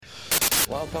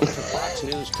Welcome to Fox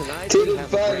News Tonight. We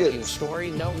have a breaking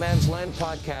story. No Man's Land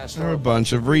podcast. They're a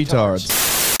bunch of retards.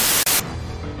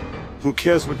 Who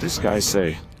cares what this guy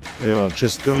say? They are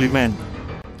just girly men.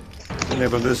 I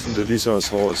never listen to these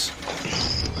assholes.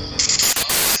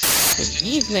 Good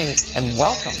evening and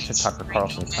welcome to Tucker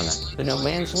Carlson Tonight, the No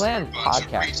Man's Land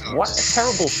podcast. What a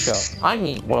terrible show. I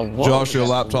mean, what a Josh, your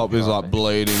laptop is like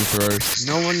bleeding through.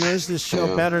 No one knows this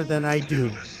show better than I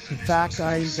do. In fact,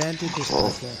 I invented this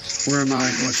podcast. Where am I?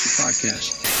 What's the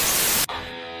podcast?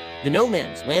 The No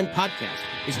Man's Land podcast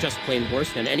is just plain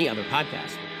worse than any other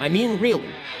podcast. I mean, really,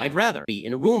 I'd rather be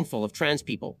in a room full of trans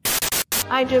people.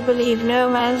 I do believe No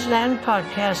Man's Land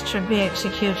podcast should be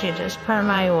executed as per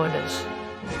my orders.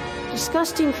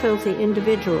 Disgusting, filthy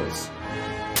individuals.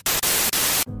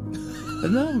 A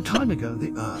long time ago,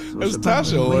 the Earth was Has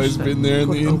Tasha always been there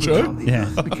in the intro? Yeah.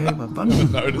 Became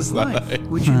abundant noticed with that. life,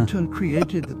 which in turn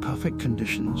created the perfect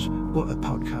conditions for a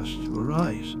podcast to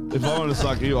arise. If I want to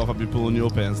suck you off, I'd be pulling your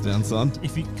pants down, son.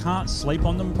 If you can't sleep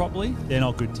on them properly, they're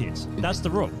not good tits. That's the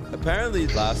rule. Apparently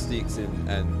plastics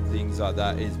and things like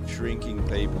that is shrinking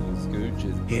people's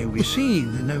gooches. Here we see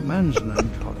the No Man's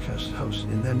Land podcast host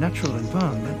in their natural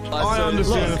environment. I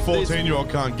understand a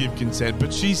 14-year-old can't give consent,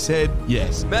 but she said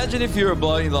yes. Imagine if you're a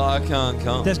bloke and like, I can't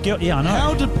come. That's guilt. Yeah, I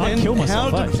know. I'd kill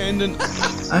myself. Dependent?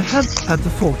 I have had the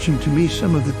fortune to meet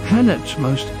some of the planet's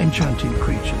most enchanting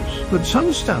creatures, but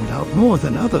some stand out more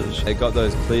than others. They got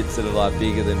those clits that are like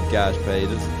bigger than Gash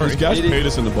Peters. Is Gash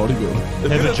Peterson a bodybuilder?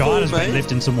 Their vagina's been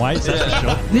lifting some weights, that's for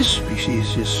sure. This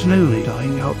species is slowly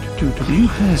dying out due to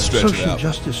blue-haired Stretch it social out.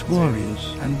 justice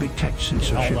warriors and big tech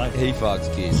censorship. He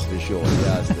fucks kids for sure. He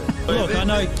has to. Look, I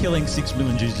know killing 6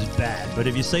 million Jews is bad, but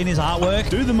have you seen his artwork?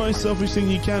 Do the most selfish thing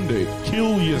you can do.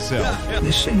 Kill yourself.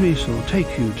 This series will take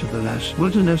you to the last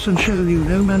wilderness and show you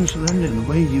No Man's Land in a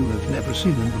way you have never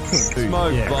seen it before.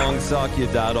 Smoke bong, suck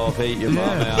your dad off, eat your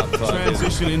mum out.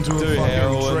 Transition into a Do fucking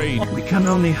heroin. trade. We can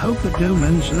only hope that No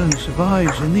Man's Land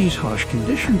survives in these harsh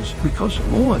conditions, because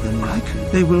more than likely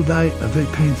they will die a very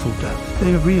painful death.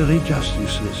 They are really just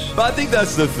useless. But I think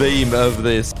that's the theme of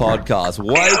this podcast.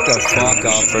 Wake the fuck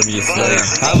up from your sleep.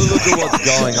 Have a look at what's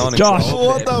going on. Josh.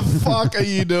 What the fuck are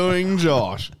you doing,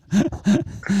 Josh?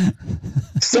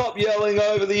 Stop yelling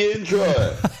over the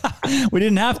intro. We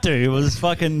didn't have to. It was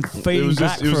fucking feeding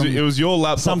back It was your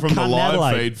laptop some from the cunt in live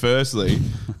Adelaide. feed, firstly,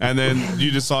 and then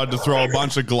you decided to throw a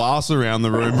bunch of glass around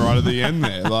the room right at the end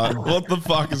there. Like, what the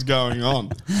fuck is going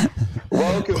on?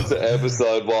 Welcome to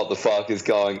episode What the Fuck is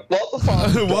Going What the fuck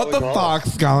is What the going on?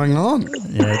 fuck's going on?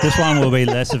 Yeah, this one will be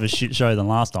less of a shit show than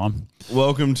last time.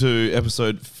 Welcome to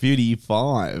episode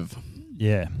 55.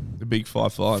 Yeah. The big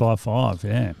 5-5. 5-5,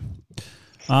 yeah.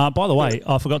 By the way,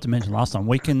 I forgot to mention last time,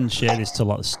 we can share this to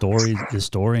like the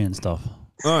story and stuff.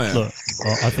 Oh, yeah. Look,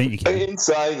 I think you can. In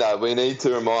saying that, we need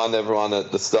to remind everyone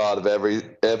at the start of every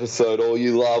episode, all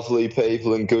you lovely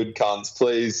people and good cunts,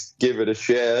 please give it a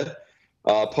share.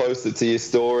 Post it to your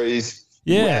stories.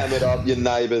 Yeah. Ram it up your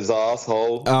neighbour's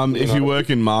asshole. If you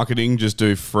work in marketing, just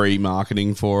do free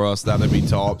marketing for us. That'd be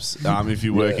tops. If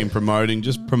you work in promoting,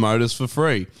 just promote us for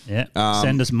free. Yeah.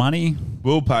 Send us money.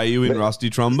 We'll pay you in rusty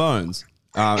trombones.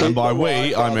 And by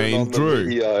we, I mean Drew.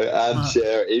 And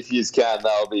share it if you can.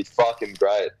 That'll be fucking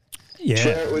great. Yeah.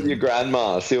 Share it with your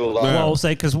grandma. She'll love it. Well,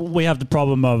 say, because we have the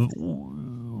problem of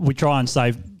we try and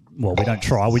say, well, we don't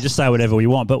try. We just say whatever we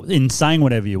want. But in saying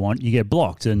whatever you want, you get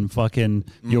blocked and fucking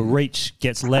your reach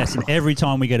gets less. And every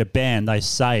time we get a ban, they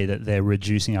say that they're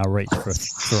reducing our reach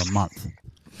for a month.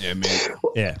 Yeah, man.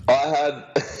 Yeah.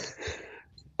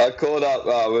 I caught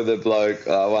up with a bloke,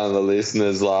 one of the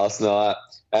listeners last night,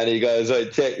 and he goes, "Hey,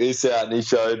 check this out." And he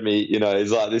showed me,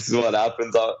 he's like, "This is what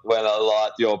happens when I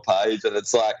like your page." And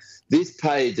it's like, this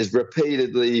page has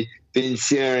repeatedly been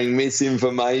sharing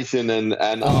misinformation and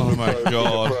Oh my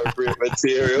God. inappropriate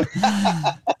material.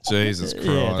 Jesus Christ.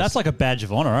 Yeah, that's like a badge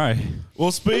of honor, eh?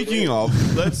 Well, speaking of,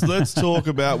 let's talk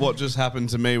about what just happened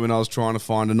to me when I was trying to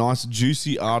find a nice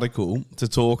juicy article to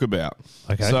talk about.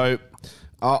 Okay. So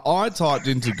I typed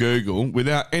into Google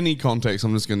without any context.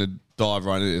 I'm just going to dive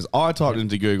right into this. I typed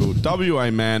into Google,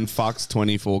 WA man fucks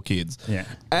 24 kids. Yeah.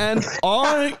 And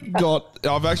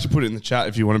I've actually put it in the chat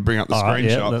if you want to bring up the All right,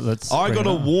 yeah, screenshot. let's I bring got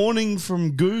it a up. warning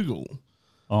from Google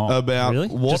about really?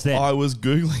 what Just then? I was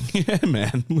Googling. Yeah,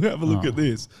 man. Have a look at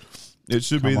this. It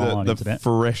should be Come on, the internet.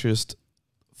 freshest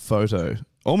photo.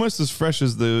 Almost as fresh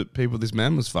as the people this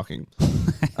man was fucking.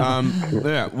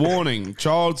 Yeah, warning.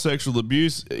 Child sexual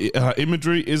abuse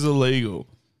imagery is illegal.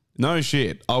 No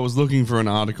shit. I was looking for an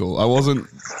article. I wasn't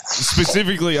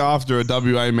specifically after a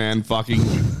WA man fucking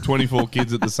 24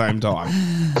 kids at the same time.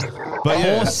 But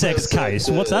yeah, horse sex case.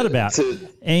 What's that about? I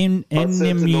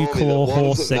Emu claw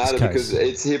horse doesn't sex matter case. because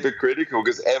it's hypocritical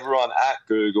because everyone at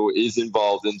Google is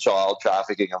involved in child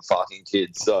trafficking and fucking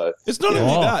kids. So it's not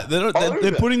only that.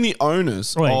 They're putting the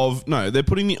onus they're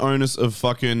putting the onus of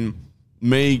fucking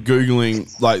me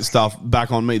Googling like stuff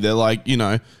back on me. They're like, you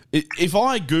know, if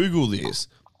I Google this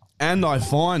and I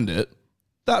find it,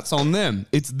 that's on them.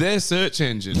 It's their search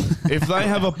engine. If they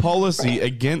have a policy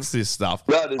against this stuff,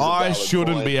 I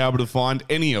shouldn't be able to find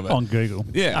any of it on Google.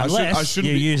 Yeah, unless I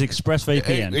shouldn't you use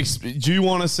ExpressVPN. Do you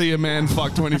want to see a man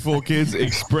fuck 24 kids?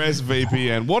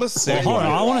 ExpressVPN. What a segue. Hold on,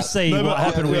 I want to see what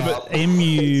happened with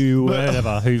Emu,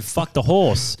 whatever, who fucked a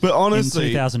horse. But honestly,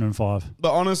 in 2005.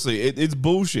 But honestly, it's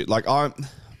bullshit. Like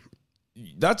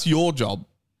that's your job.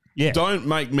 Yeah. Don't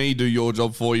make me do your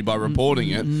job for you by reporting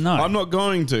it. No. I'm not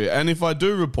going to. And if I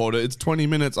do report it, it's 20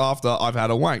 minutes after I've had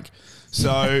a wank.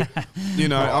 So, you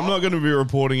know, I'm not going to be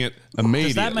reporting it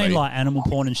immediately. Does that mean like animal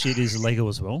porn and shit is illegal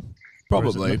as well?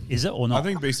 Probably. Is it or not? I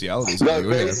think bestiality is No,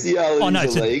 illegal.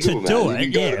 bestiality is illegal, to do man. it,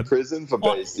 You can go yeah. to prison for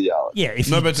bestiality. Yeah, if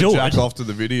No, you but do to jack it, off to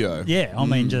the video. yeah, I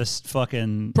mean just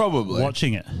fucking Probably.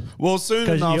 watching it. Well, soon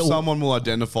 'Cause enough, you'll- someone will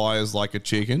identify as like a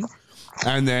chicken.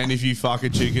 And then if you fuck a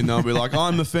chicken, they'll be like,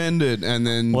 I'm offended. And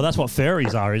then... Well, that's what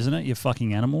furries are, isn't it? You're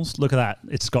fucking animals. Look at that.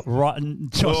 It's got right...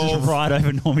 Josh is right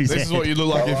over Normie's head. This is what you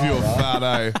look like if you were fat,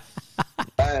 eh?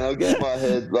 Hang on, I'll get my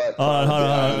head like... Hold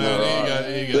on.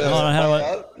 There you go. Hold on, how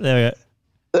about... There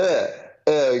we go.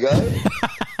 There we go.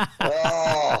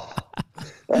 Oh,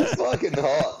 that's fucking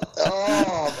hot.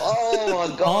 Oh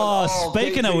my god. Oh,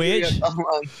 speaking of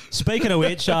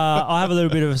which, I have a little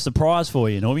bit of a surprise for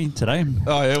you, Normie, today.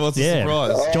 Oh, yeah? What's the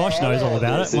surprise? Josh knows all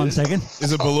about it. 1 second.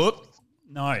 Is it Balut?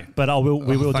 No, but we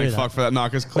will do Thank that. fuck for that. No,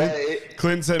 because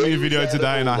Clint sent me a video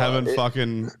today and I haven't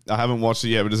watched it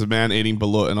yet, but there's a man eating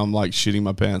balut and I'm like shitting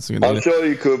my pants. I'm sure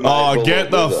you could. Oh,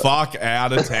 get the fuck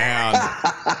out of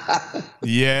town.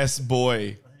 Yes,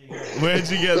 boy. Where'd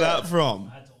you get that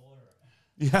from?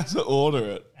 You had to order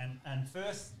it. And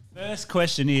first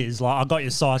question is, like, I got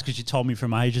your size because you told me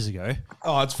from ages ago.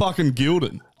 Oh, it's fucking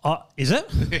Gildan. Is it?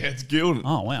 Yeah, it's Gildan.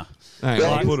 Oh, wow. Hang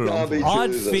on, I'll put it on.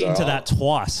 I'd fit into that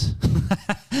twice.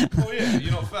 Oh, yeah,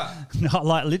 you're not fat. No,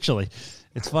 like, literally.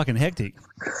 It's fucking hectic.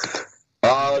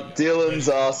 Dylan's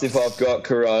asked if I've got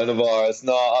coronavirus.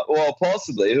 No, well,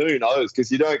 possibly. Who knows?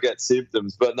 Because you don't get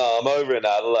symptoms. But no, I'm over in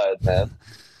Adelaide, man.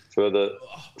 For the.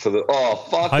 Oh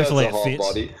fuck! Hopefully that's a it hot fits.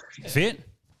 body. Fit?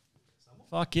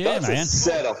 Fuck yeah, That's man. a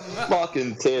set of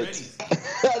fucking tits.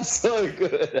 That's so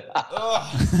good.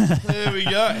 There we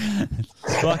go.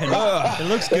 Fucking, it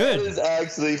looks good. That is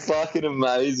actually fucking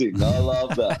amazing. I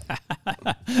love that.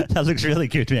 That looks really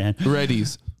good, man.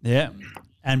 Reddies. Yeah.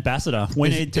 Ambassador. We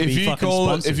need to be fucking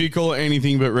sponsored. If you call it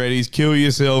anything but Reddies, kill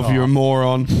yourself. You're a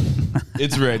moron.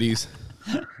 It's Reddies.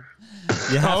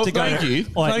 You have to go. Thank you.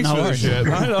 Wait, Thanks no for the worries. shit,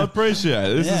 mate. I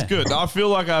appreciate it. This is Yeah. good. I feel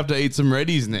like I have to eat some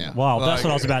Reddies now. Wow, that's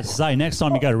what I was about to say. Next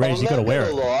time you go to Reddy's, you got to wear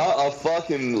it. Lie, I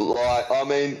fucking like. I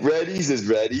mean, Reddies is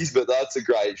Reddies, but that's a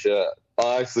great shirt.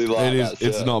 I actually like It is. that shirt.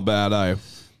 It's not bad, eh?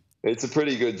 It's a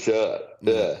pretty good shirt.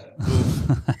 Yeah.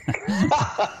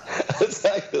 It's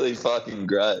actually fucking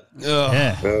great.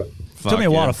 Yeah. Took me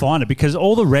a while to find it because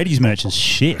all the Reddy's merch is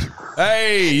shit.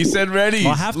 Hey, you said Reddies.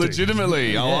 I have to.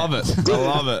 Legitimately. I love it. I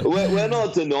love it. We're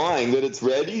not denying that it's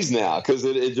Reddies now because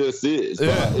it just is.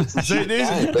 Yeah. But it's a See, shit this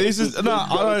name, is but this it's is no.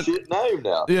 got I a don't. shit name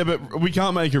now. Yeah, but we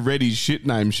can't make a Reddies shit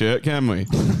name shirt, can we?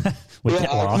 We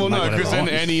can't- well, I can Well, make no, whatever because I then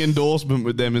want. any endorsement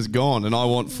with them is gone, and I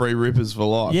want free rippers for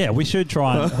life. Yeah, we should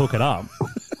try and hook it up.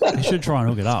 We should try and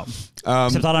hook it up.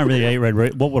 Except I don't really eat red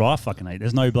root. What would I fucking eat?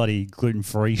 There's no bloody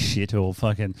gluten-free shit or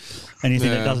fucking anything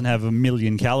that doesn't have 1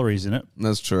 million calories in it.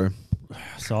 That's true.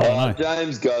 So I don't know.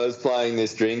 James goes playing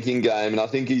this drinking game, and I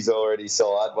think he's already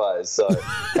sideways. So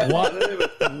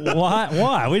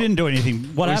Why? We didn't do anything.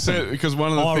 What We happened? said, because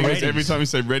one of the things is every time you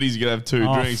say Reddies, you gotta have two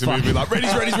drinks, and we'd be like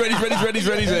Reddies.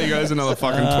 There you goes another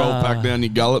fucking 12 pack down your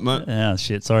gullet, mate. Yeah,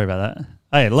 shit. Sorry about that.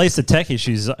 Hey, at least the tech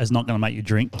issues is not going to make you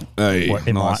drink. Hey, Well,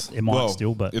 it nice. might. It might Well,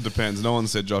 still, but it depends. No one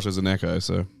said Josh is an echo,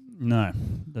 so no,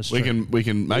 that's we true.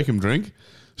 can make him drink.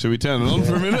 Should we turn it on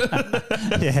for a minute?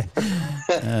 Yeah.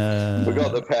 we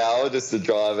got the power just to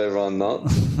drive everyone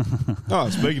nuts. Oh,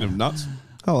 speaking of nuts,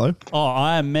 hello. Oh,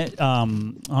 I met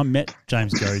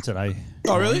James Jerry today.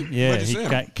 Oh, really? Yeah, Where'd you he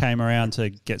see him? came around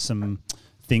to get some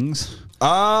things.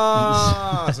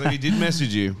 Ah, so he did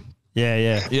message you.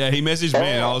 Yeah. Yeah, he messaged me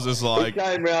and I was just He like,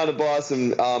 came round to buy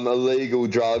some illegal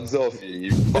drugs off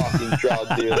you fucking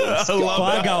drug dealer. If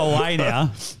I go away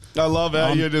now, I love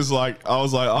how you're just like, I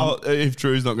was like, oh, if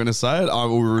Drew's not going to say it, I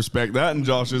will respect that. And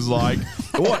Josh is like,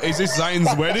 what? Is this Zane's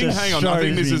wedding? Just Hang on, I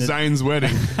think shows this me is that- Zane's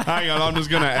wedding. Hang on, I'm just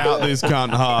going to out this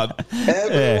cunt hard.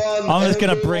 I'm just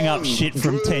going to bring up shit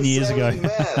from 10 years ago.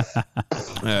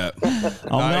 Yeah.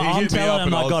 I'm telling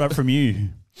him I got it from you.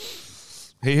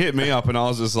 He hit me up and I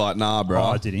was just like, nah,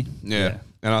 bro. Oh, did he? Yeah.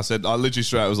 And I said, I literally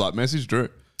straight was like, message Drew.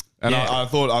 And Yeah. I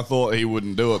thought he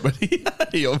wouldn't do it, but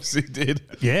he obviously did.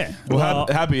 Yeah. Well,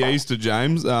 happy Easter,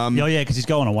 James. Oh, yeah, because he's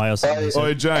going away or something. he said.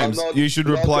 Oh, James, I'm not- you should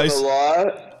not replace.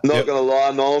 Not gonna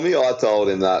lie, Naomi. I told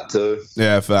him that too.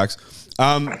 Yeah, facts.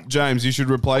 James, you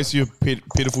should replace your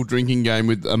pitiful drinking game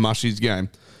with a mushies game.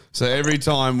 So every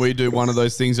time we do one of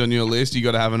those things on your list, you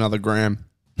got to have another gram.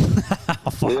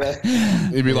 Yeah.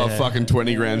 You'd be like fucking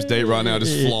 20 grams deep right now,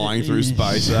 just flying through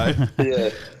space, eh? Yeah.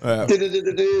 That's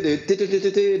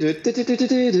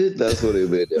what he'll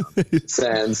be doing.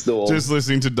 Sandstorm. Just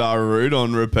listening to Darude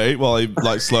on repeat while he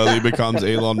like slowly becomes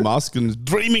Elon Musk and is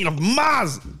dreaming of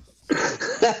Mars.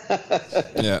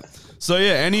 Yeah. So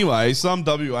yeah. Anyway, some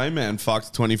WA man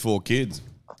fucked 24 kids.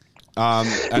 And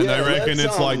they reckon let's,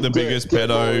 it's like the biggest get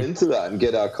more pedo. into that and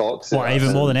get our cocks. What, out.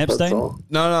 even more than That's Epstein? all.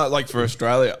 No, like for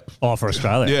Australia. Oh, for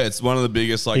Australia. Yeah, it's one of the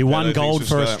biggest. Like He won pedo gold things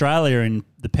for Australia in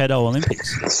the pedo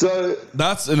Olympics. So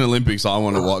That's an Olympics I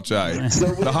want to watch, eh? So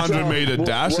The which, 100-meter what-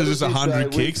 dash, what there's just did you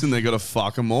 100 say? kicks and they got to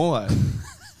fuck them all, eh?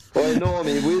 Well,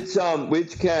 Normie,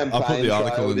 which campaign the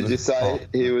article trail in did there. you say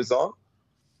he was on?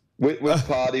 Which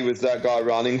party was that guy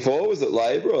running for? Was it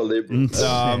Labor or Liberal?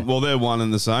 Well, they're one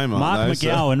and the same, aren't Mark they? So-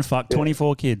 McGowan fucked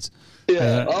 24 kids.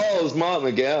 Yeah. Oh, it was Mark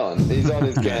McGowan. He's on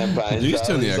his campaign. You just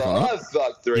trail. turn the He's aircon like, up. I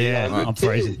fucked 300 Yeah, I'm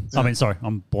freezing. kids. I mean, sorry,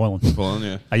 I'm boiling. Fine,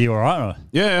 yeah. Are you all right? Or?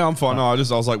 Yeah, I'm fine. No, I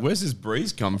was like, where's this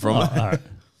breeze come from? Oh, all right.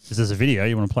 Is this a video?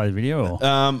 You want to play the video? Or?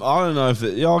 I don't know if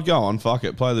I'll go on. Fuck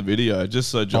it. Play the video just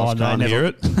so Josh no, can't never. hear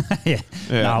it. Yeah.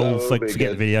 Yeah. No, That we'll would be forget the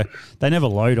good. video. They never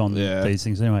load on Yeah. these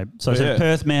things anyway. So, Yeah.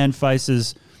 Perth man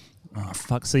faces. Oh,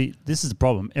 fuck. See, this is the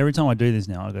problem. Every time I do this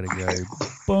now, i got to go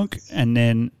bunk and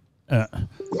then.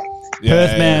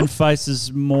 Perth man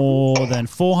faces more than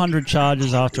 400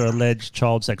 charges after alleged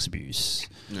child sex abuse.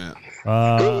 Yeah.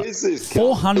 Who is this? cunt?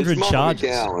 400 It's Mark charges.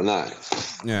 McGowan,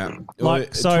 eh? Yeah. Like,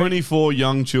 Well, so- 24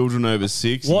 young children over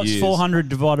 6 What's years. 400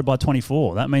 divided by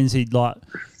 24? That means he'd like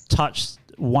touched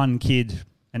one kid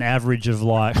an average of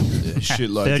like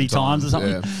Shitloads 30 of times or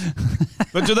something. Yeah.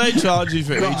 But do they charge you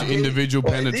for each individual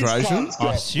Wait, this penetration? cunt's got,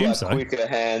 I assume like, so. Quicker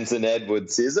hands than Edward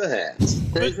Scissorhands.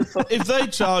 If they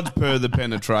charge per the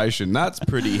penetration, that's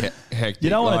pretty hectic. You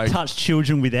don't want like- to touch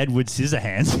children with Edward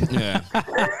Scissorhands. Yeah.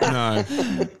 No.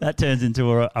 That turns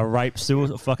into a rape,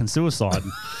 fucking suicide.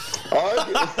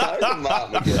 I reckon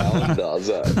Mark McGowan does,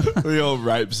 eh? The old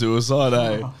rape suicide,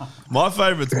 eh? My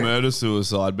favourite's murder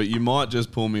suicide, but you might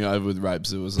just pull me over with rape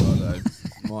suicide, eh?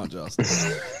 Might just.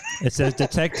 It says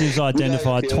detectives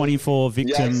identified 24 You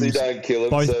victims, actually don't kill them,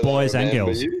 both so they boys and remember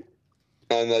girls. you,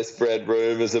 and they spread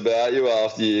rumours about you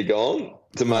after you're gone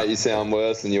to make you sound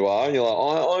worse than you are. And you're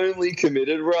like, I only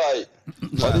committed rape.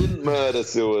 I didn't murder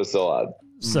suicide.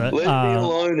 So, Leave me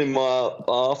alone in my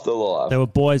afterlife. there were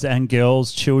boys and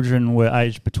girls. Children were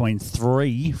aged between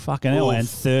 3, fucking hell, Oof. and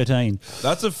 13.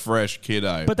 That's a fresh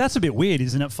kiddo. But that's a bit weird,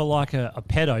 isn't it, for like a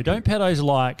pedo? Don't pedos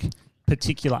like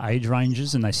particular age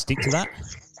ranges and they stick to that?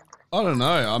 I don't know.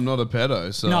 I'm not a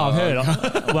pedo, so. No, I've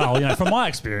heard. Well, from my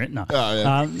experience, no. Oh,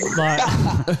 yeah.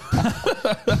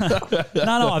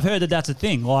 No, I've heard that that's a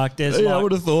thing. Like, there's Yeah, I like,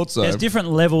 would have thought so. there's different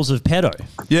levels of pedo.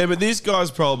 Yeah, but this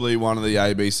guy's probably one of the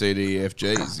A, B, C, D, E, F,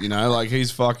 Gs. You know, like he's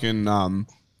fucking.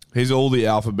 He's all the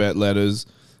alphabet letters.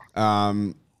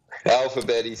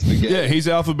 Alphabety spaghetti. Yeah, he's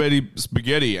alphabety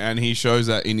spaghetti, and he shows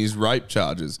that in his rape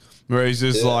charges, where he's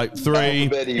just like 3,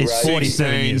 Alphabety He's rape.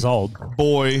 47 years old.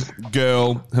 boy,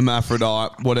 girl,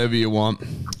 hermaphrodite, whatever you want.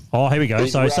 Oh, here we go.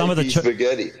 He's So some of the rapey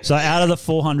spaghetti. so out of the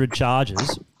 400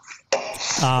 charges,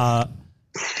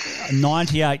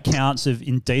 98 counts of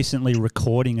indecently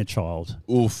recording a child,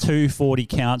 Oof. 240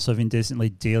 counts of indecently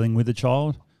dealing with a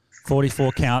child,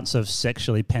 44 counts of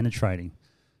sexually penetrating,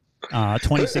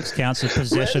 26 counts of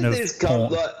possession Where of did this come?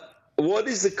 porn. Like, what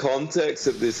is the context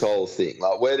of this whole thing?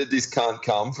 Like, where did this cunt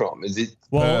come from? Is it?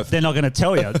 Well, Perth. they're not going to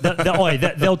tell you.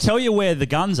 They'll tell you where the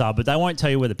guns are, but they won't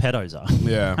tell you where the pedos are.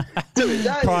 Yeah, Dude,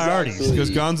 that is Priorities. actually- because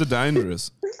guns are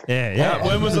dangerous. Yeah.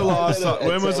 When was the last Tell time?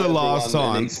 When was the everyone last an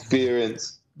time?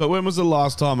 Experience. But when was the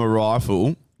last time a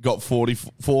rifle got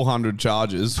 400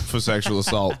 charges for sexual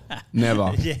assault?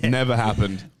 Never. Yeah. Never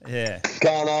happened. Yeah.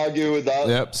 Can't argue with that.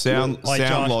 Yep, sound Hey,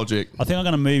 Josh, logic. I think I'm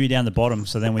going to move you down the bottom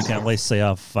so then we can at least see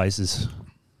our faces.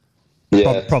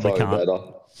 Yeah, Probably can't. better.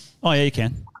 Oh, yeah, you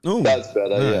can. Ooh. That's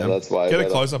better. Yeah, that's way Get better.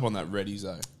 a close up on that Reddy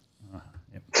zone.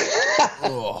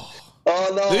 Oh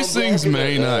no, This thing's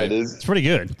mean, eh? It's pretty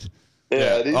good.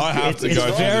 Yeah, it is. I have to It's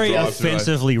go. very for the drive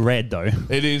offensively red, though.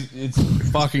 today. It is. It's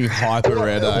fucking hyper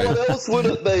red, eh? What else would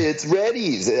it be? It's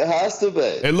Reddies. It has to be.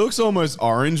 It looks almost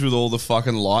orange with all the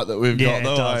fucking light that we've Yeah, got.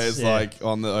 The it does, way it's yeah. like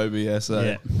on the OBS.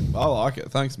 Eh? I like it.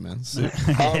 Thanks, man. Sick.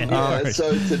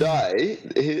 So today,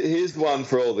 here's one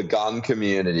for all the gun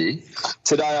community.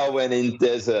 Today I went in,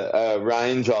 there's a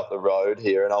range up the road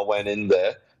here, and I went in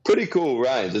there. Pretty cool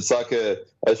range. It's like a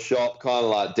shop, kind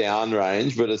of like down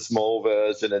range, but a small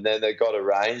version, and then they've got a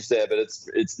range there, but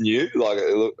it's new. Like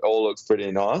all looks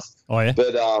pretty nice. Oh, yeah?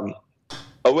 But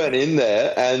I went in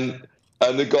there, and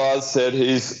the guy said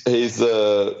his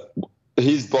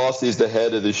boss is the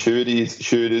head of the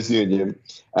shooters union,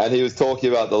 and he was talking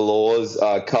about the laws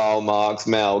Karl Marx,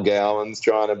 Mal Gowan's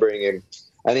trying to bring in,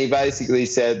 and he basically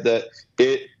said that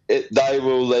they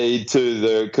will lead to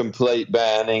the complete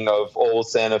banning of all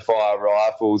centerfire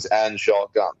rifles and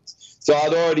shotguns. So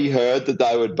I'd already heard that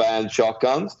they would ban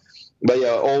shotguns, but yeah,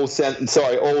 all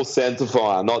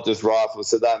centerfire, not just rifles.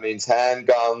 So that means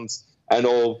handguns and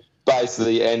all.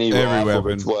 Basically, any rifle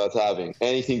weapon that's worth having.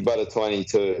 Anything but a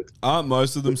 22. Aren't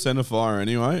most of them centerfire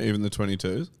anyway, even the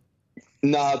 22s?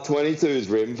 Nah, 22 is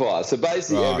rimfire. So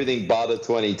basically everything but a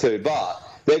 22. But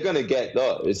they're going to get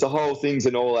those. The whole thing's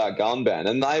an all-out gun ban.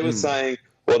 And they were saying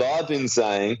what I've been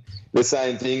saying, the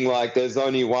same thing, like there's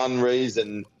only one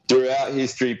reason throughout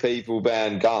history people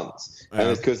ban guns, and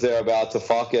it's because they're about to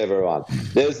fuck everyone.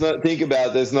 There's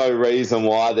no reason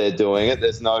why they're doing it.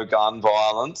 There's no gun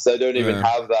violence. They don't even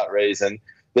have that reason.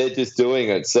 They're just doing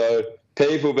it. So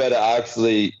people better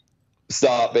actually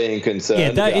start being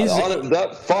concerned. Yeah,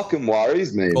 that fucking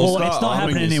worries me. Well, it's not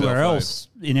happening anywhere else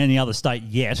in any other state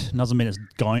yet. Doesn't mean it's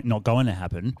not going to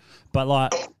happen.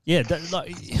 But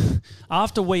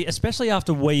especially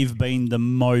after we've been the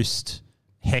most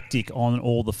hectic on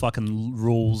all the fucking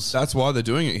rules. That's why they're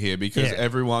doing it here, because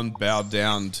everyone bowed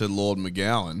down to Lord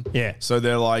McGowan. Yeah. So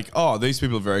they're like, oh, these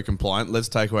people are very compliant. Let's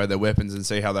take away their weapons and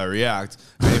see how they react.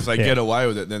 And if they get away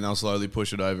with it, then they'll slowly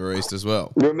push it over east as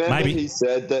well. Remember he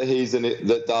said that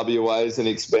that WA is an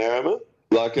experiment,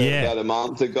 about a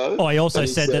month ago? Oh, he also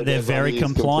said that they're very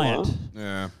compliant.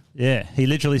 Yeah. Yeah, he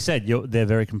literally said they're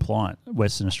very compliant.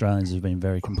 Western Australians have been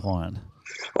very compliant.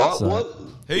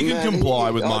 He can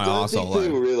comply with my arsehole. I don't think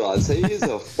people realise he is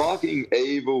a fucking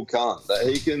evil cunt that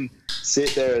he can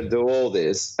sit there and do all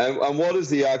this. And what has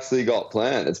he actually got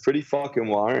planned? It's pretty fucking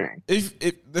worrying. If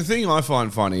the thing I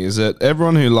find funny is that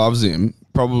everyone who loves him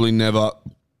probably never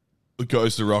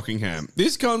goes to Rockingham.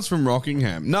 This comes from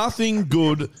Rockingham. Nothing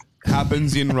good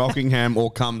happens in Rockingham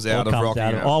or comes out of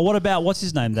Rockingham. What about, what's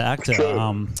his name, the actor,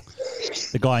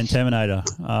 the guy in Terminator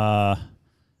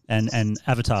and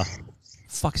Avatar?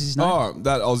 Fuck is his name? Oh,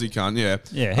 that Aussie cunt, yeah.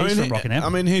 Yeah, he's from Rockingham. I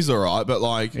mean, he's all right,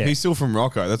 but he's still from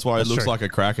Rocco. That's why he looks true. like a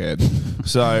crackhead.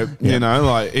 So,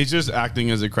 he's just acting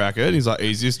as a crackhead. He's like,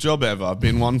 easiest job ever. I've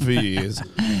been one for years.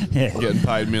 Getting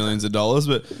paid millions of dollars.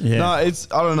 But no, I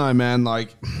don't know, man.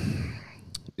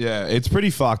 It's pretty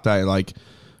fucked, eh?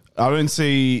 I don't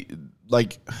see,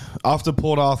 after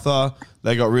Port Arthur,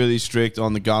 they got really strict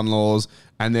on the gun laws,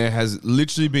 and there has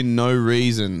literally been no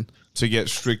reason to get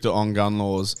stricter on gun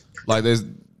laws. There's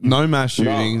no mass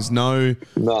shootings, no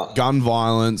gun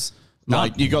violence.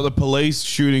 You got the police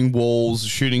shooting walls,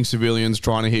 shooting civilians,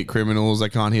 trying to hit criminals. They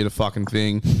can't hit a fucking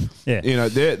thing. Yeah.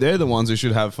 They're the ones who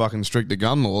should have fucking stricter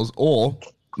gun laws, or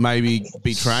maybe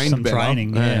be trained Some better.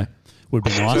 training, would be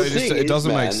nice. So it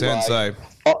doesn't make sense, eh?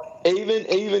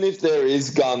 Even if there is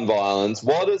gun violence,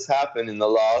 what has happened in the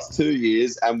last 2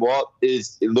 years and what it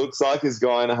looks like is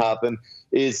going to happen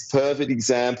is perfect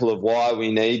example of why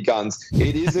we need guns.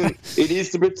 It is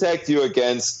to protect you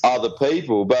against other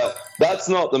people, but that's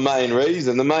not the main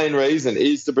reason. The main reason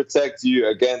is to protect you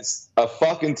against a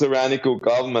fucking tyrannical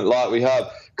government like we have.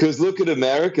 Because look at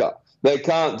America. They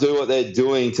can't do what they're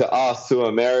doing to us, to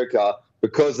America,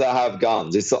 because they have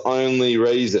guns. It's the only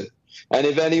reason. And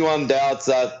if anyone doubts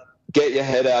that, get your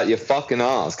head out your fucking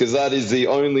ass, because that is the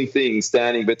only thing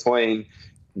standing between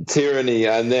tyranny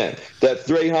and them. That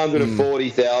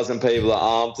 340,000 people are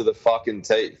armed to the fucking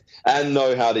teeth and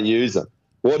know how to use them.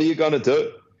 What are you going to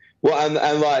do? Well,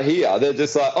 and here, they're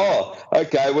just like, oh,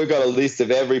 okay, we've got a list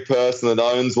of every person that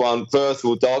owns one. First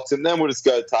we'll dox them, then we'll just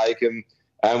go take them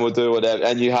and we'll do whatever.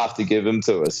 And you have to give them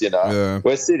to us,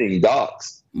 We're sitting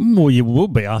ducks. Well, you will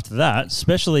be after that,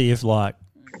 especially if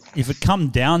if it come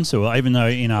down to it, even though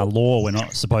in our law we're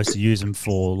not supposed to use them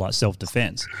for like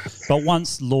self-defense, but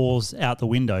once law's out the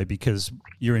window because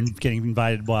you're getting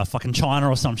invaded by a fucking China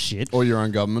or some shit, or your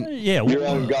own government, your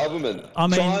own government. I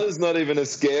mean, China's not even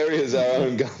as scary as our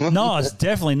own government. No, it's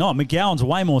definitely not. McGowan's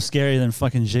way more scary than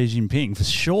fucking Xi Jinping for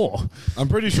sure. I'm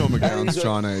pretty sure McGowan's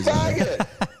Chinese.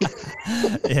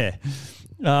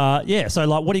 Yeah. So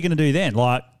like, what are you going to do then?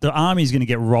 Like, the army's going to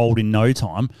get rolled in no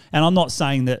time, and I'm not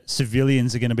saying that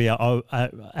civilians are going to be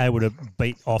able to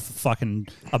beat off fucking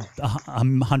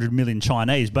 100 million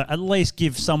Chinese, but at least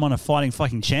give someone a fighting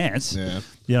fucking chance. Yeah.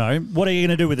 You know, what are you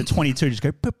going to do with the 22? Just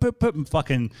go pop, pop, pop, and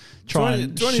fucking try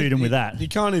and shoot them with that. You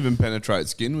can't even penetrate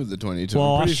skin with the 22.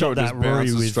 Well, I'm pretty I sure shot it that just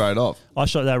bounces straight off. I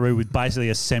shot that Roo with basically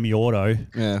a semi-auto.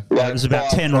 Yeah. It was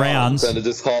about 10 rounds. And it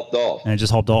just hopped off.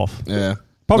 Yeah.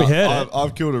 Probably heard it.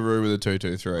 I've killed a Roo with a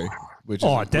 223, which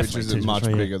is much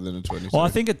bigger than a 22. Well, I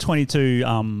think a 22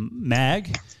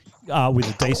 mag with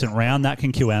a decent round, that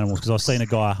can kill animals, because I've seen a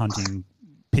guy hunting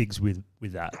pigs with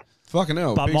that. Fucking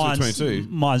hell, but pigs with 22?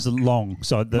 Mine's long.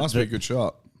 So must be a good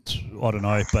shot. I don't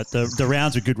know, but the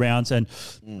rounds are good rounds, and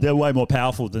they're way more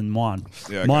powerful than mine.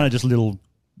 Yeah, okay. Mine are just little...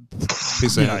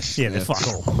 they're fuck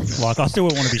all. Like, I still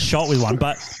wouldn't want to be shot with one,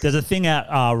 but there's a thing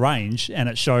at range, and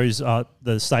it shows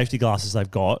the safety glasses they've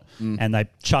got, and they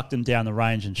chucked them down the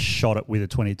range and shot it with a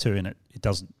 22, and it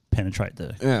doesn't penetrate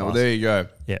the Yeah, well, there you go.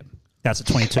 Yeah, that's a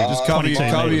 22. Just cover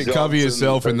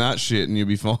yourself in that shit and you'll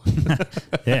be fine.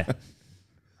 Yeah.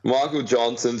 Michael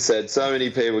Johnson said, so many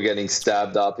people getting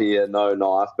stabbed up here, no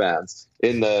knife bans,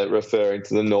 referring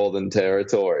to the Northern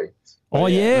Territory. Oh,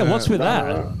 yeah. What's with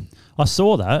that? I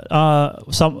saw that.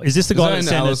 Is this the guy that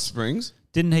sent Alice us? Springs?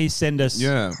 Didn't he send us?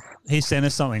 Yeah. He sent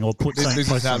us something or put something.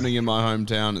 This is happening in my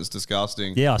hometown. It's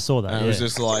disgusting. Yeah, I saw that. And it was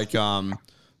just like,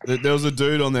 there was a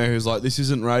dude on there who's like, this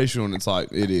isn't racial. And it's like,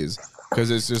 it is. Because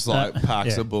it's just like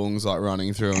packs of bungs like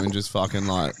running through and just fucking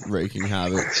like wreaking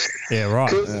havoc. Yeah, right.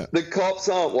 Because the cops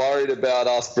aren't worried about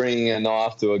us bringing a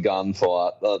knife to a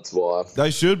gunfight. That's why. They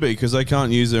should be, because they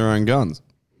can't use their own guns.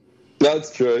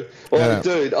 That's true. Well,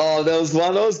 dude, there was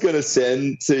one I was going to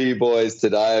send to you boys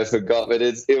today. I forgot, but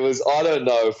it was, I don't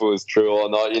know if it was true or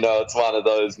not. You know, it's one of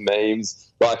those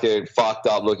memes, like a fucked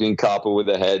up looking couple with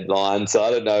a headline. So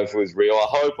I don't know if it was real. I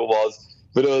hope it was.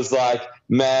 But it was like,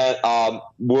 man,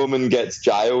 woman gets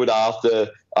jailed after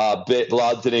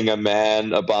bludgeoning a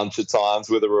man a bunch of times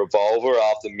with a revolver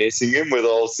after missing him with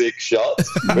all 6 shots.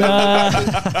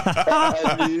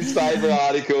 A newspaper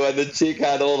article, and the chick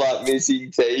had all like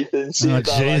missing teeth and shit. Oh,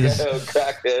 Jesus. Like a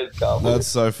crackhead couple. That's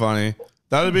so funny.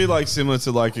 That'd be like similar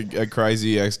to like a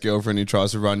crazy ex-girlfriend who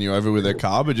tries to run you over with her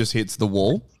car but just hits the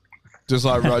wall. Just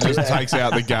like takes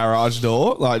out the garage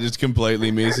door, like just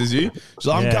completely misses you. She's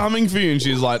like, I'm coming for you, and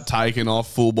she's like taking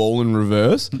off full ball in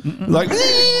reverse, like. Or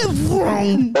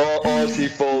she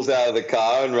falls out of the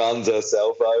car and runs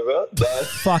herself over.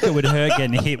 Fuck, it would hurt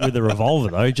getting hit with a revolver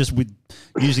though, just with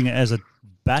using it as a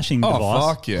bashing device.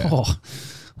 Oh fuck yeah! Oh,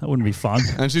 that wouldn't be fun.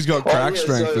 And she's got crack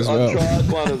strength as well. I tried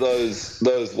one of those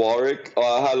Warwick.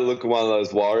 I had a look at one of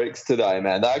those Warwicks today,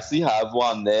 man. They actually have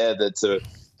one there that's a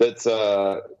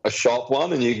shop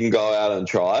one, and you can go out and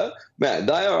try it. Man,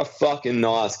 they are a fucking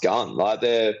nice gun. Like,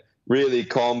 they're really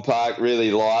compact, really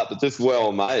light, but just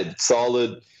well made,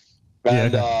 solid.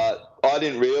 And I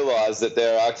didn't realise that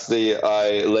they're actually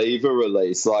a lever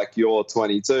release like your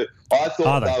 22. I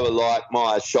thought they were like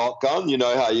my shotgun. You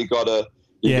know how you got to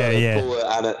pull it,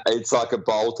 and it's like a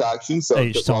bolt action, so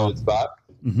it loads back.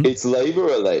 Mm-hmm. It's lever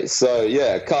release. So,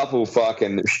 yeah, a couple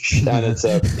fucking and it's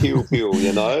a pew-pew,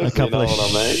 you know? A couple what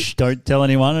I mean? Don't tell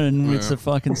anyone, and it's a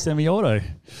fucking semi-auto.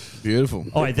 Beautiful.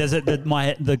 Oh, wait, there's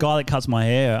the guy that cuts my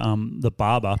hair, the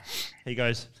barber, he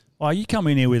goes, oh, you come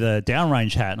in here with a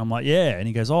downrange hat? And I'm like, yeah. And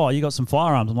he goes, oh, you got some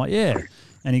firearms? I'm like, yeah.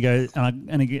 And he goes,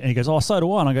 and he goes, oh, so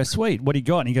do I. And I go, sweet. What do you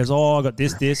got? And he goes, oh, I got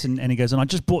this, and he goes, and I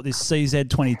just bought this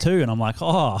CZ22. And I'm like,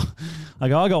 oh, I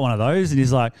got one of those. And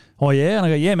he's like, oh yeah. And I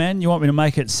go, yeah, man. You want me to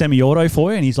make it semi-auto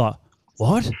for you? And he's like,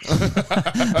 what?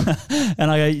 And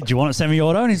I go, do you want it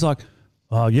semi-auto? And he's like,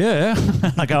 oh yeah.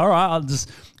 I go, all right, I'll just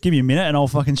give me a minute and I'll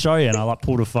fucking show you. And I like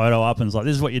pulled a photo up and it's like,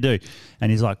 this is what you do.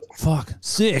 And he's like, fuck,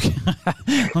 sick.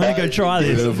 I'm going to go try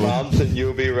this. In a month and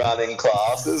you'll be running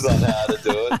classes on how to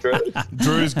do it, Drew.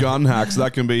 Drew's gun hacks.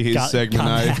 That can be his segment,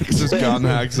 eh? It's just gun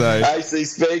hacks, eh? Actually,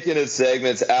 speaking of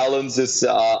segments, Alan's just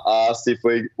asked if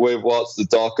we've watched the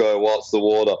doco, What's the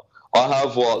Water. I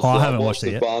have watched. I haven't watched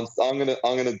it yet. I'm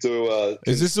gonna do a.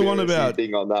 Is this the one about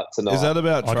thing on that tonight? Is that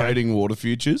about trading water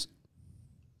futures?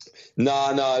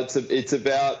 No, it's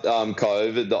about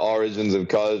COVID, the origins of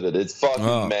COVID. It's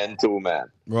fucking mental, man.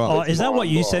 Right. Oh, is that what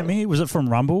you sent me? Was it from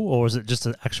Rumble or was it just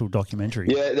an actual documentary?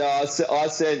 Yeah, no, I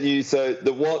sent you. So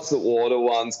the What's the Water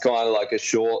one's kind of like a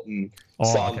short and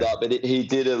summed up, but he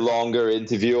did a longer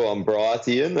interview on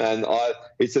Brightian, and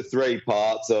it's a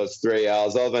 3-part, so it's 3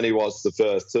 hours. I've only watched the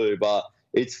first 2, but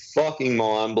it's fucking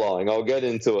mind blowing. I'll get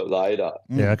into it later.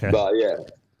 Yeah, okay. But yeah,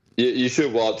 you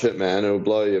should watch it, man. It'll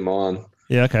blow your mind.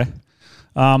 Yeah, okay.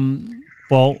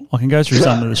 Well, I can go through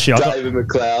some of the shit. David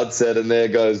McLeod said, and there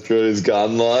goes Drew's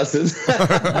gun license.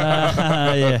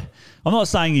 Yeah. I'm not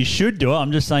saying you should do it.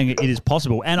 I'm just saying it is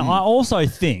possible. And I also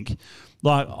think,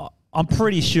 like, I'm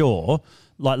pretty sure,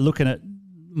 like, looking at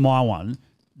my one,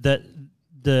 that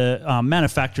the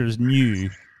manufacturers knew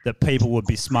that people would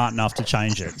be smart enough to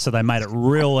change it. So they made it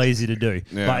real easy to do.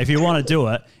 Yeah. Like, if you want to do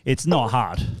it, it's not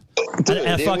hard. Dude,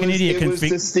 a fucking idiot can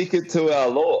to stick it to our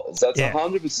laws. That's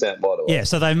 100% what it was. Yeah,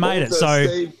 so they've made it. Also, So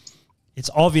Steve, it's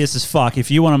obvious as fuck. If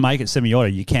you want to make it semi-auto,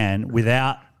 you can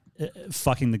without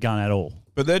fucking the gun at all.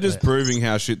 But they're just proving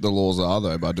how shit the laws are,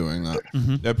 though, by doing that.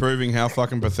 Mm-hmm. They're proving how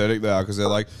fucking pathetic they are because they're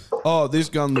like, oh, this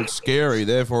gun looks scary,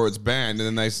 therefore it's banned.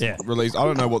 And then they release, I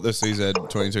don't know what the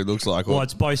CZ22 looks like. Well,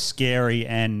 it's both scary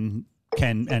and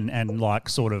like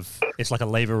sort of, it's like a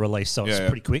lever release, so it's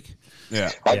pretty quick. Yeah.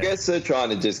 I guess they're trying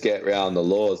to just get around the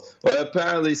laws. Well,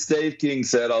 apparently Steve King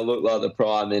said I look like the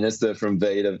Prime Minister from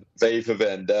V for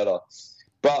Vendetta.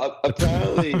 But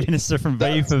apparently... Minister from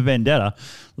V for Vendetta.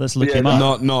 Let's look him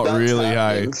up. Not really,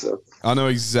 hey. So. I know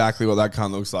exactly what that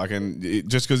cunt looks like, and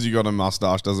just because you got a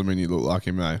mustache doesn't mean you look like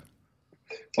him, eh?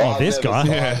 This guy?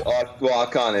 Yeah. I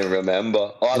can't even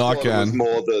remember. I thought it was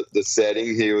more the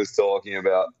setting he was talking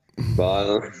about.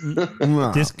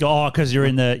 This guy, because you're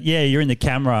in the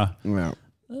camera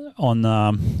on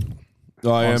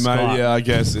Oh yeah, Skype. mate. Yeah, I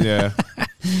guess. Yeah,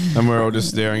 and we're all just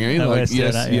staring at you like,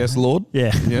 yes, Lord.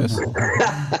 Yeah, yes.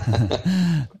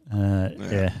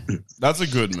 Yeah. That's a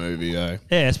good movie, eh?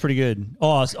 Yeah, it's pretty good.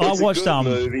 Oh, I watched a good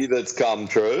movie that's come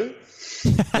true.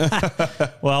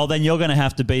 Well, then you're going to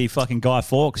have to be fucking Guy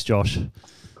Fawkes, Josh.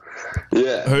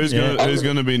 Yeah. Who's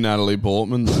gonna be Natalie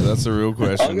Portman? Though? That's a real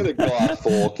question. I'm gonna Guy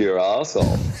Fawkes your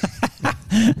arsehole.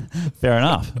 Fair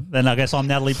enough. Then I guess I'm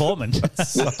Natalie Portman.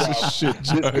 Such a shit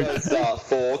joke. Just gonna start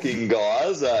forking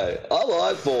guys, eh? I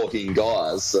like forking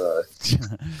guys, so.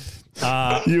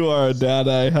 You are a dad,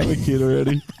 eh? Have a kid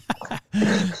already.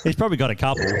 He's probably got a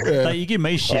couple. Like, you give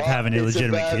me shit having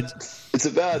illegitimate kids. It's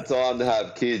a bad time to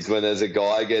have kids when there's a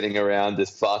guy getting around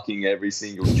just fucking every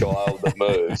single child that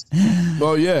moves.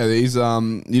 Well, yeah, he's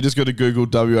you just got to Google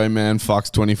WA man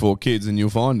fucks 24 kids and you'll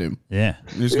find him. Yeah.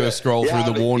 You just got to scroll through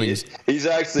the warnings. He's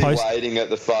actually waiting at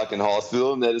the fucking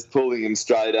hospital and they're just pulling him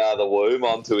straight out of the womb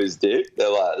onto his dick. They're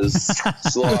like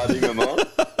just sliding him on.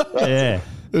 Yeah.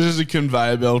 There's just a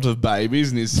conveyor belt of babies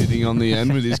and he's sitting on the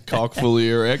end with his cock fully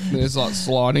erect and it's like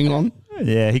sliding on.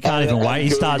 Yeah, he can't even wait. He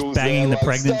starts banging the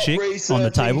pregnant chick on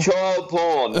the table. Child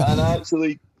porn and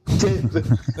actually.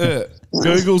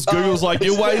 Google's like,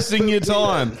 you're wasting your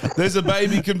time. There's a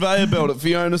baby conveyor belt at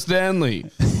Fiona Stanley.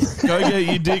 Go get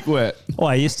your dick wet. Oh,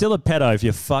 you're still a pedo if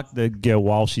you fuck the girl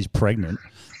while she's pregnant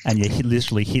and you're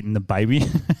literally hitting the baby.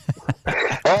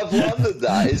 I've wondered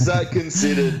that. Is that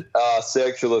considered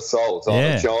sexual assault on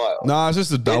a child? No, it's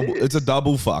just a double. It's a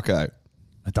double fuck, eh?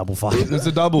 A double fuck. It's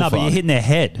a double fuck. No, but you're hitting their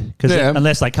head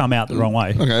unless they come out the wrong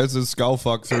way. Okay, it's a skull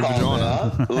fuck through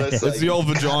vagina. It's the old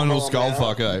vaginal skull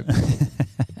fuck, eh?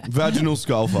 Vaginal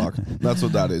skull fuck. That's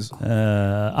what that is.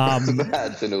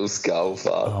 Vaginal skull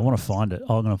fuck. I want to find it.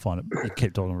 I'm going to find it. You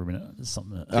keep talking for a minute. There's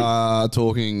something.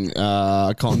 Talking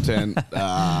content.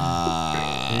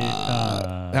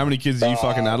 How many kids do you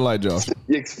fucking Adelaide, Josh?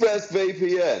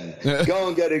 ExpressVPN. Go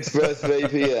and get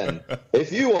ExpressVPN.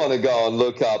 If you want to go and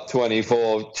look up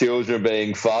 24 children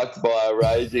being fucked by a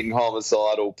raging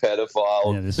homicidal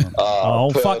pedophile. Yeah, this one.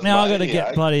 Fuck! Now I got to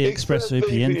get bloody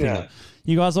ExpressVPN thing.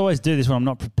 You guys always do this when I'm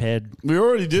not prepared. We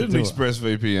already did an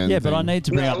ExpressVPN. Yeah, but I need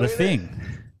to bring up the thing.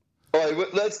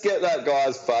 Wait, let's get that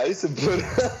guy's face and put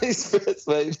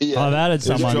ExpressVPN. I've added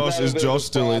someone. Is Josh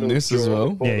still in this as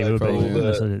well? Yeah, he would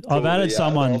be. I've added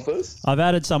someone. I've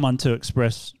added someone to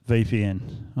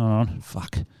ExpressVPN. Hold on.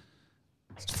 Fuck.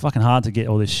 It's fucking hard to get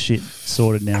all this shit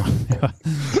sorted now.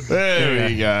 There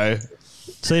we go.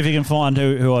 See if you can find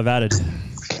who I've added.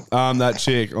 That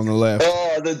chick on the left.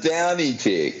 Oh, the Downy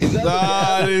chick. Is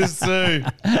that it is too.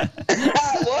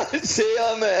 Why is she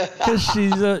on there? Because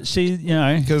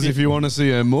Because if you want to see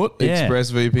her mutt,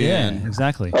 ExpressVPN. Yeah,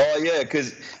 exactly. Oh, yeah,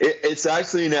 because it's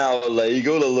actually now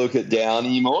illegal to look at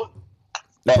Downy more.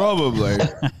 Probably.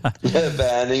 They're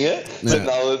banning it. It's Yeah.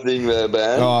 another thing they're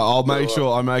banning. I'll make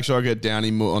sure I get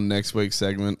Downy Moot on next week's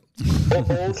segment.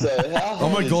 Also, how Oh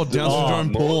my God, Down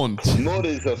syndrome porn. Mud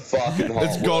is a fucking hot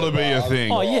It's got to word, be a man.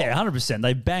 thing. Oh yeah, 100%.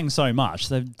 They bang so much.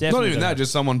 They've definitely Not even that,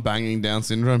 just someone banging Down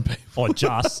syndrome people. or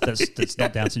just that's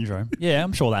not Down syndrome. Yeah,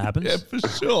 I'm sure that happens. Yeah, for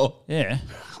sure. Yeah.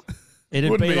 It'd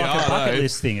Wouldn't be be like hard, a bucket eh?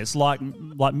 list thing. It's like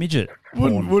midget.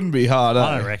 porn. Wouldn't be hard,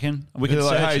 I eh? don't reckon. We They're could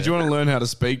like, search hey, it. do you want to learn how to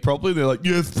speak properly? They're like,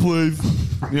 yes, please.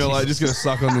 You're like, just going to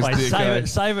suck on this Wait, dick, eh?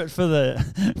 save it for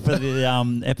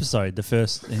the episode, the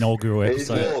first inaugural He's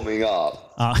episode. warming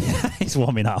up. He's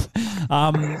warming up.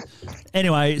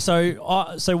 Anyway,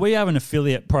 so we have an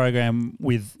affiliate program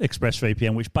with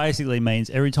ExpressVPN, which basically means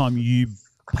every time you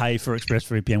pay for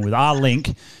ExpressVPN with our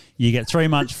link, you get 3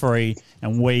 months free,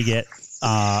 and we get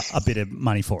a bit of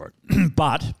money for it.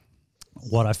 But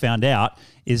what I found out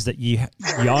is that you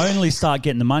only start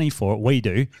getting the money for it. We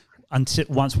do. Until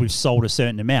once we've sold a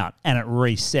certain amount, and it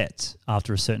resets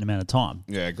after a certain amount of time.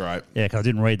 Yeah, great. Yeah, because I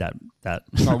didn't read that.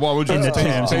 Oh, why would you? In the T's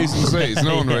terms. and C's.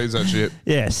 No one reads that shit.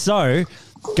 Yeah, so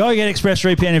go get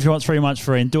ExpressVPN if you want 3 months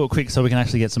free, and do it quick so we can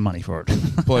actually get some money for it.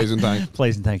 Please and thank you.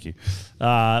 Please and thank you.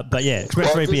 But yeah, Well,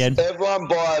 ExpressVPN. just everyone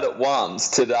buy it at once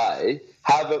today.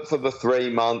 Have it for the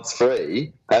 3 months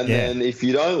free, and Yeah. then if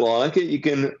you don't like it, you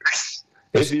can.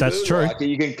 If you That's do true. like it,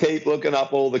 you can keep looking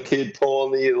up all the kid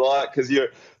porn that you like because you're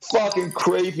fucking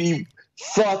creepy,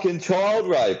 fucking child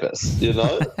rapist. You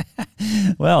know.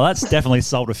 Well, that's definitely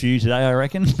sold a few today, I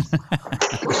reckon.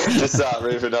 Just start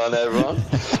ripping on everyone.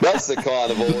 That's the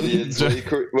kind of audience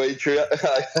we attract.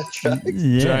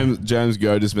 Yeah. James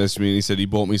Go just messaged me and he said he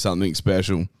bought me something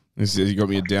special. He said he got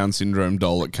me a Down syndrome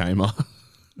doll at Kmart.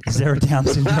 Is there a Down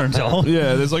syndrome doll?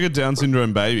 Yeah, there's like a Down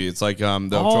syndrome baby. It's like they were I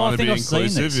trying to think be I've seen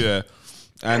inclusive. this. Yeah.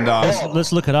 And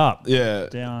Let's look it up. yeah.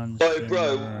 Down. So,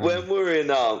 bro, when we were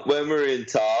in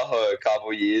Tahoe a couple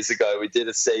of years ago, we did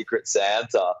a Secret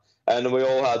Santa, and we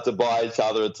all had to buy each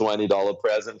other a $20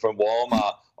 present from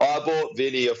Walmart. I bought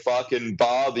Vinny a fucking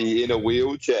Barbie in a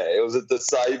wheelchair. It was a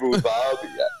disabled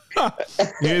Barbie.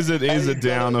 Here's a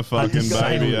Downer fucking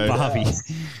baby. Eh? Barbie.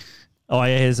 Oh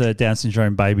yeah, here's a Down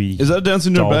syndrome baby. Is that a Down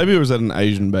syndrome Doll. baby or is that an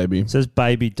Asian baby? It says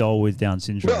baby doll with Down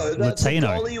syndrome. Bro, that's Latino.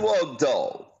 a Gollywog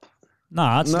doll.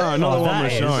 No, it's No, not the one we're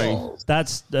that is- showing.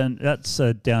 That's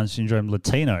a Down syndrome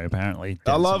Latino, apparently.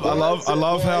 I love how Why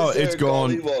is there it's a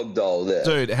gone. Gollywog doll there.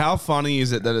 Dude, how funny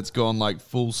is it that it's gone like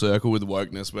full circle with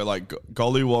wokeness where like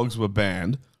gollywogs were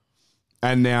banned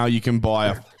and now you can buy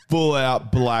a full out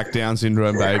black Down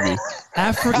syndrome baby.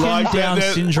 African Like, Down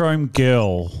they're- syndrome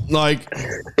girl. Like,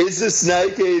 Is the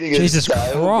snake eating Jesus its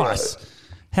tail, bro? Christ.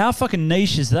 How fucking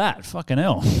niche is that? Fucking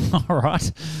hell. All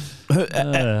right.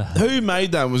 who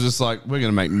made that and was just like, we're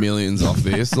going to make millions off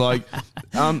this? Like,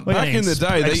 We're back gonna in the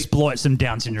day, they. exploit some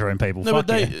Down syndrome people. No, Fuck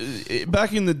but yeah.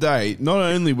 back in the day, not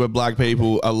only were black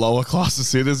people a lower class of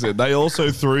citizen, they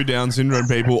also threw Down syndrome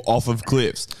people off of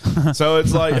cliffs. So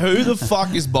it's like, who the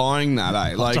fuck is buying that,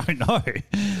 eh? Like, I don't know.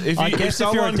 if I you- guess if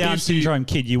if you're a someone Down gives you- syndrome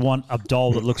kid, you want a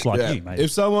doll that looks like yeah, you, mate.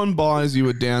 if someone buys you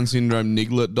a Down syndrome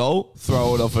Niglet doll,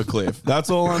 throw it off a cliff. That's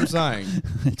all I'm saying.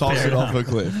 Toss Fair it off a enough.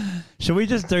 cliff. Should we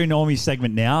just do Normie's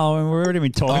segment now? I mean, we've already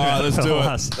been talking All right, about let's it for do the it.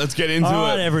 last- Let's get into All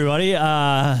right, it. everybody.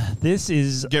 This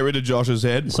is... Get rid of Josh's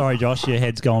head. Sorry, Josh, your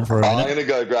head's gone for a I'm minute. going to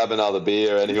go grab another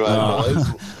beer anyway, boys,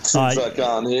 since I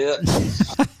can't hear.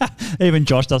 Even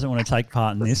Josh doesn't want to take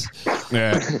part in this.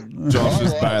 Yeah, Josh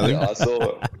is bailing. I saw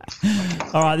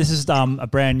it. All right, this is a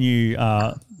brand new,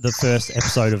 the first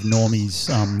episode of Normie's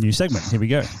new segment. Here we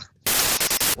go.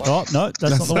 Oh, no,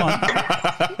 that's not the one.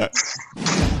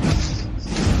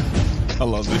 I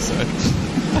love this. Eh?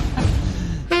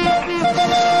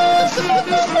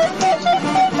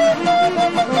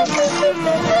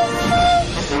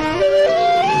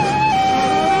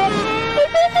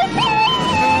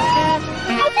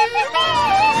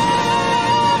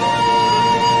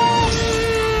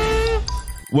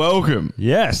 Welcome.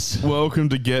 Yes. Welcome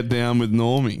to Get Down with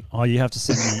Normie. Oh, you have to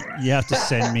send me. You have to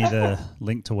send me the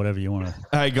link to whatever you want to.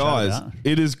 Hey guys, out.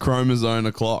 it is chromosome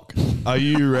o'clock. Are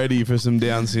you ready for some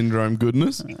Down syndrome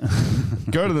goodness?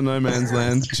 Go to the No Man's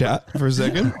Land chat for a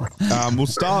second. We'll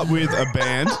start with a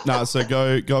band. No, so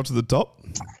go up to the top.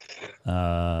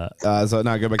 So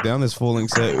no, go back down. There's 4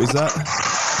 links there. Is that?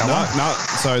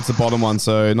 No. So it's the bottom one.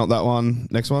 So not that one.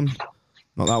 Next one.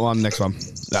 Not that one. Next one.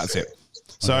 That's it.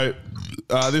 So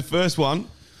the first one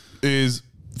is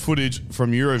footage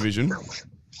from Eurovision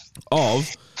of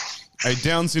a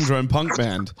Down syndrome punk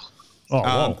band. Oh,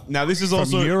 whoa. Now this is From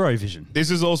also Eurovision. This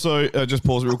is also just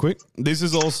pause it real quick. This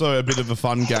is also a bit of a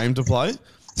fun game to play.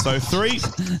 So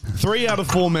three out of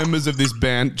 4 members of this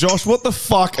band. Josh, what the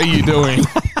fuck are you doing?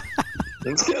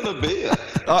 Let's get a beer.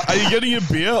 Are you getting a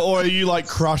beer or are you like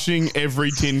crushing every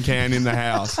tin can in the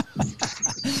house?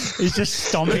 He's just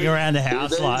stomping around the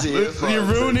house like You're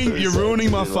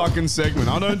ruining my fucking segment.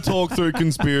 I don't talk through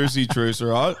conspiracy truths, all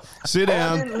right? Sit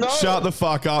down, shut the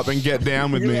fuck up, and get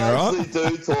down with me, all right? You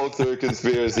actually do talk through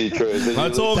conspiracy truths. I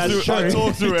talk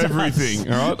through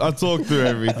everything, all right? I talk through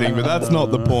everything, but that's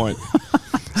not the point.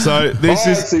 So this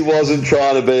actually wasn't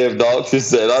trying to be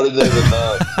obnoxious then. I didn't even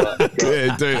know.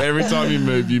 Yeah, dude, every time you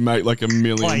move, you make like a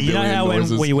million. Wait, you know how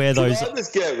noises. when we wear those, Can I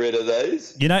just get rid of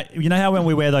these? you know how when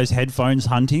we wear those headphones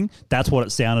hunting, that's what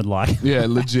it sounded like. Yeah,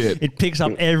 legit. It picks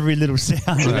up every little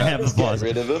sound of Get amplifiers.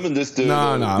 rid of them and just do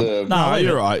No,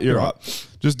 you're right. You're right.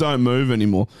 Just don't move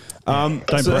anymore. Don't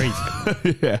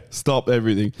breathe. Yeah, stop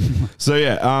everything. So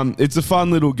yeah, it's a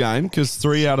fun little game because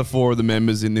 3 out of 4 of the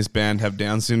members in this band have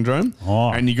Down syndrome,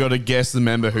 and you got to guess the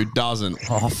member who doesn't.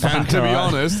 Oh, fuck, and to be alright.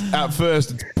 honest, at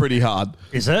first it's pretty hard.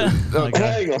 Is it?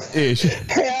 Hang on. Ish.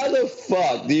 How the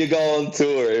fuck do you go on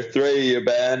tour if 3 of your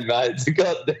bandmates have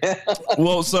got down?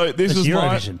 Well, so this It's is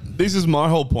Eurovision. this is my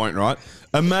whole point, right?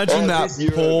 Imagine that this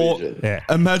poor,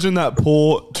 Eurovision. imagine that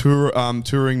poor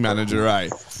touring manager,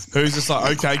 who's just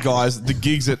like, okay, guys, the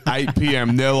gig's at 8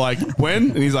 p.m. They're like,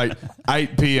 when? And he's like,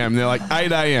 8 p.m. They're like,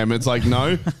 8 a.m. It's like,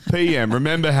 no, p.m.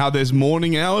 Remember how there's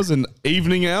morning hours and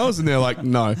evening hours? And they're like,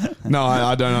 no,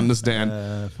 I don't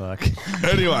understand. Fuck.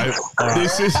 Anyway,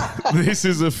 this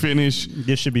is a Finnish.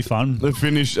 This should be fun. The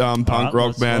Finnish punk Alright, rock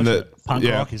let's band watch that it. Punk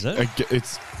rock, is it?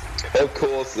 It's Of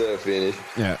course they're finished.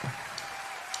 yeah.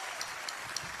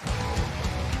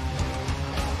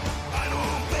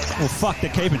 Well, fuck, they're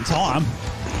keeping time.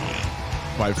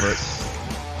 Wait for it.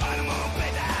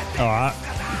 All right,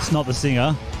 it's not the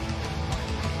singer.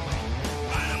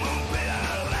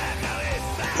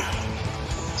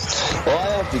 Well, I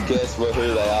have to guess who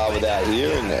they are without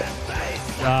hearing it.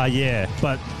 Yeah,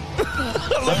 but Look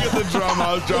at the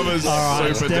drummer. The drummer's all right,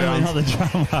 it's super definitely down. not the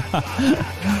drummer.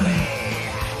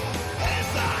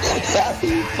 How do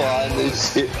you find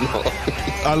this shit?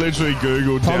 I literally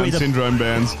googled Probably Down the- syndrome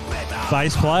bands.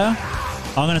 Bass player.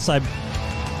 I'm gonna say.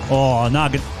 Oh no!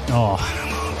 Oh.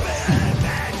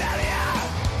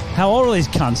 How old are these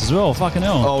cunts as well? Fucking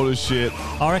hell! Old as shit.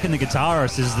 I reckon the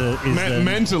guitarist is the.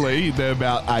 Mentally, they're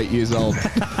about 8 years old.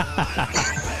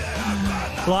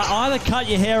 Like either cut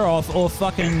your hair off or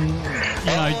fucking,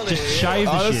 just shave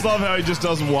the I shit. just love how he just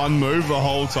does one move the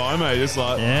whole time. Just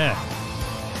like Yeah.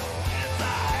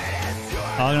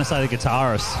 I'm gonna say the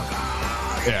guitarist.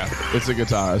 yeah, it's a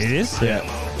guitarist. It is. Yeah.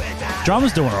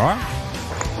 Drummer's doing all right.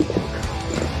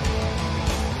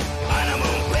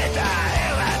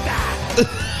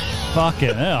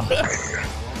 Fucking hell.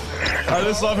 I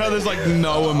just love how there's like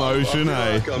no emotion.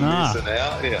 I feel like I'm Nah. missing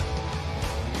out here.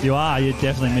 You are. You're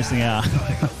definitely missing out.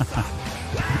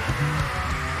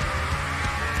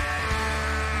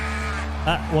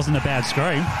 That wasn't a bad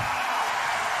scream.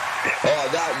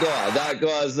 Oh, that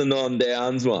guy's the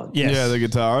non-downs one. Yes. Yeah, the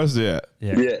guitarist. Yeah.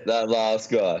 Yeah, that last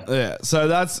guy. Yeah, so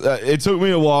that's it. Took me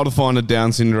a while to find a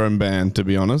Down syndrome band, to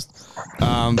be honest,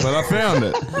 but I found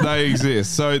it. They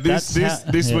exist. So this yeah.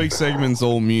 week's segment's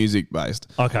all music based.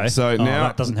 Okay. So now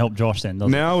that doesn't help Josh then, does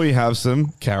it? now we have some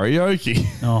karaoke.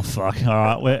 Oh fuck!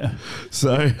 All right,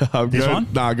 So This one?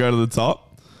 Nah, go to the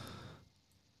top.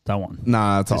 that one.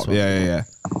 Nah, top. one. Yeah.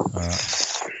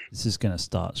 This is gonna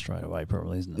start straight away,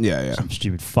 probably, isn't it? Yeah. Some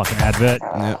stupid fucking advert.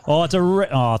 Yeah. Oh, it's a.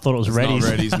 I thought it was It's not Reddy's.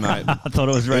 Reddy's, mate. I thought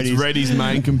it was Reddy's. It's Reddy's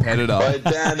main competitor. Wait,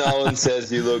 Dan Owen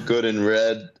says you look good in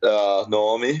red,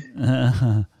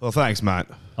 Normie. Well, thanks, mate.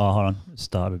 Oh, hold on. It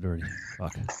started already.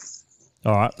 Fuck.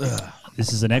 All right.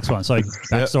 This is the next one. So,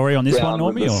 backstory on this one,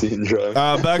 Down with Normie? the Or? syndrome.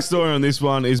 Backstory on this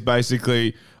one is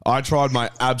basically I tried my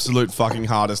absolute fucking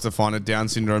hardest to find a Down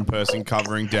syndrome person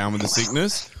covering Down with the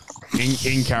Sickness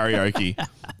in karaoke.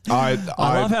 I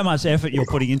love how much effort you're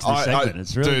putting into this segment.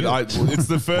 It's really good. it's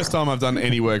the first time I've done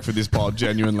any work for this pod,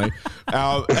 genuinely.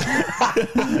 And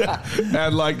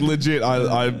like legit,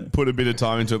 I put a bit of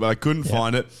time into it, but I couldn't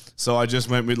find it. So I just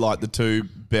went with like the 2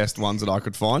 best ones that I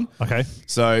could find. Okay.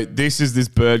 So this is this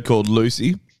bird called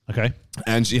Lucy. Okay.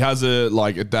 And she has a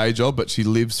day job, but she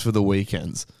lives for the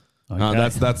weekends. Okay.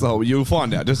 That's the whole. You'll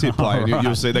find out. Just hit play. And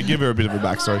you'll see. They give her a bit of a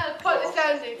backstory.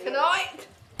 tonight.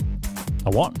 A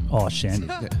what? Oh, Shandy.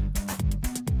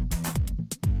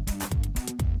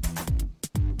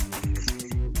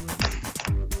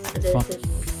 Fuck.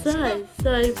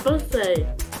 So bossy.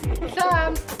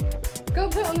 Sam, go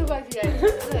put it on the radio.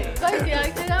 Radio,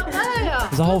 get up there.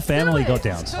 There's a whole family got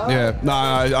downs. Yeah. No,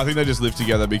 I think they just live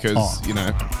together because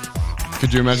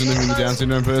Could you imagine them being a Down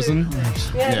syndrome person?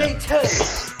 Yeah, me too.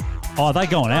 Oh, are they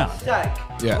going out?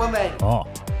 Yeah. Woman. Oh.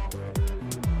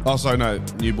 Oh, sorry, no,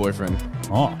 new boyfriend.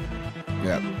 Oh.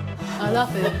 Yeah. I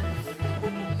love it.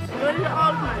 What is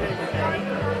ultimately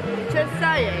just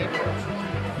saying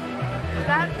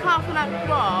that car from that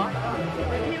bar,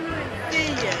 he wouldn't see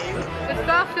you.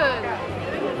 Discussion.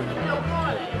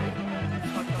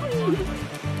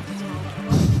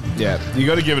 Yeah, you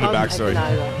got to give it a backstory.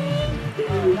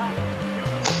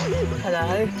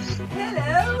 Hello.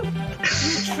 Hello.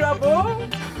 You trouble?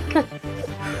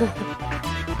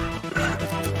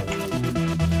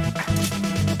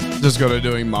 Just got her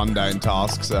doing mundane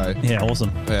tasks, so. Yeah,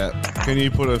 awesome. Yeah. Can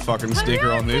you put a fucking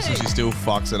sticker on this and she still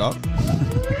fucks it up?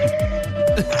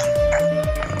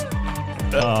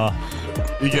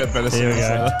 You get better Here we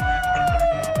service.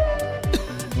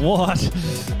 go. What?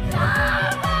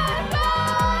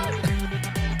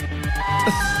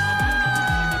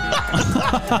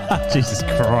 Jesus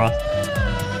Christ.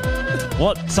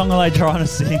 What song are they trying to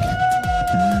sing?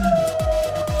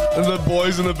 And the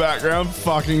boys in the background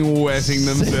fucking wetting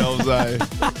themselves, eh?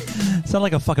 Sound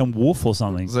like a fucking wolf or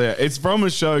something. So yeah, it's from a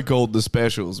show called The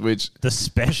Specials, which... The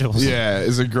Specials? Yeah,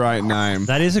 is a great name.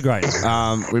 That is a great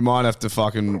name. We might have to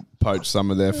fucking poach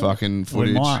some of their fucking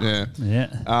footage. We might.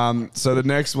 Yeah. So the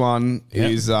next one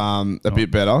is a bit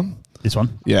better. This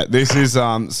one? Yeah, this is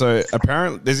so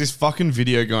apparently there's this fucking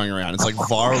video going around. It's like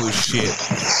viral as shit.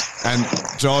 And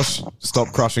Josh, stop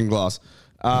crushing glass.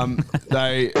 There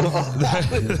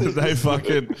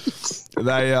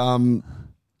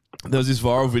was this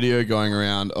viral video going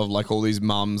around of like all these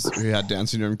mums who had Down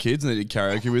syndrome kids and they did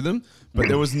karaoke with them, but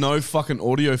there was no fucking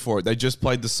audio for it. They just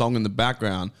played the song in the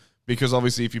background because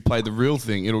obviously if you play the real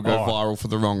thing, it'll go viral for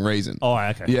the wrong reason. Oh,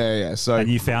 okay. Yeah. So and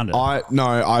you found it?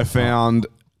 I found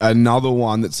another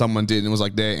one that someone did and it was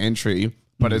like their entry,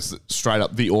 but it's straight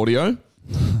up the audio.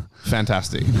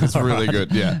 Fantastic. It's really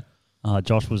good. Yeah.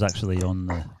 Josh was actually on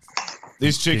the.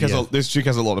 This chick video.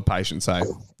 has a lot of patience. Hey,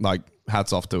 like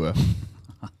hats off to her.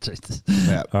 Jesus.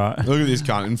 Yeah. All right. Look at this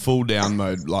cunt in full down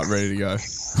mode, like ready to go.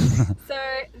 So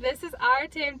this is our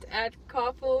attempt at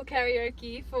carpool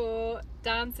karaoke for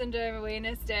Down Syndrome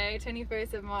Awareness Day,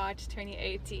 21st of March,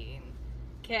 2018.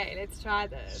 Okay, let's try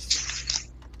this.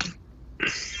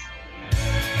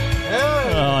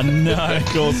 Oh no! Of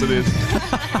course it is.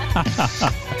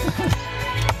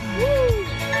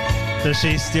 Does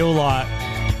she still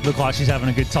look like she's having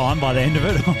a good time by the end of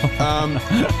it?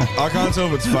 I can't tell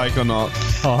if it's fake or not.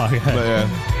 Oh, okay. But yeah,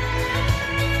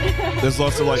 there's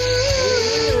lots of like.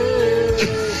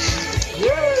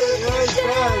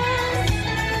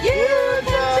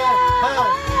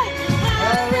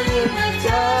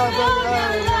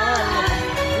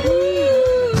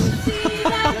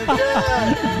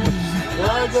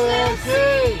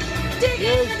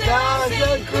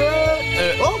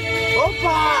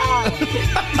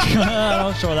 I'm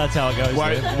not sure that's how it goes.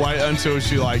 Wait until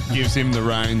she like gives him the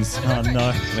reins. Oh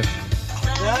no.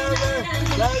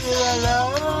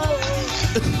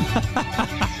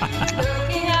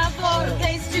 Looking out for a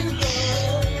place to go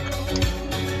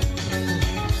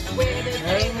where they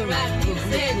play the right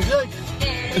music.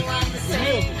 Everyone the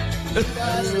same.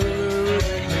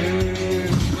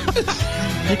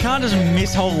 You can't just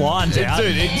miss whole lines out.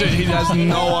 Dude, he has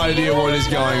no idea what is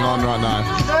going on right now.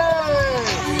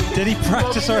 Did he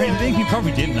practice or anything? He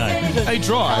probably didn't know. He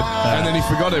tried, and then he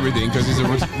forgot everything because he's a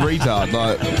retard.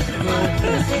 Like,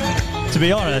 to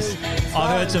be honest,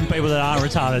 I've heard some people that aren't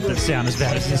retarded that sound as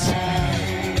bad as this.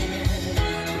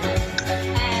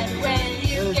 And when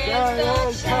you get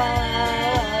the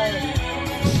chance,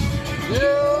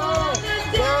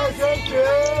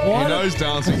 he knows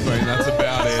Dancing Queen. That's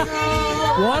about it.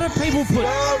 Why do people put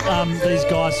these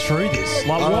guys through this?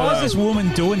 Like, why is this woman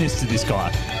doing this to this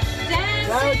guy?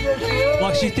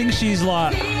 Like, she thinks she's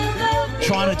like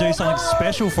trying to do something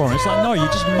special for him. It's like, no, you're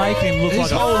just making him look like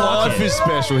His a whole life fuckhead. is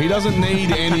special. He doesn't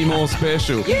need any more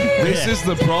special. This is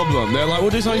the problem. They're like,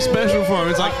 we'll do something special for him.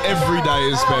 It's like every day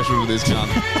is special to this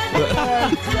cunt.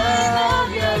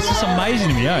 It's just amazing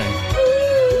to me, eh?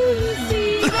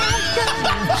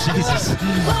 Jesus.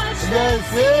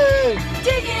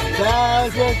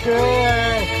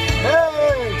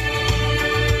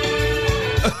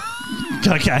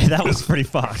 Okay, that was pretty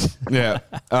fucked. Yeah,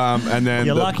 and then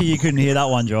You're lucky you couldn't hear that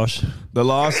one, Josh. The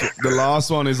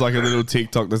last one is like a little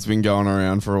TikTok that's been going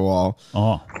around for a while.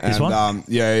 Oh, this and, one?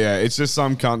 Yeah. It's just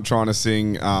some cunt trying to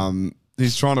sing.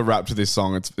 He's trying to rap to this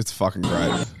song. It's fucking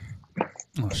great.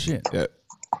 Oh shit. Yeah.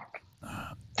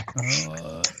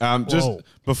 Just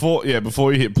before you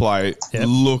hit play,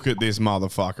 look at this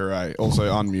motherfucker, eh? Also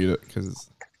unmute it because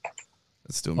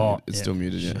it's still muted. It's still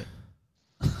muted, yeah.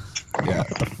 Yeah.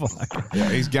 What the fuck? Yeah,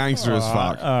 he's gangster as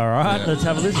fuck. All right, Yeah. let's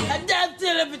have a listen.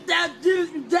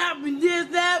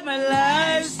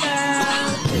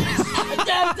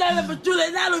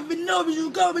 I don't even know if you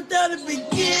go without the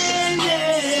beginning.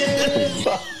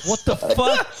 What the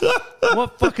fuck?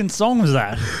 What fucking song was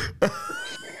that?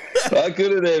 I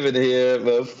couldn't even hear it,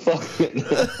 but fucking.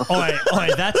 Oi,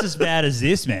 that's as bad as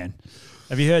this, man.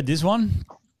 Have you heard this one?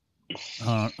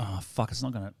 Oh fuck! It's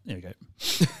not gonna. There we go.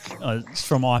 It's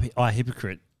from I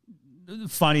Hypocrite.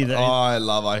 Funny that. I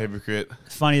love I Hypocrite.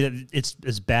 Funny that it's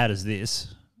as bad as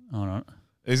this. Hold on.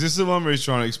 Is this the one where he's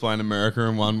trying to explain America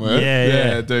in one word?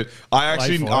 Yeah. Dude.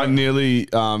 I nearly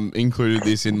included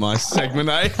this in my segment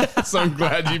A, so I'm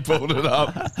glad you pulled it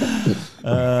up.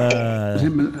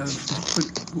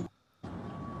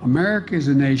 America is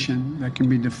a nation that can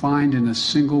be defined in a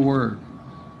single word.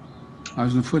 I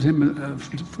was going to put him.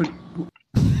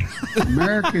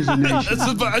 America is a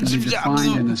nation that can be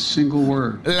defined in a single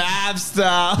word. Lobster.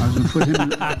 I was going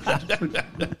to put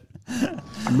him.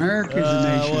 America is a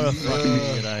nation. What a fucking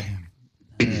idiot,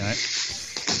 Anyway.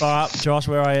 All right, Josh,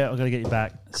 where are you? I've got to get you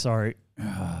back. Sorry.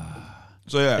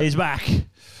 So, yeah. He's back.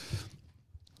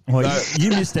 Well, you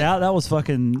missed out. That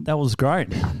was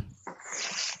great.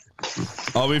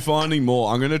 I'll be finding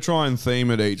more. I'm going to try and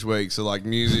theme it each week. So, like,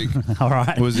 music All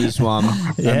right. was this one.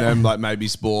 Yeah. And then, like, maybe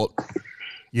sport.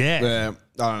 Yeah.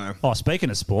 I don't know. Oh, speaking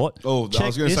of sport. Oh, check I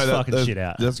was going to say fucking shit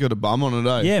out. That's got a bum on it,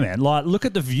 eh? Yeah, man. Like, look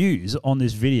at the views on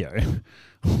this video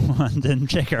and then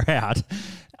check her out.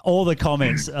 All the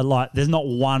comments are like, there's not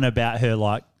one about her,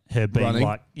 like, her being Running?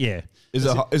 like, yeah. Is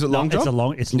it long jump?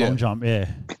 It's a long jump,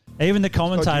 yeah. Even the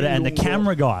commentator and the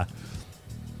camera guy.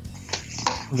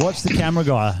 Watch the camera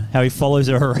guy, how he follows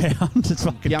her around. It's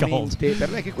fucking gold. Ovviamente, per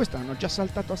lei che quest'anno ha già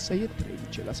saltato a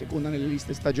 6,13, la seconda nelle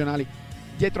liste stagionali,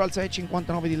 dietro al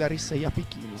 6,59 di Larissa e a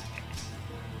Pechino.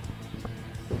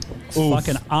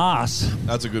 Fucking ass.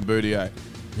 That's a good booty, eh?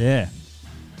 Yeah.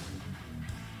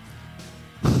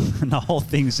 And the whole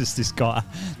thing's just this guy,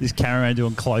 this cameraman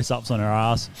doing close-ups on her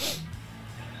ass.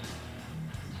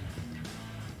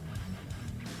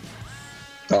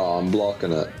 Oh, I'm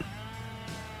blocking it.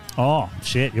 Oh,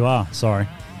 shit, you are. Sorry.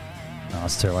 No,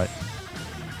 it's too late.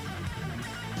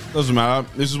 Doesn't matter.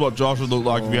 This is what Josh would look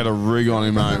like if he had a rig on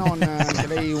him, mate.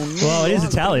 Well, it is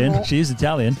Italian. She is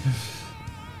Italian.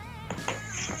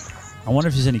 I wonder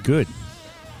if she's any good.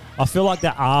 I feel like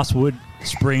that ass would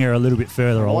spring her a little bit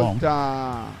further along.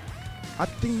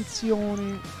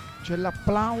 Attenzione, c'è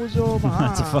l'applauso, ma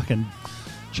That's a fucking...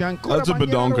 c'è ancora That's a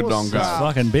badonkadonka. It's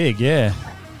fucking big, yeah.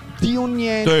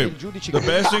 Dude, the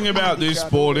best thing about this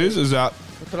sport is that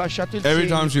every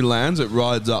time she lands, it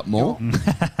rides up more.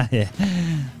 Yeah.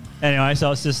 Anyway,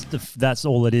 so it's just that's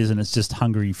all it is, and it's just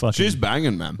hungry fucking. She's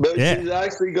banging, man. But she's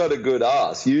actually got a good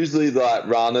ass. Usually, like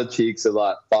runner chicks are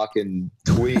like fucking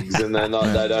twigs, and they're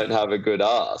not. They don't have a good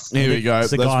ass. Here we go.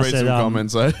 Let's read some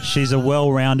comments. Eh? She's a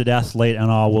well-rounded athlete, and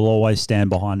I will always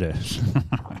stand behind her.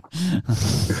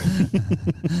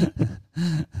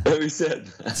 Who said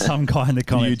that? Some guy in the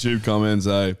comments. YouTube comments,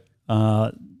 eh?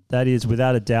 That is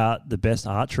without a doubt the best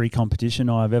archery competition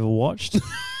I've ever watched.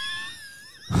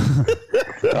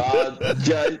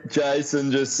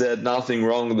 Jason just said nothing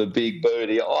wrong with a big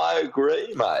booty. I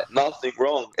agree, mate. Nothing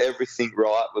wrong. Everything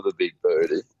right with a big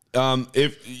booty.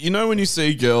 If you know when you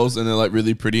see girls and they're like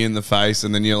really pretty in the face,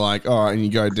 and then you're like, all right, and you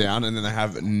go down, and then they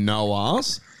have no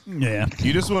ass. Yeah,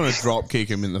 you just want to drop kick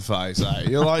him in the face. Eh?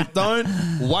 You're like, don't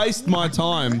waste my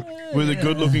time with a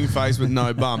good-looking face with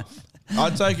no bum.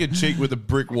 I'd take a chick with a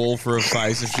brick wall for a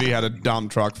face if she had a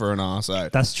dump truck for an arse. Eh?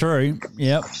 That's true.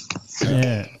 Yep.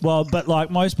 Yeah. Well, but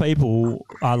like most people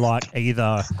are like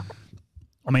either.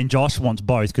 I mean, Josh wants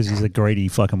both because he's a greedy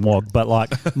fucking wog. But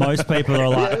like most people are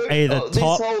like either this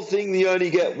top. This whole thing, you only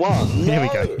get one. Here we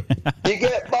go. You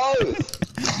get both.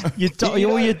 You do.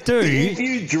 If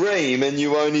you dream and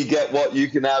you only get what you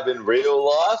can have in real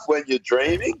life when you're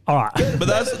dreaming. All right, but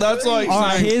that's like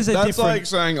like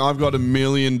saying I've got $1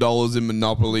 million in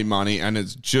Monopoly money and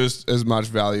it's just as much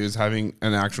value as having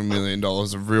an actual $1 million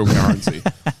of real currency.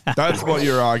 That's what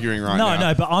you're arguing right now.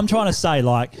 No, but I'm trying to say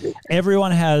like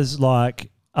everyone has like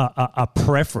a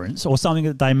preference or something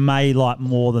that they may like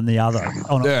more than the other.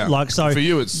 Yeah, like so for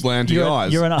you it's slanty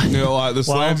eyes. You're like the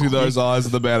slanty those eyes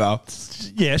the better.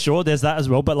 Yeah, sure. There's that as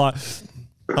well. But like,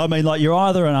 I mean, like you're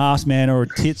either an ass man or a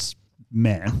tits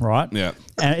man, right? Yeah.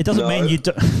 And it doesn't mean you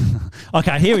do.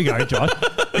 Okay, here we go, John.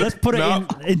 Let's put it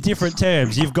in different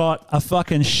terms. You've got a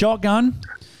fucking shotgun,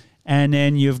 and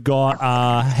then you've got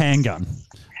a handgun,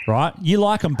 right? You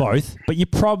like them both, but you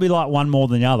probably like one more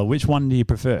than the other. Which one do you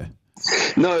prefer?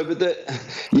 No, but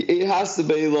it has to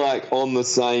be like on the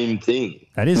same thing.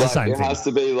 That is like, the same thing. It has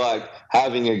to be like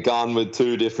having a gun with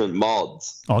two different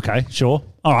mods. Okay, sure.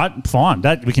 All right, fine.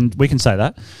 That we can say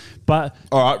that. But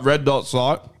all right, red dot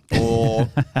sight. or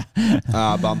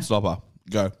bump stopper?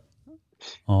 Go.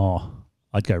 Oh,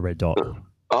 I'd go red dot.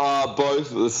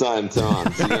 Both at the same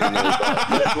time. So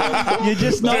You're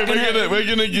just not We're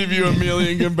gonna give you a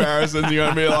million comparisons. You're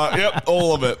gonna be like, yep,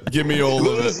 all of it. Give me all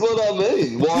of it. That's what I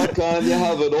mean. Why can't you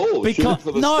have it all?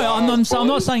 Because I'm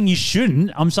not saying you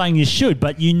shouldn't. I'm saying you should,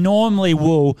 but you normally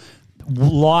will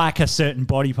like a certain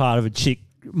body part of a chick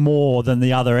more than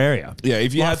the other area. Yeah,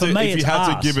 if you Like, had for me, to it's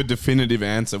give arse. a definitive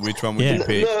answer, which one would you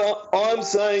pick? No, I'm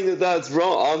saying that that's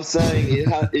wrong. I'm saying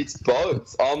it's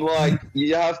both. I'm like,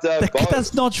 you have to have both.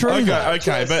 That's not true.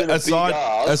 Okay, but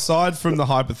aside from the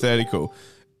hypothetical,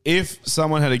 if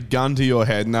someone had a gun to your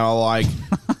head and they were like,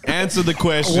 answer the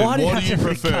question, Why do you what have do you to have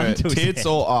a prefer, gun to his tits head?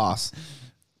 or ass?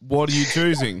 What are you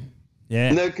choosing?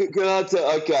 Yeah. No, can I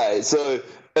tell? Okay, so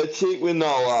a chick with no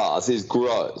ass is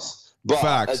gross.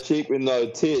 But a chick with no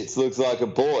tits looks like a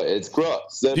boy. It's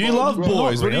gross. They're Do you both love gross.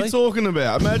 boys? What are you talking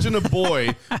about? Imagine a boy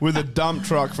with a dump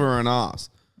truck for an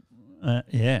ass.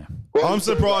 Yeah. I'm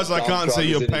surprised I can't see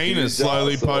your penis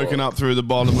slowly poking up through the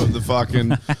bottom of the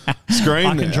fucking screen.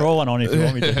 I can draw one on if you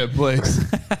want me to. Yeah, please.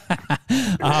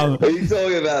 Are you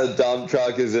talking about a dump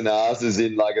truck as an ass, as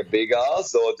in like a big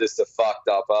ass, or just a fucked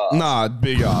up ass? Nah,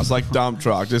 big ass, like dump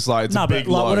truck, just like it's No, a but big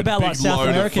like, load. what about big like South load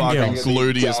of American fucking girls?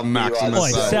 Gluteus maximus.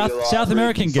 Wait, South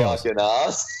American girls.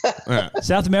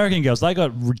 South American girls, they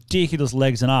got ridiculous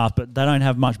legs and ass, but they don't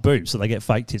have much boobs, so they get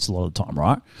fake tits a lot of the time,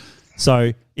 right?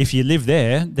 So if you live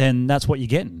there, then that's what you're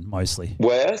getting mostly.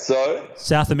 Where? So?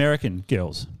 South American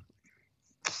girls.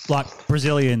 Like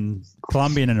Brazilian,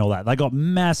 Colombian and all that. They got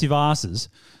massive asses,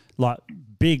 like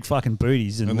big fucking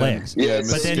booties and legs. but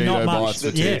they're not much.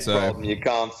 The problem. You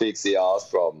can't fix the ass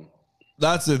problem.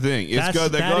 That's the thing. That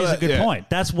is a good point.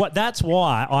 That's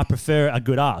why I prefer a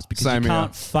good ass, because Same you here.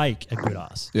 can't fake a good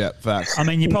ass. Yeah, facts. I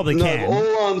mean, you probably No, can.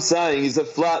 all I'm saying is a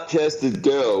flat-chested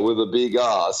girl with a big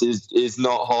ass is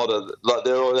not hotter. Like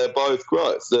they're both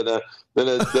gross than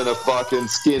a fucking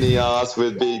skinny ass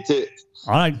with big tits.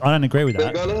 I don't agree with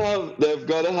They've that.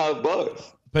 got to have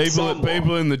both.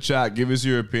 People in the chat, give us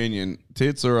your opinion.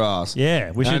 Tits or ass?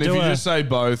 Yeah, we should and do if you a- just say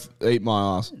both, eat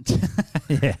my ass.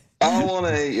 Yeah. I want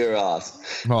to eat your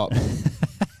ass. Oh.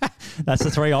 That's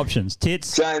the three options.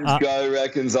 Tits. James Go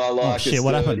reckons I like shit, a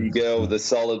what sturdy happened? girl with a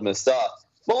solid moustache.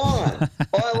 Fine.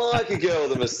 I like a girl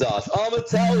with a moustache. I'm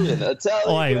Italian.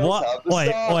 Italian girls have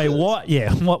moustaches. What?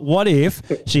 Yeah. What if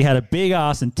she had a big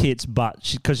ass and tits, but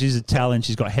because she's Italian,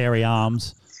 she's got hairy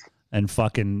arms and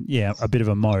fucking a bit of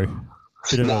a mo,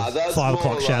 bit of a that's 5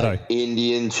 o'clock more shadow. like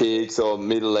Indian chicks or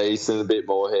Middle Eastern, a bit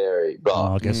more hairy. But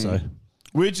I guess so.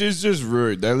 Which is just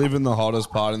rude. They live in the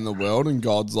hottest part in the world, and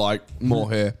God's like,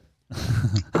 more hair.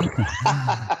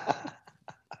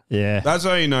 Yeah. That's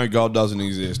how you know God doesn't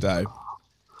exist, eh?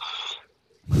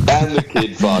 And the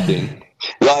kid fucking.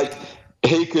 Like,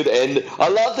 he could end. I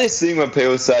love this thing when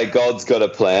people say God's got a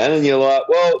plan, and you're like,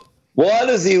 well, why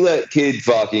does he let kid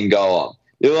fucking go on?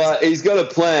 You're like, he's got a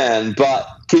plan, but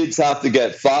kids have to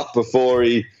get fucked before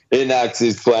he enacts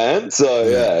his plan. So,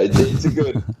 yeah, it's a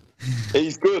good.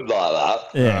 He's good like that.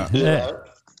 Yeah. You Yeah. know?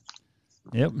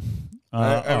 Yep.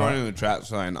 Everyone in the chat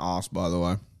saying ass, by the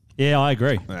way. Yeah, I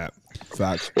agree. Yeah,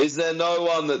 facts. Is there no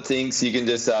one that thinks you can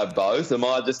just have both? Am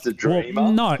I just a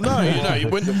dreamer? no.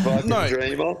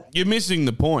 Dreamer? You're missing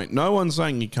the point. No one's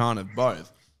saying you can't have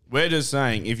both. We're just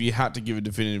saying if you had to give a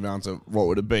definitive answer, what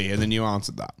would it be? And then you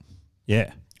answered that.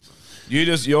 Yeah. You're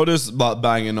just like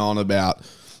banging on about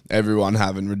everyone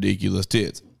having ridiculous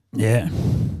tits. Yeah.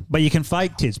 But you can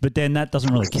fake tits, but then that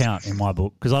doesn't really count in my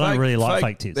book because I don't really like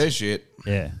fake tits. They're shit.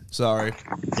 Yeah. Sorry.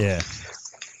 Yeah.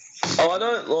 Oh, I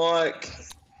don't like.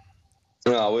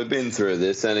 No, we've been through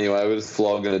this anyway. We're just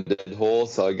flogging a dead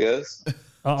horse, I guess.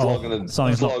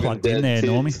 Something's not plugged in there,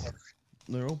 Normie.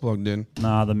 They're all plugged in.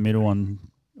 Nah, the middle one.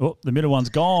 Oh, the middle one's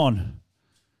gone.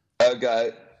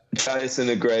 Okay. Jason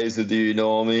agrees with you,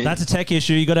 Normie. That's a tech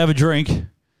issue. You got to have a drink.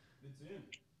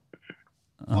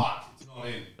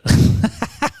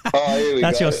 Oh, here we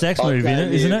That's go. your sex I move, came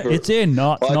isn't here it? for- It's in.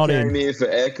 No, it's I not came in. here for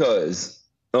echoes.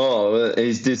 Oh,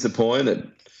 he's disappointed.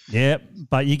 Yeah,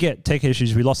 but you get tech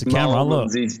issues. We lost the camera. Look.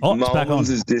 It's back on. Mullins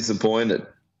is disappointed.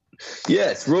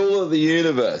 Yes, rule of the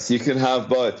universe. You can have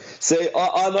both. See,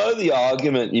 I know the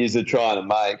argument you're trying to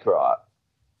make, right?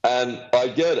 And I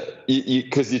get it,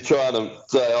 because you're trying to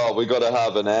say, oh, we got to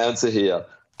have an answer here.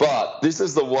 But this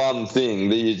is the one thing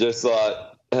that you're just like,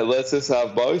 hey, let's just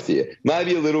have both here.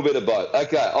 Maybe a little bit of both.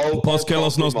 Okay, I'll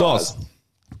Kelos nos dos.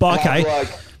 But okay,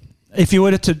 if you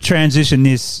were to transition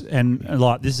this and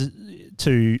like this is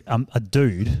to a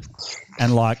dude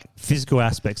and like physical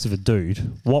aspects of a dude,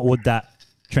 what would that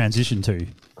transition to?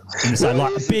 So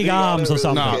like big arms or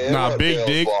something. No, big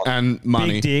dick and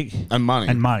money. Big dick and money.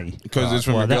 and money. Because it's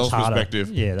from a that's girl's harder. perspective.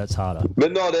 Yeah, that's harder.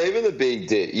 But not even a big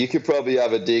dick. You could probably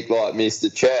have a dick like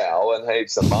Mr. Chow and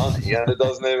heaps of money, and it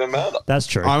doesn't even matter. That's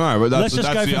true. I know, but that's Let's just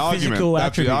the go for argument. physical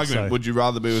That's the attributes, argument. so. Would you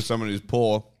rather be with someone who's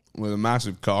poor with a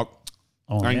massive cock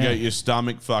Oh, and yeah. get your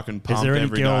stomach fucking pumped Is there any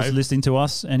every girls day? listening to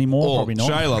us anymore? Or Probably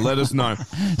not. Shayla, let us know.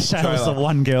 Shayla's the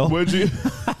one girl. Would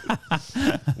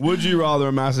you rather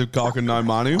a massive cock and no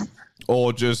money,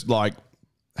 or just like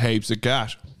heaps of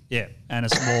cash? Yeah, and a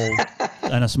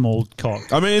small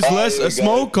cock. I mean, it's less here we a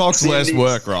small go. cock's less Cindy's-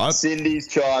 work, right? Cindy's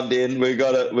chimed in. We've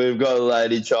got a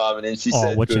lady chiming in. She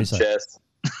said what'd good she say? chest.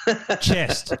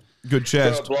 Chest. Good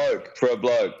chest. For a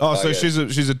bloke. Oh, so Okay.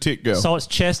 she's a tit girl. So it's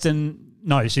chest and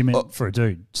no, she meant for a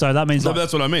dude. So that means No, like,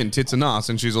 that's what I mean. Tits and ass,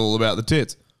 and she's all about the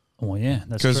tits. oh yeah,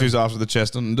 that's Because true. she's after the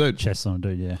chest on the dude. Chest on a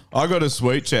dude, yeah. I got a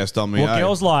sweet chest on me. Well, eh?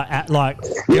 girls like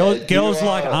You girls are-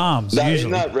 like arms that, usually.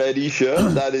 In that ready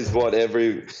shirt, that is what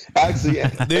every... Actually,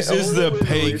 This is all the of you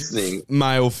peak listening-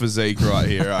 male physique right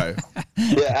here, eh?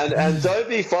 Yeah, and don't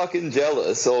be fucking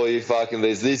jealous or you fucking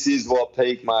this. This is what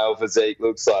peak male physique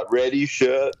looks like. Ready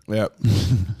shirt. Yep.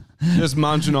 Just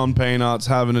munching on peanuts,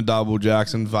 having a double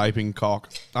Jackson, vaping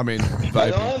cock. I mean,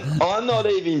 vaping. And I'm not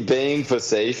even being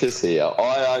facetious here.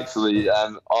 I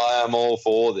am all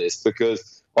for this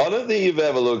because I don't think you've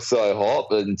ever looked so hot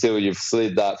until you've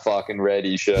slid that fucking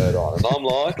ready shirt on. And I'm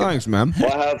like, Thanks, man. I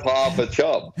have half a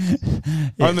chub.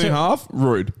 Only half?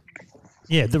 Rude.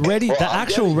 Yeah, the Well, I'm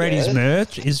actual getting Reddy's there.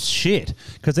 merch is shit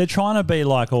because they're trying to be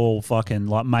like all fucking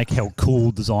like make hell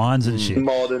cool designs and shit.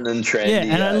 Modern and trendy. Yeah,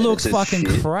 and eh? it looks It's just fucking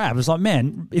shit. crap. It's like,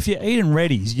 man, if you're eating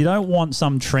Reddy's, you don't want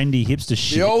some trendy hipster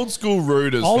shit. The old school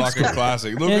rude is Old fucking school.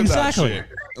 classic. Look Exactly. at that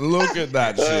shit. Look at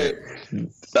that shit.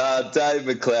 Dave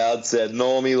McLeod said,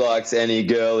 Normie likes any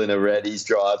girl in a Reddy's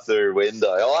drive-through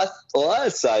window. I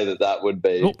say that would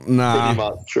be Nah. pretty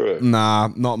much true. Nah,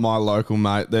 not my local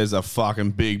mate. There's a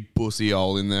fucking big bussy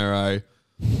hole in there, eh?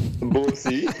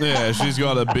 Bussy? Yeah, she's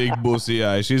got a big bussy,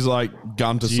 eh? She's like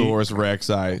Guntosaurus Rex,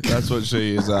 eh? That's what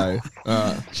she is, eh?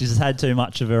 She's had too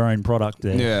much of her own product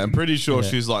there. Yeah, I'm pretty sure Yeah.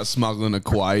 she's like smuggling a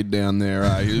Quaid down there,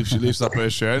 eh? She lifts up her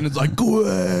shirt and it's like,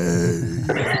 Quaid!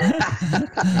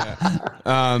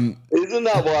 Isn't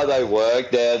that why they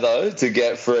work there, though? To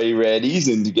get free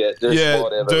Reddies and to get just Yeah,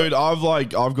 whatever. dude,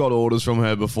 I've got orders from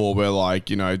her before where like,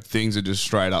 you know, things are just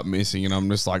straight up missing and I'm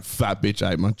just like, fat bitch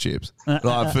ate my chips.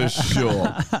 Like, for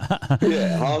sure.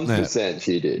 Yeah, 100%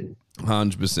 she did.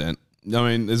 100%. I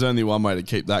mean, there's only one way to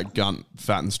keep that gun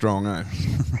fat and strong, eh?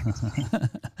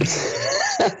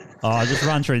 I'll just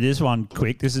run through this one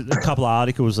quick. This is a couple of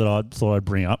articles that I thought I'd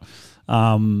bring up.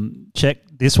 Check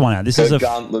this one out. This Her is a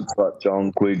gun looks like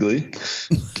John Quigley.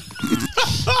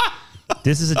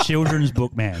 This is a children's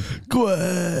book, man.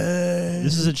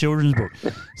 This is a children's book.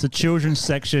 It's a children's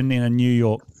section in a New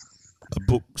York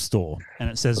bookstore, and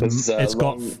it says it's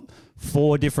got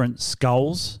 4 different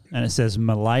skulls, and it says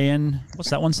Malayan. What's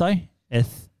that one say? I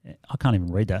can't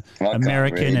even read that. I can't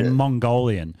American read and it.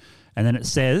 Mongolian, and then it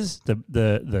says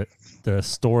the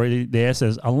story there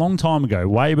says a long time ago,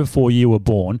 way before you were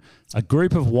born, a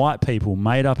group of white people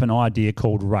made up an idea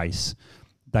called race.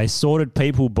 They sorted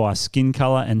people by skin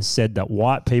color and said that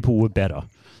white people were better,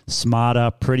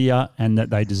 smarter, prettier, and that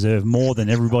they deserve more than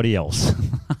everybody else.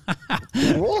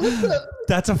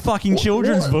 That's a fucking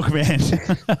children's book, man.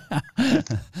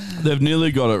 They've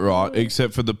nearly got it right,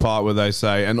 except for the part where they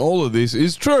say, and all of this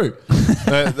is true.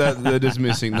 They're just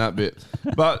missing that bit.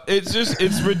 But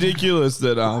it's ridiculous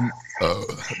that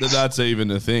that's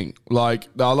even a thing. Like,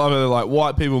 I love it. They're like,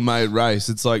 white people made race.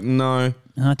 It's like, no.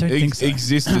 I don't think so.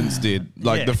 Existence did.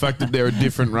 Like, Yeah. the fact that there are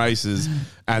different races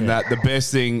and that the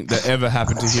best thing that ever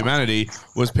happened to humanity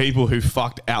was people who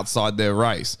fucked outside their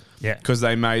race. Yeah. Because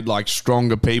they made, like,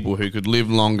 stronger people who could live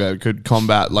longer, could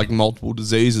combat, like, multiple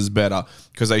diseases better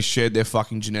because they shared their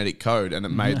fucking genetic code and it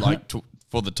made, like,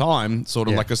 for the time, sort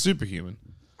of Yeah. like a superhuman.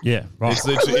 Yeah, right. It's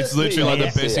literally like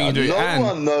the best thing you do. No And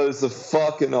one knows the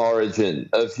fucking origin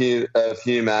of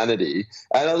humanity.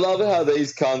 And I love how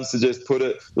these cunts to just put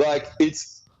it, like,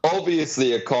 it's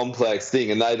obviously a complex thing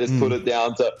and they just put it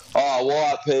down to,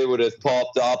 white people just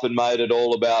popped up and made it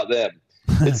all about them.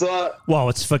 It's like... Well,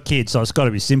 it's for kids, so it's got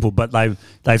to be simple, but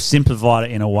they've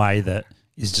simplified it in a way that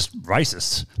is just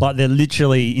racist. Like, they're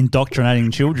literally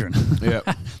indoctrinating children. Yeah.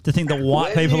 To think that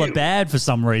white When people you- are bad for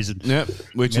some reason. Yep,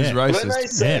 which is racist. When they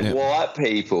say white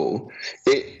people,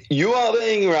 you are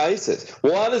being racist.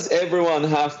 Why does everyone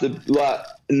have to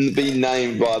be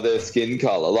named by their skin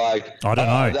color? Like, I don't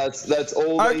know. That's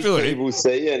all Actually, these people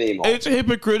see anymore. It's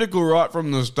hypocritical right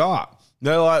from the start.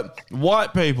 They're like,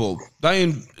 white people,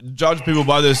 they judge people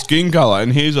by their skin color,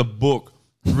 and here's a book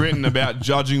written about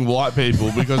judging white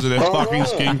people because of their fucking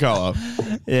skin color.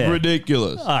 Yeah.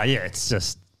 Ridiculous. Oh, yeah, it's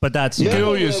just... But that's...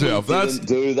 Kill yourself. We That's didn't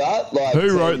do that. Like who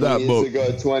 10 wrote that years book?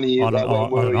 ago, 20 years I don't- ago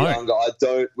when we I were don't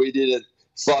younger. We didn't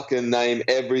fucking name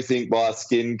everything by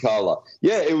skin color.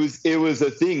 Yeah, it was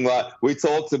a thing. Like we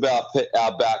talked about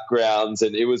our backgrounds,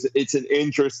 and it's an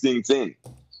interesting thing.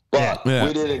 But Yeah.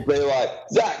 we didn't be like,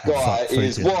 that guy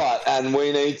is white, and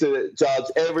we need to judge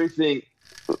everything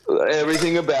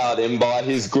about him by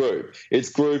his group. It's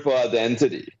group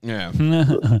identity. Yeah.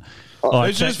 Oh,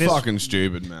 It's check just this- fucking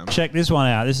stupid, man. Check this one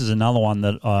out. This is another one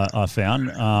that I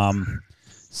found.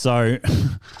 So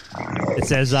it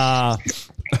says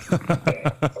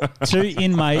 2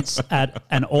 inmates at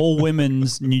an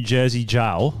all-women's New Jersey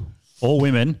jail, all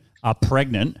women, are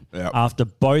pregnant after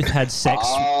both had sex.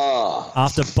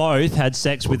 After both had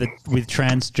sex with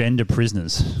transgender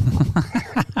prisoners.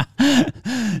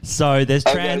 So there's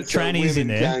trannies in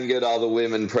there. Can get other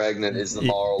women pregnant is the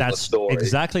moral of the That's story.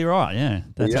 exactly right. Yeah.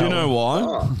 That's Do how you know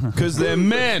why? Because they're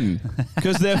men.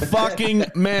 Because they're fucking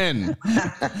men.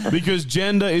 Because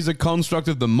gender is a construct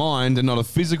of the mind and not a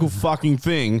physical fucking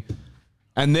thing.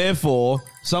 And therefore,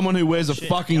 someone who wears a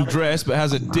fucking dress but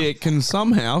has a dick can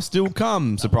somehow still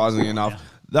come, surprisingly enough.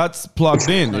 That's plugged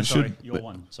in. No, It sorry, should. your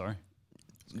one. Sorry.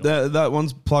 That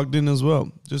one's plugged in as well.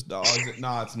 Just no,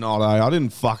 it's not. I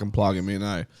didn't fucking plug him in.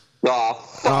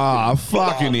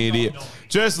 Fucking idiot.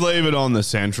 Just leave it on the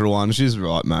central one. She's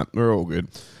right, Matt. We're all good.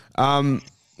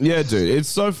 Yeah, dude, it's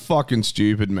so fucking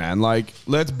stupid, man. Like,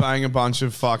 let's bang a bunch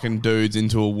of fucking dudes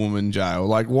into a woman jail.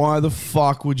 Like, why the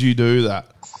fuck would you do that?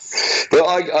 But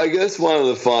I guess one of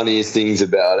the funniest things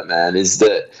about it, man, is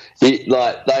that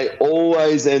they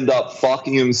always end up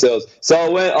fucking themselves. So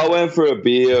I went for a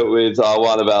beer with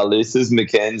one of our listeners,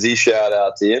 Mackenzie. Shout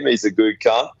out to him. He's a good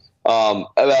cunt.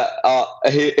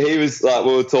 He was like,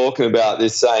 we were talking about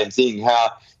this same thing,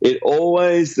 how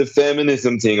the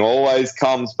feminism thing always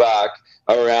comes back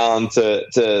around to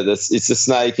this. It's the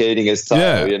snake eating its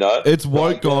tail, you know. It's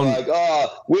woke on.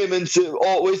 Like,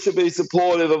 we should be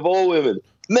supportive of all women.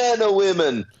 Men are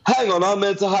women. Hang on, I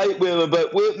meant to hate women,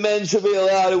 but men should be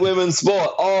allowed in women's sport.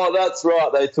 Oh, that's right.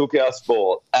 They took our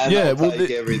sport and Yeah, they'll well,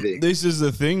 take everything. This is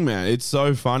the thing, man. It's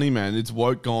so funny, man. It's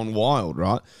woke gone wild,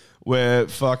 right? Where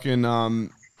fucking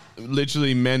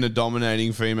literally men are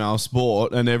dominating female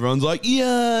sport, and everyone's like,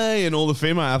 yay! And all the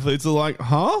female athletes are like,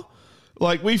 huh?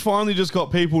 Like, we finally just got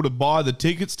people to buy the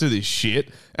tickets to this shit,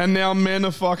 and now men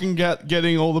are fucking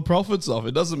getting all the profits off.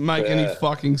 It doesn't make any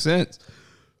fucking sense.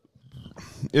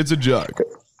 It's a joke.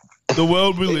 The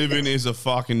world we live in is a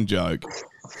fucking joke.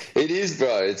 It is,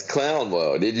 bro. It's clown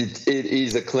world. It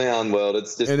is a clown world.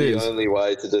 It's just the only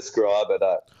way to describe it.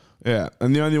 Yeah,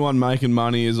 and the only one making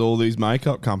money is all these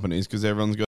makeup companies because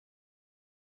everyone's got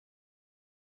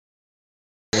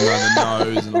around the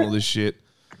nose and all this shit.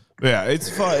 Yeah,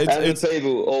 it's fun. It's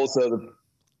people also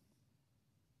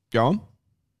Go on.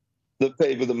 the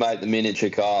people that make the miniature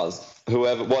cars.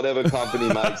 Whatever company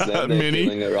makes them, they're Mini.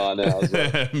 killing it right now. As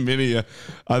well. Mini.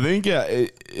 I think,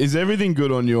 is everything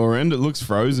good on your end? It looks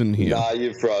frozen here. Nah,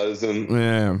 you're frozen.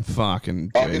 Yeah,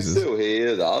 fucking I can Jesus. still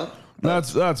hear though.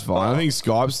 That's fine. I think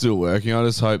Skype's still working. I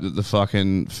just hope that the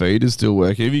fucking feed is still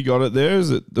working. Have you got it there?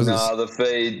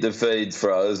 The feed's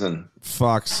frozen.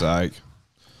 Fuck's sake.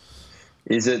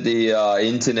 Is it the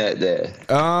internet there?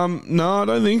 No, I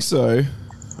don't think so.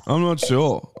 I'm not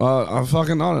sure. I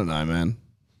don't know, man.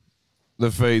 The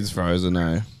feed's frozen,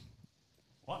 eh?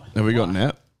 What? Have we got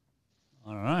net?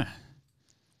 I don't know.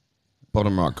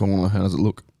 Bottom right corner. How does it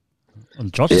look? Well,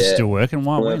 Josh is still working.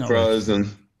 Why are we We're not frozen.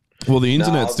 Well, the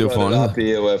internet's still fine. Up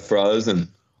here, we're frozen.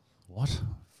 What?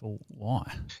 For why?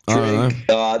 Drink.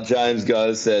 James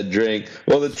Goes said drink.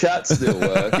 Well, the chat's still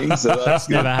working, so that's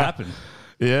never happened.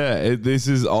 Yeah, this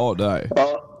is odd, eh?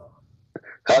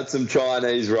 Had some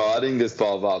Chinese writing just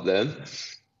pop up then.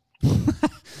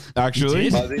 Actually,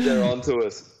 I think they're onto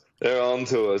us. They're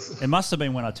onto us. It must have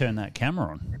been when I turned that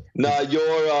camera on. No,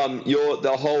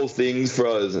 the whole thing's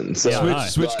frozen. So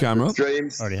switch camera. The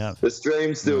stream's, Already have. The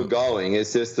stream's still going.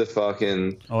 It's just the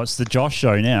fucking. Oh, it's the Josh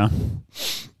show now.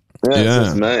 Yeah,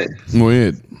 it's just me.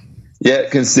 Weird. Yeah,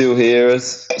 can still hear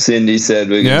us. Cindy said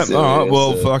we can Yeah, still all right. hear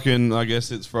Well, us. fucking, I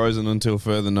guess it's frozen until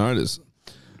further notice.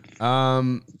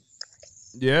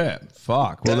 Yeah,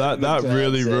 fuck. Well, that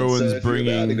really ruins so if you're about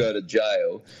bringing. to go to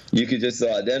jail, you could just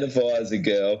identify as a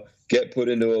girl, get put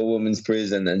into a woman's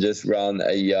prison, and just run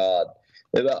a yard.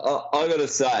 I got to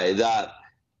say that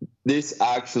this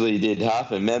actually did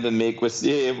happen. Remember, Mick was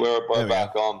here. We're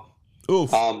back on. Oof.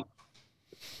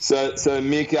 So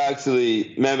Mick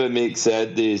actually, remember Mick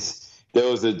said this. there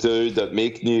was a dude that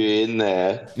Mick knew in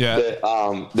there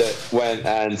that went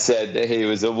and said that he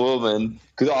was a woman,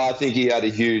 because I think he had a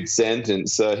huge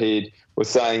sentence, so he was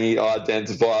saying he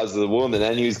identifies as a woman,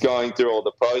 and he was going through all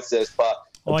the process, but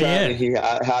apparently he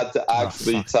had to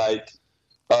actually take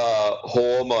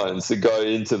hormones to go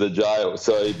into the jail,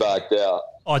 so he backed out.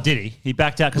 Oh, did he? He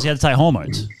backed out because he had to take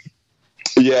hormones?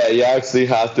 Yeah, you actually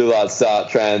have to like start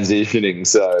transitioning,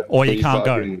 so or you can't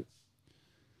go.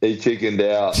 He chickened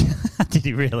out. Did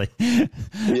he really?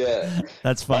 Yeah,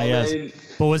 that's funny. I mean,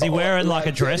 but was he wearing like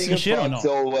a dress and shit or not? It's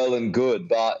all well and good,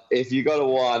 but if you got to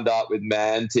wind up with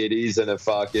man titties and a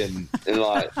fucking and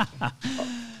like,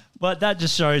 but that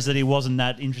just shows that he wasn't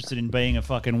that interested in being a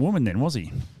fucking woman, then, was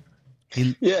he?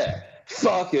 Yeah.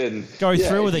 Fucking go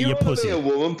through with it, you pussy. Be a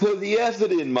woman, put the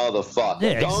effort in, motherfucker.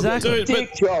 Yeah, exactly.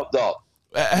 Dick chopped up.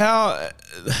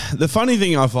 The funny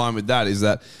thing I find with that is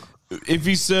that if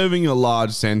he's serving a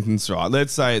large sentence, right?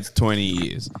 Let's say it's 20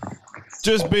 years.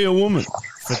 Just be a woman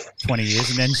for 20 years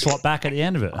and then swap back at the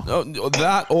end of it.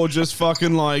 That or just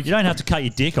fucking like... You don't have to cut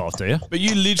your dick off, do you? But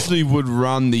you literally would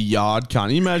run the yard,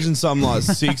 cunt. You imagine some like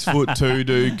 6'2"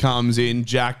 dude comes in,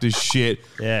 jacked as shit,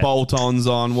 bolt-ons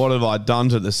on. What have I done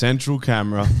to the central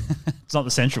camera? It's not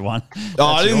the central one.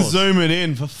 I didn't zoom it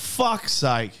in, for fuck's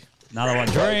sake. Another one.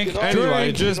 Drink.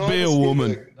 Anyway, just be a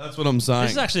woman. That's what I'm saying.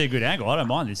 This is actually a good angle. I don't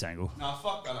mind this angle. No,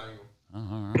 fuck that angle.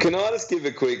 Can I just give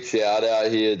a quick shout out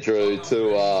here, Drew,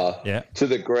 to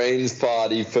the Greens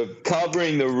Party for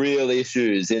covering the real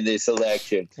issues in this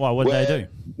election? Why? What did they do?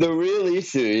 The real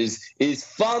issues is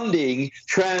funding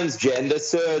transgender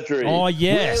surgery. Oh,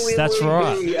 yes, that's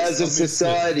right. As a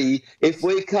society, if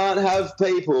we can't have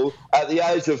people at the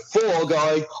age of 4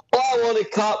 going, I want to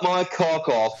cut my cock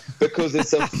off because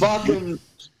it's a fucking...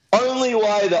 only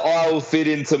way that I will fit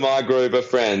into my group of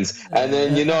friends. And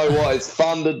then, you know what? It's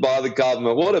funded by the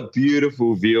government. What a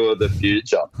beautiful view of the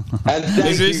future. And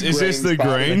is this the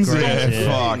Greens? Yeah,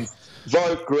 fuck.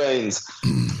 Vote Greens.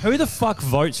 Who the fuck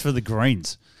votes for the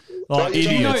Greens? Like, do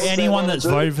you know anyone that's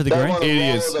voted for the Greens?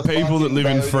 Idiots. People that live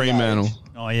in Fremantle.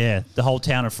 Oh, yeah. The whole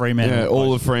town of Fremantle. Yeah,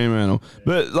 all of Fremantle.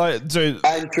 But, like, dude,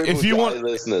 if you want an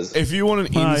insight, if you want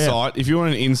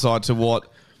an insight to what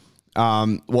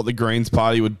the Greens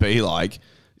Party would be like,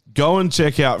 go and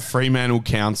check out Fremantle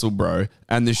Council, bro,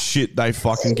 and the shit they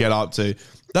fucking get up to.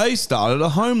 They started a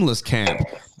homeless camp.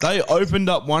 They opened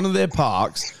up one of their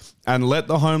parks and let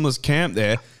the homeless camp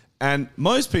there. And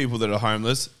most people that are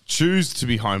homeless choose to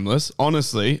be homeless,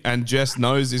 honestly. And Jess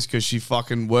knows this because she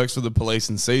fucking works for the police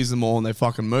and sees them all, and they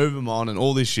fucking move them on and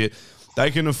all this shit.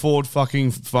 They can afford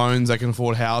fucking phones, they can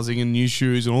afford housing and new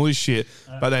shoes and all this shit,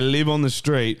 but they live on the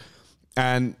street.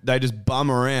 And they just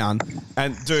bum around.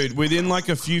 And, dude, within like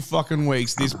a few fucking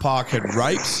weeks, this park had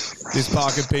rapes. This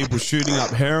park had people shooting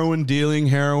up dealing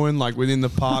heroin, like, within the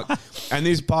park. And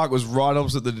this park was right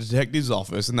opposite the detective's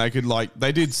office. And they could, like,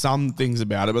 they did some things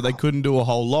about it, but they couldn't do a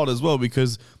whole lot as well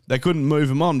because they couldn't move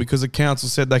them on because the council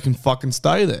said they can fucking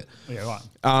stay there. Yeah, right.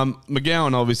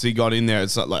 McGowan obviously got in there.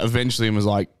 It's like eventually and was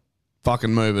like,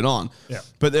 fucking move it on. Yeah.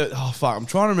 But, I'm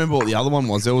trying to remember what the other one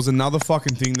was. There was another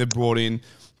fucking thing they brought in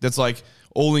that's like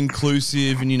all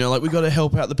inclusive and, you know, like we got to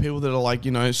help out the people that are like, you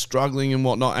know, struggling and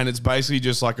whatnot. And it's basically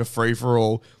just like a free for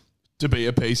all to be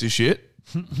a piece of shit.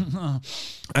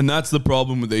 And that's the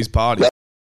problem with these parties.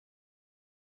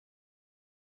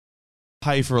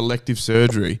 Pay for elective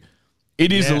surgery.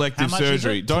 It is elective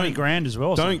surgery. Is it? $20,000 as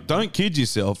well. Don't kid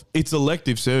yourself. It's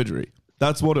elective surgery.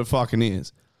 That's what it fucking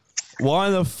is.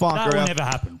 Why the fuck that will never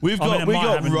happen. We've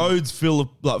got roads full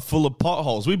of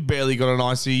potholes. We barely got an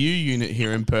ICU unit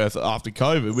here in Perth after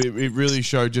COVID. It really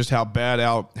showed just how bad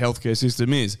our healthcare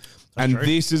system is. That's true.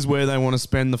 This is where they want to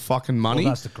spend the fucking money.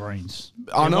 Well, that's the Greens.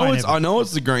 I know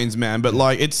it's the Greens, man, but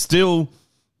like it's still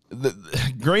the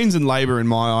Greens and Labor in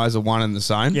my eyes are one and the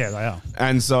same. Yeah, they are.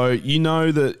 And so you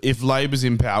know that if Labor's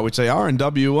in power, which they are in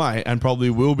WA and probably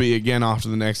will be again after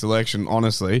the next election,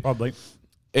 honestly, probably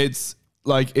it's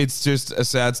just a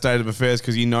sad state of affairs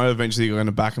because you know eventually you're going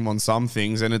to back them on some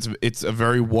things, and it's a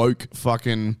very woke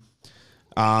fucking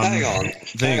hang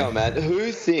on, man.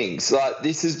 Who thinks like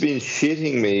this has been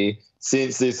shitting me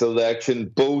since this election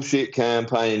bullshit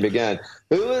campaign began?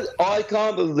 I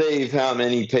can't believe how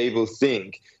many people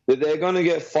think that they're going to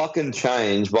get fucking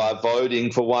changed by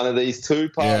voting for one of these two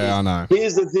parties. Yeah, I know.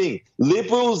 Here's the thing.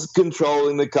 Liberals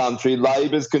controlling the country,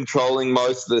 Labor's controlling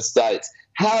most of the states.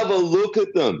 Have a look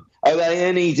at them. Are they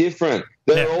any different?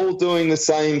 They're all doing the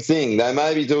same thing. They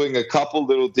may be doing a couple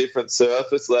little different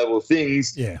surface level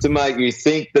things to make you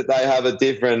think that they have a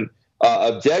different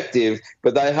objective,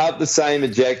 but they have the same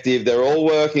objective. They're all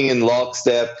working in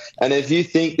lockstep. And if you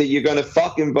think that you're going to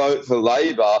fucking vote for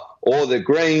Labor or the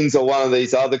Greens or one of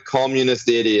these other communist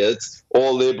idiots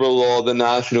or Liberal or the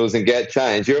Nationals and get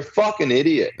change. You're a fucking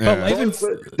idiot. Yeah.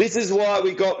 This is why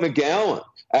we got McGowan.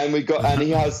 And he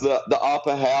has the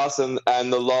upper house and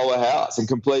the lower house and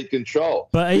complete control.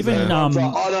 But even I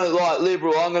don't like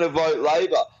Liberal, I'm going to vote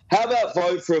Labor. How about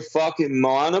vote for a fucking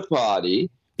minor party?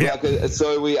 Yeah.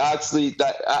 So we actually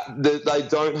they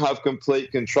don't have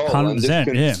complete control 100%, and just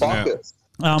can fuck us.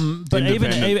 But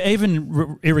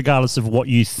even regardless of what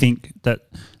you think that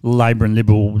Labor and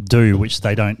Liberal do, which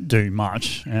they don't do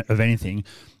much of anything,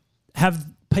 have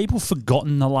people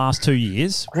forgotten the last 2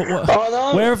 years?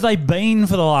 Where have they been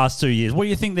for the last 2 years? What do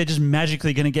you think they're just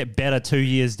magically going to get better 2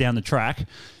 years down the track?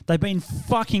 They've been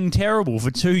fucking terrible for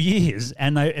 2 years,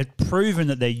 and they've proven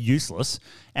that they're useless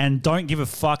and don't give a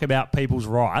fuck about people's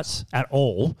rights at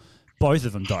all. Both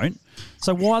of them don't.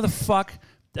 So why the fuck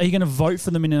are you going to vote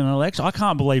for them in an election? I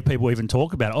can't believe people even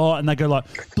talk about it. Oh, and they go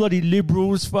like, bloody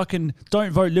Liberals, fucking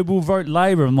don't vote Liberal, vote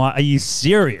Labor. I'm like, are you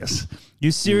serious?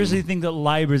 You seriously think that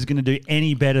Labor is going to do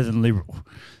any better than Liberal?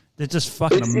 That just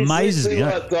fucking amazes me.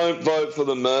 Like, don't vote for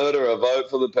the murderer, vote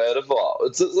for the pedophile.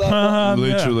 It's like,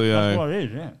 literally, that's what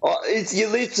it is, yeah. You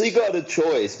literally got a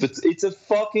choice, but it's a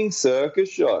fucking circus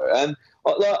show. And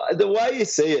the way you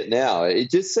see it now,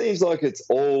 it just seems like it's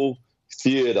all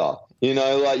theatre. You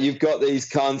know, like you've got these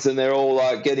cunts and they're all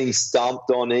like getting stumped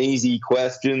on easy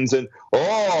questions and they're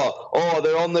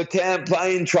on the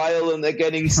campaign trail and they're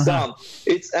getting stumped.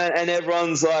 And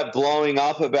everyone's like blowing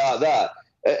up about that.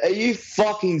 Are you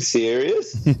fucking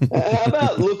serious? How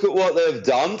about look at what they've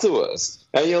done to us?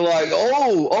 And you're like,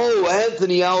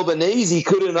 Anthony Albanese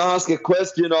couldn't ask a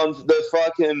question on the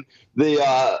fucking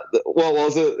what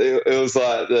was it? It was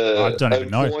like the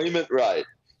employment rate.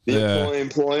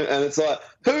 Employment, and it's like,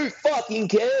 who fucking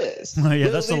cares? Yeah,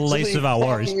 that's the least of our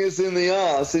worries. Fucking us in the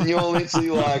ass, and you're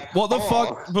literally like, what the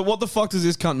fuck? But what the fuck does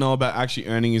this cunt know about actually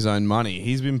earning his own money?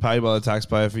 He's been paid by the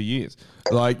taxpayer for years.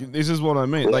 Like, this is what I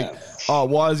mean. Like,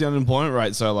 why is the unemployment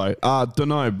rate so low? Don't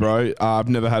know, bro. I've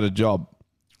never had a job.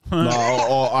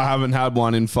 or I haven't had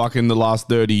one in fucking the last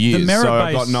 30 years, so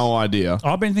I've got no idea.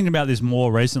 I've been thinking about this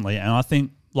more recently, and I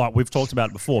think, like we've talked about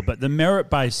it before, but the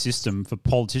merit-based system for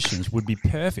politicians would be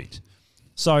perfect.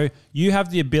 So you have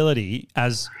the ability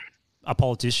as a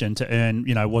politician to earn,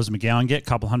 what does McGowan get? A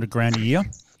couple $100,000 a year?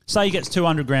 Say he gets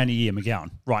 $200,000 a year,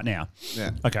 McGowan, right now.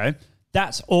 Yeah. Okay.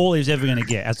 That's all he's ever going to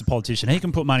get as a politician. He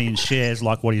can put money in shares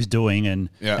like what he's doing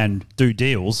and do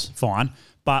deals, fine.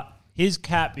 But his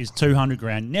cap is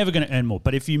 $200,000, never going to earn more.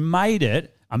 But if you made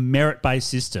it a merit-based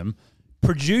system,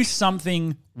 produce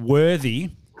something worthy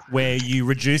where you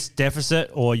reduce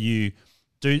deficit or you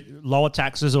do lower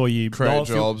taxes or you create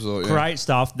jobs or create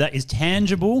stuff that is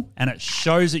tangible and it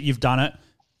shows that you've done it,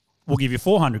 we'll give you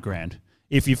 $400,000.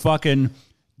 If you fucking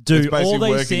do all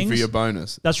these things for your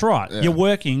bonus. That's right. Yeah. You're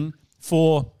working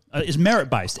for it's merit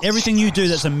based. Everything you do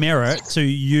that's a merit to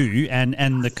you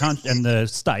and the country and the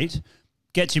state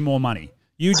gets you more money.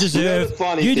 You deserve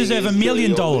 $1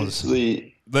 million.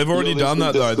 They've already done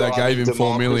that though. They gave him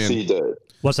 $4 million. Dude.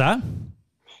 What's that?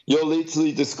 You're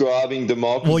literally describing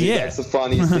democracy. Well, yeah. That's the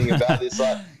funniest thing about this.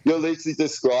 Like, you're literally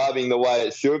describing the way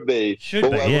it should be.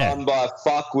 But we're run by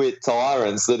fuckwit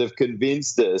tyrants that have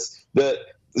convinced us that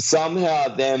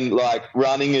somehow them like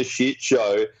running a shit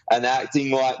show and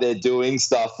acting like they're doing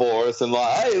stuff for us and like,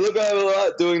 hey, look over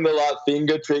like doing the like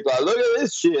finger trick, like look at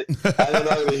this shit, and then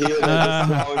over here they're just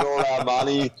throwing all our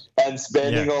money and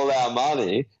spending all our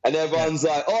money, and everyone's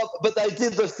like, oh, but they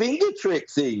did the finger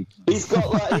trick thing. He's got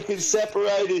like he can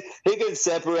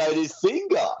separate his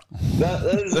finger.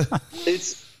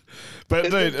 But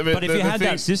dude, I mean, but if you had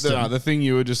that system, the thing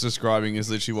you were just describing is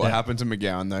literally what happened to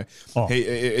McGowan. Though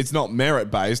it's not merit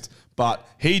based, but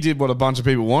he did what a bunch of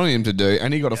people wanted him to do,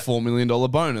 and he got a $4 million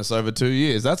bonus over 2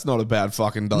 years. That's not a bad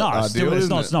fucking deal.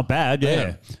 It's not bad.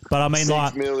 Yeah, but I mean,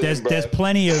 like, there's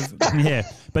plenty of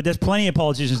but there's plenty of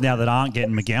politicians now that aren't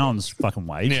getting McGowan's fucking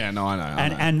wage. Yeah, no, I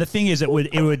know. And the thing is, it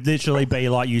would literally be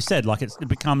like you said, like it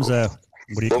becomes a.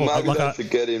 What do you call maybe they should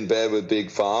get in bed with Big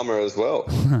Pharma as well.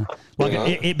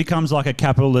 It becomes like a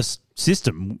capitalist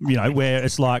system, where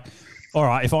it's like, all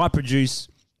right, if I produce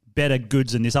better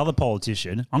goods than this other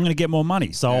politician, I'm going to get more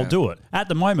money, so I'll do it. At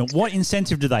the moment, what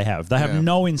incentive do they have? They have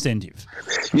no incentive.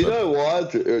 You know why,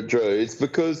 Drew? It's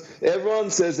because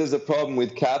everyone says there's a problem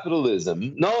with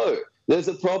capitalism. No. There's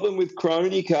a problem with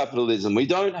crony capitalism. We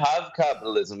don't have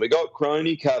capitalism. We got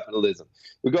crony capitalism.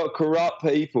 We've got corrupt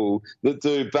people that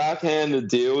do backhanded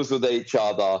deals with each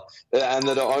other and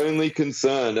that are only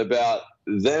concerned about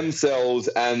themselves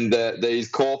and these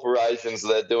corporations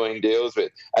they're doing deals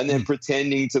with, and then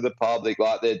pretending to the public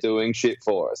like they're doing shit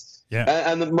for us.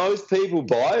 Yeah. And most people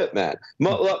buy it, man.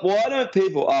 Like, why don't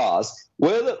people ask,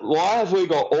 why have we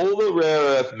got all the rare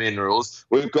earth minerals?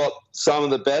 We've got some of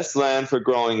the best land for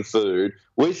growing food.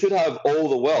 We should have all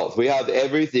the wealth. We have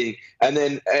everything, and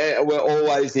then we're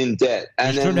always in debt.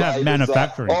 And You then should have Labor's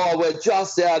manufacturing. like, we're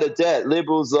just out of debt.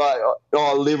 Liberals like,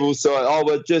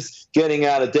 we're just getting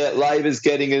out of debt. Labor's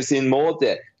getting us in more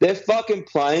debt. They're fucking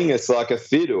playing us like a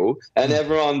fiddle, and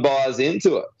everyone buys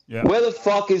into it. Yeah. Where the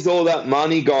fuck is all that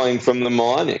money going from the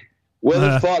mining? Where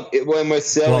the fuck, when we're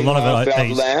selling Well, a lot half of it, our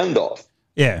these- land off?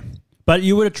 Yeah. But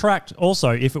you would attract also,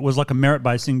 if it was like a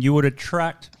merit-based thing, you would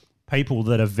attract people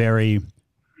that are very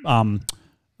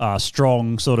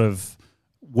strong, sort of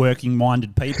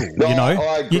working-minded people. No, you know,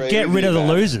 I agree you get with rid you, of the man.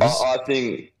 losers. I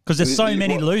think because there's so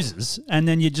many losers, and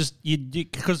then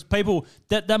because people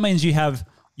that means you have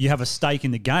a stake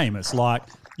in the game. It's like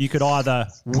you could either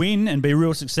win and be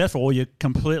real successful, or you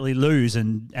completely lose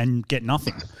and get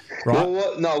nothing. Right?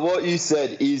 Well, what you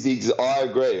said is I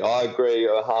agree. I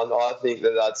think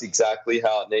that's exactly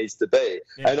how it needs to be,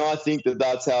 and I think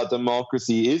that's how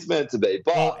democracy is meant to be.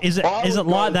 But Is it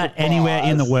like that anywhere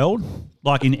in the world,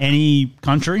 like in any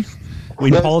country?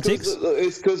 In politics?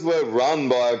 It's because we're run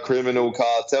by a criminal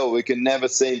cartel. We can never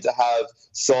seem to have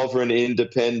sovereign,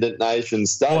 independent nation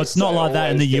states. Well, it's not like that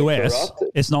in the US. Corrupted.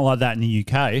 It's not like that in the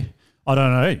UK. I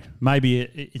don't know. Maybe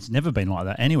it's never been like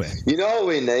that anywhere. You know what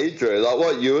we need, Drew? Like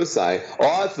what you were saying,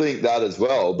 I think that as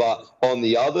well. But on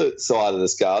the other side of the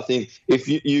scale, I think if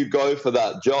you go for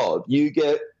that job, you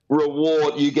get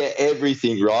reward, you get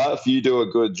everything, right? If you do a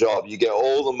good job, you get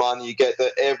all the money, you get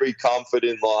every comfort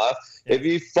in life. Yeah. If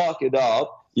you fuck it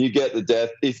up, you get the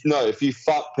death. If you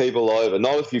fuck people over,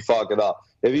 not if you fuck it up.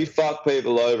 If you fuck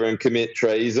people over and commit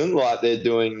treason like they're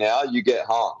doing now, you get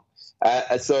hung.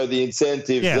 So the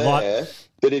incentive's there.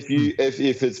 But if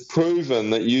it's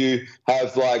proven that you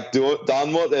have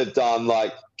done what they've done,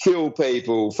 like kill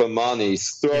people for money,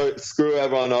 screw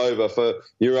everyone over for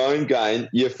your own gain,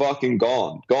 you're fucking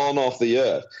gone off the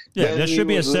earth. Yeah, then there should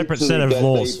be a separate set of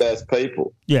laws. The best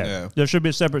people. Yeah, there should be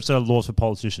a separate set of laws for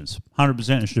politicians.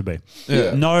 100% it should be.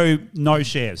 Yeah. No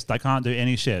shares. They can't do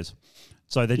any shares.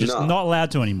 So they're just not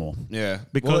allowed to anymore. Yeah,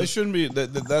 because it shouldn't be.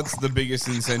 That's the biggest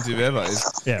incentive ever.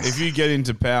 Yeah. If you get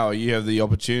into power, you have the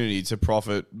opportunity to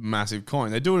profit massive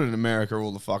coin. They do it in America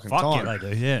all the fucking time. Yeah,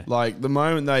 they do. Yeah. Like the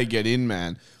moment they get in,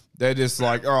 man, they're just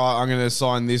like, all right, I'm going to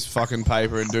sign this fucking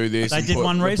paper and do this. They and did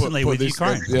one recently with this,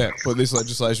 Ukraine. put this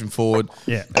legislation forward.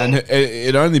 Yeah. And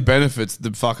it only benefits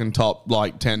the fucking top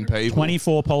 10 people.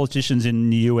 24 politicians in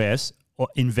the US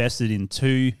invested in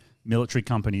 2 military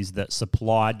companies that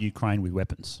supplied Ukraine with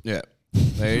weapons. Yeah.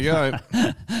 There you go.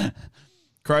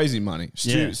 Crazy money.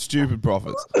 Stupid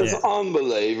profits. It's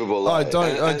unbelievable. Oh,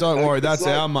 don't worry. That's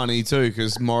our money too,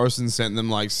 because Morrison sent them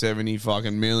like 70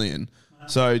 fucking million.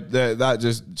 So that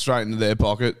just straight into their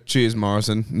pocket. Cheers,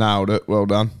 Morrison. Nailed it. Well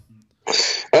done.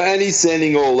 And he's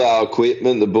sending all our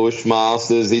equipment, the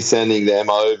Bushmasters, he's sending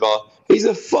them over. He's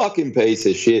a fucking piece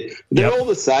of shit. They're all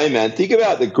the same, man. Think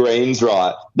about the Greens,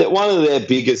 right? That one of their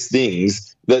biggest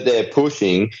things that they're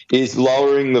pushing is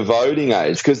lowering the voting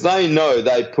age, because they know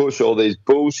they push all these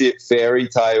bullshit fairy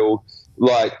tale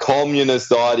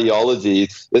communist ideology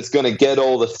that's going to get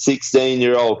all the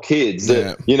 16-year-old kids, all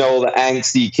the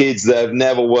angsty kids that have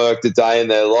never worked a day in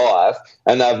their life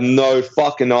and have no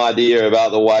fucking idea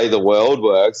about the way the world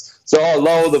works. So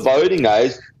lower the voting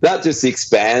age. That just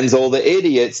expands all the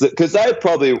idiots, because they'd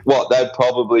probably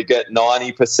get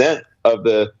 90% of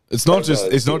the. It's not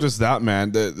just that,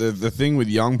 man. The thing with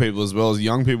young people as well is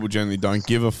young people generally don't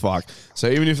give a fuck. So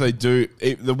even if they do,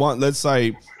 let's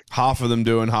say half of them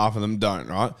do and half of them don't,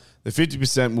 right? The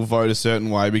 50% will vote a certain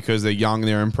way because they're young,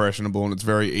 they're impressionable, and it's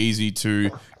very easy to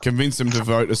convince them to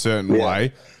vote a certain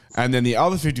way. And then the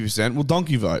other 50% will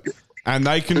donkey vote. And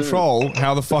they control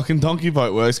how the fucking donkey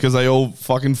vote works because they all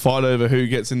fucking fight over who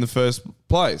gets in the first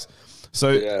place.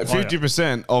 So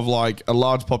 50% of a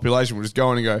large population will just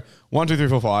go in and go 1, 2, 3,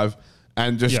 4, 5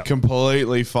 and just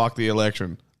completely fuck the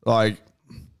election.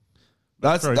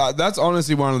 That's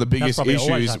honestly one of the biggest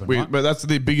issues. But that's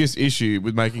the biggest issue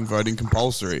with making voting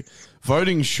compulsory.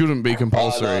 Voting shouldn't be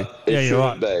compulsory. You're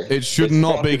right. It should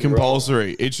not be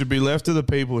compulsory. It should be left to the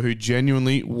people who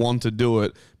genuinely want to do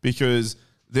it, because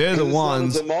they're the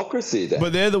ones. It's not a democracy, then.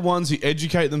 But they're the ones who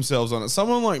educate themselves on it.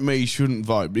 Someone like me shouldn't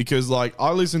vote because,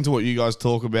 I listen to what you guys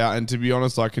talk about, and to be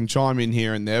honest, I can chime in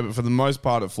here and there, but for the most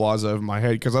part, it flies over my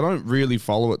head because I don't really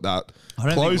follow it that I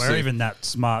don't think we're Closely. even that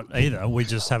smart either. We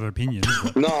just have opinions.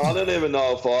 No, I don't even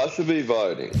know if I should be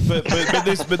voting. But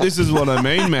this is what I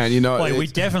mean, man. You know, Wait, we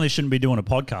it's- definitely shouldn't be doing a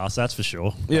podcast. That's for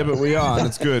sure. yeah, but we are, and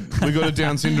it's good. We got a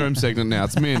Down syndrome segment now.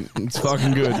 It's mint. It's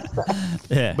fucking good.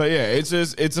 Yeah. But yeah, it's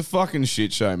a fucking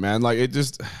shit show, man. Like it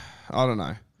just, I don't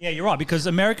know. Yeah, you're right, because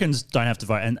Americans don't have to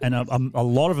vote, and a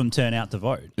lot of them turn out to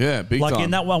vote. Yeah, big like time.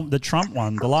 in that one, the Trump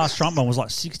one, the last Trump one was like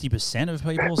 60% of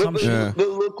people or some shit. But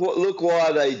look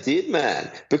why they did,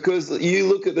 man. Because you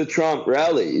look at the Trump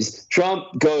rallies. Trump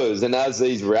goes and has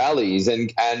these rallies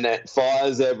and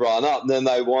fires everyone up. And then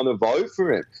they want to vote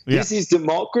for him. Yeah. This is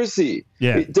democracy.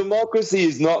 Yeah. Democracy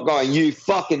is not going, you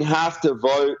fucking have to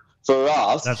vote for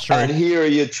us. That's true. And here are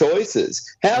your choices.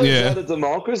 How is Yeah. that a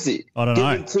democracy? I don't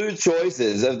Given know. two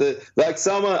choices of the like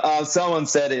someone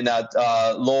said in that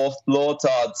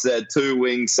Lortard said 2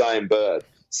 wings, same bird.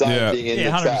 Same Yeah. thing in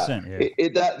Yeah, the chat. 100%,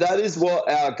 yeah. That is what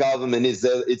our government is.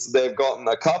 They've gotten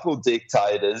a couple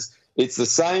dictators. It's the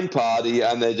same party,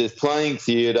 and they're just playing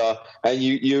theatre. And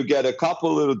you get a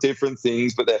couple little different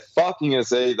things, but they're fucking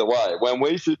us either way. When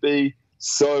we should be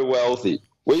so wealthy,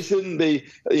 we shouldn't be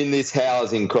in this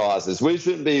housing crisis. We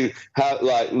shouldn't be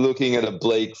looking at a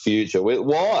bleak future.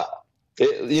 Why?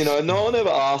 No one ever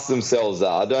asks themselves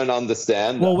that. I don't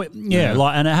understand. Well, that.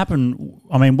 and it happened.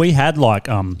 I mean, we had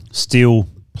steel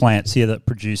plants here that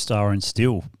produced our own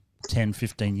steel 10,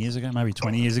 15 years ago, maybe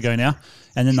 20 years ago now.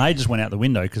 And then they just went out the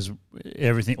window because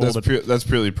everything. That's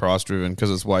purely price driven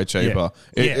because it's way cheaper.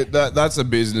 Yeah. That's a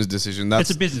business decision. That's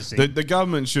It's a business thing. The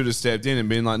government should have stepped in and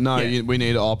been like, no, we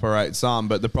need to operate some.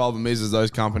 But the problem is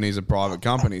those companies are private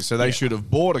companies, so they should have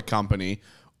bought a company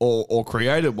or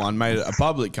created one, made it a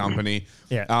public company.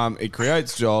 Yeah. It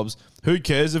creates jobs. Who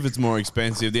cares if it's more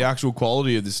expensive? The actual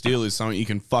quality of the steel is something you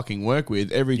can fucking work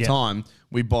with. Every time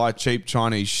we buy cheap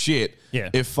Chinese shit,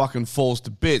 it fucking falls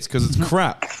to bits because it's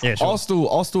crap. Yeah, sure.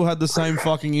 Austal had the same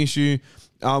fucking issue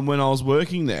when I was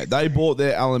working there. They bought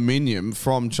their aluminium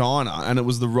from China and it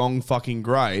was the wrong fucking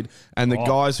grade. And the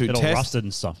guys who it all rusted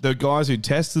and stuff. the guys who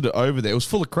tested it over there, it was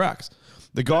full of cracks.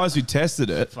 The guys who tested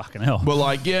it fucking hell were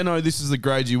like, yeah, no, this is the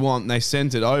grade you want. And they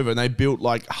sent it over and they built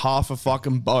like half a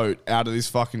fucking boat out of this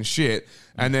fucking shit.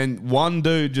 And then one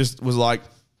dude just was like,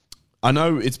 I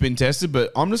know it's been tested,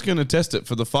 but I'm just going to test it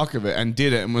for the fuck of it, and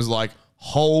did it and was like,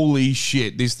 holy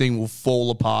shit, this thing will fall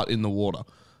apart in the water.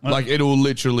 Like it'll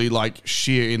literally like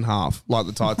shear in half like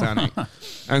the Titanic.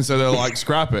 And so they're like,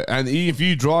 scrap it. And if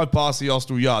you drive past the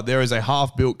Austral yard, there is a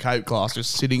half-built Cape class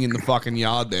just sitting in the fucking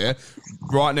yard there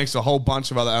right next to a whole bunch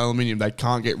of other aluminium they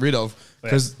can't get rid of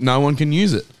because no one can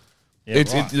use it. Yeah,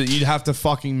 You'd have to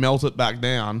fucking melt it back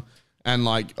down. And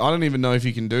like, I don't even know if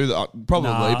you can do that.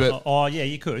 Probably, but oh yeah,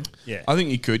 you could. Yeah, I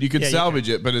think you could. You could Yeah, you salvage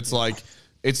it, but it's like,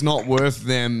 it's not worth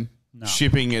them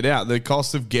shipping it out. The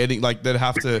cost of getting, like, they'd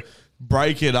have to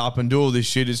break it up and do all this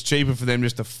shit. It's cheaper for them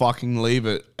just to fucking leave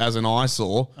it as an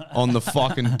eyesore on the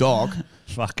fucking dock.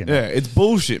 Fucking yeah, it's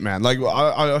bullshit, man. Like,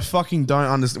 I fucking don't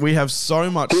understand. We have so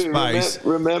much space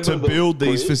to build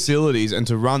these facilities and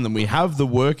to run them. We have the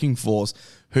working force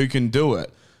who can do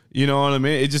it. You know what I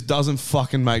mean? It just doesn't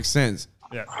fucking make sense.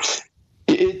 Yeah.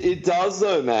 It does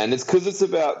though, man. It's because it's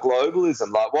about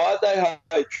globalism. Like, why did they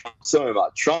hate Trump so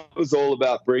much? Trump was all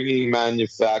about bringing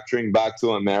manufacturing back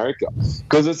to America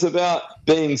because it's about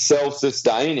being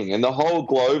self-sustaining, and the whole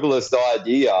globalist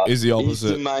idea is the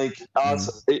opposite. To make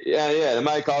us, to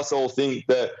make us all think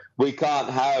that we can't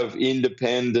have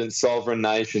independent sovereign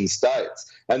nation states,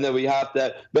 and that we have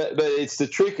that. But it's to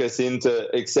trick us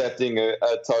into accepting a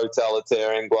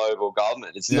totalitarian global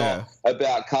government. It's not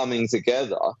about coming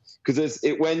together, because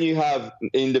when you have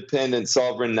independent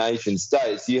sovereign nation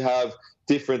states, you have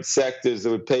different sectors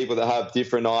of people that have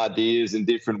different ideas and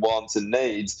different wants and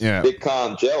needs. It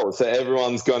can't gel, so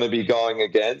everyone's going to be going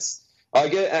against. I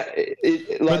get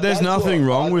it, but there's nothing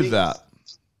wrong with that.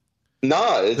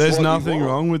 No, there's nothing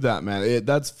wrong with that, man.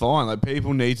 That's fine. Like,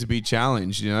 people need to be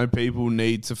challenged. You know, people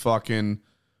need to fucking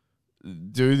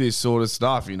do this sort of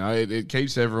stuff. You know, it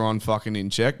keeps everyone fucking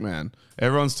in check, man.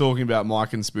 Everyone's talking about my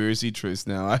conspiracy truths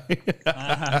now.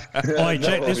 Oi,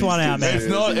 check this one out, man.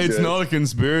 It's not a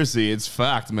conspiracy. It's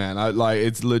fact, man.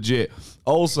 It's legit.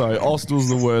 Also, Austal's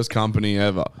the worst company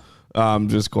ever.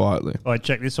 Just quietly. All right,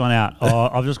 check this one out.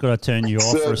 I've just got to turn you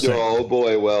off for a Served your second. old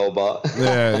boy well, but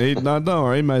Yeah, don't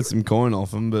worry. He made some coin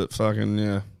off him, but fucking,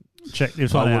 yeah. Check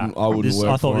this one out. I wouldn't work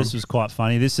I thought for this him. was quite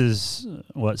funny. This is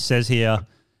what it says here.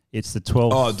 It's the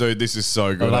 12th Oh, dude, this is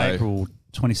so good, of eh? April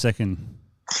 22nd.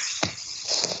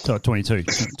 So 22.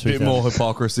 Bit more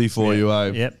hypocrisy for you,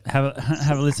 eh? Yep.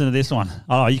 Have a listen to this one.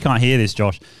 Oh, you can't hear this,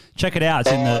 Josh. Check it out.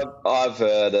 It's in the. I've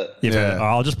heard it. You've heard it. All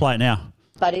right, I'll just play it now.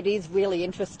 But it is really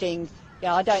interesting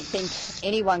Yeah, I don't think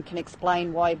anyone can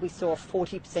explain why we saw a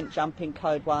 40% jump in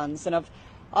code 1s. And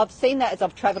I've seen that as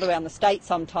I've travelled around the state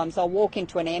sometimes. I'll walk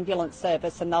into an ambulance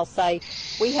service and they'll say,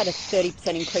 we had a 30%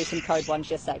 increase in code 1s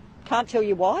yesterday. Can't tell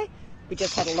you why. We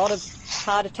just had a lot of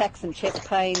heart attacks and chest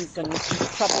pains and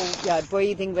trouble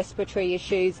breathing, respiratory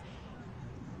issues.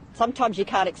 Sometimes you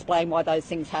can't explain why those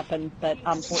things happen, but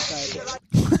unfortunately.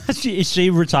 Is she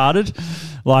retarded?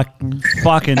 Like,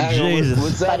 fucking Jesus.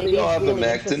 Was that the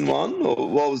ivermectin one, or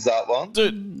what was that one?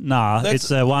 Nah,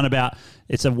 it's a one about,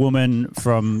 it's a woman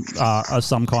from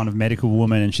some kind of medical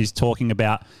woman, and she's talking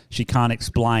about she can't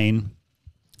explain,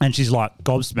 and she's like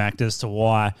gobsmacked as to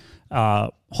why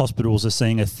hospitals are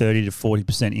seeing a 30 to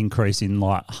 40% increase in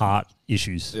like heart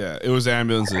issues. Yeah, it was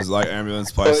ambulances, like ambulance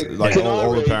places, like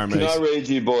all the paramedics. Can I read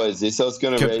you boys this? I was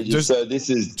going to read you. So this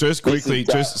is just quickly,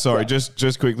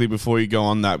 just quickly before you go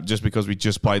on that, just because we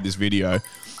just played this video.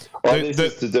 This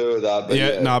is to do with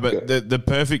that. But the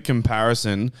perfect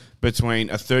comparison between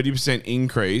a 30%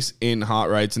 increase in heart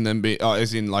rates and then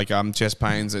as in like chest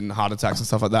pains and heart attacks and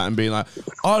stuff like that, and being like,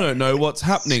 I don't know what's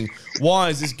happening. Why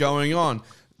is this going on?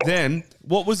 Then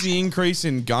what was the increase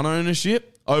in gun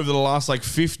ownership over the last like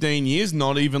 15 years?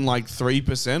 Not even like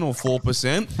 3% or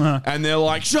 4%. And they're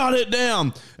like, shut it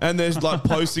down. And there's like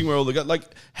posting where all the guns, like,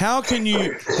 how can you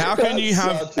have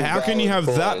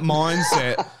that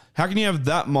mindset? How can you have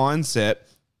that mindset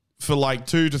for like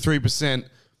 2 to 3%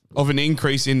 of an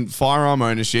increase in firearm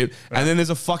ownership, and then there's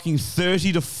a fucking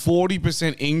 30 to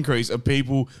 40% increase of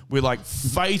people with like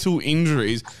fatal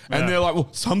injuries, and they're like, well,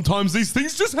 sometimes these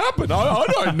things just happen. I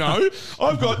don't know.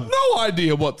 I've got no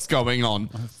idea what's going on.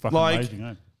 Like, amazing,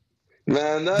 eh?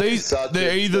 Man,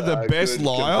 they're either the best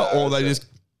liar or they just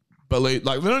believe,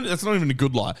 like, that's not even a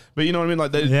good lie, but you know what I mean?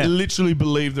 Like, they literally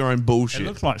believe their own bullshit. It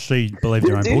looks like she believed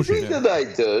her own Do you bullshit. think that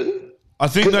they do? I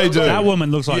think they do. That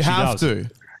woman looks like you she have does. to.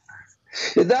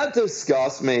 That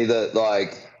disgusts me that,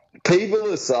 like,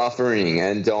 people are suffering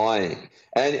and dying,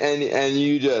 and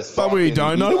you just But we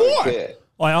don't know why. care.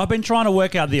 I've been trying to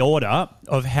work out the order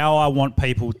of how I want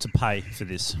people to pay for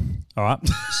this. All right.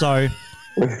 So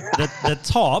the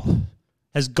top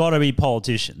has got to be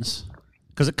politicians,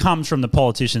 because it comes from the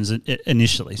politicians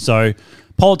initially. So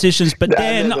politicians, but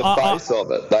then they're the face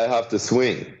of it. They have to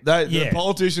swing. The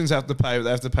politicians have to pay. They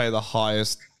have to pay the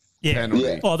highest penalty.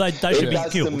 Yeah. Oh, they should be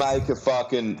That's killed. to make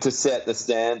to set the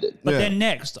standard. But then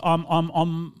next,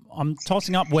 I'm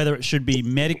tossing up whether it should be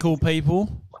medical people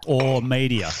or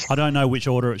media. I don't know which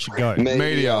order it should go.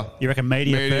 Media. You reckon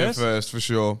media first for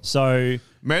sure. So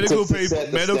medical To people,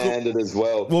 set the standard as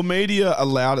well. Well, media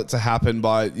allowed it to happen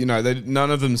by,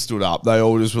 none of them stood up. They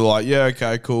all just were like, yeah,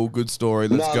 okay, cool, good story,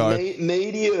 let's go.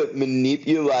 Media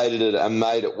manipulated it and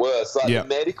made it worse. Like the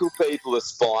medical people are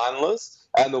spineless,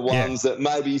 and the ones that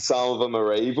maybe some of them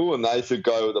are evil and they should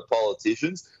go with the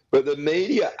politicians. But the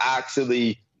media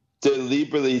actually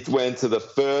deliberately went to the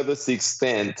furthest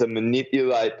extent to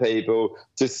manipulate people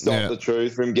to stop the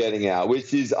truth from getting out,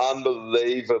 which is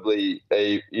unbelievably,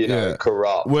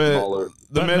 corrupt. Where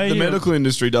the medical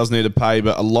industry does need to pay,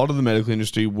 but a lot of the medical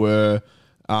industry were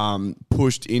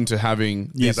pushed into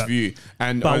having this view,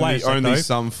 and only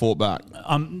some fought back.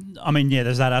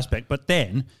 There's that aspect. But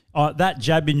then that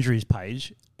jab injuries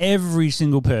page, every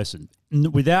single person,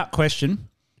 without question,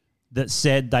 that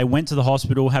said they went to the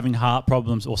hospital having heart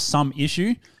problems or some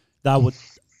issue, they were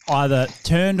either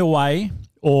turned away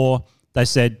or they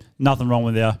said, nothing wrong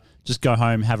with you, just go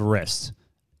home, have a rest.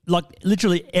 Like,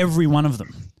 literally every one of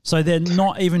them. So they're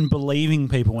not even believing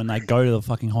people when they go to the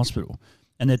fucking hospital,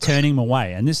 and they're turning them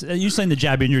away. And this, you've seen the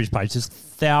jab injuries page, there's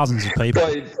thousands of people.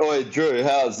 Oi, Drew,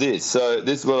 how's this? So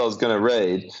this is what I was going to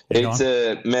read. It's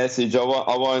a message. I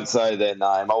won't say their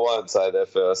name. I won't say their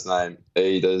first name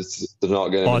either. They're not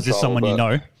going to. Oh, is this someone you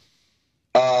know?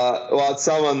 Well, it's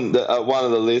someone that one of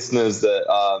the listeners that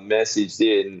messaged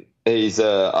in. He's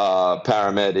a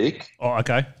paramedic. Oh,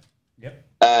 okay.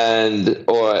 And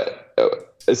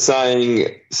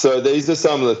saying, so these are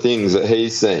some of the things that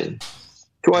he's seen.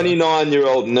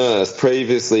 29-year-old nurse,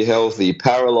 previously healthy,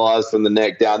 paralysed from the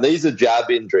neck down. These are jab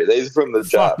injury. These are from the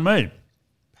jab. Fuck me.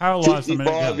 Paralysed from the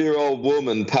neck down. 55-year-old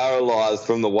woman paralysed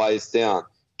from the waist down.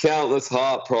 Countless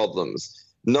heart problems.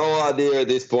 No idea at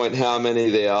this point how many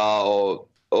there are,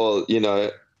 or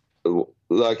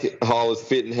like, I was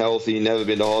fit and healthy, never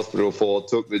been to hospital before,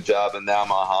 took the jab, and now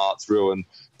my heart's ruined.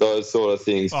 Those sort of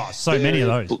things. Oh, so many of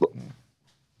those.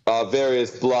 Various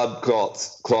blood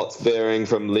clots varying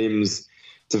from limbs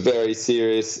to very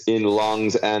serious in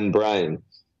lungs and brain.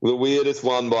 The weirdest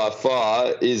one by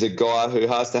far is a guy who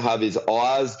has to have his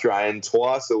eyes drained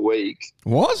twice a week.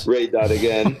 What? Read that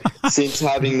again. Since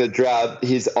having the jab,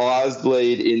 his eyes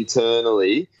bleed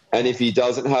internally and if he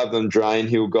doesn't have them drained,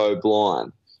 he'll go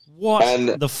blind.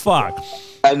 What the fuck?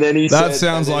 And then he That said,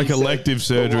 sounds and then like he said elective the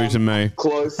surgery one to me.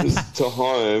 Closest to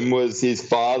home was his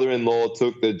father-in-law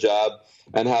took the jab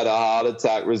and had a heart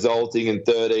attack, resulting in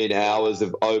 13 hours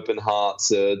of open heart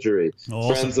surgery.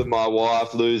 Awesome. Friends of my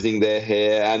wife losing their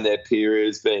hair and their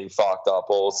periods being fucked up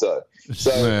also.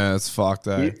 So Yeah, it's fucked,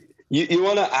 eh? you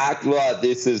want to act like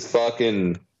this is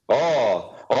fucking like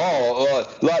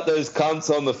those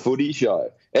cunts on the footy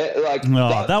show.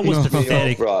 That was pissed me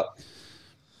pathetic. off, right?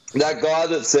 That guy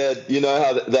that said, you know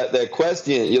how that they're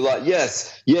questioning it. You're like,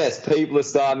 yes, people are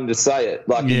starting to say it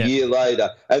like a year later,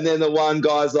 and then the one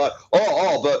guy's like,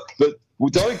 but well,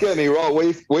 don't get me wrong,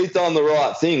 we've done the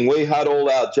right thing. We had all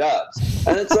our jabs,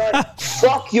 and it's like,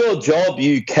 fuck your job,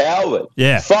 you coward.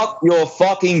 Yeah. Fuck your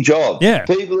fucking job. Yeah,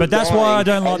 People are but that's why I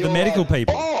don't dying, like and the you're medical like,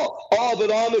 people.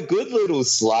 but I'm a good little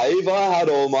slave. I had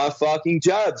all my fucking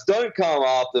jabs. Don't come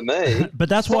after me. But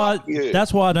that's why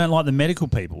I don't like the medical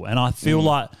people, and I feel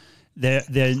like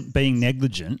they're being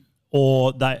negligent,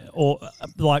 or I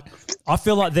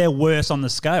feel like they're worse on the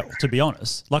scale. To be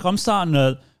honest, like I'm starting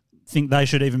to think they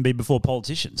should even be before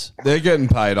politicians. They're getting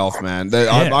paid off, man.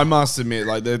 I must admit,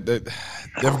 like they've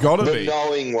got to The be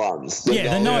knowing ones.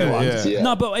 The knowing ones. Yeah.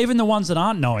 No, but even the ones that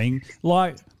aren't knowing,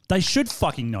 like they should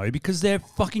fucking know because they're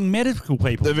fucking medical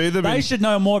people. They should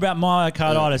know more about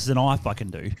myocarditis than I fucking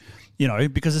do. You know,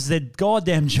 because it's their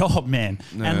goddamn job, man.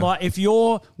 Yeah. And like, if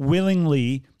you're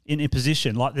willingly in a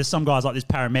position, like there's some guys like this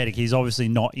paramedic, he's obviously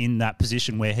not in that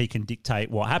position where he can dictate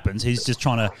what happens. He's just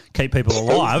trying to keep people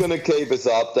alive. He's going to keep us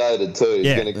updated too.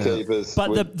 He's going to keep us.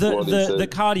 But with the what he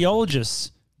said.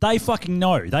 cardiologists, they fucking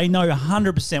know. They know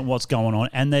 100% what's going on,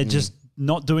 and they're just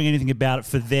not doing anything about it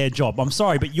for their job. I'm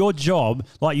sorry, but your job,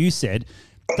 like you said,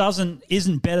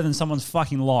 isn't better than someone's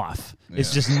fucking life.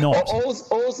 It's just not.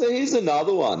 Also, here's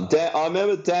another one. I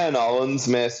remember Dan Owens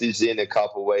messaged in a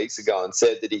couple of weeks ago and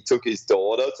said that he took his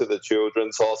daughter to the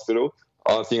children's hospital.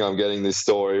 I think I'm getting this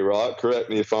story right. Correct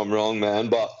me if I'm wrong, man.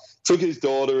 But took his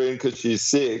daughter in because she's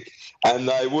sick, and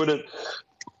they wouldn't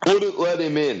let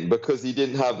him in because he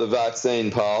didn't have the vaccine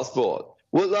passport.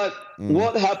 Well,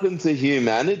 what happened to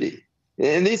humanity?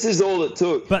 And this is all it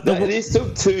took. But this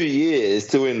took 2 years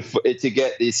to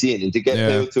get this in and to get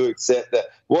people to accept that.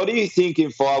 What do you think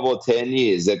in 5 or 10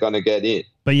 years they're going to get in?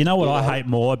 But you know what I hate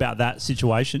more about that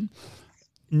situation?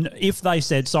 If they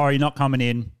said, sorry, not coming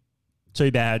in,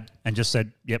 too bad, and just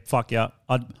said, yep, fuck you,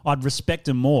 I'd respect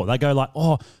them more. They go like,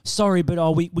 oh, sorry,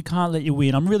 but we can't let you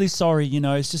in. I'm really sorry,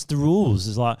 it's just the rules.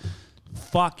 It's like,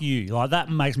 fuck you. Like, that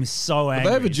makes me so angry. But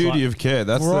they have a duty of care.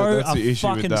 That's the issue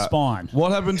with that. Spine.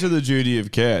 What happened to the duty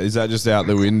of care? Is that just out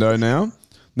the window now?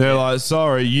 They're like,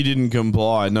 sorry, you didn't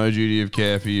comply. No duty of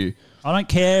care for you. I don't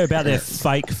care about their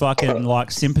fake fucking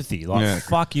sympathy.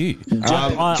 Fuck you.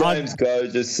 James Go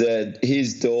just said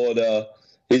his daughter's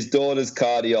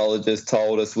cardiologist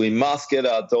told us we must get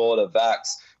our daughter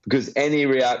vaxxed because any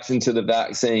reaction to the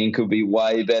vaccine could be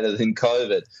way better than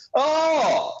COVID.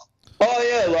 All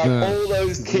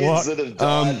those kids that have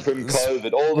died from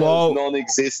COVID, all those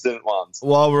non-existent ones.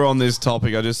 While we're on this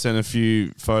topic, I just sent a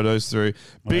few photos through.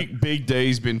 Big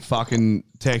D's been fucking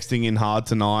texting in hard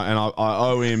tonight, and I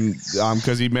owe him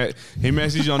because he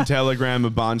messaged on Telegram a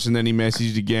bunch, and then he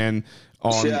messaged again.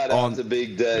 Shout out to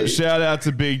Big D. Shout out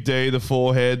to Big D, the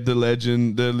forehead, the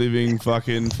legend, the living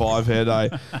fucking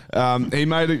five-head. He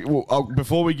made it.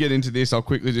 Before we get into this, I'll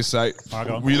quickly just say,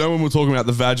 when we're talking about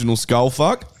the vaginal skull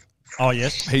fuck? Oh,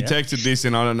 yes. He texted this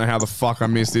in. I don't know how the fuck I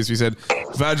missed this. He said,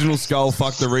 vaginal skull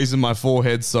fuck, the reason my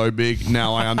forehead's so big.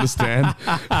 Now I understand.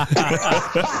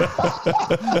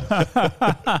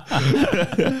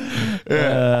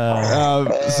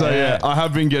 I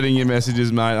have been getting your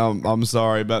messages, mate. I'm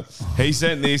sorry, but he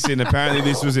sent this in. Apparently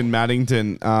this was in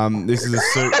Maddington. This is a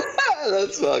suit.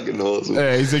 That's fucking awesome.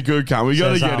 Yeah, he's a good cunt. We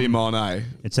got to get him on, eh?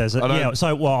 It says, I'll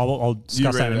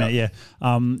discuss that in a minute,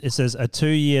 it says a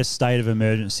 2-year state of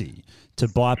emergency to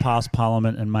bypass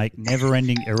Parliament and make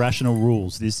never-ending irrational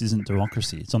rules. This isn't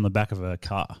democracy. It's on the back of a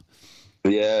car.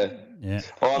 Yeah. Yeah.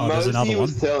 Mosey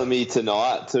was telling me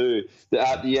tonight too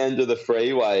that at the end of the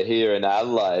freeway here in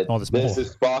Adelaide, there's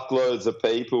just buckloads of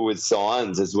people with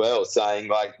signs as well saying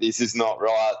like, this is not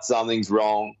right, something's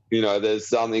wrong, there's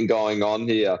something going on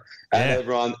here.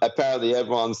 And apparently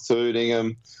everyone's tooting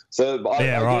them. So I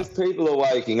guess people are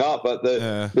waking up, but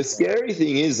the scary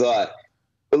thing is like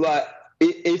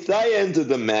if they entered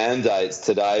the mandates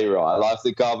today, right, like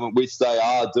the government, which they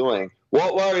are doing,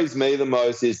 what worries me the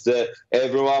most is that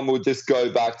everyone will just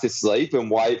go back to sleep and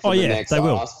wait for the next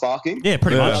ass fucking. Yeah,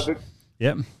 pretty much.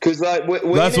 Yep. Because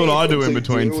that's what I do in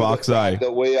between fucks,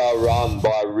 That we are run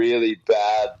by really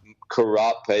bad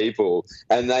corrupt people,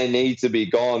 and they need to be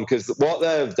gone, because what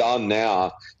they have done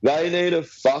now, they need to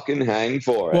fucking hang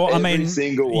for it. Well, I Every mean,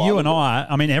 single one you of and them.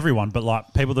 I mean, everyone, but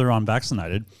like people that are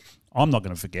unvaccinated, I'm not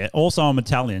going to forget. Also, I'm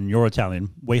Italian. You're Italian.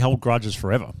 We hold grudges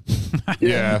forever.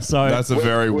 Yeah, So that's a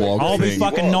very woke I'll be thing.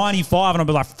 fucking 95 and I'll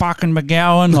be like, fucking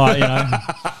McGowan. Like, you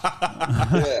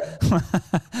know.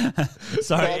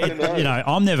 So, you know,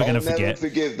 I'm never going to I'll forget. never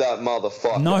forgive that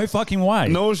motherfucker. No fucking way.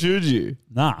 Nor should you.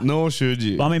 Nah. Nor should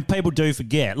you. But, I mean, people do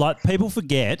forget. Like, people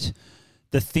forget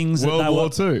the things that World they War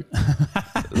were. II.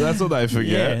 That's what they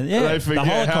forget. Yeah, yeah. They The forget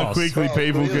how Holocaust. quickly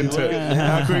people can turn,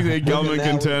 how quickly government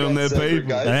can turn on their people.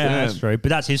 Yeah, that's true. But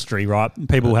that's history, right?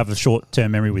 People have a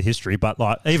short-term memory with history, but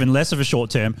like even less of a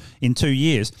short-term in 2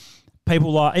 years.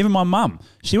 People like, even my mum,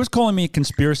 she was calling me a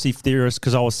conspiracy theorist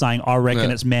because I was saying, I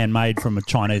reckon it's man-made from a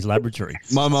Chinese laboratory.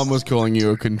 My mum was calling you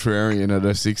a contrarian at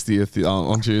her 60th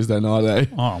on Tuesday night, eh?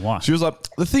 Oh, why? She was like,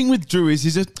 the thing with Drew is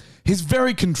he's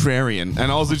very contrarian.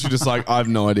 And I was literally just like, I have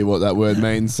no idea what that word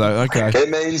means. So, okay. It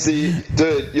means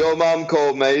dude, your mum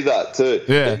called me that too.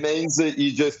 Yeah. It means that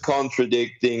you just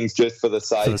contradict things just for the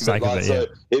sake, sake of Like, it, so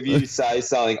if you say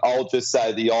something, I'll just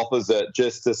say the opposite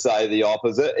just to say the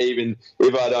opposite. Even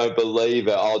if I don't believe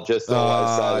it, I'll just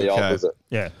always say the okay. opposite.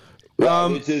 Yeah. Right,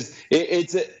 which is,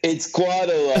 it's quite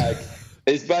a like...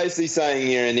 It's basically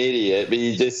saying you're an idiot, but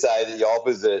you just say the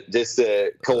opposite just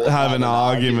to Have an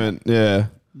argument. Yeah.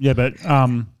 Yeah, but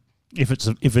if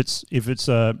it's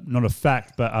not a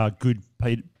fact but a good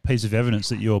piece of evidence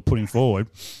that you're putting forward,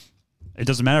 it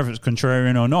doesn't matter if it's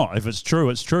contrarian or not. If it's true,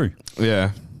 it's true.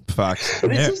 Yeah, fact.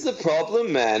 This is the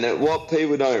problem, man. And what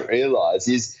people don't realize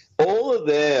is all of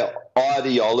their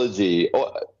ideology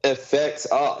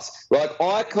affects us. Like,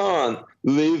 I can't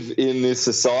live in this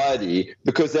society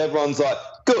because everyone's like,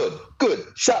 good,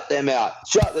 shut them out.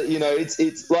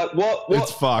 It's like,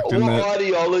 It's fucked, isn't what it?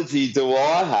 ideology do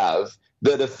I have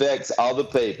that affects other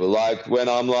people? Like, when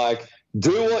I'm like,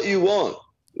 do what you want.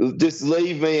 Just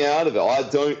leave me out of it. I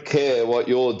don't care what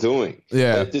you're doing.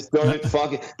 Yeah. Like, just don't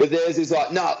fucking. But there's this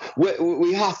like, no,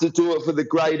 we have to do it for the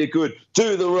greater good.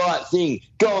 Do the right thing.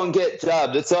 Go and get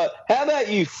jabbed. It's like, how about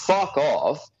you fuck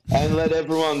off and let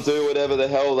everyone do whatever the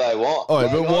hell they want? Oh,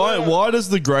 Like, but why does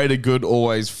the greater good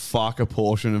always fuck a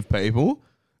portion of people?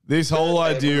 This whole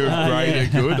idea of greater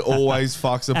good always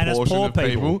fucks a And it's portion poor of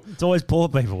people. It's always poor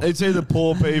people. It's either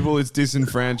poor people, it's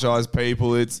disenfranchised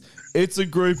people, it's a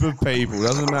group of people.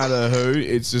 Doesn't matter who,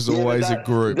 it's just always a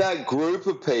group. That group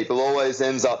of people always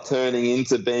ends up turning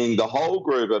into being the whole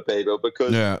group of people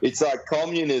because it's like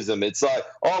communism. It's like,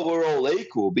 oh, we're all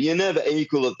equal, but you're never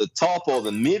equal at the top or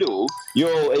the middle.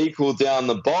 You're all equal down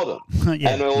the bottom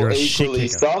and all equally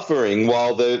suffering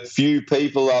while the few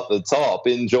people up the top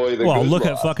enjoy the Well, good look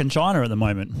life. at fucking China at the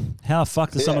moment. How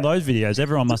fucked are some of those videos?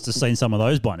 Everyone must have seen some of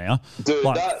those by now. Dude,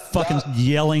 like fucking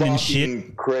yelling and fucking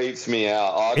shit. creeps me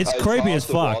out. It's creepy hard as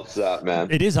to fuck. watch that, man.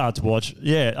 It is hard to watch.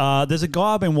 Yeah. There's a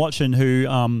guy I've been watching who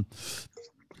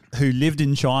lived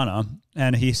in China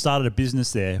and he started a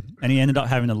business there and he ended up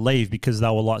having to leave because they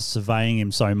were like surveying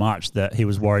him so much that he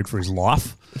was worried for his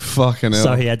life. Fucking hell.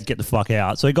 So he had to get the fuck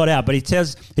out. So he got out, but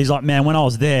he's like, man, when I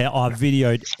was there, I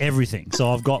videoed everything.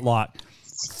 So I've got like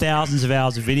thousands of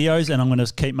hours of videos and I'm going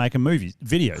to keep making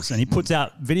videos. And he puts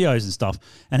out videos and stuff.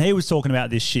 And he was talking about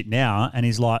this shit now and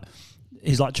he's like,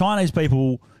 Chinese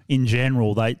people in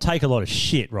general, they take a lot of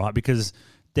shit, right? Because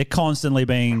they're constantly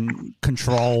being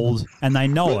controlled and they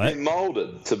know They've it. been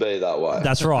molded to be that way.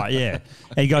 That's right, yeah.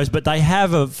 And he goes, but they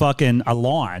have a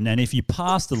line, and if you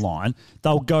pass the line,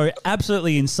 they'll go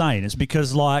absolutely insane. It's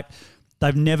because like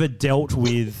they've never dealt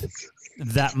with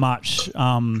that much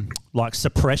like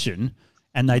suppression,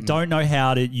 and they don't know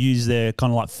how to use their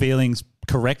kind of like feelings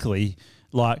correctly,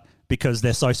 like because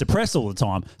they're so suppressed all the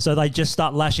time. So they just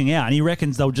start lashing out, and he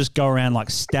reckons they'll just go around like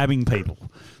stabbing people.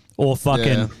 Or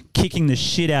fucking kicking the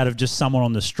shit out of just someone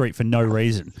on the street for no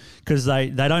reason because they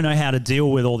don't know how to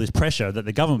deal with all this pressure that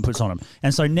the government puts on them.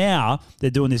 And so now they're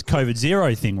doing this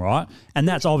COVID-0 thing, right? And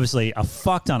that's obviously a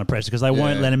fuck ton of pressure because they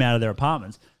won't let them out of their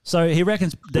apartments. So he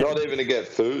reckons that not even to get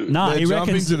food. No, They're he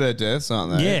jumping reckons to their deaths,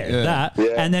 aren't they? Yeah, that.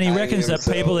 And then he reckons that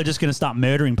people are just going to start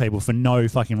murdering people for no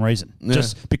fucking reason,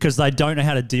 just because they don't know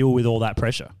how to deal with all that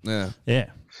pressure.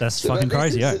 Yeah. That's fucking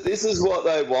crazy. This is what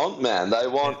they want, man. They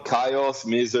want chaos,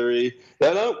 misery.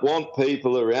 They don't want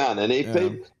people around. And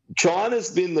if China's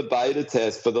been the beta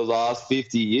test for the last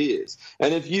 50 years.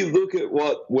 And if you look at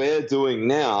what we're doing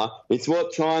now, it's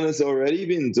what China's already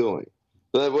been doing.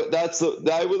 They were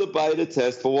the beta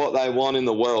test for what they want in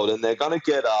the world, and they're going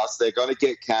to get us. They're going to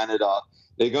get Canada.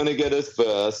 They're going to get us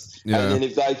first. Yeah. And then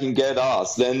if they can get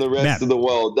us, then the rest of the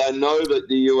world, they know that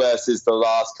the US is the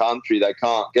last country they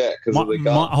can't get because of the My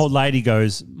guns. old lady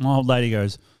goes,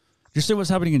 do you see what's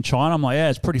happening in China? I'm like, yeah,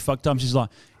 it's pretty fucked up. She's like,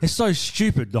 it's so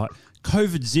stupid. Like,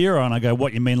 COVID zero. And I go,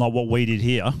 what, you mean like what we did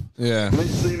here? Yeah.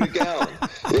 Lindsay McGowan.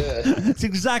 Yeah. It's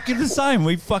exactly the same.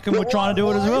 We fucking were trying to do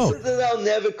it as well. Why is it that they'll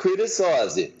never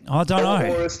criticise it? I don't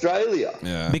know. Or Australia.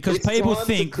 Yeah. Because It's people time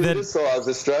think to that criticise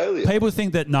Australia. People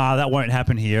think that that won't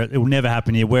happen here. It will never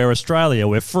happen here. We're Australia.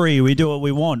 We're free. We do what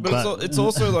we want. But it's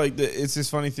also like it's this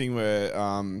funny thing where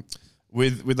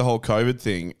with the whole COVID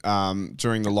thing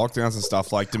during the lockdowns and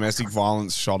stuff, like domestic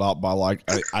violence shot up by like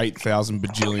 8,000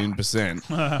 bajillion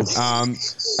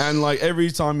 %. And like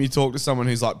every time you talk to someone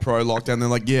who's like pro lockdown, they're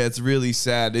like, yeah, it's really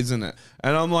sad, isn't it?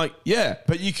 And I'm like, yeah,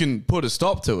 but you can put a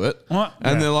stop to it.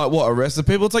 And they're like, what, arrest the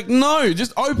people? It's like, no,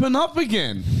 just open up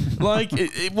again. Like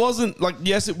it wasn't like,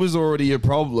 yes, it was already a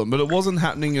problem, but it wasn't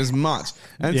happening as much.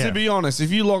 And to be honest,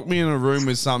 if you lock me in a room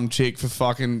with some chick for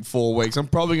fucking 4 weeks, I'm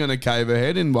probably going to cave her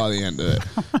head in by the end of it.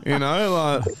 You know,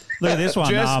 like look at this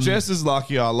one. Jess is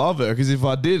lucky I love her because if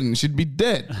I didn't, she'd be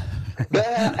dead. But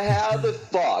how the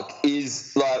fuck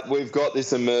is, like, we've got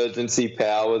this emergency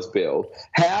powers bill.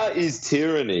 How is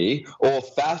tyranny or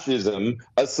fascism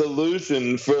a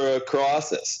solution for a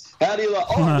crisis? How do you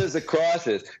there's a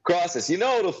crisis. You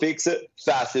know what'll fix it?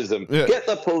 Fascism. Yeah. Get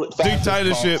the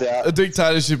Dictatorship. out. A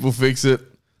dictatorship will fix it.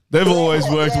 They've always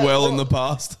worked well in the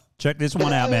past. Check this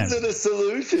one out, man. How is it a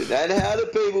solution? And how do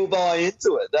people buy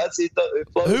into it? That's it.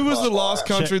 Who was the last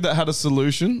country that had a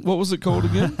solution? What was it called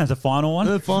again? The final one?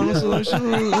 The final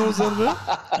solution? What was that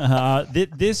about?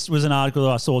 This was an article that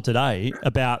I saw today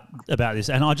about this,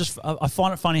 and I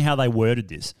find it funny how they worded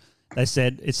this.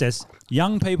 It says,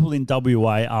 young people in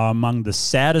WA are among the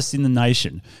saddest in the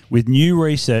nation, with new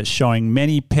research showing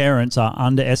many parents are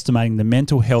underestimating the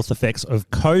mental health effects of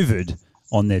COVID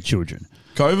on their children.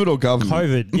 COVID or government?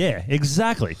 COVID, yeah,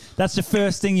 exactly. That's the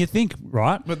first thing you think,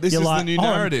 right? But this is the new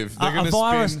narrative. They're A gonna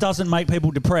virus spin- doesn't make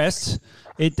people depressed.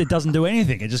 It doesn't do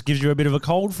anything. It just gives you a bit of a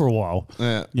cold for a while.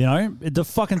 Yeah. You know, the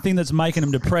fucking thing that's making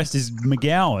them depressed is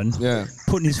McGowan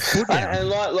putting his foot down. And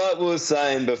like we were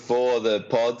saying before the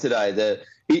pod today,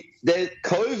 that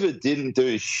COVID didn't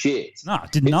do shit. No,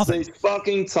 it did nothing. It's these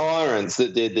fucking tyrants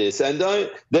that did this. And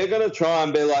they're going to try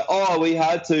and be like, oh, we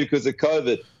had to because of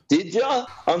COVID. Did ya?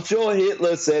 I'm sure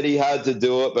Hitler said he had to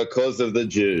do it because of the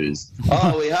Jews.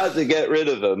 Oh, we had to get rid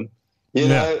of them. You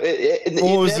know, it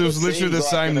was literally the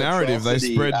same narrative. They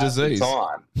spread disease.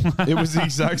 It was the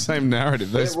exact same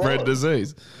narrative. They spread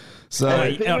disease.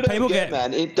 So people get,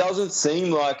 man, it doesn't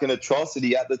seem like an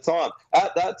atrocity at the time.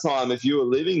 At that time, if you were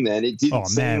living then, it didn't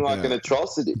seem like an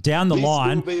atrocity. Down the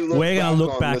line, we're going to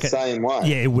look back the same way.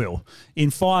 Yeah, it will. In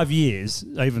 5 years,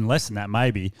 even less than that,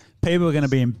 maybe, people are going to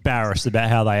be embarrassed about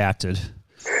how they acted.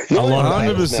 A lot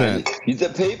of 100%. The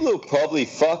people will probably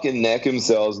fucking neck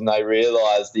themselves when they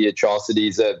realise the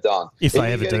atrocities they've done. If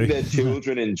they ever getting do. their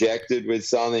children injected with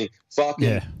something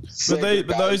fucking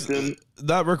But those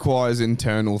that requires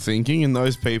internal thinking, and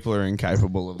those people are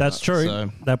incapable of That's that. true.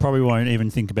 So. They probably won't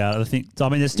even think about it. I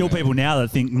mean, there's still people now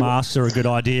that think masks are a good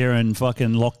idea and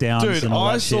fucking lockdowns Dude, and all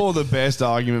I that saw shit. the best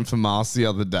argument for masks the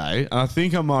other day, and I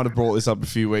think I might have brought this up a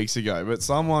few weeks ago, but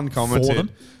someone commented...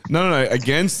 them? No,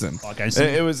 against them. Against them?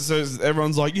 It was so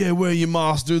everyone's like, yeah, wear your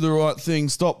mask, do the right thing,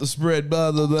 stop the spread,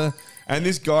 blah, blah, blah. And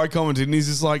this guy commented, and he's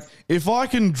just like, if I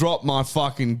can drop my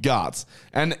fucking guts,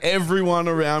 and everyone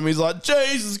around me is like,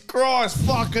 Jesus Christ,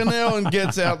 fucking hell, and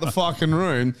gets out the fucking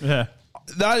room. Yeah.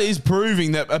 That is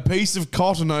proving that a piece of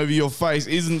cotton over your face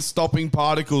isn't stopping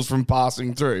particles from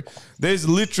passing through. There's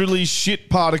literally shit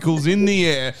particles in the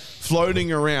air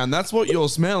floating around. That's what you're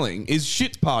smelling, is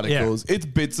shit particles. It's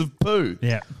bits of poo.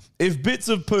 Yeah. If bits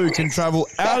of poo can travel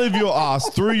out of your ass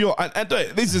through your... And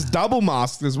this is double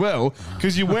masked as well,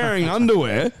 because you're wearing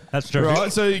underwear. That's true.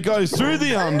 Right? So it goes through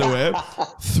the underwear,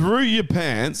 through your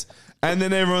pants... And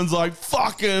then everyone's like,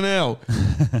 fucking hell.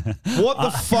 What the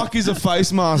fuck is a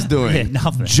face mask doing? Yeah,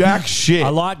 nothing. Jack shit. I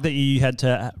like that you had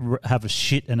to have a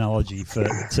shit analogy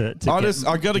to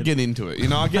I got to get into it. You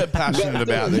know, I get passionate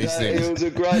about these things. It was a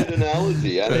great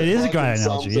analogy. And It is a fucking great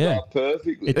analogy, sums it yeah. up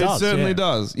perfectly. It It does, certainly yeah.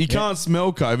 does. You can't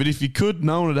smell COVID. If you could,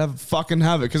 no one would fucking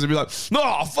have it, because it'd be like,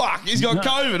 oh, fuck, he's got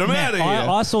COVID. I'm Man, out of here.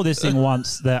 I saw this thing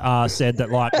once that said that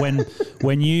like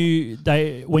when you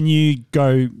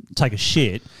go take a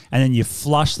shit and then you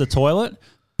flush the toilet,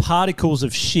 particles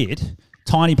of shit,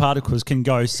 tiny particles, can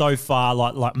go so far,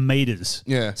 like meters.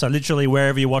 Yeah. So literally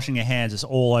wherever you're washing your hands, it's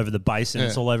all over the basin. Yeah.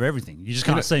 It's all over everything. You just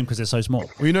can't see them because they're so small.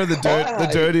 Well, you know the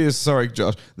dirtiest. Sorry,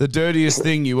 Josh. The dirtiest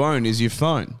thing you own is your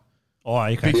phone. Oh,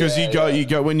 okay. Because you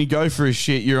go when you go for a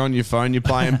shit, you're on your phone, you're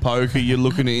playing poker, you're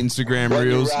looking at Instagram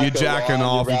reels, you're jacking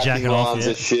off. You're jacking off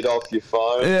shit off your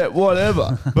phone. Yeah,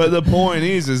 whatever. But the point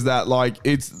is that like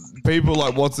it's people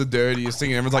like, what's the dirtiest thing?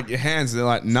 And everyone's like, your hands. And they're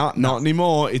like, not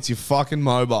anymore. It's your fucking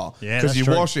mobile. Yeah, because that's you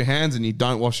true. wash your hands and you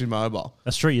don't wash your mobile.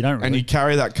 That's true. You don't. Really. And you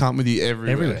carry that cunt with you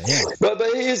everywhere. Yeah. But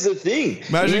here's the thing.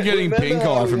 Imagine getting pink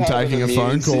eye from taking a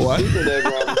phone call.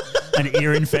 An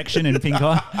ear infection and pink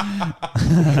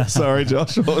eye. Sorry,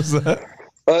 Josh. What was that?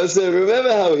 So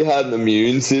remember how we had an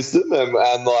immune system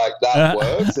and like that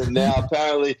works, and now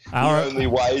apparently the only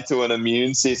way to an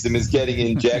immune system is getting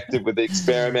injected with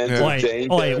experimental gene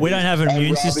therapy we don't have an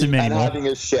immune system anymore. And having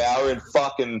a shower in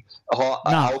fucking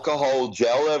alcohol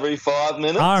gel every 5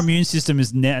 minutes. Our immune system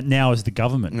is now is the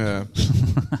government.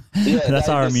 Yeah, that's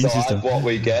our immune decide system. What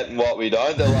we get and what we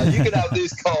don't. They're like, you can have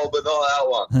this cold, but not that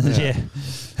one. Yeah.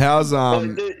 How's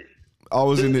I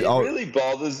was in the. It really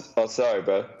bothers. Oh, sorry,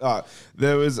 bro. I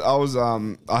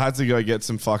had to go get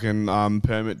some fucking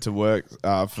permit to work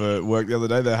for work the other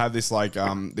day. They have this like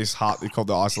this hut. They called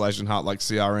the isolation hut, like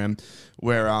CRM,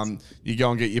 where you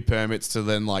go and get your permits to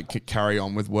then like carry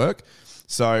on with work.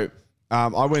 So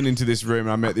I went into this room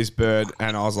and I met this bird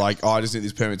and I was like, oh, I just need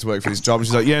this permit to work for this job. And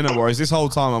she's like, yeah, no worries. This whole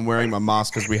time I'm wearing my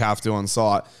mask because we have to on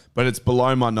site, but it's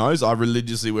below my nose. I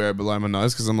religiously wear it below my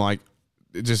nose because I'm like,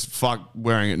 just fuck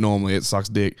wearing it normally. It sucks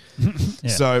dick.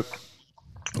 So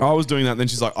I was doing that. Then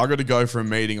she's like, I got to go for a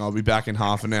meeting. I'll be back in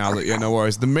half an hour. I was like, yeah, no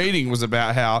worries. The meeting was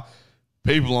about how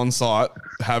people on site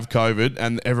have COVID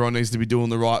and everyone needs to be doing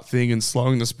the right thing and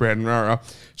slowing the spread and rah, rah.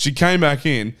 She came back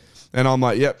in and I'm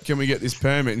like, yep, can we get this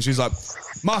permit? And she's like,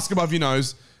 mask above your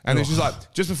nose. And then she's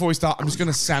like, just before we start, I'm just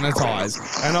going to sanitize.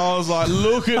 And I was like,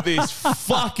 look at this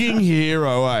fucking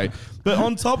hero, eh? But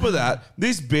on top of that,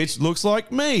 this bitch looks like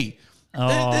me. The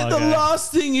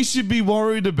last thing you should be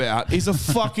worried about is a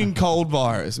fucking cold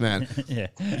virus, man.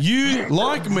 You,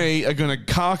 like me, are going to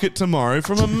cark it tomorrow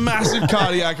from a massive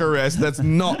cardiac arrest that's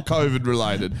not COVID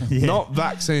related, not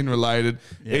vaccine related.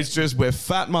 It's just we're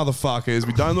fat motherfuckers.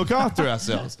 We don't look after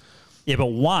ourselves. Yeah, but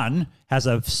one has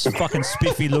a fucking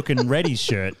spiffy looking Reddy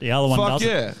shirt. The other one doesn't.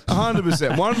 Yeah,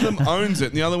 100%. One of them owns it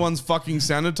and the other one's fucking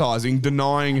sanitizing,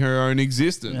 denying her own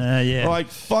existence. Like,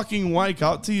 fucking wake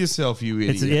up to yourself, you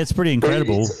idiot. It's pretty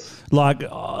incredible. Like, you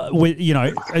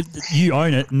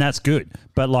own it and that's good.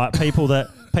 But like people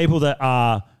that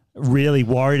are really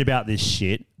worried about this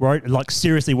shit, like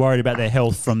seriously worried about their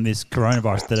health from this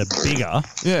coronavirus that are bigger.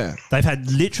 They've had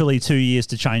literally 2 years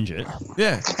to change it.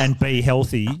 And be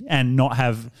healthy and not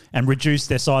have and reduce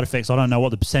their side effects. I don't know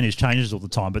what the percentage changes all the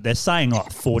time, but they're saying like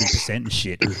 40% and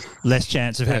shit. Less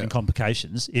chance of having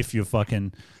complications if you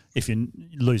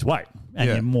lose weight and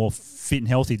you're more fit and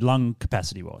healthy lung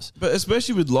capacity wise. But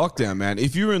especially with lockdown, man,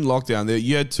 if you were in lockdown,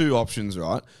 you had two options,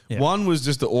 right? One was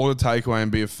just to order takeaway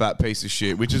and be a fat piece of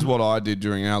shit, which is what I did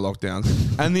during our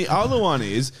lockdowns. And the other one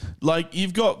is, like,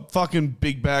 you've got fucking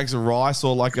big bags of rice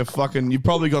or like you've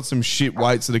probably got some shit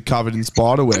weights that are covered in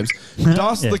spider webs.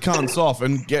 Dust the cunts off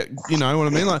and get, you know what I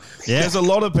mean? Like, there's a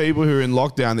lot of people who are in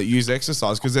lockdown that use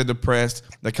exercise because they're depressed,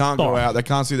 they can't go out, they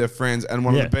can't see their friends, and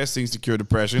one of the best things to cure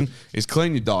depression is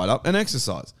clean your diet up and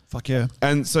exercise. Fuck yeah.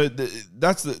 And so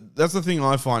that's the thing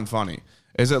I find funny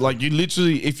is that, like, you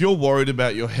literally, if you're worried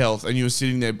about your health and you're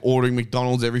sitting there ordering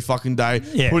McDonald's every fucking day,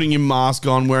 putting your mask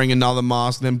on, wearing another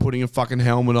mask, then putting a fucking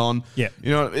helmet on. You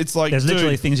know, it's like, there's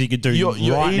literally things you could do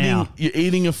now. You're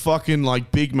eating a fucking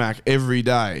like Big Mac every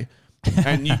day.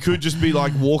 And you could just be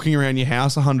like walking around your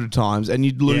house 100 times and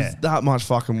you'd lose that much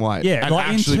fucking weight. And like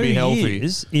actually in 2 be healthy.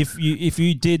 Years, if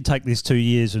you did take this 2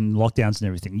 years and lockdowns and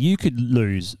everything, you could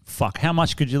lose, how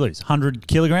much could you lose? 100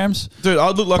 kilograms? Dude,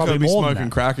 I'd look like Probably I'd be more than smoking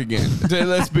that. crack again. Dude,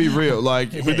 let's be real.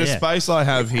 Like, with the space I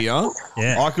have here,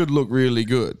 I could look really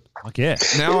good.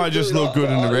 Now I just look good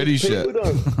in the ready shirt.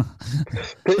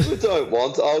 People don't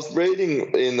want to. I was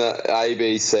reading in the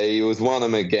ABC, it was one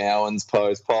of McGowan's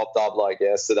posts popped up like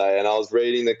yesterday, and I was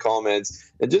reading the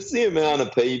comments, and just the amount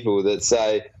of people that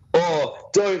say, oh,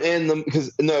 don't end them,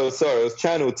 it was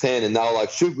Channel 10, and they were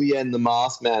like, should we end the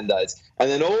mask mandates?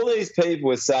 And then all these people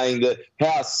were saying that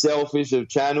how selfish of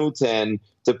Channel 10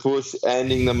 to push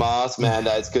ending the mask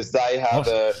mandates because they have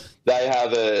a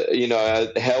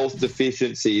health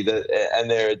deficiency and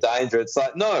they're a danger. It's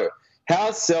like, no,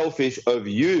 how selfish of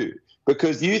you,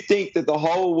 because you think that the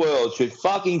whole world should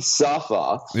fucking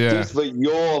suffer just for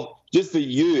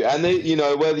you, and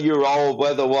whether you're old,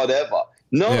 whether whatever.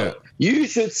 No, You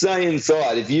should stay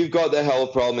inside. If you've got the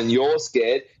health problem and you're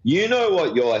scared, you know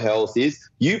what your health is.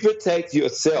 You protect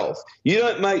yourself. You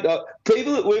don't make up.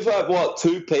 People, we've had,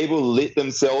 2 people lit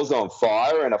themselves on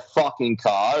fire in a fucking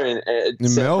car in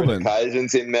Melbourne.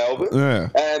 occasions in Melbourne. Yeah.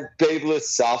 And people are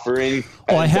suffering.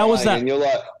 Oh, and how was dying, that? And you're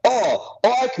like, oh,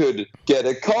 I could get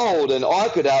a cold and I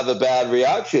could have a bad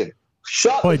reaction.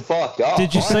 Shut the fuck up.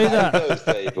 Did you I see hate that? those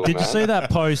people, Did you man. see that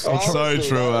post? So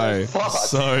true, eh?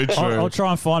 So true. I'll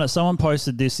try and find it. Someone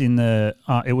posted this in the.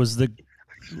 It was the.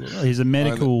 He's a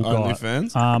medical guy.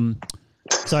 OnlyFans?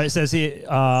 So it says here.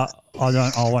 I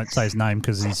won't say his name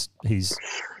because he's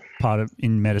part of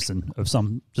in medicine of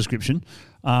some description.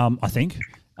 I think.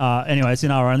 Anyway, it's in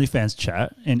our OnlyFans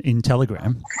chat in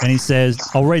Telegram, and he says,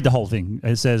 I'll read the whole thing.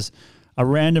 It says, a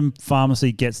random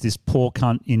pharmacy gets this poor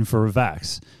cunt in for a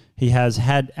vax. He has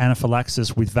had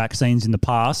anaphylaxis with vaccines in the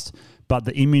past, but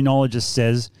the immunologist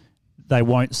says they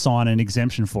won't sign an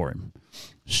exemption for him.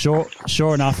 Sure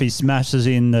enough, he smashes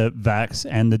in the vax,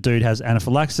 and the dude has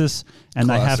anaphylaxis, and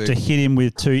they have to hit him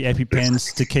with 2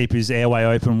 EpiPens to keep his airway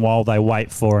open while they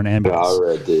wait for an ambulance. I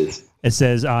read this. It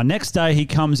says, next day he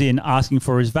comes in asking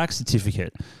for his vax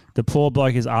certificate. The poor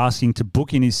bloke is asking to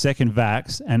book in his second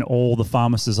vax, and all the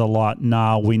pharmacists are like,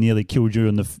 nah, we nearly killed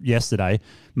you yesterday.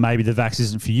 Maybe the vax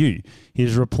isn't for you.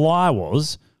 His reply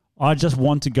was, I just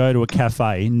want to go to a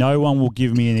cafe. No one will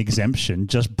give me an exemption.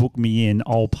 Just book me in.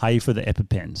 I'll pay for the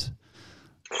EpiPens.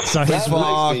 So That makes me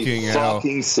fucking hell.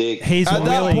 fucking sick. He's At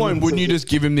that willing point, wouldn't to- you just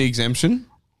give him the exemption?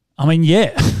 I mean,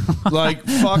 yeah. Like,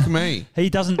 fuck me. He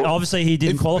doesn't, obviously he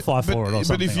didn't qualify for it or something.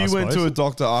 But if you went to a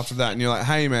doctor after that and you're like,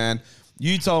 hey, man,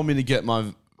 you told me to get my...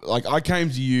 Like, I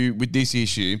came to you with this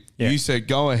issue. Yeah. You said,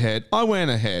 go ahead. I went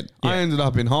ahead. I ended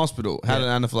up in hospital, had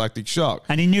an anaphylactic shock.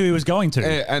 And he knew he was going to.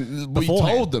 Yeah, and we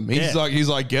beforehand. told them. He's Yeah.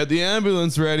 like, get the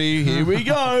ambulance ready. Here we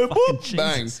go. Boop,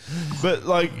 bang. But,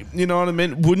 like, you know what I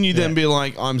mean? Wouldn't you then be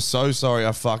like, I'm so sorry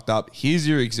I fucked up. Here's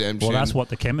your exemption. Well, that's what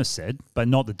the chemist said, but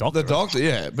not the doctor. The doctor,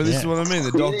 yeah. But this is what I mean.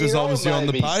 The You know doctor's what obviously on made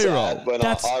the me payroll. sad when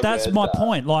That's I read my that?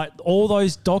 point. Like all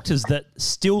those doctors that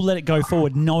still let it go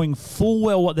forward, knowing full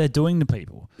well what they're doing to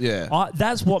people. Yeah.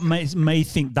 That's what makes me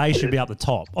think they should be at the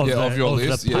top of, of your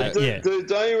list. Dude,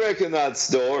 don't you reckon that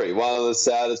story, one of the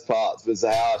saddest parts was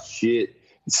how shit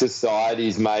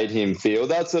society's made him feel?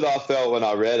 That's what I felt when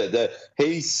I read it, that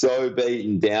he's so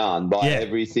beaten down by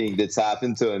everything that's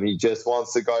happened to him. He just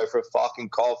wants to go for a fucking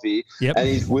coffee, and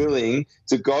he's willing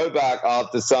to go back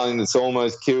after something that's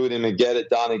almost killed him and get it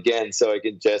done again so he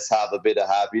can just have a bit of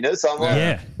happiness. I'm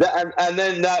like, and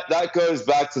then that goes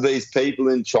back to these people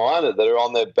in China that are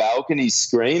on their balconies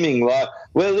screaming. Like,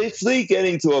 we're literally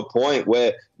getting to a point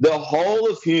where the whole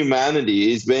of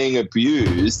humanity is being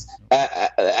abused,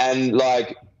 and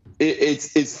like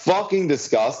it's fucking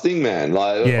disgusting, man.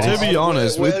 Like, To be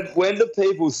honest, when do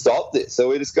people stop this? So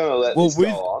we're just going to let this go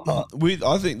on.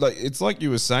 I think like it's like you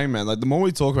were saying, man. Like the more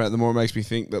we talk about it, the more it makes me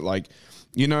think that like,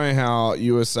 you know how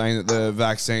you were saying that the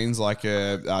vaccine's like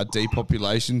a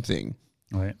depopulation thing.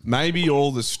 Right. Maybe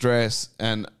all the stress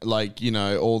and like, you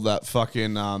know, all that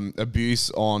fucking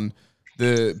abuse on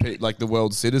the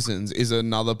world's citizens is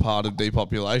another part of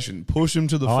depopulation. Push them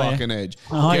to the fucking edge.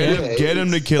 Get them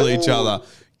to kill each other.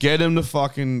 Get them to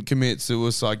fucking commit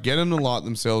suicide. Get them to light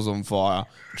themselves on fire.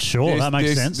 Sure, that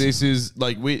makes sense. This is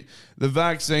like the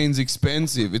vaccine's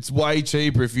expensive. It's way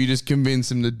cheaper if you just convince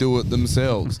them to do it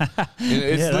themselves.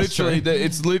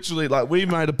 It's literally like we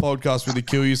made a podcast with the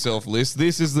kill yourself list.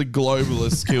 This is the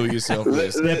globalist kill yourself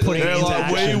list. They're putting it into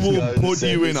like, we action. will put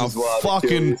you in a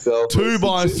fucking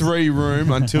 2x3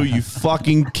 room until you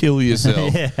fucking kill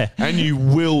yourself, and you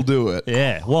will do it.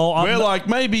 Yeah. Well, we're like,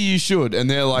 maybe you should, and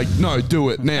they're like, no, do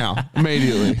it now,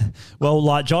 immediately. Well,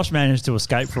 like Josh managed to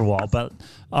escape for a while, but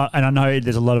and I know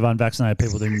there's a lot of unvaccinated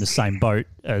people in the same boat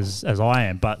as I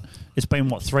am, but it's been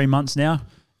 3 months now,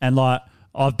 and like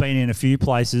I've been in a few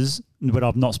places, but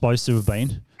I'm not supposed to have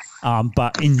been.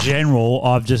 But in general,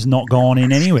 I've just not gone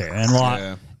in anywhere, and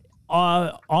like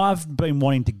I've been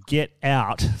wanting to get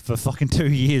out for fucking 2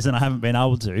 years, and I haven't been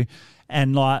able to,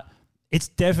 and like it's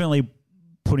definitely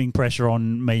putting pressure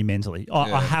on me mentally.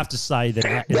 I have to say that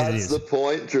it That's is. the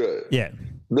point, Drew. Yeah.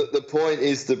 The point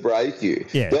is to break you.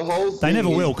 Yeah. The whole They thing never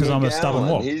will, 'cause I'm a stubborn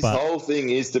wop, His but- whole thing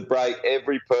is to break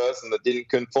every person that didn't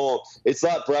conform. It's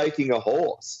like breaking a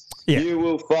horse. Yeah. You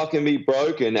will fucking be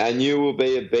broken, and you will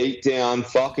be a beat down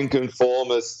fucking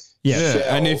conformist. Yeah, shell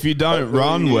and if you of don't who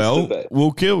run you used well, to be.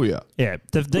 we'll kill you. Yeah.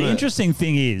 The interesting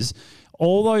thing is,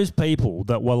 all those people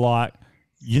that were like,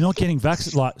 you're not getting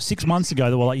vaccinated, like 6 months ago,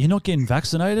 they were like, you're not getting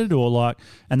vaccinated, or like,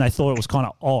 and they thought it was kind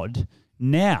of odd.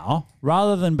 Now,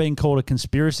 rather than being called a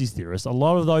conspiracy theorist, a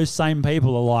lot of those same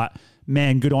people are like,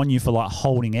 man, good on you for like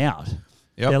holding out.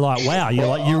 Yep. They're like, wow,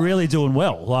 you're really doing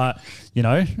well, like, you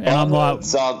know. And I'm like,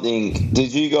 something.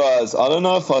 Did you guys? I don't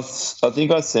know if I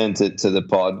think I sent it to the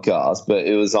podcast, but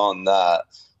it was on that.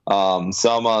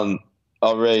 Someone,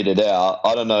 I'll read it out.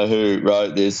 I don't know who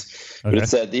wrote this, but it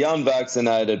said the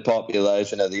unvaccinated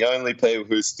population are the only people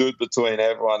who stood between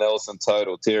everyone else and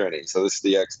total tyranny. So this is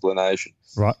the explanation.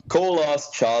 Right. Call us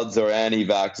chuds or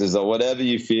anti-vaxxers or whatever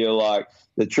you feel like.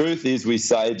 The truth is we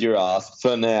saved your ass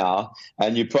for now,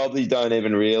 and you probably don't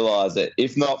even realise it.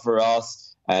 If not for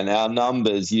us and our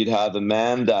numbers, you'd have a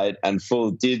mandate and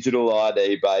full digital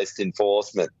ID-based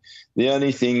enforcement. The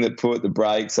only thing that put the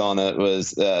brakes on it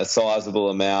was a sizable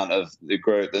amount of the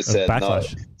group that said no.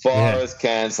 Fire us,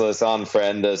 cancel us,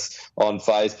 unfriend us on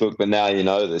Facebook, but now you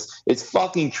know this. It's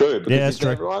fucking true, because if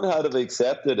everyone had have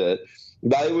accepted it,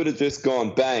 they would have just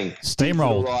gone bang,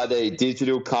 steamroll ID,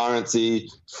 digital currency,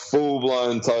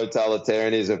 full-blown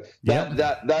totalitarianism.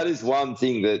 That is one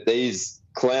thing that these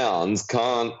clowns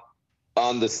can't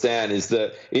understand, is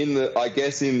that in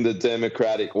the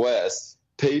democratic West,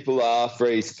 people are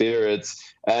free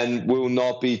spirits and will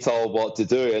not be told what to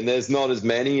do. And there's not as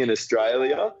many in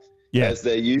Australia as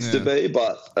there used to be,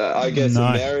 but I guess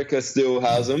America still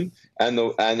has them, and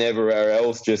everywhere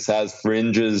else just has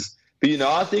fringes. But, you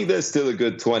know, I think there's still a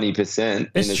good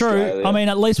 20%. It's true. Australia. I mean,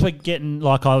 at least we're getting,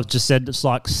 like I just said, it's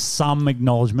like some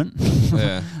acknowledgement.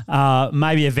 Yeah.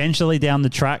 Maybe eventually down the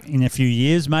track in a few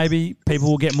years, maybe people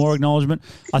will get more acknowledgement.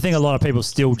 I think a lot of people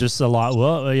still just are like,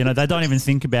 well, you know, they don't even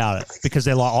think about it because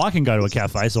they're like, I can go to a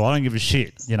cafe, so I don't give a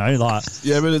shit, you know, like.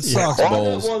 Yeah, but it sucks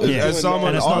balls. Yeah. As someone,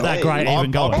 and it's not that great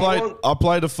even going. I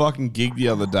played a fucking gig the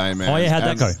other day, man. Oh, yeah, how'd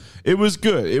that go? It was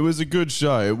good. It was a good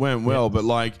show. It went well, but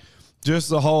like, just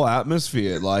the whole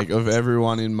atmosphere, like, of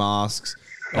everyone in masks,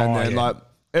 and then like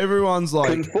everyone's like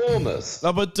conformist.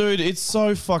 No, but dude, it's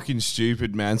so fucking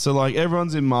stupid, man. So like,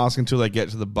 everyone's in mask until they get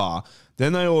to the bar.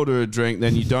 Then they order a drink.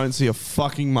 Then you don't see a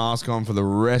fucking mask on for the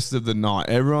rest of the night.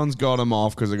 Everyone's got them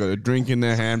off because they got a drink in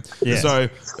their hand. Yeah.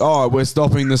 So, we're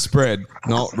stopping the spread.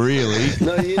 Not really.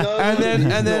 No, you know.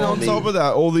 and then on top of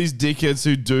that, all these dickheads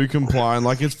who do comply, and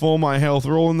like, it's for my health,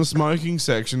 are all in the smoking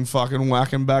section, fucking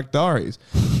whacking back durries.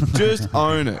 Just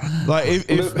own it. Like,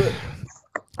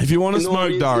 if you want to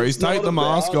smoke durries, take the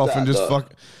mask off and just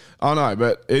fuck. I know,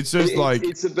 but it's just like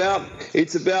it's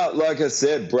about like I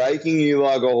said, breaking you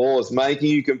like a horse,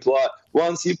 making you comply.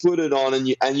 Once you put it on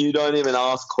and you don't even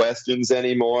ask questions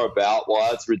anymore about why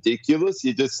it's ridiculous.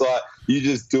 You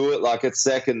just do it like it's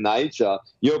second nature.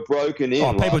 You're broken in.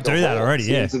 Oh, people like do that already.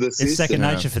 Yeah, into the it's system. second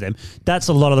nature for them. That's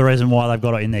a lot of the reason why they've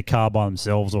got it in their car by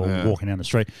themselves or walking down the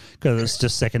street, because it's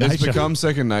just second nature. It's become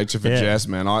second nature for Jess,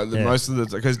 man. Most of the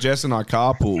because Jess and I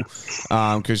carpool,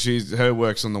 because her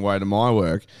work's on the way to my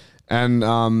work.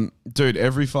 And, dude,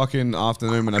 every fucking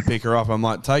afternoon when I pick her up, I'm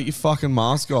like, take your fucking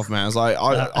mask off, man. It's like,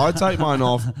 I take mine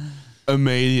off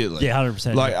immediately. Yeah,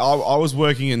 100%. Like, I was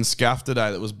working in SCAF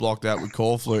today that was blocked out with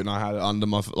call flute, and I had it under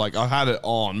my, like, I had it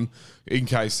on in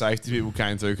case safety people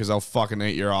came through, because they'll fucking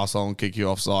eat your asshole and kick you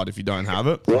offside if you don't have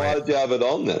it. Why did you have it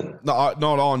on then? No,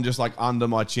 not on, just like under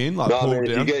my chin, like pulled down.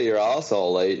 If you get your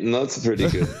asshole eaten, that's pretty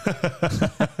good.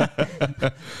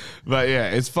 But yeah,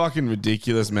 it's fucking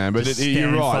ridiculous, man. But in you're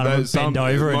front right. of them, bend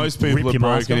over Most and people rip are your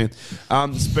mask broken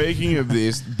in. Speaking of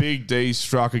this, Big D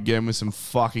struck again with some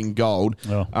fucking gold.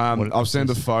 I've sent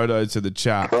a photo to the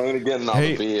chat. I'm going to get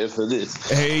another beer for this.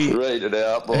 Read it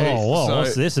out, boys.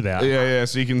 What's this about? Yeah.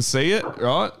 So you can see it,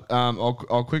 right?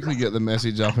 I'll quickly get the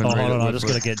message up and read hold on. it. I just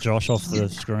got to get Josh off the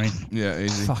screen. Yeah,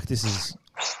 easy. Fuck, this is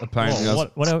a pain.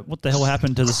 What the hell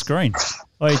happened to the screen?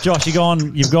 Oh, hey, Josh, you've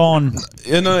gone.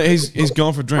 Yeah, no, he's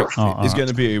gone for a drink. He's right.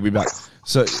 getting a beer. He'll be back.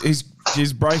 So he's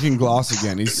breaking glass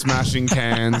again. He's smashing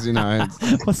cans. You know.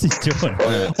 What's he doing?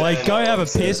 Yeah. Like, go have a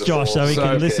piss, Josh, so he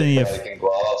can listen to you.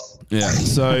 Yeah.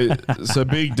 So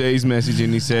Big D's messaging.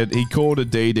 He said he called a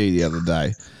DD the other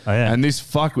day. Oh, yeah. And this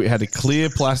fuckwit had a clear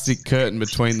plastic curtain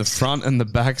between the front and the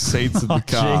back seats of the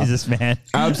car. Jesus, man.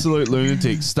 Absolute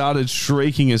lunatic. Started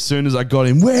shrieking as soon as I got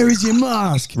him, "Where is your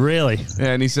mask?" Really?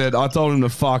 Yeah, and he said, I told him to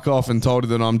fuck off and told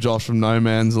him that I'm Josh from No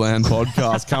Man's Land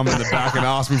podcast. Come in the back and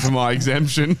ask me for my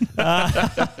exemption.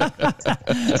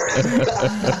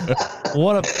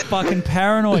 What a fucking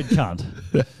paranoid cunt.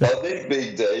 I think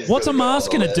Big D's. What's a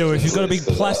mask going to do if you've got a big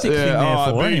plastic thing there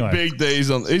for anyway? Big D's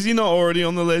on. Is he not already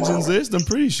on the Legends list? I'm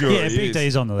pretty sure. Yeah, he Big is.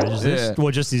 D's on the Legends list.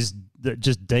 Well,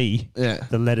 just D. Yeah.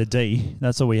 The letter D.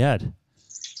 That's all we had.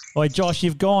 Oh, Josh,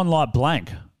 you've gone like blank.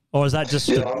 Or is that just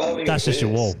that's just your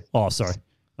wall? Oh, sorry.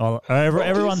 Oh,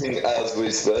 everyone, as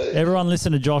we speak. Everyone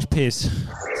listen to Josh piss.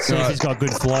 See if he's got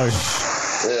good flow.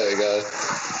 There we go.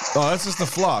 Oh, that's just a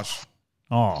flush.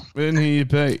 Oh. We didn't hear you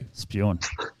pee. Spewing.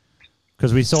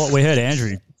 Because we heard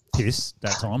Andrew piss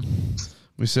that time.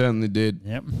 We certainly did.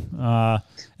 Yep.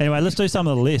 Anyway, let's do some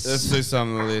of the lists. Let's do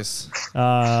some of the lists.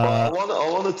 I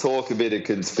want to talk a bit of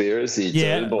conspiracy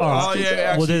too. Boys. Oh,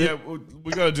 yeah, actually,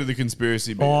 we got to do the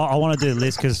conspiracy bit. Oh, I want to do the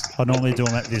list because I normally do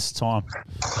them at this time.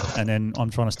 And then I'm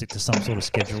trying to stick to some sort of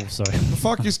schedule. So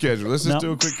Fuck your schedule. Let's just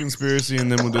do a quick conspiracy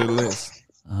and then we'll do the list.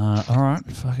 All right.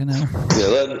 Fucking hell.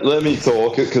 Yeah, let me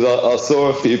talk it because I saw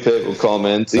a few people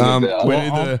commenting about we it.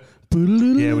 need the...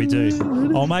 Yeah, we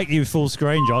do. I'll make you full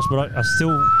screen, Josh, but I still...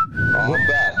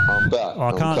 I'm back.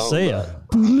 I can't see you.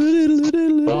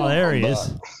 Oh, there he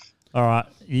is. All right,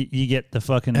 you get the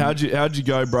fucking... How'd you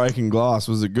go breaking glass?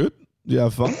 Was it good? Did you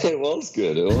have fun? It was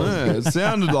good. It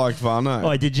sounded like fun, eh?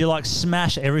 Oh, did you like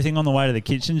smash everything on the way to the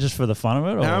kitchen just for the fun of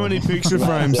it? Or? How many picture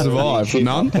frames survived?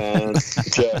 None?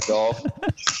 Jerked off.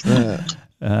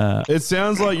 It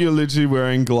sounds like you're literally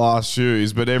wearing glass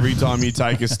shoes, but every time you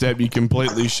take a step, you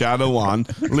completely shatter one,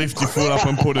 lift your foot up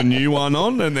and put a new one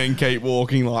on, and then keep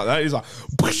walking like that. He's like,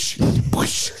 push,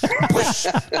 push, push,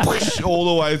 push,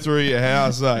 all the way through your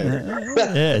house, eh?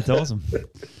 Yeah, it's awesome.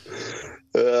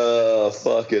 Oh,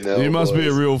 fucking hell. You must be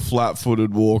a real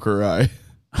flat-footed walker, eh?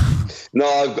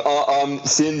 No, I'm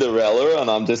Cinderella and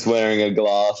I'm just wearing a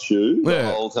glass shoe the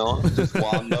whole time. Just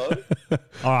one though.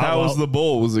 How was the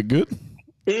ball? Was it good?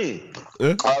 I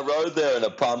rode there in a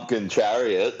pumpkin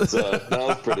chariot, so that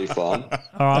was pretty fun.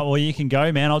 All right, well, you can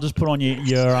go, man. I'll just put on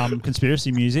your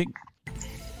conspiracy music.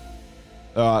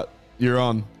 All right, you're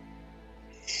on.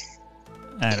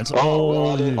 And it's I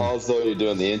was already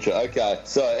doing the intro. Okay,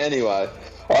 so anyway,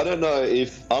 I don't know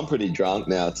if I'm pretty drunk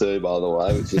now too, by the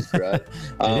way, which is great.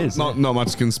 Not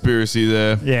much conspiracy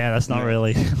there. Yeah, that's not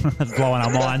really blowing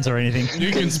our minds or anything. New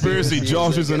conspiracy,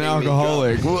 Josh is an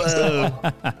alcoholic. Whoa.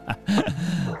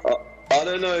 I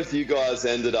don't know if you guys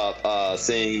ended up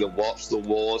seeing the Watch the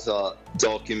Water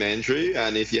documentary,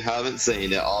 and if you haven't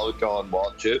seen it, I would go and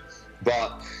watch it.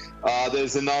 But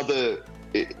there's another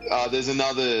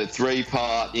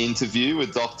 3-part interview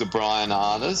with Dr. Brian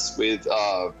Arnis with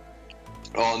on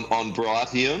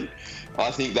Brighteon.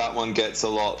 I think that one gets a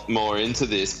lot more into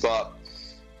this, but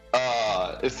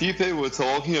a few people were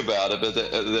talking about it, but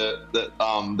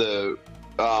the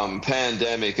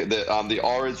pandemic, the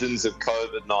origins of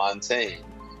COVID-19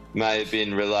 may have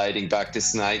been relating back to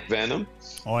snake venom.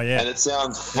 Oh yeah, and it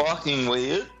sounds fucking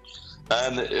weird.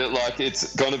 And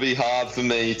it's going to be hard for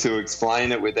me to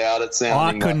explain it without it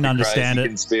sounding couldn't like a understand crazy it.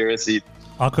 Conspiracy.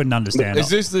 I couldn't understand Is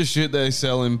this the shit they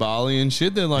sell in Bali and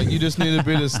shit? They're like, you just need a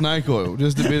bit of snake oil,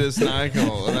 just a bit of snake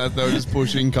oil, and that they're just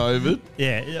pushing COVID.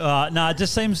 Yeah, no, it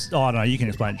just seems. Oh, I don't know. You can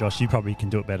explain it, Josh. You probably can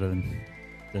do it better than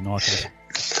I could.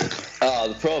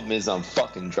 The problem is I'm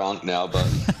fucking drunk now, but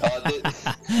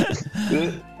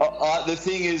the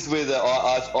thing is with it,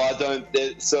 I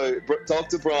don't. So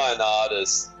Dr. Brian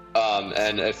Artis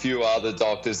and a few other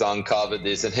doctors uncovered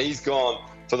this, and he's gone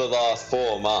for the last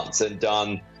 4 months and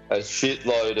done a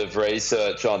shitload of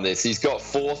research on this. He's got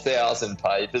 4,000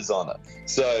 papers on it.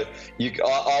 So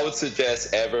I would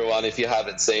suggest everyone, if you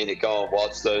haven't seen it, go and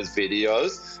watch those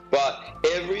videos. But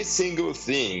every single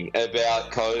thing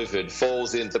about COVID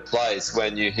falls into place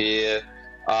when you hear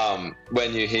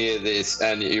this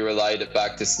and you relate it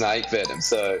back to snake venom.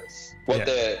 So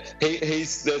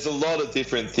there's a lot of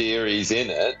different theories in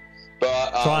it.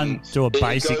 But try and do a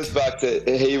basic. It goes back to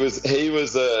he was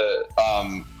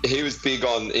big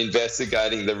on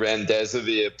investigating the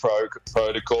remdesivir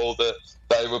protocol that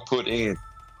they were putting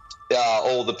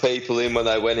all the people in when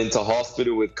they went into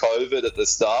hospital with COVID at the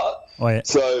start. Oh, yeah.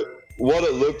 So what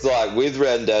it looked like with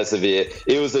remdesivir,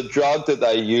 it was a drug that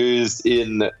they used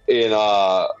in the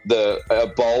Ebola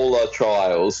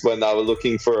trials when they were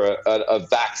looking for a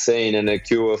vaccine and a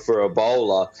cure for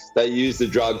Ebola. They used a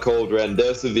drug called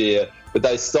remdesivir, but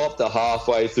they stopped it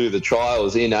halfway through the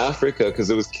trials in Africa because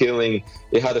it was killing.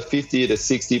 It had a 50 to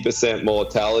 60%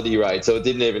 mortality rate, so it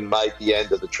didn't even make the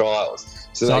end of the trials.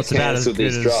 So they it's about as cancelled good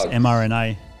this as drug.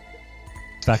 mRNA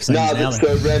vaccines No, now.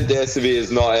 so remdesivir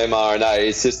is not mRNA.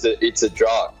 It's just it's a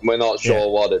drug. We're not sure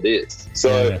what it is.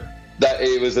 So that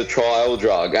it was a trial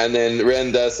drug, and then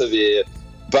remdesivir,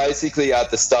 basically at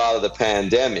the start of the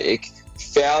pandemic,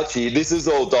 Fauci. This is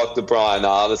all Dr. Brian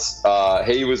Artis.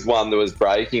 He was one that was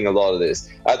breaking a lot of this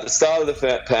at the start of the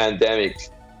pandemic.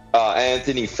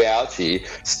 Anthony Fauci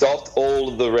stopped all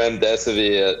of the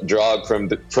remdesivir drug from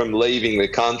leaving the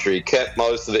country, kept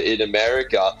most of it in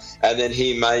America, and then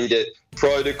he made it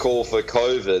protocol for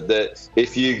COVID that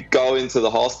if you go into the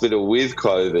hospital with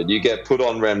COVID, you get put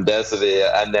on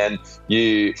remdesivir and then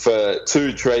for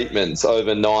 2 treatments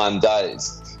over 9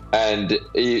 days. and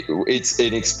it's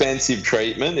an expensive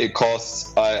treatment. It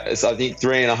costs, I think,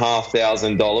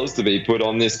 $3,500 to be put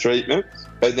on this treatment.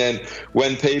 And then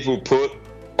when people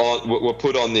were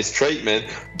put on this treatment,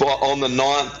 but on the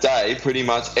 9th day, pretty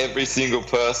much every single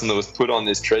person that was put on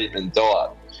this treatment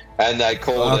died. And they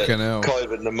called it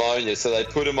COVID pneumonia. So they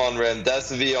put them on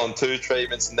remdesivir on 2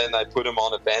 treatments, and then they put them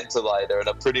on a ventilator, and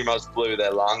it pretty much blew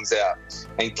their lungs out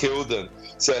and killed them.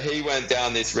 So he went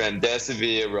down this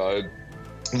remdesivir road,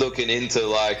 looking into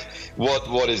like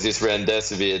what is this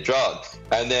remdesivir drug.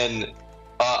 And then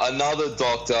another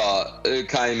doctor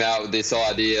came out with this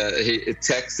idea. He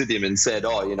texted him and said,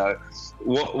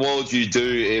 what would you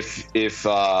do if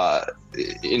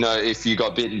you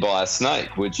got bitten by a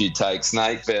snake? Would you take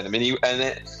snake venom? And he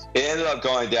ended up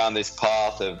going down this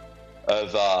path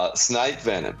of snake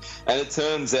venom. And it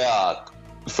turns out,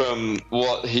 from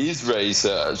what he's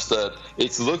researched, that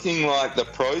it's looking like the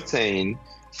protein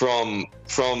from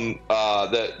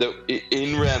the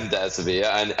in remdesivir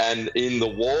and in the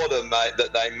water, that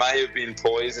they may have been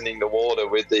poisoning the water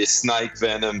with this snake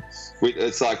venom.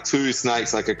 It's like 2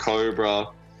 snakes, like a cobra.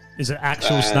 Is it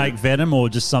actual snake venom or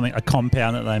just a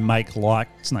compound that they make like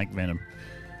snake venom?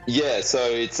 Yeah, so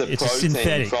it's a protein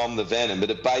synthetic from the venom, but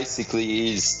it basically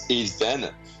is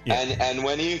venom. Yeah. And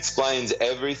when he explains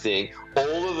everything,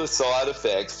 all of the side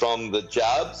effects from the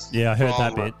jabs, I heard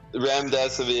that bit,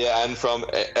 remdesivir, and from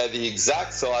the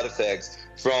exact side effects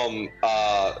from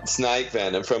snake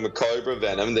venom, from a cobra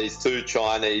venom, these 2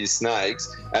 Chinese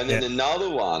snakes, and then another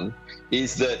one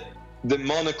is that the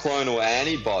monoclonal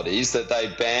antibodies that they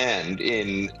banned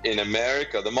in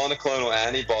America, the monoclonal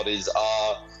antibodies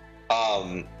are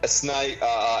a snake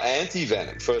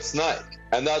anti-venom for a snake.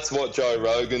 And that's what Joe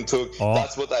Rogan took.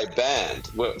 That's what they banned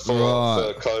for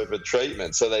COVID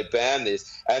treatment. So they banned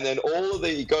this. And then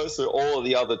he goes through all of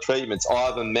the other treatments,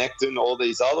 ivermectin, all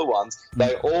these other ones.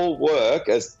 They all work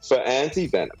for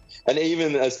anti-venom. And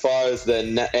even as far as the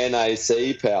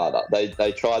NAC powder,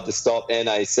 they tried to stop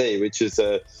NAC, which is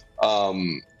it's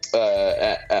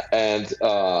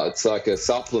like a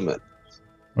supplement.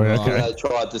 Okay. And they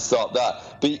tried to stop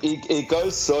that, but it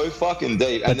goes so fucking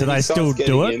deep. But and do then they still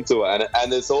do it? Into it, and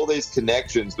there's all these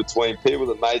connections between people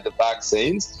that made the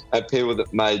vaccines and people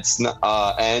that made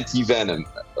anti-venom,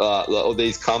 or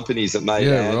these companies that made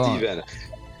anti-venom.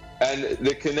 And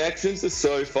the connections are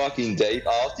so fucking deep.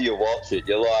 After you watch it,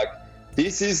 you're like,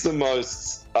 this is the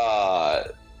most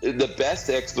the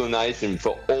best explanation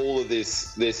for all of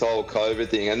this whole COVID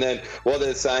thing. And then what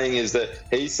they're saying is that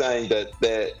he's saying that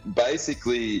they're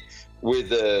basically, with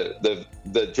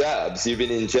the jabs, you've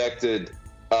been injected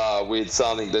with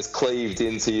something that's cleaved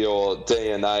into your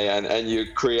DNA, and you're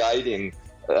creating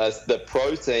the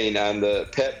protein and the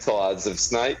peptides of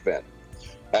snake venom.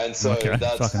 And so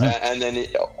and then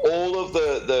all of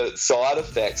the side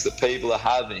effects that people are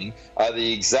having are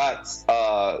the exact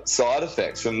side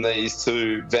effects from these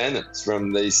 2 venoms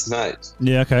from these snakes.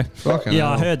 Yeah, okay.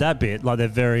 I heard that bit. Like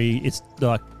it's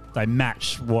like they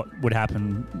match what would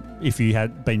happen if you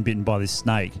had been bitten by this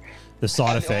snake. The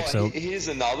side effects. Here's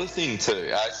another thing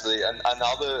too, actually, and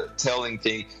another telling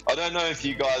thing. I don't know if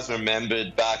you guys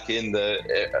remembered back in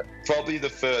probably the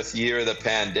first year of the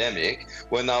pandemic,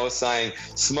 when they were saying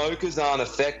smokers aren't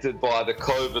affected by the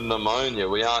COVID pneumonia.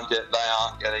 They aren't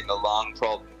getting the lung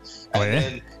problem.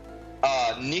 Then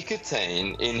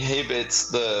nicotine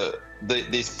inhibits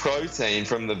this protein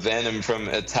from the venom from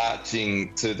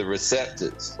attaching to the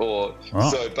receptors, so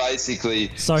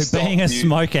basically. So being a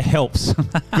smoker helps.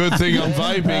 Good thing I'm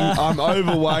vaping. I'm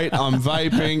overweight. I'm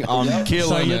vaping. I'm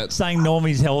killing you're saying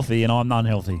Normie's healthy and I'm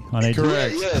unhealthy.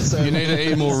 Correct. You need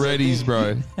to eat more Reddies,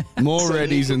 bro. More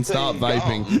Reddies and start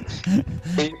vaping.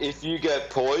 If you get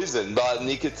poisoned, but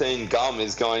nicotine gum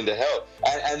is going to help.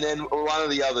 And then one of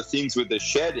the other things with the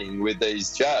shedding with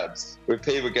these jabs, with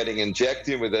people getting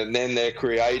injected with it, and then they're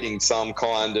creating some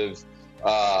kind of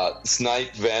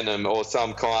snake venom or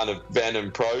some kind of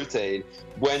venom protein.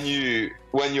 When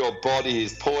your body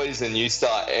is poisoned, you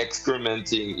start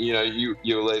excrementing.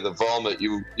 You'll either vomit,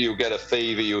 you'll get a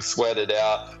fever, you'll sweat it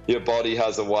out. Your body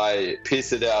has a way,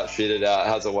 piss it out, shit it out,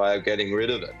 has a way of getting rid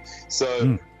of it.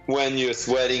 So when you're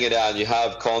sweating it out and you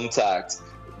have contact,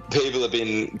 people have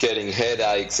been getting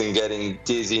headaches and getting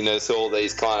dizziness, all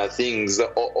these kind of things.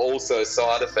 Also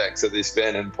side effects of this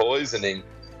venom poisoning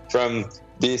from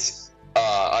this,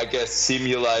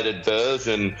 simulated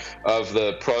version of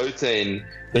the protein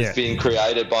that's been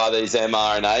created by these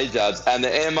mRNA jabs. And the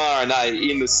mRNA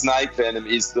in the snake venom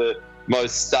is the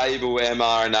most stable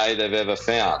mRNA they've ever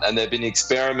found. And they've been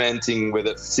experimenting with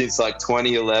it since like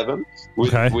 2011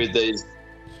 with these...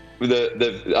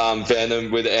 the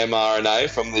venom with mRNA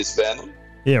from this venom.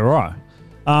 Yeah, right.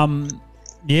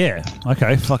 Yeah.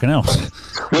 Okay. Fucking hell.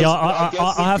 Yeah, I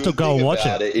guess the I have to good go thing and watch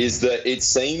about it. Is that it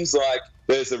seems like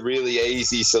there's a really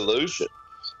easy solution.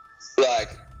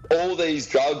 Like all these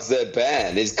drugs they're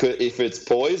banned is if it's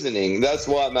poisoning. That's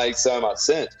why it makes so much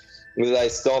sense. They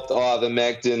stopped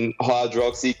ivermectin,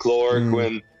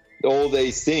 hydroxychloroquine, all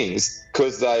these things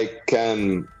because they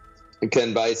can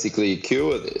basically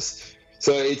cure this.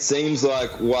 So it seems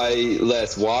like way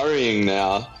less worrying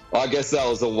now. I guess that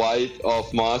was a weight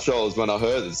off my shoulders when I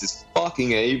heard this. It's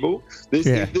fucking evil.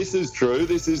 If this is true,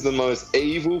 this is the most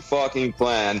evil fucking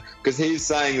plan because he's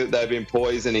saying that they've been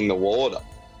poisoning the water.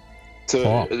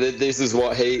 This is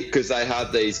what because they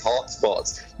have these hot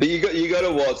spots. But you got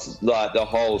to watch like the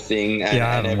whole thing,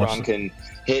 and everyone can.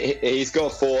 He's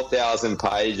got 4,000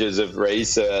 pages of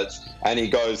research, and he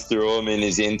goes through them in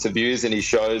his interviews, and he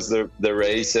shows the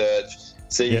research,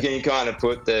 so you can kind of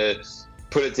put it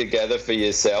together for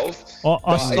yourself.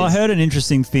 I heard an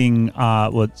interesting thing.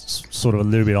 Well, it's sort of a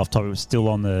little bit off topic, but still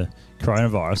on the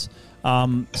coronavirus.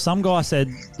 Some guy said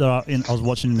that I was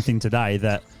watching the thing today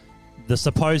that the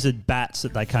supposed bats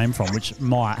that they came from, which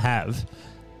might have,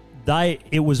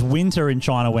 it was winter in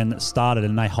China when it started,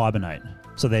 and they hibernate,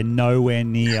 so they're nowhere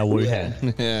near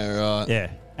Wuhan. Yeah, right. Yeah,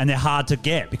 and they're hard to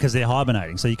get because they're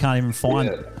hibernating, so you can't even find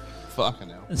them. Fucking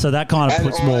hell. So that kind of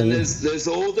puts more. There's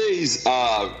all these.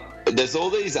 There's all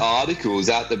these articles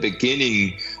at the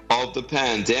beginning of the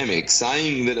pandemic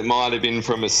saying that it might have been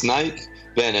from a snake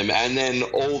venom, and then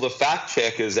all the fact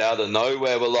checkers out of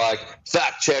nowhere were like,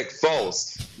 fact check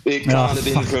false. It can't have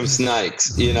been from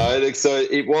snakes, you know. So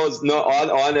it was not.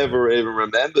 I never even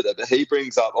remembered it, but he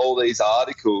brings up all these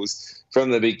articles from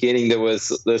the beginning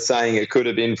that they're saying it could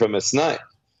have been from a snake.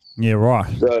 Yeah,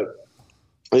 right. So,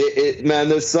 man,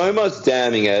 there's so much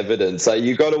damning evidence. So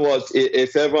you got to watch.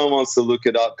 If everyone wants to look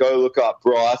it up, go look up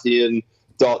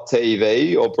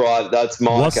Brightian.tv or Bright. That's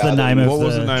Mike. What's the name of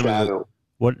was the channel?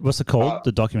 What's it called?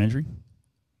 The documentary.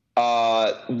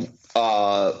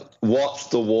 Watch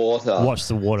the Water. Watch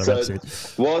the Water. So That's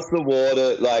it. Watch the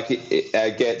Water. Like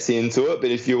it gets into it,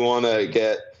 but if you want to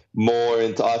get more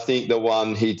into, I think the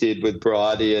one he did with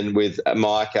Bridie and with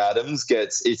Mike Adams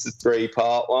it's a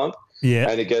 3-part one.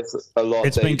 Yeah, and it gets a lot.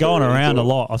 It's been going around a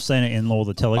lot. I've seen it in all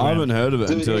the Telegram. I haven't heard of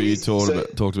it until you talked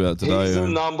about it today. He's the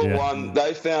number one.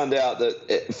 They found out that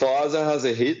Pfizer has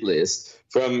a hit list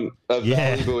from a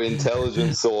valuable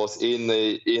intelligence source in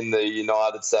the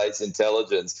United States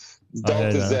intelligence.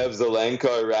 Dr. Zev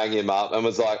Zelenko rang him up and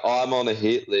was like, I'm on a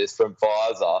hit list from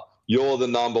Pfizer. You're the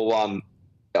number one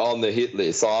on the hit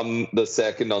list. I'm the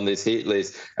second on this hit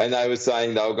list. And they were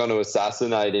saying they were going to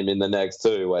assassinate him in the next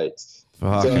 2 weeks.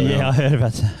 Yeah, I heard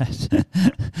about that.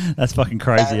 That's fucking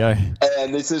crazy,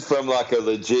 And this is from like a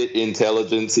legit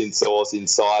intelligence source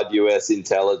inside US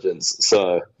intelligence.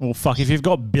 So, well, fuck, if you've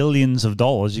got billions of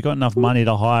dollars, you've got enough money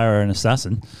to hire an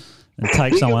assassin and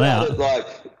take someone out. It, like,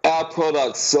 our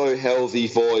product's so healthy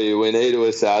for you. We need to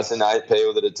assassinate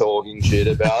people that are talking shit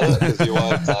about it because you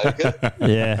won't take it.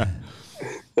 Yeah.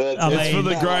 It's for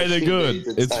the greater good.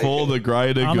 It's for the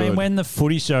greater good. I mean, when the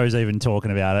footy show's even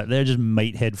talking about it, they're just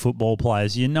meathead football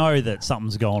players. You know that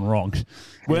something's gone wrong.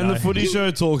 When the footy show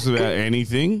talks about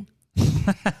anything,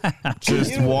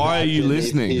 just why are you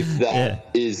listening? If that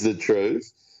is the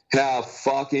truth, how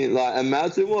fucking, like,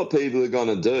 imagine what people are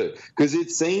going to do. Because it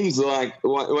seems like,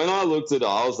 when I looked at it,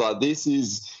 I was like, this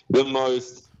is the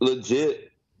most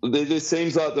legit, this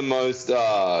seems like the most,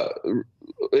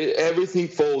 everything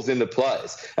falls into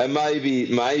place, and maybe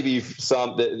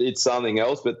it's something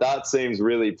else, but that seems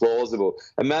really plausible.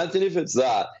 Imagine if it's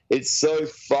that. It's so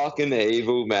fucking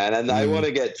evil, man, and they want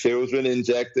to get children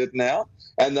injected now,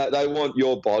 and that they want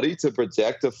your body to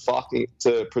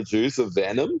to produce a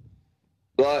venom.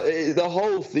 Like, the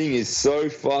whole thing is so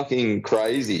fucking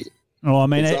crazy. Well, I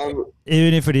mean,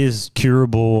 even if it is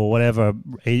curable or whatever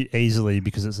easily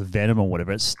because it's a venom or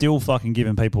whatever, it's still fucking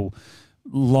giving people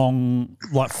long,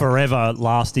 like forever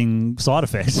lasting side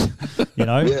effects, you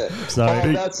know? Yeah. So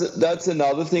that's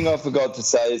another thing I forgot to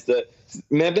say is that,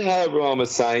 remember how everyone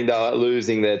was saying they were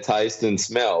losing their taste and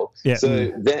smell? Yeah.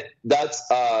 So that's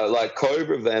like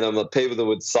cobra venom, the people that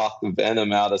would suck the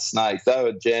venom out of snakes, they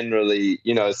would generally,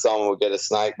 someone would get a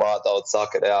snake bite, they would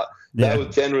suck it out. Yeah. They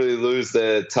would generally lose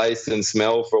their taste and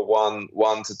smell for 1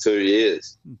 to 2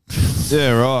 years.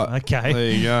 Yeah, right. Okay.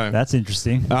 There you go. That's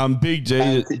interesting. Big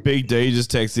D just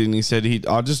texted and he said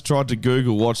I just tried to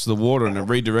Google Watch the Water and it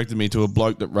redirected me to a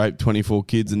bloke that raped 24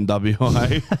 kids in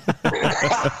WA.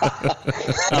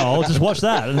 I'll just watch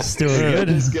that. It's still good.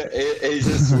 He's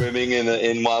just swimming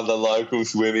in one of the local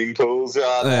swimming pools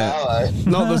right now. Eh?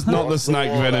 Not the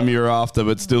snake venom you're after,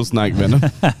 but still snake venom.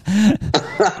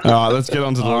 All right, let's get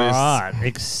on to the All list. right,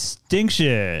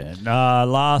 extinction.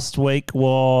 Last week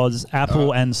was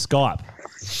Apple and Skype.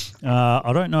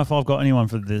 I don't know if I've got anyone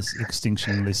for this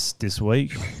extinction list this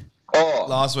week. Oh,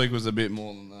 last week was a bit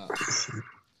more than that.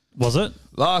 Was it?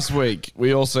 Last week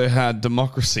we also had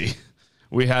democracy.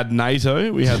 We had NATO.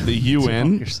 We had the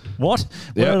UN. What?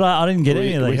 I didn't get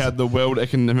any of these. We had the World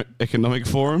Economic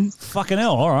Forum. Fucking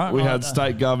hell! All right. We had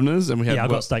state governors, and we had I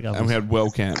got state governors. and we had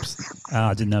well camps.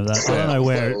 I didn't know that.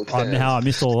 I don't know how I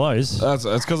missed all those. That's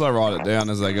because I write it down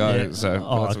as they go. Yeah. So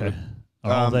Oh, that's okay. All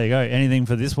right, there you go. Anything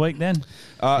for this week then?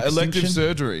 elective Extinction?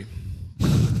 surgery.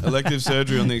 Elective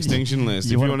surgery on the extinction list.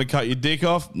 If you want to cut your dick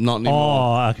off, not anymore.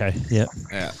 Oh, okay. Yep.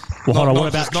 Yeah. Well, hold on. What Not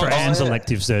about just- not- trans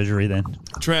elective surgery then?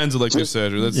 Trans elective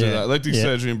surgery. Let's do that. Elective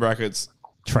surgery in brackets.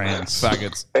 Trans.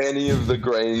 Faggots. Any of the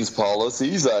Greens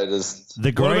policies, I just...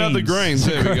 The Greens. What about the Greens?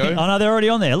 There we go. Oh, no, they're already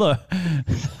on there. Look.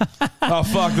 Oh,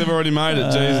 fuck. They've already made it.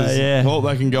 Jesus. Yeah. Well,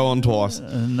 they can go on twice.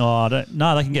 No, I don't.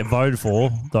 No, they can get voted for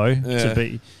though. Yeah. To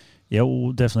be. Yeah,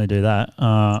 we'll definitely do that.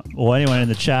 Or anyone in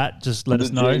the chat, just let us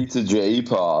know. G to G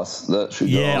pass, that should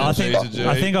go Yeah, on. I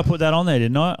think I put that on there,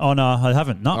 didn't I? Oh no, I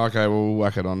haven't. No. Okay, we'll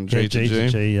whack it on. Yeah, G to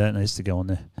G. that needs to go on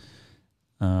there.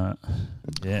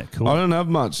 Yeah, cool. I don't have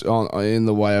much in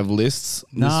the way of lists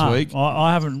this week.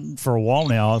 I haven't for a while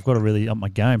now. I've got to really up my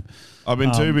game. I've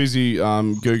been too busy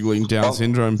Googling Down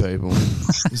syndrome people.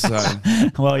 So,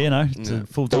 well, you know, it's a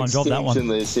full-time job, that one. Extinction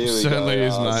list, here we Certainly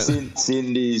go. is, mate.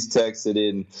 Cindy's texted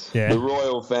in Yeah. the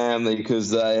royal family because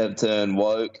they have turned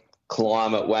woke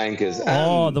climate wankers.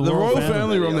 Oh, And the the Royal Royal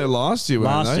family were on there last year,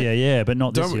 weren't Last they? year, yeah, but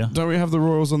not this year. Don't we have the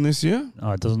Royals on this year?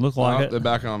 Oh, it doesn't look like Oh, it. they're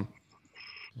back on.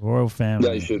 Royal family.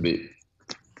 They should be.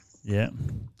 Yeah.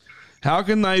 How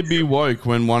can they be woke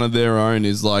when one of their own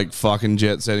is like fucking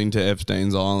jet setting to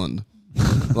Epstein's Island?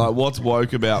 Like, what's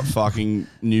woke about fucking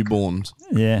newborns?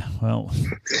 Yeah, well.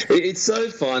 It's so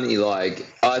funny. Like,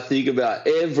 I think about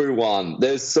everyone.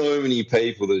 There's so many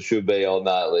people that should be on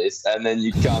that list, and then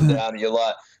you come down and you're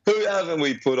like, who haven't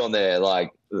we put on there? Like,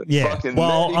 Yeah, fucking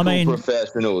well, I mean-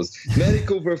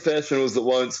 medical professionals that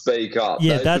won't speak up.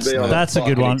 Yeah, They that's should be on a good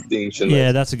fucking one. extinction Yeah,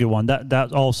 list. that's a good one.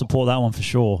 That I'll support that one for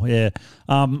sure. Yeah,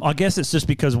 I guess it's just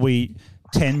because we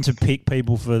tend to pick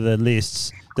people for the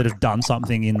lists that have done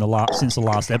something in the since the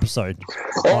last episode.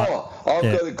 Oh, I've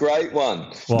yeah. got a great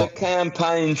one. What? The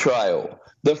campaign trail.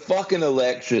 The fucking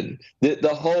election.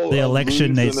 The whole The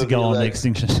election illusion needs to of go on the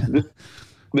election. extinction.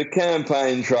 The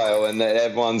campaign trail, and that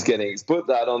everyone's getting. Put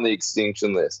that on the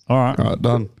extinction list. All right,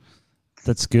 done.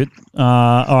 That's good.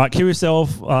 All right, kill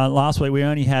yourself. Last week we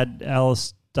only had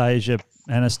Anastasia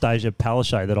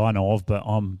Palaszczuk that I know of, but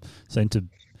I'm seem to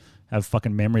have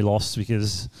fucking memory loss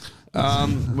because.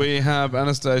 We have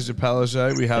Anastasia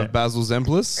Palaszczuk. We have Basil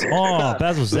Zemplis. Oh,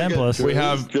 Basil Zemplis. We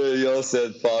have Drew, you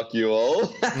said fuck you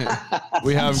all.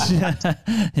 we have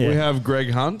we have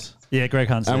Greg Hunt. Yeah, Greg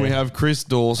Hunt's and there. we have Chris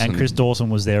Dawson. And Chris Dawson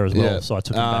was there as well, so I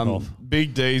took him back off.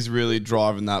 Big D's really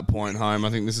driving that point home. I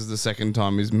think this is the second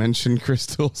time he's mentioned Chris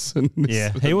Dawson.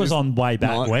 Yeah, he was on way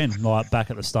back when, like back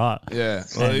at the start. Yeah,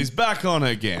 well, And- he's back on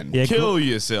again. Yeah, Kill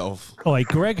yourself. Oh, wait,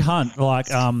 Greg Hunt,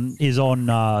 is on.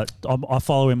 I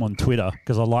follow him on Twitter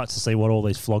because I like to see what all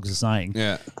these vlogs are saying.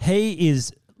 Yeah, he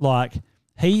is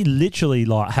he literally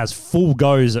has full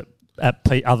goes at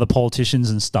other politicians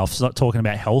and stuff, so talking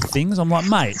about health things. I'm like,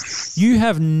 mate, you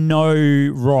have no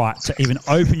right to even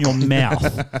open your mouth.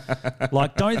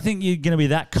 Don't think you're going to be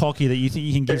that cocky that you think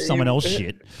you can give someone else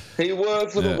shit. He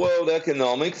worked for the World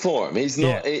Economic Forum. He's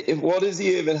not. What does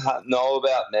he even know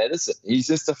about medicine? He's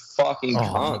just a fucking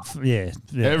cunt.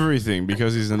 Yeah. Everything,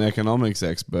 because he's an economics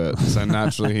expert. So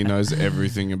naturally he knows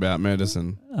everything about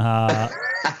medicine.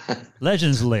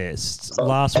 Legends list.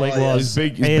 Last week yeah. was Is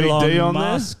Big D Elon on there?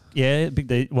 Musk. Yeah, Big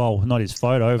D. Well, not his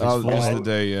photo of his Oh, just forehead.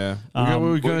 the D, yeah.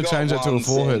 We're going to change that to a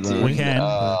forehead, though. We can.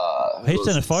 He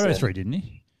sent a photo through, didn't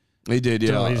he? He did,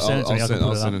 yeah. He sent it to me. I can put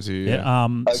I'll it send up. it to you. Yeah.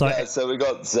 Okay, so we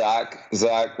got Zach,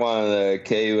 one of the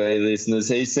Kiwi listeners.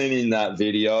 He's seen in that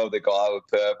video of the guy with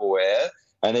purple hair,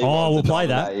 and he wants we'll to play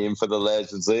nominate that. him for the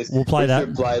Legends list. We'll play We that.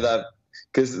 should play that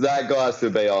because that guy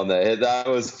should be on there. That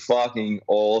was fucking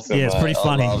awesome. Yeah, it's mate. pretty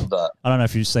funny. I love that. I don't know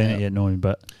if you've seen it yet, Norman,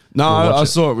 but No, we'll watch I it.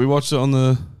 saw it. We watched it on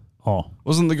the... Oh.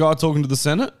 Wasn't the guy talking to the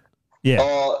Senate? Yeah.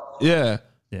 Oh, Yeah.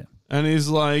 Yeah. And he's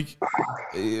like,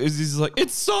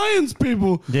 it's science,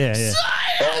 people. Yeah, yeah.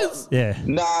 Science! Yeah.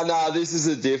 Nah, this is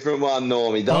a different one,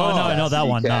 Normie. Oh, no, not that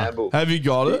one. No. Campbell. Have you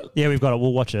got it? Yeah, we've got it.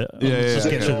 We'll watch it. Yeah, Just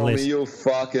get through the Normie, list. you'll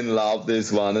fucking love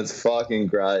this one. It's fucking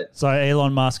great. So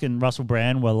Elon Musk and Russell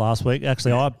Brand were last week.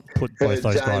 Actually, I put both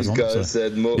those guys James on. Goh So.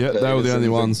 said Mook Yep, they were the only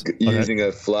Peterson ones. using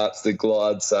her flaps to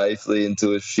glide safely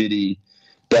into a shitty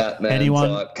Batman Anyone?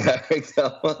 type character.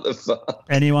 What the fuck?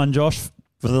 Anyone, Josh,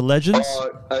 for the legends?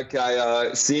 Oh, okay.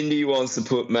 Cindy wants to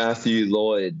put Matthew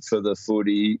Lloyd for the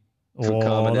footy. For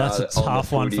coming That's a out on the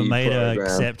tough one for footy me to program.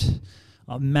 accept.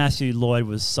 Matthew Lloyd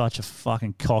was such a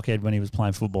fucking cockhead when he was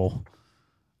playing football.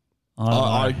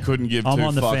 I couldn't give I'm two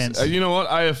on the fucks. fence. You know what?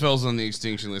 AFL's on the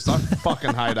extinction list. I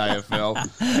fucking hate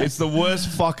AFL. It's the worst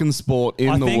fucking sport in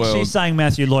the I think world. she's saying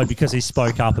Matthew Lloyd because he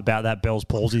spoke up about that Bell's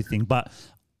palsy thing. But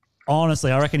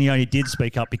honestly, I reckon he only did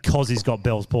speak up because he's got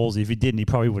Bell's palsy. If he didn't, he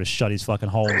probably would have shut his fucking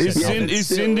hole. And said nothing. Is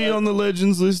Cindy on the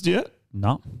legends list yet?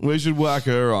 No. We should whack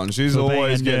her on. She's For being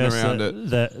always a getting nurse around it.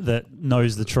 That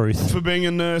knows the truth. For being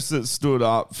a nurse that stood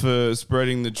up for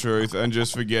spreading the truth and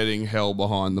just for getting hell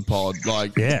behind the pod.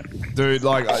 Like, yeah. Dude,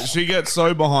 like, she gets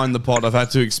so behind the pod, I've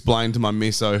had to explain to my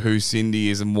misso who Cindy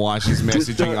is and why she's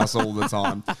messaging us all the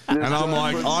time. And I'm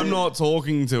like, I'm not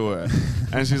talking to her.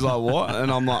 And she's like, what?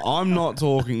 And I'm like, I'm not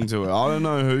talking to her. I don't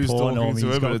know who's Poor talking Normie, to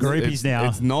her, he's but got groupies now.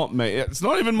 it's not me. It's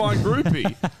not even my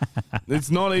groupie. It's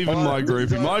not even my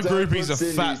groupie. My groupie's a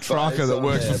fat trucker that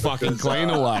works for fucking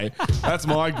Cleanaway. That's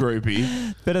my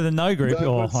groupie. Better than no groupie.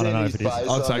 Oh, I don't know if it is.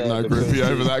 I'll take no groupie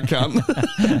over that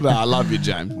cunt. Nah, I love you,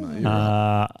 James.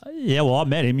 Yeah, well, I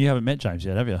met him. You haven't met James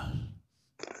yet, have you?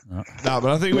 No, but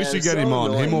I think we should get him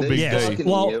on. Him or Big D. Fucking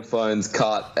earphones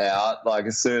cut out like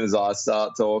as soon as I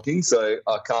start talking, so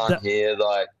I can't hear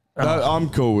like. I'm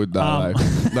cool with that.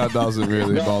 That doesn't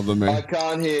really bother me. I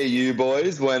can't hear you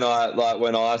boys when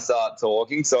I start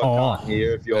talking, so I can't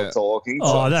hear if you're talking.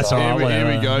 Oh, that's all right.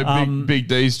 Here we go. Big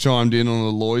D's chimed in on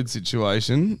the Lloyd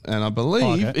situation, and I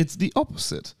believe it's the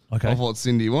opposite of what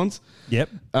Cindy wants. Yep.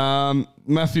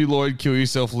 Matthew Lloyd, kill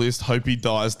yourself list. Hope he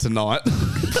dies tonight.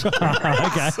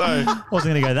 Okay. Wasn't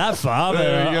going to go that far, but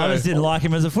There we I go. just didn't like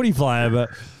him as a footy player. But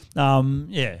no,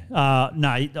 I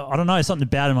don't know. Something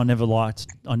about him I never liked.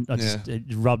 It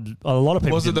rubbed a lot of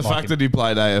people. Was it the didn't like fact him. that he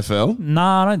played AFL? No,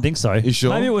 I don't think so. You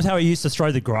sure? Maybe it was how he used to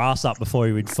throw the grass up before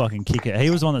he would fucking kick it. He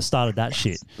was the one that started that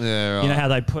shit. Yeah, right. You know how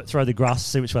they throw the grass to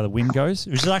see which way the wind goes?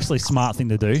 Which is actually a smart thing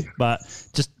to do, but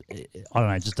just, I don't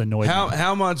know, just annoyed me.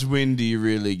 How much wind do you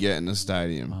really get in a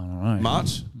stadium? I don't know.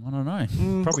 Much? I don't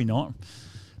know. Probably not.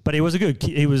 But he was a good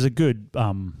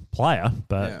player,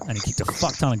 and he kicked a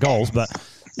fuck ton of goals. But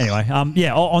anyway,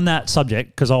 on that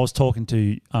subject, because I was talking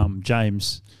to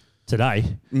James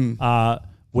today,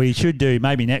 we should do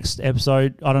maybe next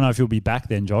episode. I don't know if you'll be back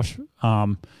then, Josh.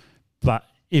 But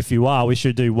if you are, we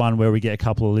should do one where we get a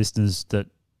couple of listeners that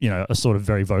are sort of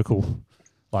very vocal,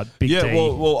 like Big D.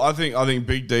 Well, I think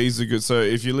Big D's a good. So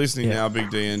if you're listening now,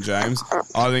 Big D and James,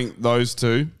 I think those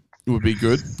two would be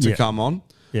good to come on.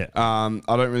 Yeah.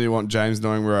 I don't really want James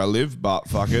knowing where I live, but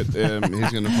fuck it,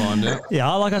 he's going to find out.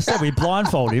 Yeah, like I said, we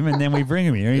blindfold him and then we bring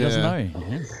him here. He doesn't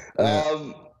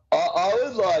know. I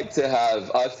would like to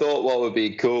have. I thought what would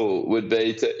be cool would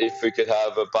be if we could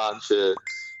have a bunch of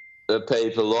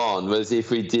people on. Was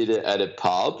if we did it at a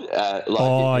pub.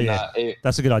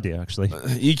 That's a good idea, actually.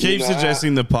 You keep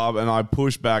suggesting the pub, and I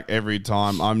push back every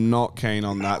time. I'm not keen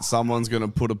on that. Someone's going to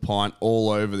put a pint all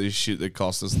over this shit that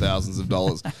costs us thousands of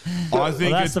dollars. I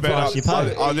think that's it's the better. price you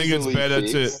pay. I think it's better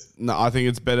to. No, I think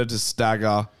it's better to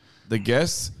stagger the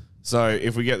guests. So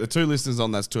if we get the two listeners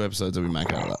on, that's 2 episodes that we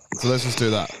make out of that. So let's just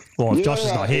do that. Well, if You Josh know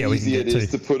is how not here, we can easy get it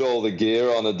is two. to put all the gear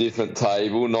on a different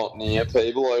table, not near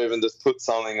people, or even just put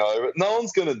something over it. No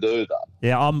one's going to do that.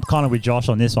 Yeah, I'm kind of with Josh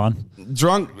on this one.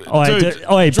 Drunk,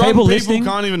 drunk people listening?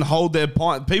 can't even hold their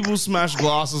pint. People smash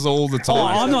glasses all the time.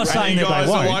 Oh, I'm not saying and you that they guys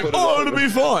are won't. like, oh, it'll be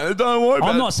fine. Don't worry about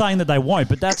it. I'm not saying that they won't,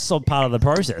 but that's all part of the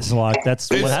process. Like that's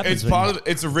what happens.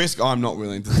 It's a risk I'm not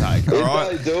willing to take. All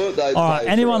right. If they do it, they All right,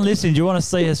 pay anyone for it. listening, do you want to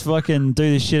see us fucking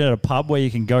do this shit at a pub where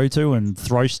you can go to and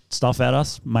throw stuff at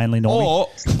us, mainly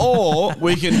Normie? Or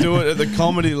we can do it at the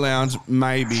Comedy Lounge,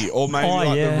 maybe, or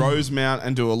maybe yeah. the Rosemount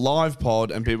and do a live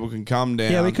pod, and people can come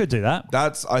down. Yeah, we could do that.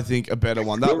 That's, I think, a better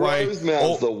one. That The way,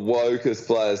 Rosemount's the wokest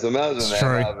place. Imagine them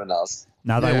true. having us.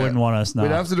 No, they Yeah. wouldn't want us. No,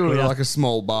 we'd have to do it at like a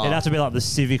small bar. It'd have to be like the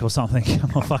Civic or something.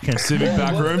 Or fucking Civic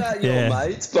back What room. about your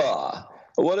mate's bar?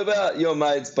 What about your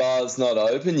mate's bar that's not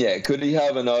open yet? Could he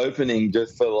have an opening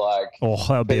just for like... Oh,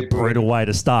 that would be a brutal way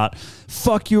to start.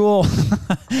 Fuck you all.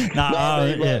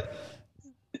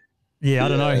 Yeah, I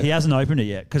don't know. He hasn't opened it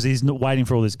yet because he's not waiting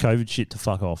for all this COVID shit to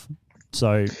fuck off.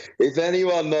 So If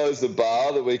anyone knows a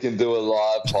bar that we can do a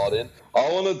live pod in, I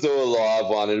want to do a live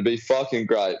one. It'd be fucking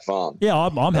great fun. yeah,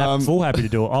 I'm happy to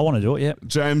do it. I want to do it. Yeah.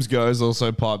 James Goes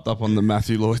also piped up on the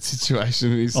Matthew Lloyd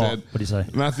situation, and he said, "What did he say?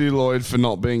 Matthew Lloyd for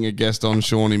not being a guest on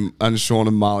Sean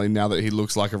and Marley now that he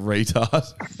looks like a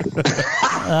retard."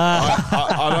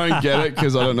 I don't get it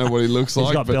because I don't know what he looks He's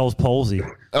like. got but Bell's palsy.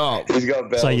 Oh, he's got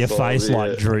Bell's So your palsy, face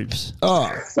like droops.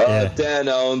 Oh, Dan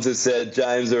Owens has said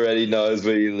James already knows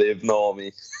where you live,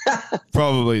 Normie.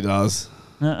 probably does.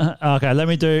 Okay, let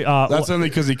me do. That's only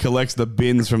because he collects the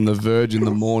bins from the Verge in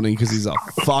the morning because he's a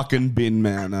fucking bin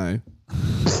man, eh?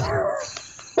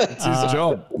 It's his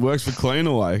job. Works for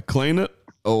Cleanaway. Clean it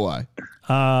away.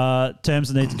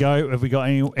 Terms that need to go. Have we got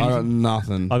any? I got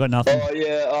nothing. I got nothing. Oh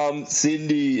yeah,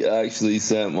 Cindy actually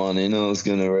sent one in. I was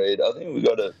going to read. I think we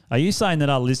got it. Are you saying that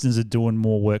our listeners are doing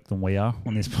more work than we are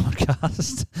on this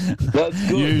podcast? That's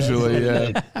good. Usually,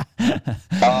 yeah.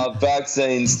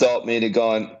 Vaccine stopped me to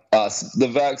going. The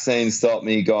vaccine stopped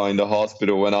me going to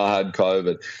hospital when I had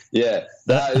COVID. Yeah,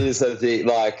 that is the thing.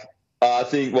 Like, I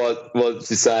think what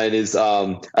she's saying is.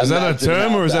 Is that a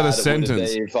term or is that a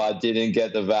sentence? If I didn't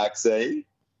get the vaccine.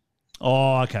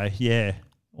 Oh, okay, yeah.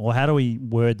 Well, how do we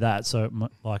word that so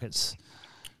like it's?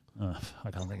 I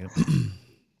can't think of it.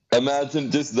 Imagine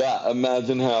just that.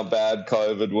 Imagine how bad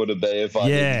COVID would have been if I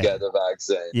didn't get the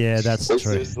vaccine. Yeah, that's it's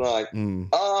true. It's just like,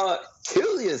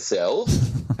 kill yourself.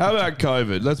 How about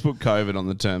COVID? Let's put COVID on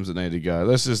the terms that need to go.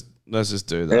 Let's just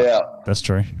do that. Yeah, that's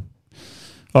true.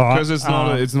 All right, because it's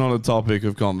not a topic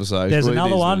of conversation. There's Well, it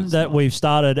another is, one that we've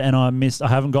started and I missed. I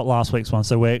haven't got last week's one,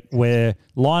 so we're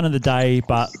line of the day,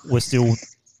 but we're still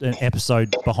an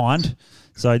episode behind.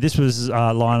 So this was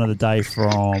line of the day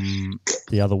from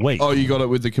the other week. Oh, you got it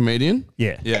with the comedian?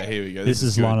 Yeah. Yeah, here we go. This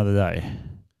is good. line of the day.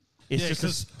 It's Yeah, just a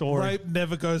 'cause story. rape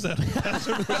never goes out. Is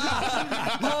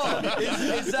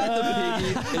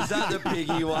that the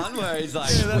piggy one where he's like,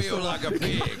 feel like a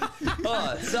pig?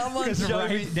 Oh, someone Because showed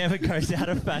me. rape never goes out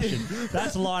of fashion.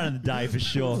 That's line of the day for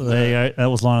sure. There you go. That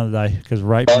was line of the day because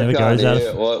rape I never can't goes out hear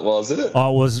of. it. What was it?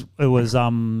 Oh, it was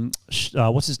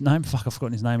what's his name? Fuck, I've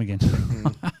forgotten his name again.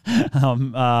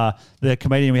 The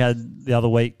comedian we had the other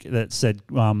week that said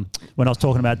when I was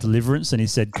talking about deliverance, and he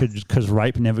said because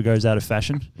rape never goes out of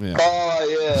fashion. Yeah.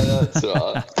 Oh yeah, that's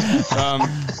right.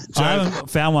 I haven't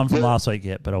found one from last week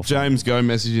yet, but I'll James Go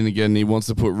messaging again. And he wants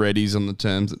to put readies on the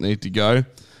terms that need to go.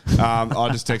 I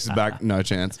just texted back, no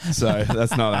chance. So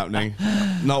that's not happening.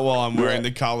 Not while I'm wearing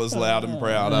the colours loud and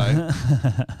proud, eh?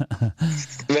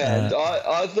 Man,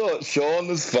 I thought Sean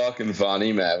was fucking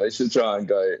funny, man. We should try and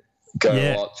go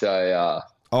Yeah. watch a.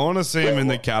 I want to see him in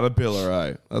the caterpillar,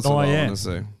 eh? That's what I want to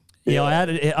see. Yeah, I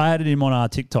added him on our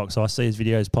TikTok, so I see his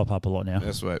videos pop up a lot now.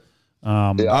 That's sweet.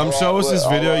 Show us this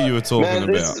video you were talking Man,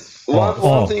 about.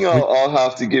 One thing I'll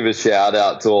have to give a shout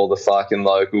out to all the fucking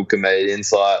local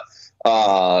comedians like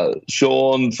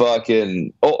Sean,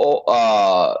 fucking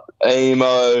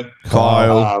Emo,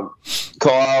 Kyle,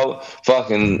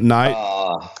 fucking Nate.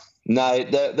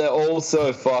 Nate, they're all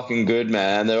so fucking good,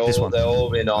 man. They're all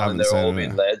been on and they're all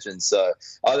been legends. So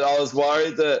I was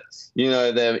worried that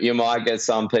you might get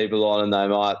some people on and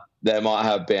they might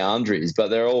have boundaries, but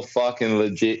they're all fucking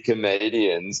legit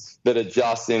comedians that are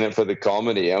just in it for the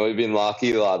comedy, and we've been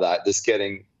lucky like that. Just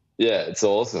getting, it's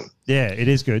awesome. Yeah, it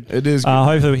is good. It is good.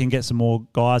 Hopefully we can get some more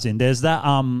guys in. There's that,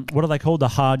 what are they called? The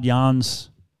Hard Yarns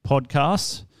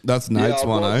podcast. That's Nate's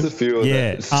one, eh? A few of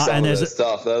Yeah, them. Some and of there's their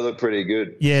stuff. They look pretty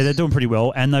good. Yeah, they're doing pretty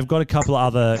well. And they've got a couple of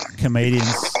other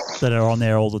comedians that are on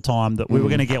there all the time that we were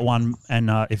going to get one and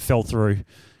it fell through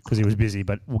because he was busy,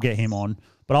 but we'll get him on.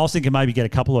 But I was thinking maybe get a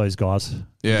couple of those guys.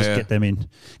 Yeah, Just yeah. get them in.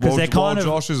 Because they're kind of...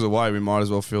 Josh is away, we might as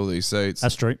well fill these seats.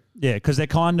 That's true. Yeah, because they're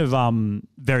kind of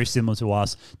very similar to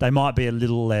us. They might be a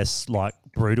little less, like,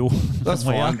 brutal. That's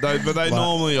than we fine. are. But they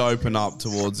normally open up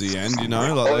towards the end,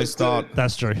 Like they start...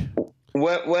 That's true.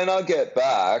 When I get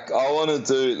back, I want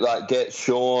to get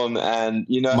Sean and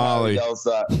Marley. how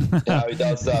he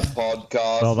does that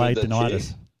podcast. Well, they with the denied chick.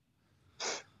 us.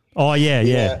 Oh,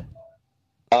 yeah.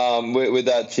 With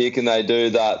that chick, and they do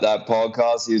that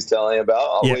podcast he was telling you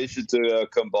about. Yeah. We should do a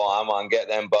combined one, get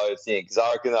them both in, because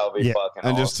I reckon that'll be fucking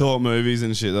And awesome. just talk movies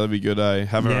and shit. That'd be good, eh?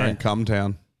 Have our Yeah. own cum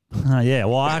town. Yeah,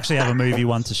 well, I actually have a movie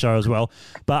one to show as well.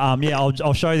 But,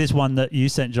 I'll show you this one that you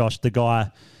sent, Josh, the guy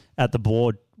at the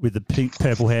board with the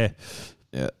purple hair.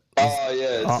 Yeah. Oh,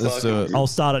 yeah. Let's do it. I'll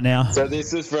start it now. So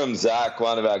this is from Zach,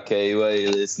 one of our Kiwi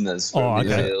listeners from New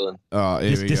Zealand. Oh,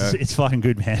 here we go. It's fucking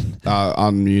good, man.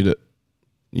 Unmute it.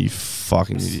 You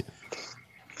fucking idiot.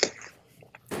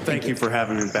 Thank you for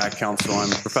having me back, Council. I'm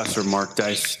Professor Mark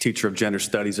Dice, teacher of gender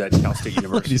studies at Cal State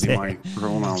University. My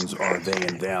pronouns are they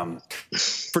and them.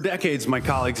 For decades, my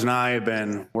colleagues and I have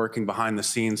been working behind the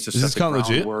scenes to set this the kind of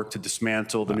legit? groundwork to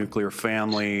dismantle the nuclear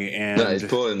family No, he's and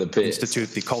pulling the pitch. institute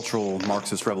the cultural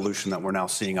Marxist revolution that we're now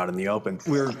seeing out in the open.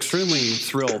 We're extremely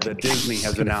thrilled that Disney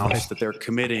has announced that they're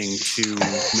committing to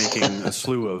making a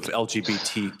slew of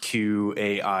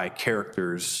LGBTQAI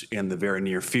characters in the very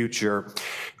near future.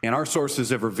 And our sources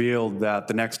have revealed that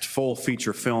the next full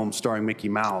feature film starring Mickey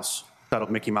Mouse,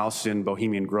 titled Mickey Mouse in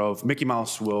Bohemian Grove, Mickey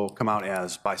Mouse will come out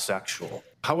as bisexual.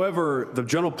 However, the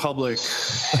general public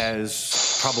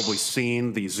has probably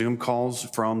seen the Zoom calls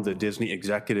from the Disney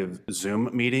executive Zoom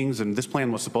meetings, and this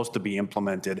plan was supposed to be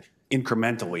implemented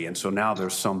incrementally, and so now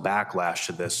there's some backlash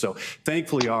to this. So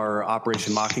thankfully, our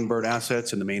Operation Mockingbird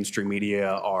assets and the mainstream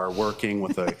media are working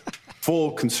with a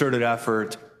full concerted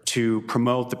effort to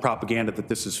promote the propaganda that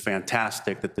this is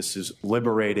fantastic, that this is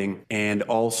liberating, and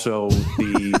also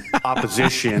the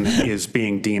opposition is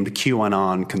being deemed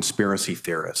QAnon conspiracy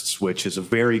theorists, which is a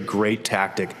very great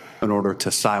tactic in order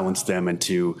to silence them and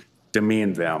to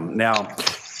demean them. Now,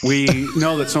 we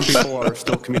know that some people are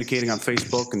still communicating on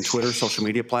Facebook and Twitter, social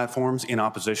media platforms, in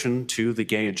opposition to the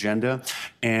gay agenda.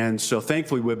 And so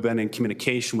thankfully, we've been in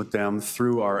communication with them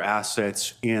through our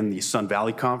assets in the Sun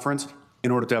Valley Conference in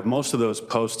order to have most of those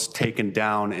posts taken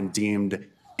down and deemed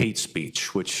hate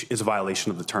speech, which is a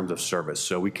violation of the terms of service.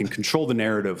 So we can control the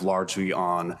narrative largely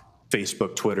on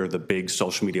Facebook, Twitter, the big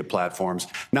social media platforms,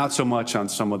 not so much on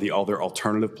some of the other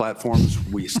alternative platforms.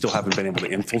 We still haven't been able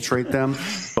to infiltrate them,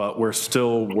 but we're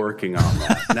still working on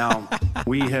that. Now,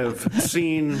 we have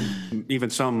seen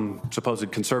even some supposed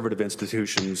conservative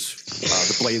institutions,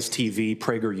 the Blaze TV,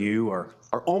 PragerU,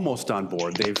 are almost on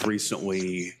board. They've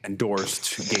recently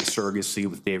endorsed gay surrogacy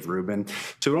with Dave Rubin.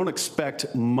 So we don't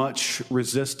expect much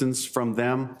resistance from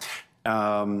them.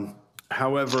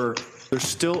 However, there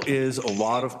still is a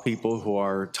lot of people who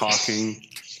are talking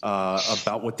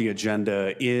about what the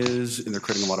agenda is, and they're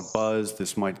creating a lot of buzz.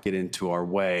 This might get into our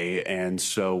way. And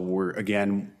so we're,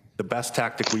 again, the best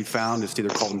tactic we found is to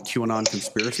either call them QAnon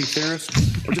conspiracy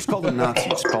theorists or just call them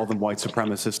Nazis, call them white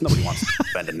supremacists. Nobody wants to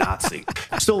defend a Nazi.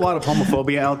 Still a lot of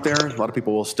homophobia out there. A lot of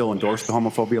people will still endorse the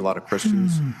homophobia. A lot of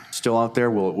Christians still out there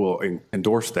will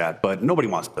endorse that, but nobody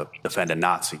wants to defend a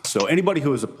Nazi. So anybody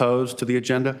who is opposed to the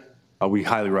agenda, we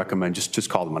highly recommend just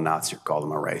call them a Nazi or call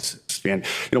them a racist. And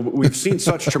we've seen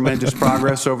such tremendous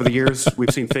progress over the years. We've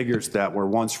seen figures that were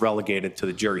once relegated to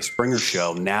the Jerry Springer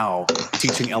show now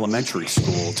teaching elementary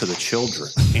school to the children.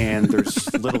 And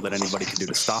there's little that anybody can do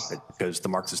to stop it because the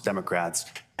Marxist Democrats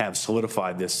have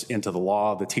solidified this into the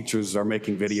law. The teachers are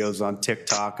making videos on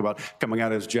TikTok about coming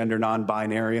out as gender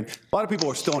non-binary, and a lot of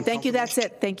people are still uncomfortable. Thank you, that's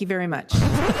it. Thank you very much.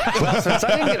 Well, since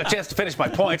I didn't get a chance to finish my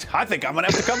point, I think I'm going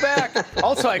to have to come back.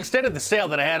 Also, I extended the sale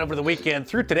that I had over the weekend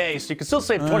through today, so you can still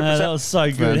save 20%. That was so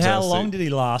good. Fantastic. How long did he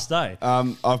last, eh?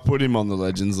 I've put him on the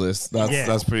legends list.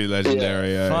 That's pretty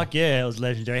legendary. Yeah. Fuck yeah, it was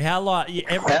legendary. How did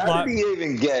he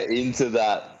even get into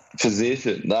that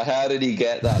position? Like, how did he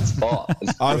get that spot?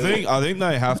 I think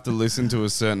they have to listen to a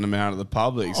certain amount of the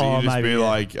public. So you just be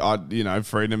like,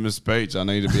 freedom of speech. I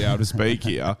need to be able to speak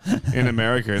here in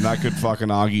America, and that could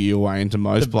fucking argue your way into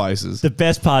most places. The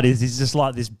best part is he's just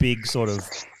like this big sort of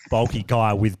bulky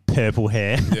guy with purple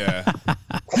hair. Yeah.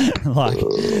 Like,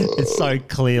 it's so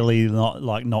clearly not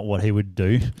what he would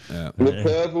do. Yeah. The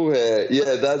purple hair,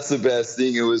 yeah, that's the best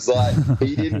thing. It was like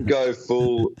he didn't go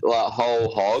full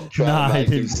whole hog trying to make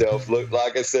himself look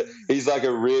like I said. He's like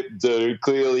a ripped dude,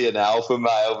 clearly an alpha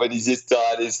male, but he's just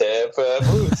dyed his hair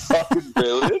purple. It's fucking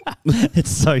brilliant.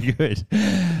 It's so good. So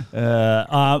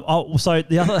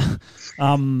the other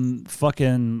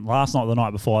fucking last night or the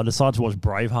night before, I decided to watch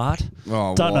Braveheart.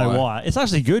 Oh, Don't know why. It's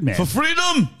actually good, man. For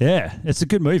freedom. Yeah, it's a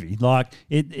good movie. Like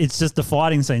it's just the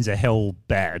fighting scenes are hell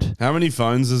bad. How many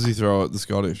phones does he throw at the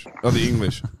Scottish? Or the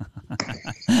English?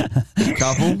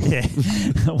 Couple? Yeah.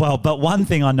 Well, but one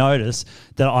thing I noticed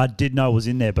that I did know was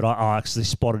in there, but I actually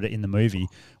spotted it in the movie,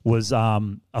 was a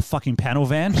fucking panel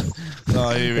van. Oh,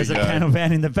 here we There's go. a panel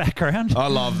van in the background. I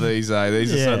love these,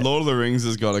 These Yeah. are so, Lord of the Rings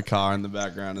has got a car in the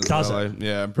background as Does well. it?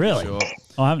 Yeah, I'm pretty Really? sure.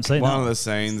 I haven't seen One that. of the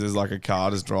scenes is like a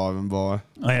car just driving by. Oh,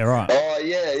 yeah, right. Oh,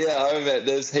 yeah, I bet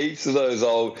there's heaps of those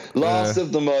old Last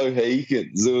of the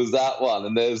Mohicans. There was that one,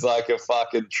 and there's like a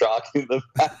fucking truck in the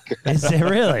background. Is there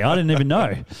really? I didn't even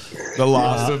know. The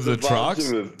last of the There's a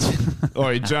trucks. bunch of them.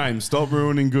 Oi, James, stop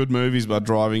ruining good movies by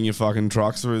driving your fucking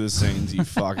trucks through the scenes, you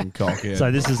fucking cockhead. So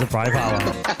this is the Braveheart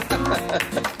one.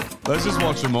 Let's just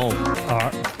watch them all. All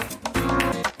right.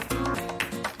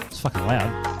 It's fucking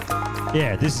loud.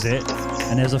 Yeah, this is it.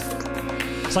 And there's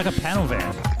it's like a panel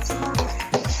van.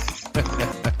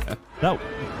 No.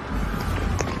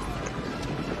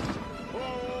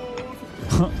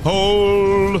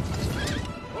 Hold.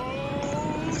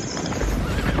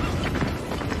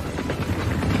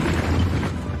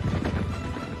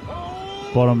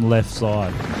 Bottom left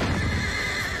side.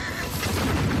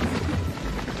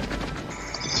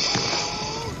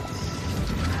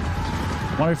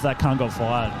 Wonder if that cunt got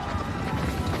fired.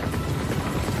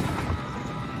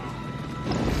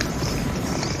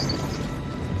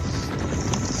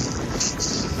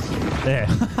 Yeah.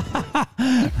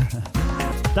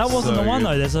 That wasn't So the one good.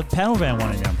 though. There's a panel van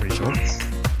one in there, I'm pretty sure.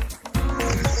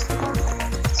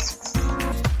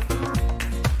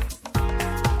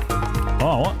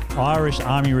 Oh, what? Irish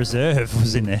Army Reserve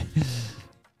was in there.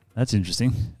 That's interesting.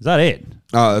 Is that it?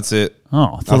 Oh, that's it.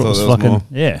 Oh, I thought it was there was fucking more.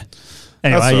 yeah. That's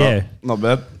Anyway, all right. yeah, Not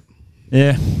bad.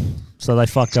 yeah. So they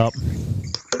fucked up.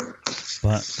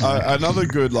 But Another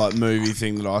good like movie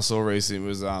thing that I saw recently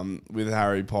was with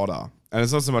Harry Potter, and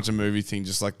it's not so much a movie thing,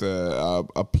 just like the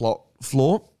a plot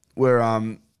flaw. Where are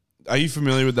you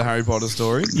familiar with the Harry Potter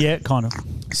story? yeah, kind of.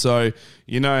 So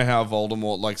you know how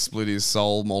Voldemort like split his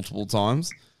soul multiple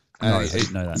times. No, I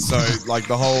didn't know that. So like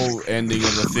the whole ending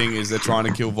of the thing is they're trying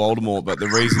to kill Voldemort, but the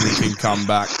reason he can come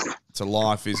back to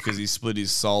life is because he split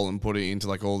his soul and put it into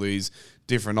like all these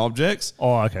different objects.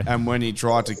 Oh, okay. And when he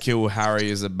tried to kill Harry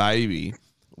as a baby,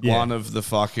 Yeah. one of the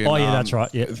fucking Oh, yeah, that's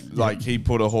right. Yeah. like he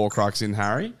put a Horcrux in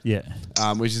Harry. Yeah.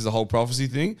 Which is the whole prophecy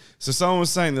thing. So someone was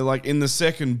saying that like in the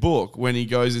second book, when he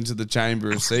goes into the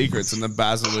Chamber of Secrets and the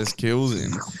Basilisk kills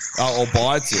him or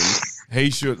bites him,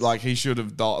 he should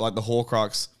have died. Like the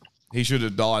Horcrux, he should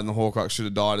have died, and the Horcrux should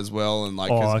have died as well. And like,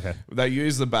 'cause okay. they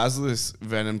use the Basilisk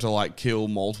venom to like kill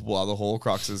multiple other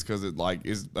Horcruxes because it like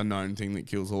is a known thing that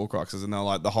kills Horcruxes, and they're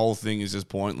like the whole thing is just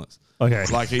pointless. Okay.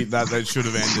 Like that should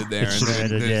have ended there, It and should have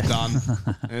then ended, it's yeah. done.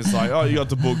 And it's like, oh, you got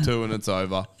to book 2 and it's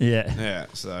over. Yeah. Yeah.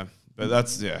 So, but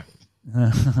that's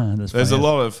That's There's funny. a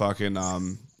lot of fucking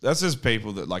that's just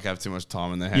people that like have too much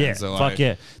time in their hands. Yeah, so, fuck like,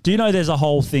 yeah. Do you know there's a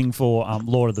whole thing for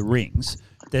Lord of the Rings?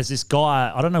 There's this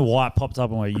guy, I don't know why it popped up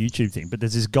on my YouTube thing, but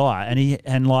there's this guy and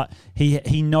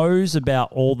he knows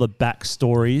about all the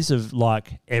backstories of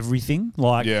like everything.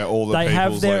 Like Yeah, all the they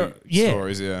have people's, their like,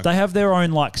 stories, yeah. They have their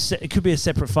own like it could be a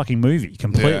separate fucking movie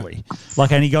completely.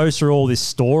 Like, and he goes through all this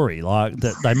story like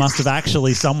that they must have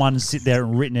actually someone sit there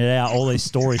and written it out, all these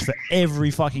stories for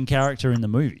every fucking character in the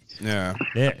movie. Yeah.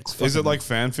 Yeah. Is it like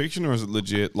fan fiction or is it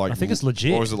legit? Like I think it's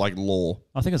legit. Or is it like lore?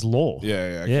 I think it's lore.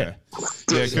 Yeah, yeah, okay. Yeah.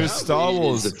 Yeah, because Star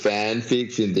Wars. The fan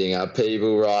fiction thing.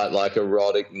 People write like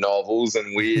erotic novels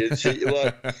and weird shit. You're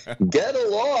like, get a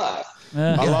life.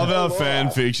 I love how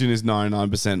fan fiction is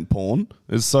 99% porn.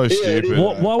 It's so stupid.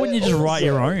 Why wouldn't you just write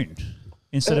your own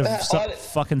instead of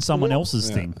fucking someone else's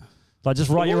thing? Like,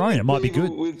 just write your own. It might be good.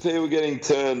 With people getting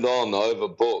turned on over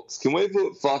books, can we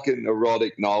put fucking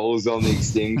erotic novels on the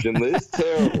extinction list?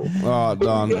 Terrible. Oh,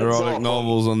 done. Erotic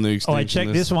novels on the extinction Oh, wait, check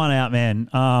list. this one out, man.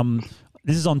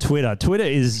 This is on Twitter. Twitter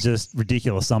is just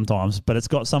ridiculous sometimes, but it's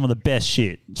got some of the best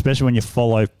shit, especially when you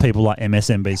follow people like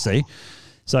MSNBC.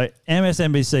 So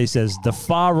MSNBC says the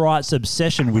far right's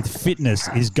obsession with fitness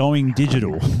is going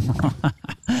digital.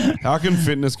 How can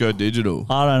fitness go digital?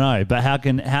 I don't know, but how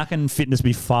can fitness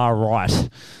be far right?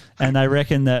 And they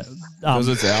reckon that Because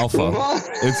it's alpha.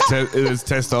 It's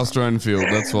testosterone fueled.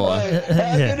 That's why.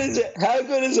 How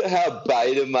good is it how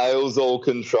beta males all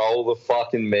control the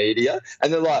fucking media?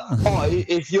 And they're like, oh,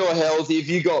 if you're healthy, if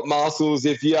you got muscles,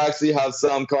 if you actually have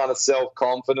some kind of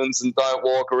self-confidence and don't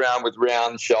walk around with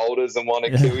round shoulders and want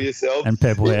to kill yourself. And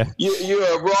purple hair. You're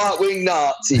a right-wing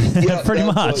Nazi. Yep, Pretty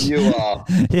that's much. what you are.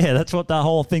 Yeah, that's what the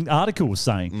whole article was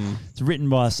saying. It's written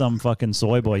by some fucking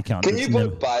soy boy cunt. Can you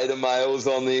put beta males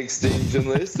on the extinction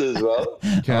list as well? All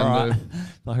right.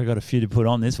 Like I got a few to put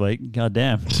on this week. God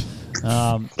damn.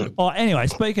 Anyway,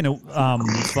 speaking of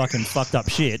fucking fucked up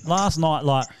shit, last night,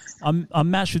 like, I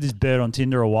matched with this bird on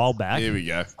Tinder a while back. Here we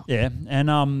go. Yeah,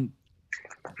 and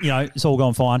it's all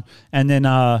gone fine. And then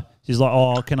she's like,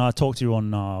 "Oh, can I talk to you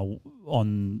on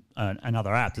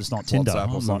another app that's not Tinder?" WhatsApp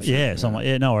or I'm some like, shit, yeah. So I'm like,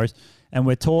 "Yeah, no worries." And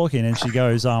we're talking, and she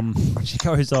goes, "Oh,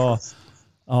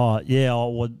 yeah,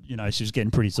 well, she was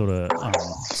getting pretty sort of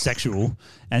sexual."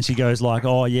 And she goes like,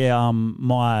 "Oh, yeah,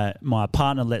 my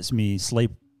partner lets me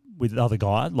sleep with the other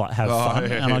guy, like have fun."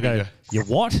 yeah, and I go, yeah. "You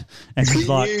what?" And she's She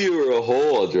like, knew you were a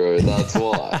whore, Drew. That's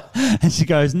why. and she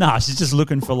goes, "Nah, she's just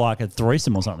looking for like a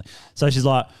threesome or something." So she's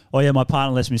like, "Oh yeah, my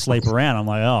partner lets me sleep around." I'm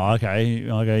like, "Oh, okay."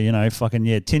 I go, fucking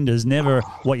yeah, Tinder's never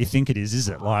what you think it is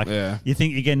it? Like, you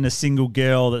think you're getting a single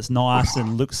girl that's nice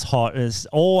and looks hot. It's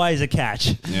always a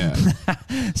catch. Yeah.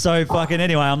 So fucking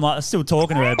anyway, I'm like still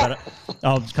talking to her, but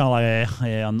I was kind of like,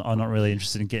 I'm not really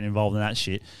interested in getting involved in that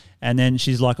shit. And then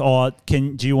she's like, "Oh,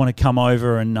 do you want to come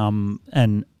over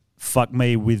and fuck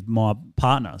me with my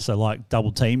partner? So like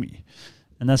double team me."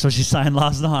 And that's what she's saying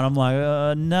last night. I'm like,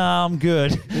 no, I'm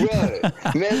good. Bro,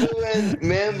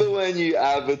 remember when you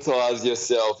advertise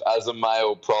yourself as a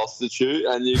male prostitute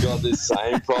and you got this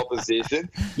same proposition?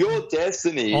 Your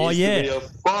destiny is to be a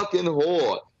fucking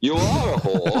whore. You are a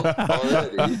whore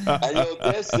already, and your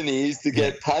destiny is to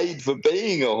get paid for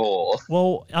being a whore.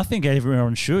 Well, I think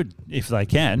everyone should if they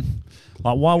can.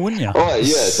 Like, why wouldn't you? Oh,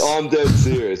 yes, I'm dead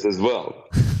serious as well.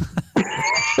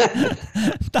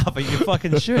 No, but you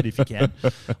fucking should if you can.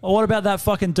 Well, what about that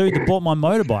fucking dude that bought my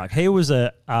motorbike? He was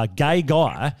a gay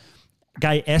guy,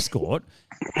 gay escort,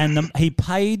 and he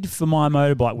paid for my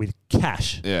motorbike with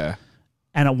cash. Yeah.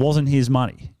 And it wasn't his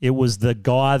money. It was the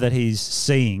guy that he's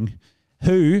seeing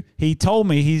who he told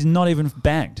me he's not even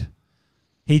banged.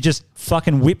 He just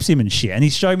fucking whips him and shit. And he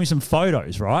showed me some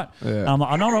photos, right? Yeah. And I'm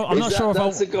like, I'm not sure if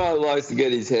That's the guy who likes to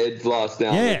get his head flushed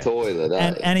down the toilet.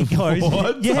 And he goes,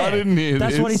 What? yeah, I didn't hear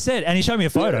that's this. what he said. And he showed me a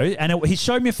photo, and he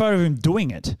showed me a photo of him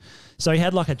doing it. So he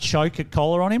had like a choker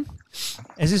collar on him.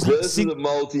 Is this This is a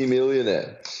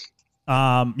multi-millionaire.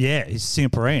 Yeah, he's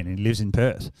Singaporean. He lives in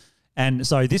Perth. And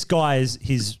so this guy is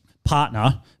his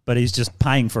partner, but he's just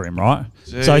paying for him, right?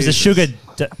 So he's a sugar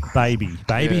baby.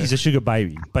 Yeah. He's a sugar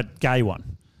baby, but gay one.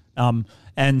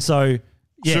 And so...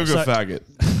 Yeah, Sugar faggot.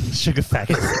 Sugar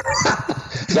faggot.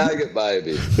 Faggot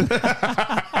baby.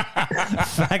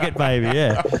 Faggot baby,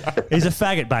 yeah. He's a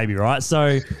faggot baby, right?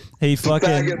 So he fucking...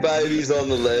 Faggot baby's on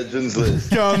the legends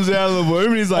list. Comes out of the womb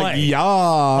and he's like, yes.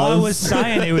 I was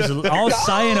saying it was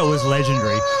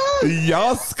legendary.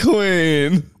 Yes,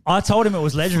 queen. I told him it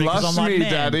was legendary because I'm Flush like, me,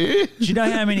 man, daddy. do you know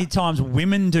how many times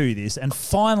women do this? And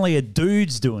finally a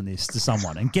dude's doing this to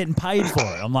someone and getting paid for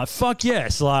it. I'm like, fuck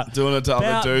yes. Like, Doing it to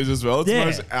other dudes as well. It's yeah. the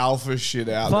most alpha shit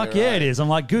out fuck there. yeah, it is. I'm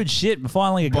like, good shit.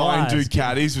 Finally a guy. Buying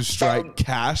Ducatis with straight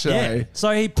cash, Yeah. eh?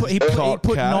 So he put Cock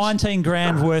cash. 19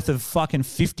 grand worth of fucking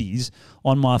 50s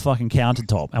on my fucking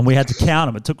countertop, and we had to count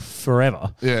them. It took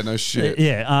forever. Yeah, no shit.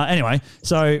 Yeah. Anyway,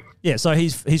 so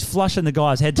he's flushing the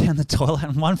guy's head down the toilet,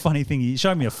 and one funny thing, he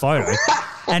showed me a photo,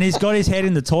 and he's got his head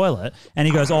in the toilet, and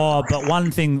he goes, "Oh, but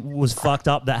one thing was fucked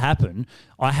up that happened.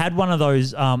 I had one of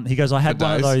those." He goes, "I had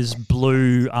one of those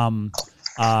blue."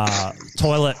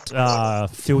 Toilet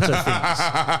filter things.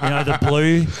 You know, the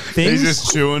blue things? He's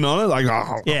just chewing on it like,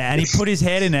 oh. Yeah, and he put his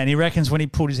head in it, and he reckons when he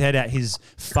pulled his head out, his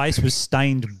face was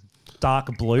stained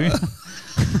dark blue.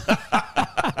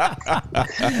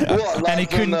 What,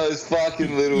 like from those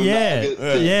fucking little nuggets?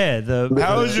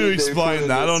 How would you explain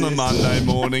that on a Monday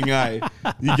morning, eh?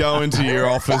 You go into your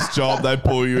office job, they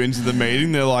pull you into the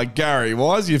meeting, they're like, Gary,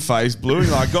 why is your face blue? And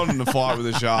you're like, got in a fight with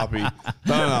a Sharpie.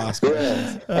 Don't ask.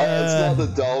 Yeah. It's not the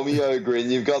Dolmio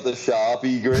grin, you've got the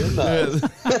Sharpie grin, though.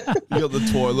 You got the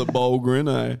toilet bowl grin,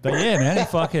 eh? But yeah, man,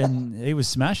 he was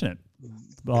smashing it.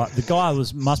 Like, the guy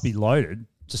must be loaded.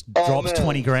 Just drops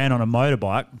 20 grand on a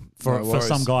motorbike for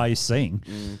some guy he's seeing.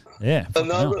 Yeah.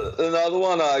 Another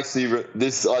one I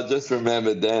just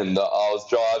remembered then that I was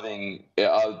driving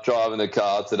a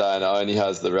car today and it only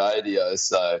has the radio,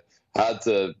 so I had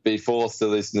to be forced to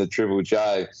listen to Triple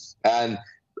J. And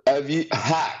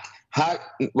Hack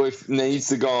needs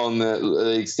to go on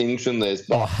the extinction list.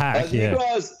 But have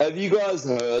you guys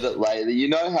heard it lately? You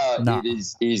know how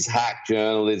it is hack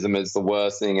journalism. It's the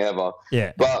worst thing ever.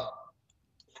 Yeah. But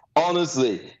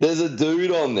honestly, there's a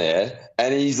dude on there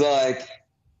and he's like,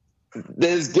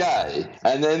 there's gay,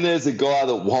 and then there's a guy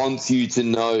that wants you to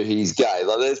know he's gay.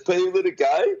 Like, there's people that are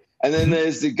gay, and then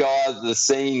there's the guy, the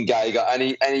scene gay guy, and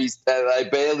they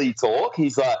barely talk.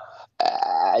 He's like,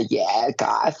 yeah,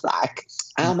 guys, like,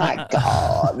 oh my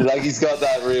god, like he's got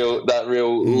that real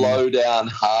low down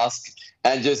husk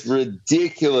and just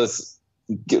ridiculously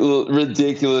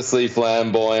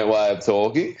flamboyant way of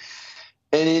talking.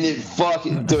 And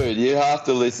dude, you have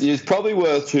to listen. It's probably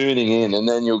worth tuning in, and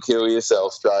then you'll kill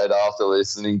yourself straight after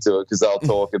listening to it, because they'll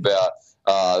talk about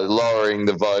lowering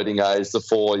the voting age to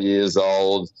 4 years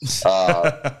old,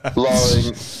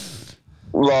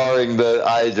 lowering the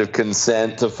age of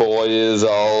consent to 4 years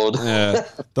old. Yeah.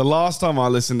 The last time I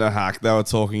listened to Hack, they were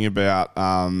talking about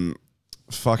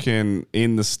fucking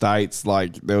in the States,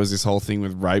 like there was this whole thing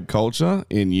with rape culture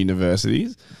in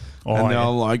universities. And they're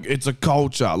like, it's a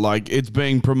culture, like it's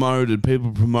being promoted,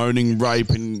 people promoting rape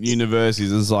in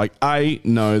universities. It's like, A,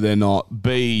 no, they're not.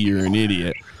 B, you're an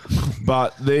idiot.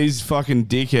 But these fucking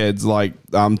dickheads like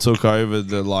took over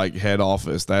the like head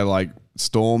office. They like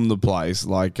stormed the place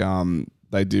like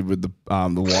they did with the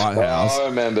White House. I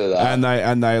remember that.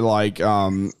 And they like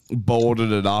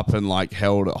boarded it up and like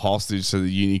held it hostage so the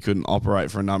uni couldn't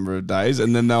operate for a number of days.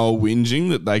 And then they were whinging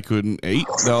that they couldn't eat.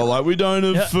 They were like, we don't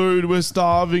have food, we're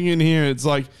starving in here. It's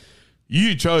like,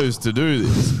 you chose to do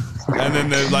this. And then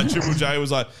like Triple J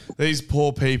was like, these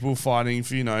poor people fighting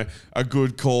for, a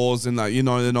good cause, and that,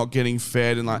 they're not getting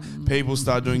fed, and like people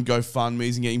start doing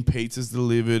GoFundMes and getting pizzas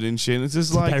delivered and shit. And it's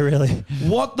just like, really?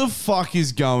 What the fuck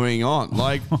is going on?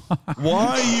 Like,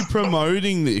 why are you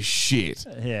promoting this shit?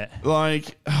 Yeah.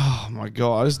 Like, oh my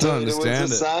God, I just don't understand It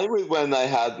was the same with when they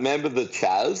had, remember the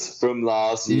Chaz from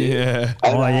last year? Yeah.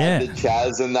 And they had the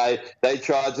Chaz, and they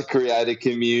tried to create a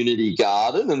community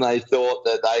garden, and they thought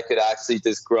that they could actually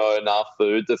just grow enough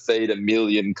food to feed 1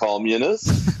 million communists.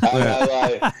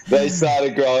 And they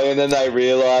started growing, and then they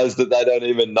realised that they don't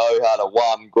even know how to,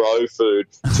 1, grow food,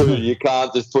 2, you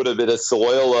can't just put a bit of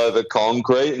soil over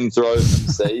concrete and throw some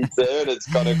seeds there and it's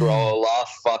going to grow a lush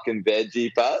fucking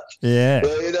veggie patch. Yeah.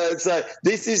 But, it's like,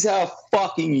 this is how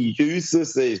fucking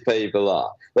useless these people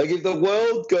are. Like, if the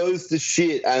world goes to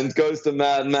shit and goes to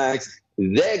Mad Max,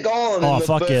 they're gone in the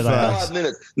first 5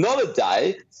 minutes. Not a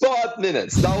day, 5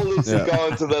 minutes. They'll literally go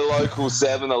into the local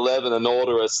 7-Eleven and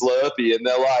order a Slurpee, and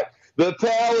they're like, the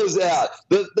power's out.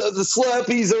 The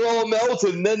Slurpees are all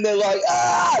melted. And then they're like,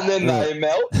 and then they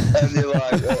melt. And you're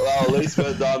like, well, at least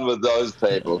we're done with those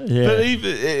people. Yeah. But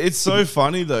it's so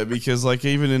funny, though, because, like,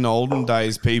 even in olden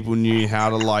days, people knew how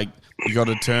to, like, you got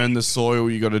to turn the soil,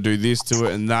 you got to do this to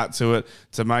it and that to it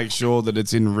to make sure that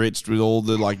it's enriched with all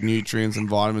the like nutrients and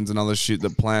vitamins and other shit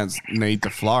that plants need to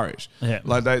flourish. Yeah.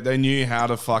 Like they knew how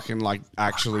to fucking like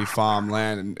actually farm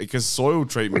land, and because soil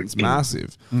treatment's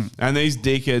massive. And these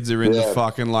dickheads are in the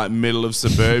fucking like middle of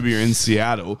suburbia in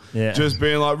Seattle, just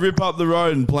being like, rip up the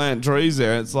road and plant trees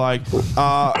there. It's like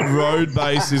road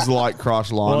base is like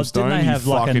crushed limestone, you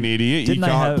fucking idiot. You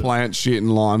can't plant shit in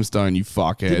limestone, you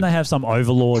fuckhead. Didn't they have some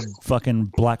overlord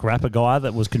fucking black rapper guy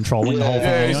that was controlling the whole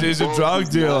thing? Yeah, he's a drug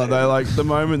dealer. They like the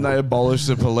moment they abolished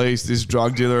the police, this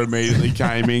drug dealer immediately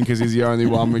came in because he's the only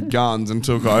one with guns and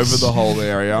took over the whole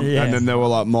area. Yeah. And then there were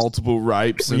like multiple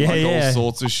rapes and all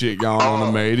sorts of shit going on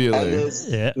immediately. There's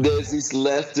this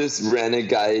leftist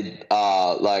renegade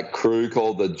like crew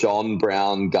called the John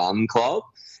Brown Gun Club.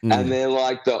 And they're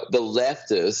like the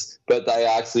leftists, but they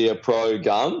actually are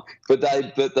pro-gun. But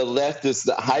the leftists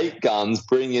that hate guns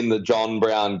bring in the John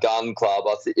Brown Gun Club.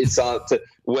 It's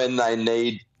when they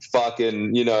need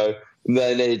fucking,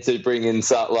 they need to bring in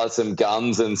some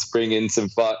guns and bring in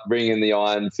the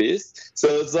Iron Fist. So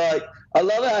it's like, I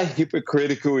love how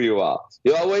hypocritical you are.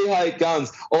 You're like, we hate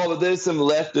guns. Oh, but there's some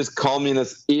leftist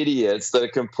communist idiots that are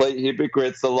complete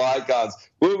hypocrites that like guns.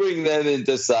 We'll bring them in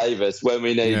to save us when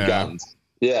we need guns.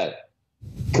 Yeah.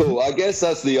 Cool. I guess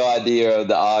that's the idea of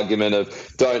the argument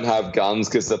of don't have guns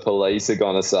because the police are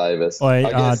going to save us. Wait, I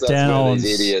guess that's Dan where Owens,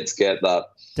 these idiots get that.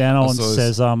 Dan Owens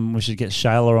says we should get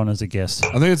Shayla on as a guest.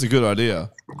 I think it's a good idea.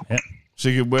 Yeah.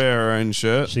 She could wear her own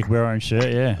shirt. She could wear her own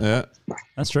shirt, yeah. Yeah.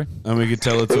 That's true. And we could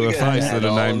tell her to her face that her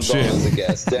name's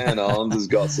shit. Dan Owens has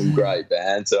got some great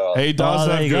banter. He does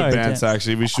have good banter,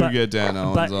 actually. We should get Dan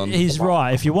Owens on. He's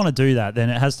right. If you want to do that, then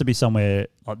it has to be somewhere,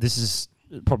 like this is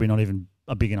probably not even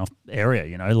a big enough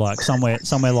area, like somewhere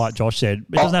like Josh said.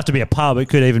 It doesn't have to be a pub. It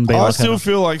could even be I still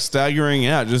feel like staggering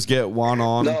out. Just get one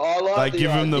on. No, I like they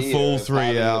give him the full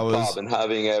 3 hours. Pub and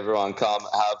having everyone come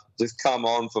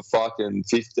on for fucking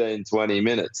 15, 20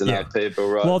 minutes and have people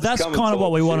right. Well, that's kind of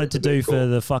what we wanted to do for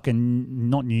the fucking,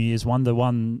 not New Year's one, the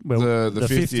one where the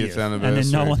 50th anniversary. And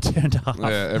then no one turned up.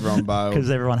 Yeah, everyone bailed. Because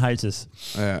everyone hates us.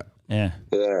 Yeah. Yeah.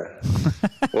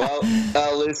 Well,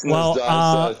 our listeners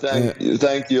don't, so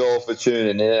thank you all for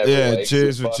tuning in. Yeah,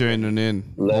 cheers for tuning in.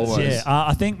 Always. Yeah,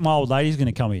 I think my old lady's going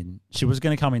to come in. She was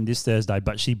going to come in this Thursday,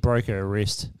 but she broke her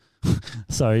wrist.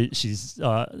 So she's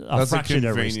fractured her wrist. That's a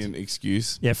convenient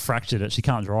excuse. Yeah, fractured it. She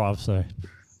can't drive, so...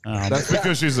 that's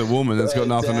because she's a woman. That's got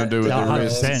nothing to do with the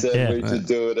wrist. We should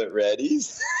do it at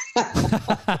Reddy's.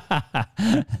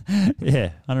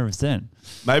 Yeah, 100%.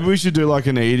 Maybe we should do like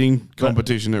an eating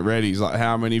competition at Reddy's, like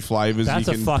how many flavors you can put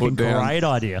down. That's a fucking great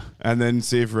idea. And then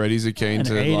see if Reddy's are keen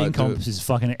to. An eating competition is a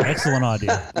fucking excellent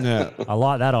idea. Yeah, I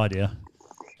like that idea.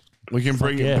 We can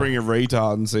bring a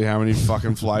retard and see how many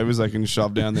fucking flavors they can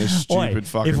shove down their stupid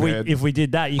fucking head. If we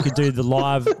did that, you could do the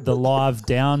live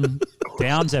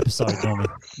Downs episode, Normie.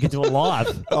 You could do it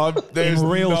live in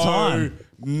real time.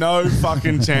 No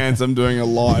fucking chance I'm doing a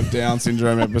live Down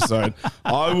syndrome episode.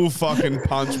 I will fucking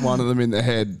punch one of them in the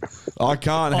head. I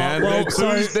can't handle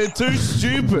it. They're too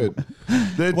stupid.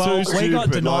 They're too stupid. We got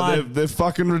denied, they're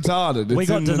fucking retarded. We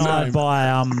got denied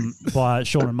by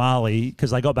Sean and Marley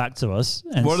because they got back to us.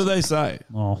 And what do they say?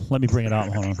 Oh, let me bring it up.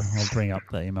 Hold on. I'll bring up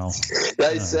the email.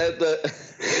 They said that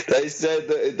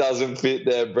it doesn't fit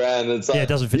their brand. It's like, it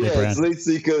doesn't fit their brand. It's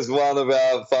literally because one of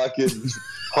our fucking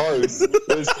host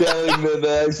was telling them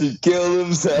they should kill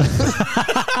themselves.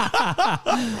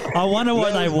 I wonder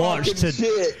what they watched.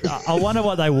 I wonder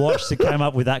what they watched to come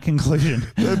up with that conclusion.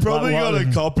 They probably Like, got what-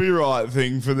 a copyright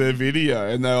thing for their video,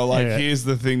 and they were like, Yeah. "Here's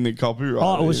the thing that copyright."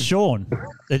 Oh, it was is." Sean.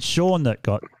 It's Sean that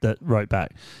wrote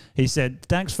back. He said,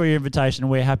 "Thanks for your invitation.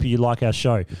 We're happy you like our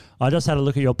show. I just had a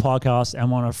look at your podcast,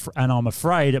 and I'm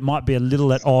afraid it might be a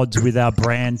little at odds with our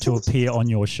brand to appear on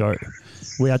your show.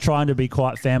 We are trying to be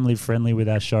quite family friendly with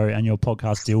our show, and your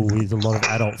podcast deal with a lot of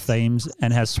adult themes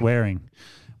and has swearing,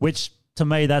 which." To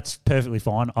me, that's perfectly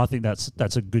fine. I think that's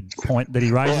a good point that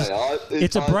he raises.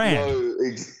 It's a brand.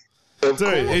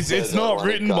 Dude, it's not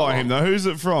written by him though. Who's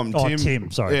it from? Oh,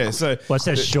 Tim, sorry. Yeah, so Well, it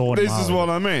says Sean This is Marley. what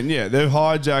I mean. Yeah, they've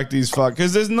hijacked his fuck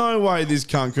because there's no way this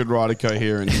cunt could write a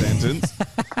coherent sentence.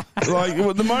 Like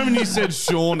the moment he said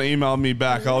Sean emailed me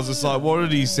back, I was just like, what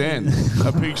did he send?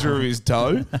 A picture of his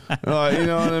toe? Like, you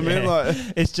know what I mean? Yeah. Like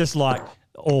it's just like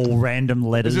all random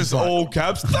letters. it's just like- all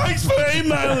caps. Thanks for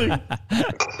emailing.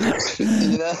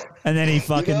 and then he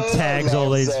fucking tags all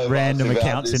these random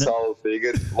accounts in this it. whole thing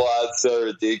and why it's so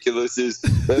ridiculous is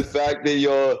the fact that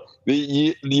you're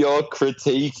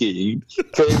critiquing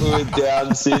people with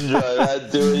Down syndrome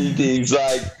and doing things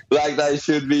like they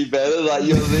should be better. Like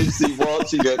you're literally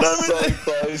watching it so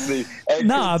closely. And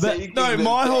No, critiquing no. them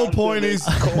My whole down to point the is,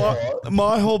 core.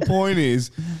 my whole point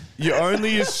is, you're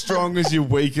only as strong as your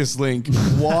weakest link.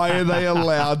 Why are they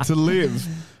allowed to live?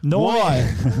 Why?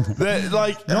 They're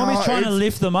like Normie's trying to it's-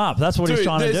 lift them up. That's what he's Dude,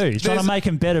 trying to do. there's- He's trying to there's- make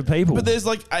them better people. But there's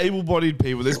like able-bodied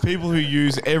people. There's people who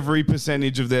use every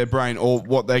percentage of their brain or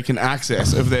what they can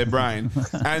access of their brain,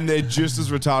 and they're just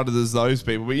as retarded as those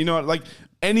people. But you know what? Like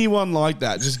anyone like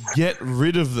that, just get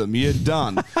rid of them. You're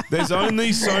done. There's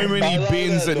only so many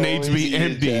bins that need to be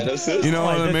emptied. You know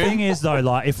Wait, what I the mean? thing is, though,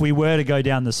 like if we were to go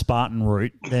down the Spartan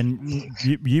route, then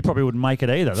you probably wouldn't make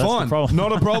it either. That's Fine, the problem.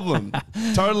 not a problem.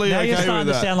 Totally now okay you're with starting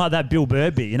to that. sound like that Bill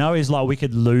Burr bit. You know, he's like we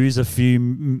could lose a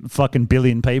few fucking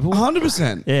billion people.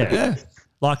 100%. Yeah.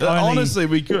 Like honestly,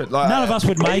 we could. Like, none of us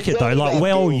would make it though. Like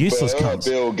we're all useless cunts.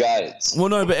 Bill Gates. Well,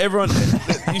 no, but everyone,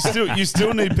 you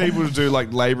still need people to do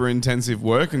like labor-intensive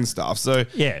work and stuff. So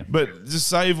Yeah. but just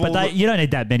save all. But you don't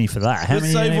need that many for that. How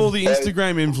Let's many? save you all need? the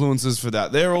Instagram influencers for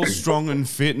that. They're all strong and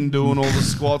fit and doing all the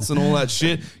squats and all that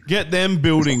shit. Get them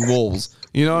building walls.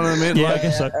 You know what I mean? Yeah, Like- I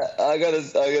guess so. I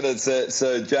gotta say.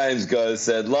 So James Goes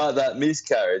said, like that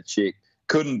miscarriage chick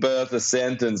couldn't birth a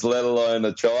sentence, let alone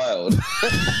a child.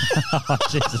 Oh,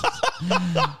 Jesus.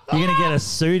 You're gonna get a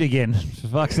suit again. For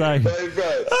fuck's sake. Hey,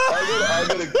 bro,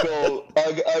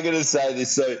 I gotta say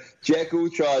this. So Jekyll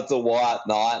tried to white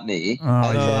knight me.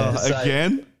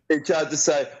 Again? He tried to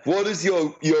say, what does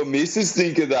your missus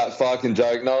think of that fucking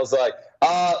joke? And I was like,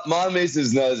 my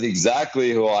missus knows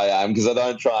exactly who I am because I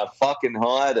don't try and fucking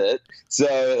hide it. So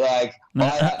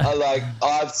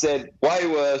I've said way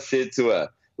worse shit to her.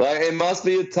 Like, it must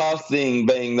be a tough thing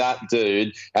being that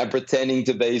dude and pretending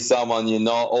to be someone you're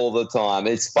not all the time.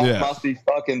 Must be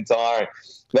fucking tiring.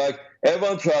 Like,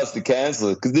 everyone tries to cancel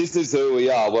it because this is who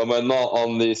we are when we're not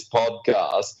on this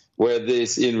podcast. We're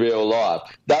this in real life.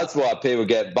 That's why people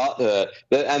get butthurt.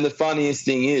 And the funniest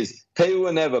thing is, people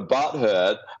were never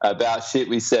butthurt about shit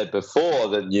we said before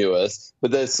that knew us,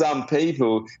 but there's some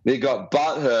people that got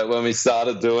butthurt when we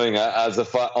started doing it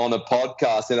on a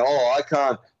podcast, and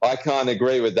I can't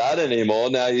agree with that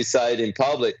anymore. Now you say it in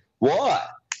public. Why?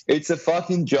 It's a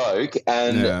fucking joke,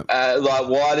 and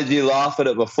why did you laugh at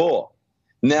it before?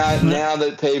 Now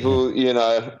that people,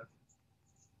 Yeah.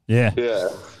 yeah.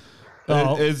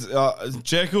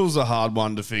 Jekyll's a hard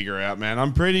one to figure out, man.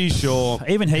 I'm pretty sure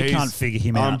Even he he's- can't figure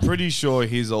him I'm out. pretty sure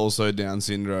he's also Down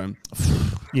syndrome.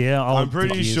 Yeah, I'm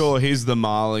pretty sure he's the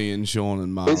Marley and Sean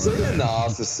and Marley. Is he a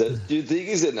narcissist? Do you think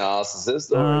he's a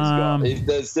narcissist? Or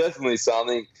there's definitely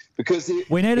something because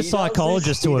we need a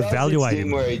psychologist to evaluate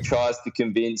him. Where he tries to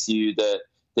convince you that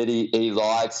he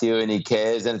likes you and he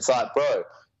cares, and it's like, bro,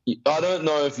 I don't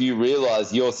know if you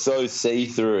realize you're so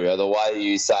see-through of the way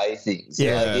you say things.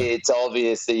 Yeah. Like, it's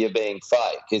obvious that you're being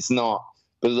fake. It's not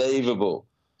believable.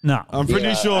 No. I'm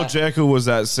pretty sure Jekyll was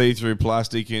that see-through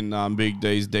plastic in Big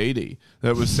D's Dee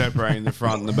that was separating the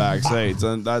front and the back seats,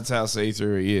 and that's how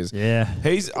see-through he is. Yeah.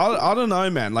 I don't know,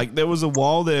 man. Like, there was a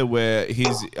while there where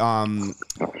his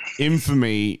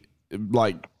infamy,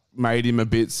 like, made him a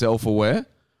bit self-aware,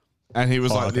 and he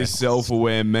was this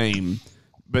self-aware meme.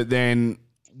 But then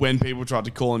when people tried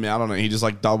to call him out on it, he just,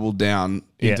 like, doubled down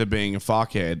into being a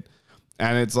fuckhead.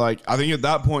 And it's like, I think at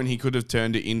that point he could have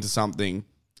turned it into something,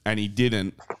 and he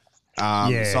didn't.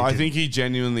 So I think he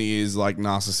genuinely is like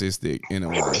narcissistic in a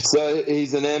way. So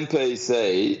he's an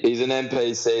NPC. He's an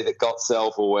NPC that got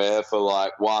self-aware for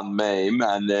like one meme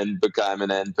and then became an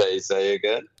NPC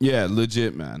again. Yeah,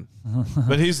 legit, man.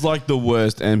 But he's like the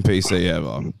worst NPC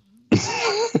ever.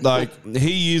 Like,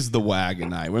 he is the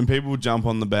wagon, eh? When people jump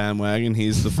on the bandwagon,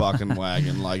 he's the fucking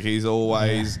wagon. Like, he's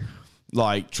always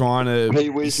like trying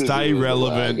to stay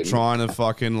relevant, trying to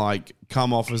fucking like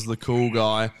come off as the cool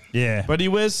guy. Yeah. But he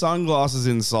wears sunglasses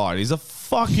inside. He's a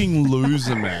fucking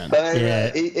loser, man.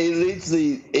 He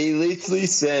literally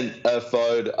sent a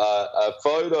photo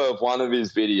of one of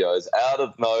his videos out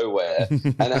of nowhere,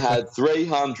 and it had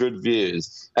 300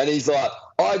 views. And he's like,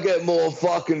 I get more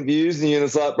fucking views than you. And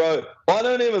it's like, bro, I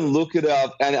don't even look it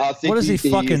up. And I think he's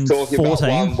talking 14? About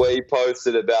one we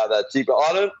posted about that shit, but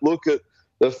I don't look at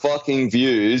the fucking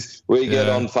views we get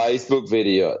on Facebook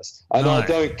videos. And I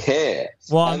don't care.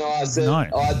 Well, and I said,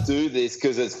 I do this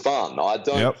because it's fun. I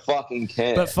don't fucking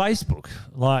care. But Facebook,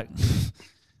 like,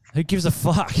 who gives a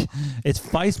fuck? It's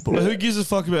Facebook. But who gives a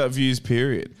fuck about views,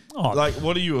 period? Like,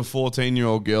 what are you, a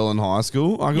 14-year-old girl in high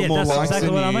school? I got more that's likes exactly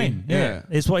than what you. I mean. Yeah.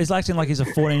 He's acting like he's a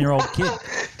 14-year-old kid.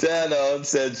 Dan Owen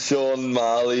said Sean,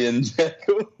 Marley and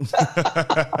Jekyll.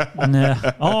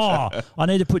 Nah. Oh, I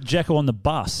need to put Jekyll on the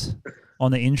bus.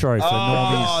 On the intro for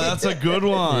Normies. Oh, that's a good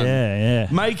one. Yeah.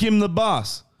 Make him the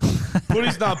bus. Put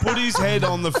his head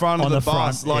on the front of the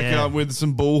bus, like with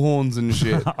some bullhorns and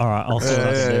shit. All right, I'll see what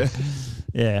I can do.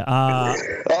 Yeah.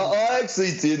 I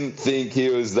actually didn't think he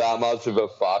was that much of a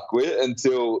fuckwit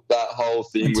until that whole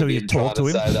thing Until with you him trying talked to to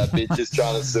him. say that bitch is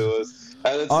trying to sue us.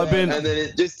 And, and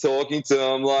then just talking to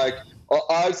him, like,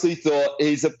 I actually thought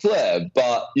he's a pleb,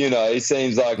 but, you know, he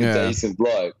seems like a decent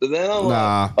bloke. But then I'm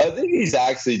like, I think he's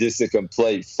actually just a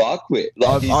complete fuckwit.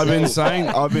 Like, I've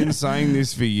been saying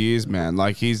this for years, man.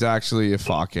 Like, he's actually a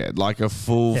fuckhead, like a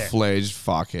full-fledged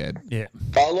fuckhead. Yeah.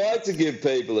 I like to give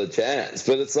people a chance,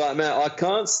 but it's like, man, I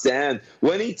can't stand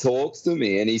when he talks to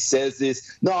me and he says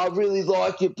this, no, I really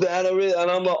like your band,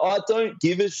 and I'm like, I don't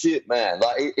give a shit, man.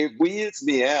 Like, it weirds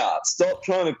me out. Stop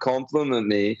trying to compliment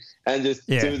me and just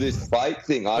do this fake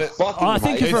thing. I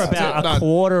think hate for it. about a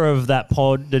quarter of that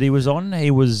pod that he was on,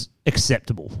 he was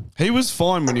acceptable. He was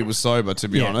fine when he was sober, to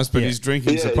be honest, but his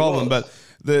drinking's a problem. But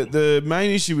the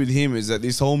main issue with him is that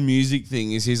this whole music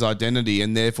thing is his identity,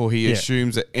 and therefore he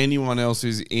assumes that anyone else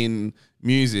who's in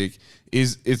music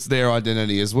it's their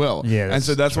identity as well. Yeah, and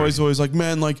so that's why he's always like,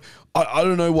 man, like, I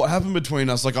don't know what happened between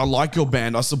us. Like, I like your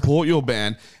band. I support your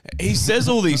band. He says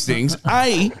all these things.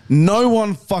 A, no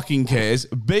one fucking cares.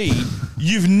 B,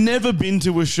 you've never been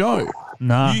to a show.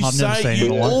 No, I've never seen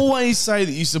You one. always say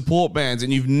that you support bands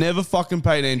and you've never fucking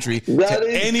paid entry to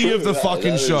any of the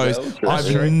fucking shows.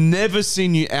 I've never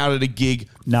seen you out at a gig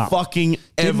fucking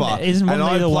ever. Isn't and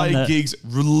I the one played that- gigs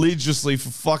religiously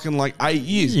for fucking like 8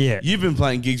 years. Yeah. You've been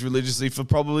playing gigs religiously for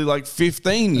probably like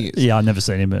 15 years. Yeah, I've never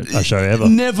seen him at a show ever.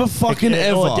 Never fucking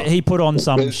ever. He put on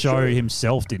some show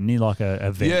himself, didn't he? Like a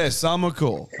event. Yeah, Summer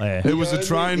Call. Yeah. It was a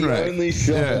train wreck. The only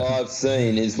show I've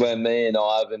seen is when me and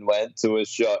Ivan went to a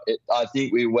show. I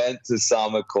think we went to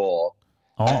Summer Call.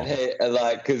 Oh. And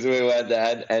because we went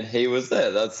there and he was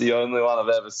there. That's the only one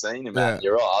I've ever seen him at.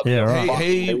 You're right. Yeah,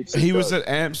 right. He was at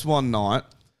Amps one night.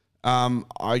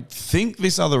 I think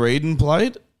this other Eden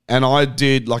played, and I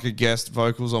did like a guest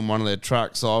vocals on one of their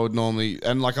tracks. So I would normally,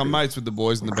 and like I'm mates with the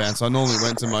boys in the band, so I normally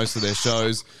went to most of their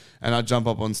shows, and I'd jump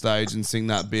up on stage and sing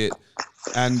that bit.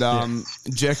 And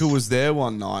Jekyll was there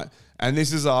one night. And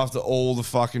this is after all the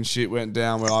fucking shit went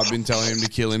down where I've been telling him to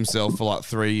kill himself for like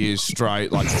 3 years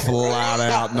straight, like flat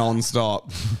out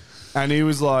nonstop. And he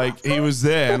was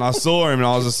there and I saw him and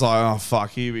I was just like, oh fuck,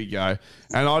 here we go.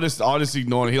 And I just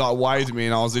ignored him. He like waved at me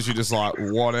and I was literally just like,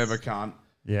 whatever, cunt.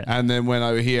 Yeah. And then went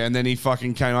over here and then he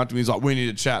fucking came up to me. He's like, we need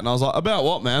to chat. And I was like, about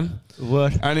what, man?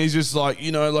 What? And he's just like,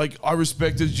 you know, like I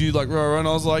respected you, like, and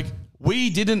I was like, we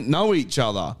didn't know each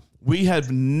other. We have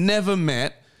never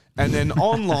met. And then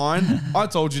online, I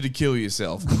told you to kill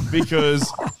yourself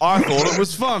because I thought it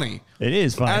was funny. It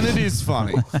is funny. And it is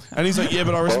funny. And he's like, yeah,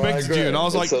 but I respected you. And I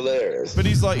was like, hilarious. But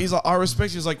he's like, I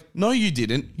respect you. He's like, no, you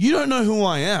didn't. You don't know who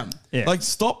I am. Yeah. Like,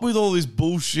 stop with all this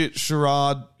bullshit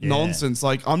charade nonsense.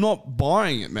 Like, I'm not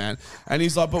buying it, man. And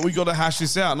he's like, but we got to hash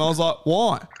this out. And I was like,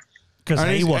 why? Because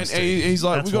he wants to. He's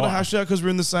like, we got to hash it out because we're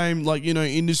in the same, like, you know,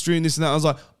 industry and this and that. I was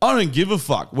like, I don't give a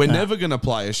fuck. We're never going to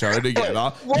play a show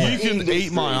together. You can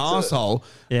eat my asshole.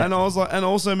 Yeah. And I was like, and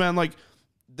also, man, like,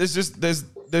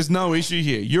 there's no issue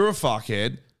here. You're a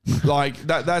fuckhead. Like,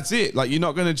 that's it. Like, you're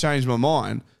not going to change my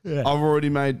mind. I've already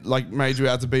made you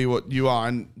out to be what you are,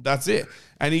 and that's it.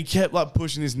 And he kept like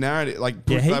pushing this narrative, like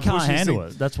he pushing can't this handle thing.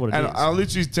 it. That's what it and is. I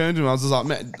literally turned to him. I was just like,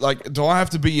 man, like, do I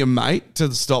have to be your mate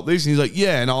to stop this? And he's like,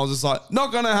 yeah. And I was just like,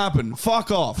 not gonna happen.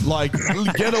 Fuck off. Like,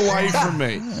 get away from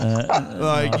me.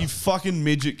 Like, you fucking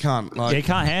midget cunt. Like, he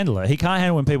can't handle it. He can't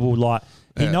handle when people like.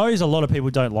 He knows a lot of people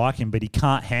don't like him, but he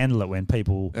can't handle it when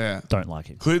people don't like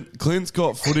him. Clint's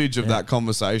got footage of that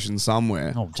conversation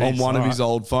somewhere on one of his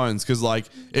old phones because, like,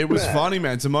 it was funny,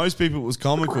 man. To most people, it was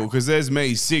comical because there's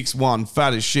me, 6'1",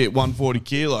 fat as shit, 140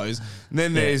 kilos. And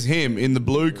then there's him in the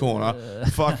blue corner,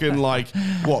 fucking like,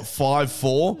 what,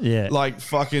 5'4"? Yeah. Like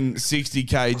fucking 60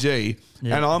 kg.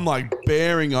 Yeah. And I'm like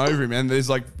bearing over him, and there's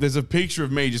a picture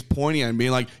of me just pointing at him, being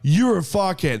like, "You're a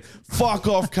fuckhead, fuck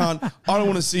off, cunt. I don't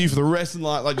want to see you for the rest of the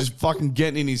night." Like just fucking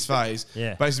getting in his face.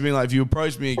 Yeah. Basically being like, "If you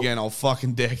approach me again, I'll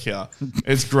fucking deck you."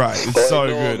 It's great. It's so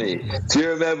good. Do you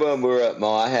remember when we were at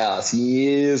my house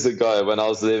years ago when I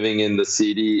was living in the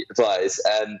city place,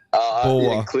 and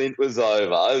Clint was over?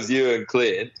 It was you and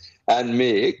Clint and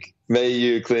Mick, me,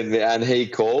 you, Clint, and he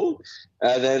called.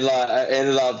 And then, like, I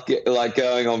ended up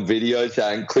going on video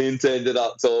chat, and Clint ended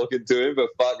up talking to him for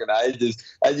fucking ages,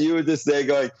 and you were just there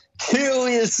going, "Kill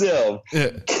yourself,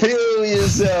 kill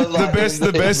yourself." Like,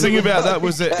 the best thing about that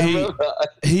was that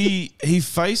he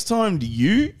FaceTimed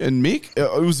you and Mick.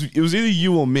 It was either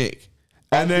you or Mick,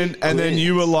 and then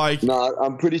you were like, "No,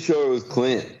 I'm pretty sure it was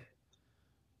Clint."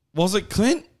 Was it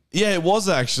Clint? Yeah, it was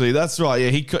actually. That's right. Yeah,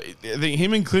 I think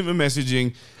him and Clint were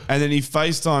messaging, and then he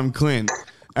FaceTimed Clint.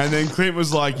 And then Clint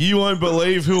was like, "You won't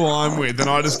believe who I'm with." And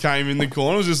I just came in the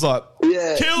corner. I was just like,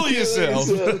 kill yourself.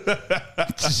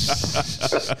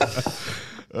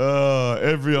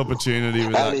 Every opportunity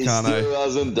with that, can't he? Still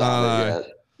hasn't done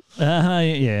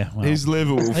it yet. Well, his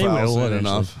liver will fail soon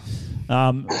enough.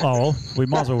 We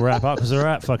might as well wrap up because we're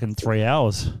at fucking 3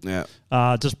 hours. Yeah.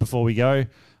 Just before we go.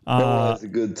 Always a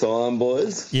good time,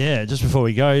 boys. Yeah, just before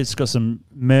we go, it's got some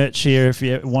merch here. If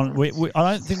you want,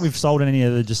 I don't think we've sold any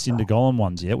of the Jacinda Golem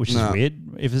ones yet, which is weird.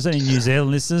 If there's any New Zealand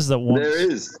listeners that want,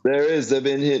 there is. They've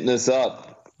been hitting us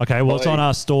up. Okay, well, it's on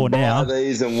our store now. Buy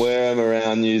these and wear them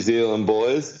around New Zealand,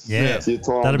 boys. Yeah,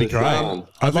 that'd be great. I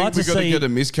think we've got to get a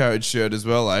miscarriage shirt as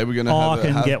well, eh? We're going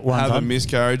to have a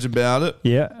miscarriage about it.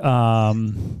 Yeah. I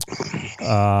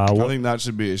think that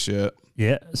should be a shirt.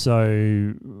 Yeah,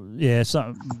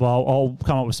 I'll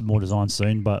come up with some more designs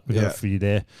soon, but we've got a few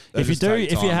there. If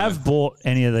you have bought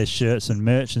any of these shirts and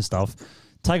merch and stuff,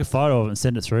 take a photo of it and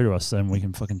send it through to us, and we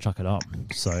can fucking chuck it up.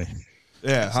 So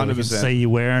yeah, 100%. So we can see you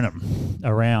wearing them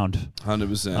around.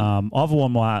 100%. I've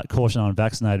worn my caution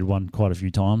unvaccinated one quite a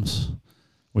few times,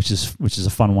 which is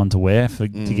a fun one to wear to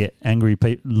get angry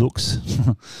looks.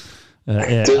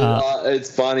 Dude, it's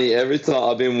funny. Every time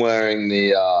I've been wearing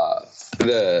the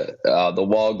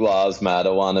Wog Lives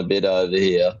Matter one a bit over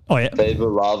here. Oh yeah,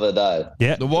 people love it, eh?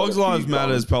 Yeah, the Wog Lives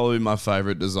Matter is probably my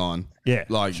favorite design. Yeah,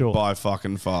 by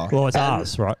fucking far. Well, it's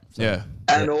ours, right? So, yeah.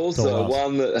 And also,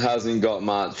 one that hasn't got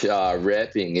much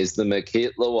repping is the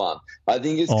McHitler one. I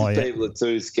think it's because people are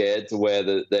too scared to wear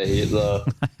the Hitler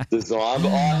design,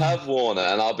 but I have worn it,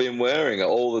 and I've been wearing it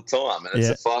all the time, and it's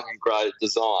a fucking great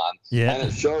design. Yeah. And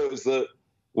it shows that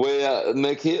he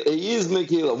is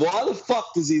McHitler. Why the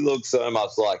fuck does he look so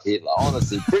much like Hitler?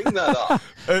 Honestly, bring that up.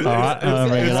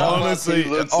 Honestly,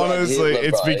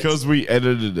 it's because we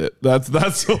edited it. That's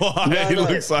why he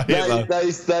looks like Hitler.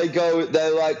 They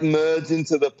like merge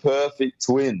into the perfect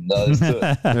twin. Those two.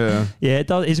 Yeah, it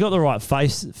does. He's got the right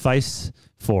face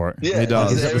for it. Yeah, he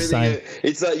does.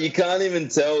 It's like you can't even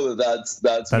tell that's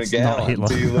McGowan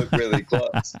until you look really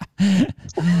close.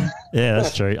 Yeah,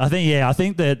 that's true. I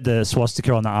think that the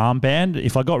swastika on the armband,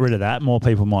 if I got rid of that, more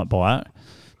people might buy it.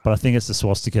 But I think it's the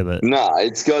swastika that. No,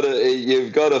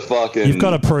 you've got to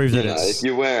prove that if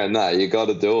you're wearing that, you got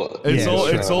to do it.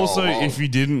 It's also, if you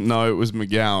didn't know it was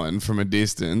McGowan from a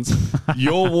distance,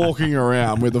 you're walking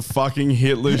around with a fucking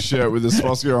Hitler shirt with a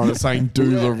swastika on it saying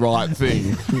 "Do the right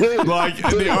thing." Like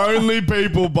the only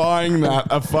people buying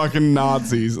that are fucking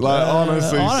Nazis. Like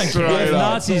honestly, I don't care if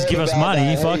Nazis give us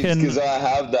money. Fucking because I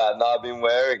have that and I've been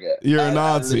wearing it. You're a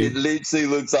Nazi. It literally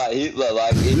looks like Hitler.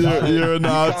 Like you're a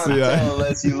Nazi. You can't tell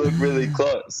unless you look really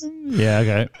close. Yeah,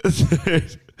 okay.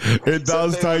 It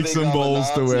does take some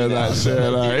balls to wear that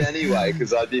shirt, eh? Anyway,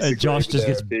 because I disagree. Josh just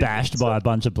gets bashed by a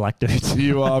bunch of black dudes.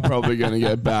 You are probably going to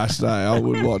get bashed, eh? I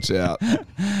would watch out.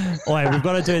 Oh, we've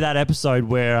got to do that episode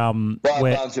where a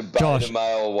bunch of beta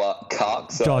male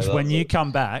cucks. Josh, when you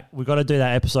come back, we've got to do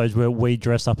that episode where we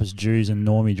dress up as Jews and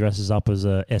Normie dresses up as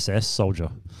a SS soldier.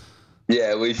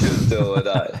 Yeah, we should do it,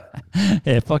 eh?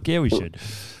 Yeah, fuck yeah, we should.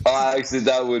 Actually,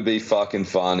 that would be fucking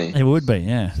funny. It would be,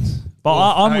 yeah. But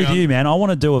I'm hang with on. you, man. I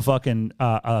want to do a fucking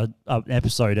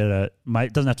episode at a mate.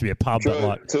 It doesn't have to be a pub, but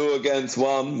like 2 against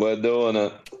 1, we're doing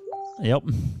it. Yep.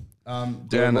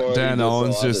 Dan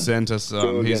Owens decided. just sent us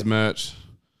his merch.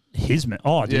 His merch?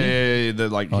 Oh, did he? Yeah.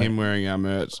 Like him wearing our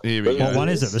merch. Here we go. What one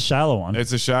is it? The Shayla one?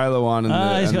 It's a Shayla one.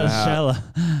 And he's got a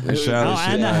Shayla. The Shayla Oh,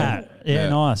 and the hat. Yeah,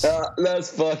 nice.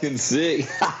 That's fucking sick.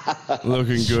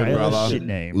 Looking good, Shayla's brother. shit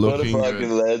name. Looking What a fucking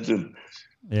good. legend.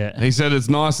 Yeah. He said it's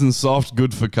nice and soft,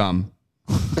 good for cum.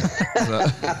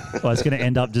 Well, it's going to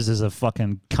end up just as a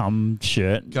fucking cum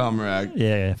shirt. Cum rag.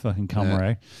 Yeah, fucking cum Yeah.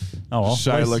 rag. Oh, well.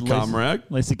 Shayla cum rag.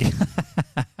 At least it can.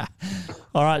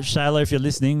 All right, Shayla, if you're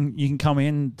listening, you can come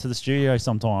in to the studio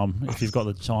sometime if you've got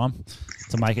the time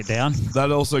to make it down.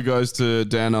 That also goes to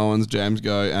Dan Owens, James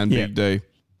Go, and Yeah. Big D.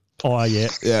 Oh, yeah.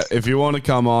 Yeah, if you want to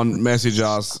come on, message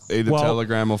us either Well,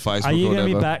 Telegram or Facebook. Are you or going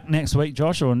to whatever. be back next week,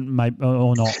 Josh, or not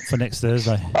for next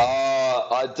Thursday?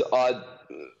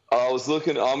 I was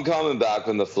looking. I'm coming back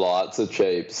when the flights are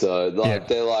cheap. So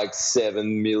they're like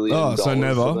 $7 million Oh, so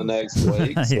never. for the next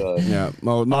week. So Yeah,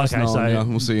 well, nice Okay, knowing you.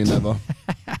 We'll see you never.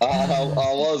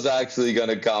 I was actually going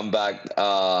to come back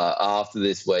after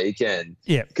this weekend.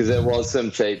 Yeah. Because there was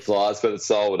some cheap flights, but it's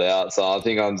sold out. So I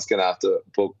think I'm just going to have to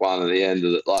book one at the end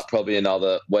of it, like probably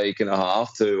another week and a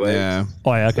half, 2 weeks. Yeah.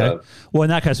 Oh, yeah, okay. So- Well, in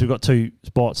that case, we've got 2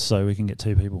 spots, so we can get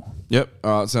 2 people. Yep.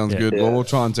 All right, sounds Yeah. good. Yeah. Well, we'll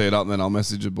try and tee it up, and then I'll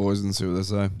message the boys and see what they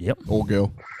say. Yep. Or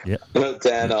girl. Yep.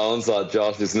 Dan Owens, like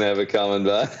Josh is never coming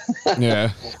back.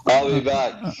 Yeah. I'll be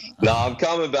back. No, I'm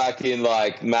coming back in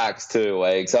like max 2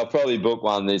 weeks. I'll probably book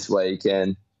one this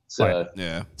weekend. So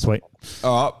Yeah. Sweet.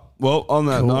 All right. Well, on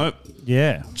that Cool. note,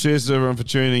 Yeah. cheers to everyone for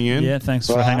tuning in. Yeah, thanks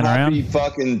for Well, hanging happy around.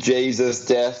 fucking Jesus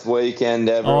death weekend,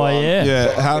 everyone. Oh, yeah. Yeah,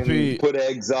 Fucking happy. Put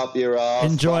eggs up your ass.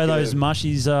 Enjoy fucking those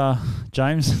mushies,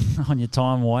 James, on your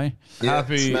time away. Yeah,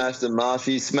 Happy- Smash the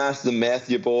mushy. Smash the meth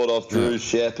you bought off Drew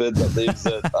Shepherd that lives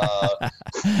at.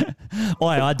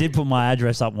 Oh, yeah, I did put my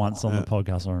address up once on the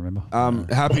podcast, I remember.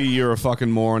 Happy you're a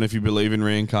fucking moron if you believe in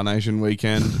reincarnation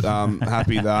weekend.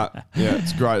 Happy that. Yeah,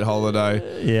 it's a great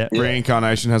holiday. Yeah.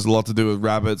 Reincarnation has a lot to do with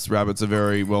rabbits. Rabbits are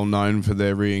very well known for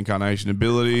their reincarnation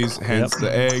abilities, hence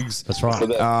the eggs. That's for right.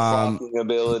 that fucking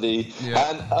ability.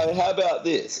 Yeah. And how about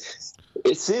this?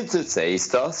 Since it's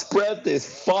Easter, spread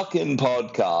this fucking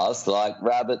podcast like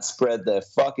rabbits spread their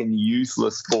fucking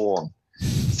useless spawn.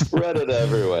 Spread it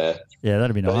everywhere. Yeah,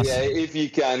 that'd be But nice. yeah, if you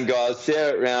can, guys, share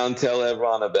it around, tell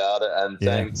everyone about it, and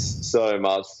Yeah. thanks so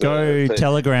much. For Go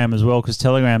Telegram as well, because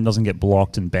Telegram doesn't get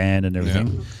blocked and banned and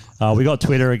everything. We got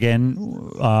Twitter again.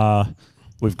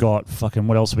 We've got fucking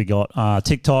what else we got?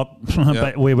 TikTok,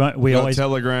 but we won't. We Got always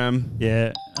Telegram.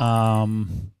 yeah.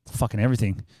 Fucking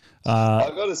everything.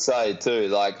 I gotta say too,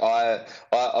 like I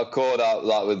caught up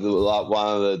like with like one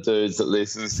of the dudes that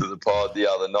listens to the pod the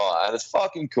other night, and it's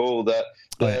fucking cool that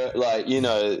they're like, you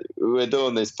know, we're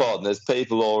doing this pod and there's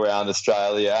people all around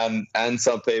Australia and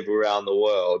some people around the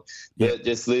world that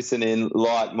just listen in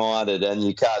like-minded, and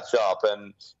you catch up,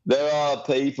 and there are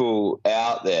people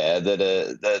out there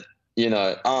that you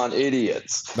know, aren't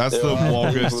idiots. That's There the are people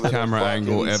vloggest that are camera fucking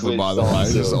angle ever, switched by the on way.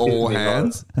 to Just it. all Hit me,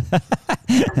 hands.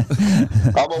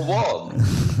 I'm a what?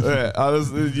 Yeah,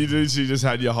 you literally just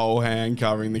had your whole hand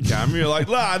covering the camera. You're like,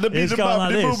 la, the It's going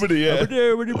like this.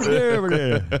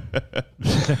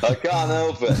 I can't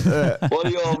help it. What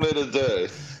do you want me to do?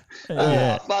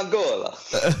 Fangola.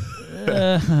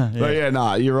 But yeah,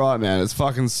 nah, you're right, man. It's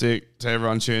fucking sick to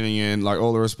everyone tuning in. Like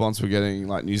all the response we're getting,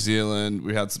 like New Zealand,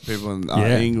 we had some people in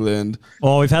Yeah. England.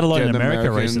 Oh, we've had a lot in getting America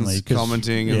Americans recently, 'cause-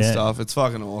 commenting and yeah. stuff. It's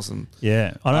fucking awesome.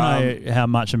 Yeah, I don't know how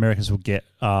much Americans will get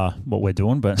what we're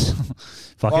doing, but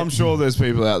fuck I'm it. sure there's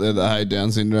people out there that hate Down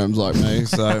syndromes like me,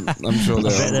 so I'm sure I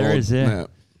bet there is. Yeah.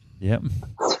 Yep.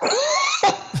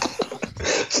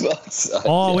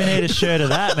 Oh, we need a shirt of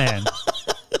that, man.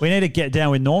 We need to get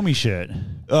down with Normie shirt.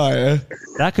 Oh yeah,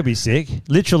 that could be sick.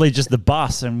 Literally just the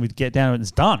bus, and we'd get down and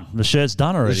it's done. The shirt's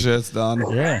done already. The shirt's done.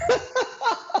 Yeah.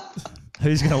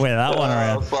 Who's gonna wear that one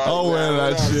around? I'll wear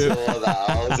that shit.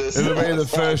 It'll be the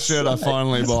first shirt I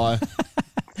finally buy.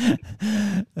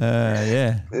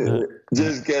 Yeah.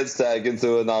 Just gets taken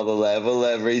to another level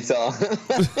every time.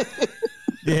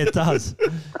 Yeah, it does.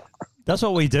 That's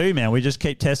what we do, man. We just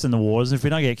keep testing the waters. If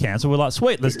we don't get cancelled, we're like,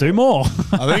 sweet, let's do more.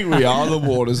 I think we are the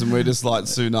waters, and we're just like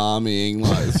tsunamiing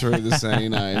like through the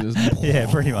scene. Yeah,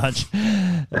 pretty much.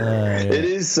 It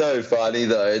is so funny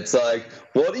though. It's like,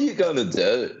 what are you gonna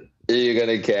do? Are you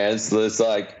gonna cancel? It's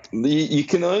like you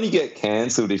can only get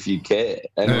cancelled if you care,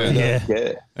 and we don't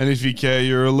care. And if you care,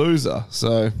 you're a loser.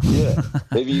 So yeah,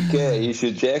 if you care, you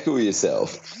should jackal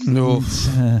yourself. No,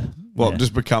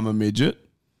 just become a midget.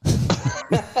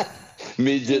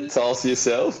 Midget toss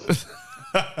yourself.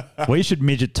 We should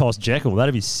midget toss Jekyll.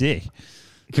 That'd be sick.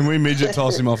 Can we midget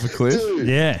toss him off a cliff? Dude,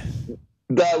 Yeah.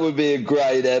 that would be a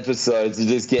great episode to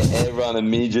just get everyone to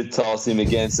midget toss him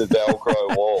against a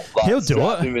Velcro wall. Like, He'll do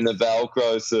strap it. him in a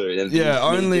Velcro suit. And Yeah, just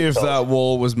only midget if toss that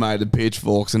wall was made of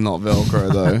pitchforks and not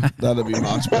Velcro, though. That'd be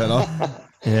much better.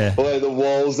 Yeah. Where the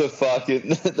walls are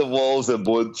the walls are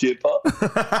wood chipper.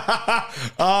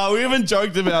 We haven't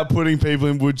joked about putting people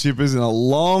in wood chippers in a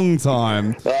long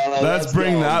time. Let's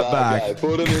bring that back. Okay,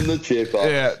 put them in the chipper.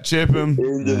 Yeah, chip them.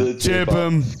 Into the Chip chipper.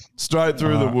 them straight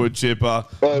through the wood chipper.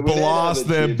 Wait, we need to Blast have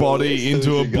a their chipper body list. into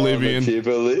Who should go on the oblivion.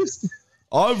 chipper list?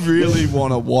 I really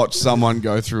want to watch someone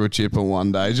go through a chipper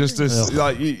one day, just to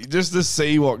just to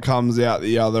see what comes out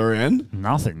the other end.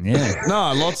 Nothing, yeah.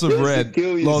 No, lots of Just to red,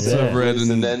 kill lots yourself of red,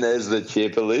 and then there's the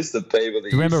chipper list of people that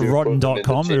Do you remember should put them in the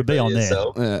rotten.com? It'll be chipper on there.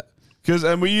 yourself.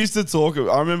 Yeah. And we used to talk.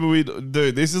 I remember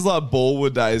this is like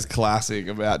Ballwood Days classic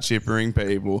about chippering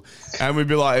people, and we'd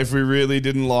be like, if we really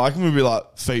didn't like them, we'd be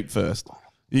like, feet first.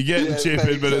 You're getting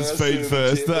chippered, but it's feet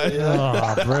first.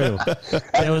 Oh, brutal.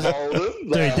 There was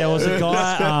a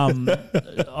guy.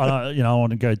 I don't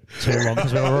want to go too long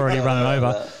because we're already running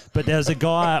over. But there's a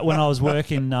guy when I was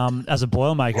working as a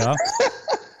boilermaker.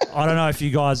 I don't know if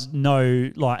you guys know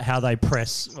like how they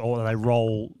press or they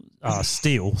roll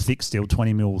steel, thick steel,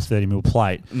 20 mil, 30 mil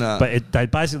plate. No. But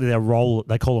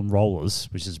they call them rollers,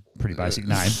 which is a pretty basic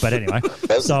name. But anyway,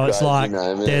 That's so a it's crazy like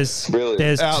name, yeah. there's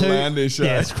Brilliant. Outlandish, two. eh?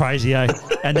 Yeah, it's crazy, eh?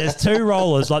 And there's two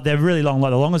rollers, like they're really long,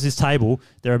 like the long as this table.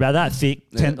 They're about that thick,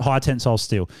 high tensile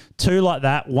steel. Two like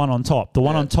that, one on top. The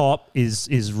one on top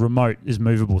is remote, is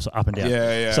movable, so up and down.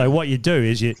 Yeah, yeah. So what you do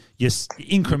is you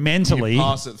incrementally You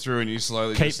pass it through and you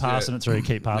slowly keep just, passing it through,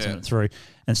 keep passing Yeah. it through.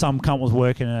 And some cunt was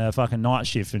working a fucking night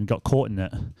shift and got caught in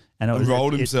it. And it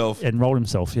rolled himself. And rolled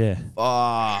himself, yeah.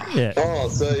 Ah. Yeah. Oh,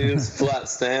 so he was Flat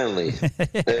Stanley.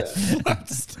 Yeah.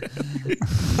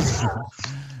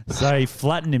 So he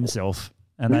flattened himself.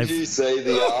 And Did you see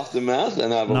the aftermath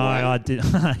and have a No, wank? I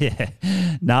didn't. Yeah.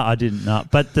 No, I didn't. No.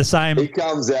 But the same. He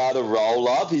comes out a roll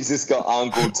up. He's just got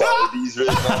Uncle Toby's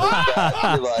written on his back.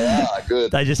 You're like,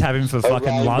 good. They just have him for fucking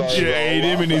rainbow lunch. You eat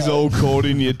him and he's all caught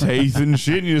in your teeth and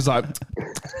shit, and you're just like,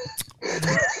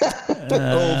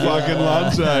 all fucking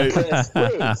lunch,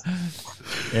 eh?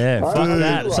 Yeah, fuck Dude,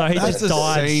 that. So he that's just a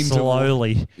died scene to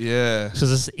slowly. Yeah. So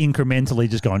it's incrementally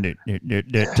just going to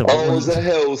Oh, was it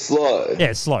hell slow? Yeah,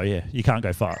 it's slow, yeah. You can't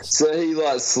go fast. So he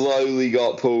slowly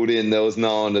got pulled in. There was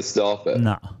no one to stop it.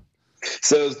 No.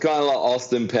 So it was kind of like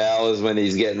Austin Powers when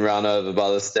he's getting run over by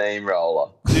the steamroller.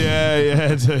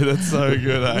 Yeah, dude, that's so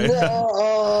good, eh?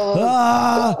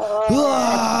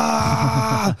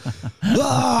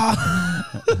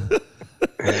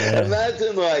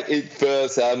 Imagine it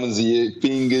first happens, your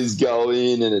fingers go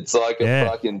in and it's like a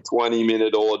fucking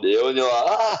 20-minute ordeal and you're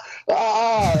like,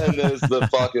 and there's the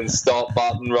fucking stop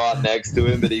button right next to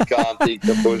him, but he can't think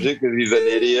to push it because he's an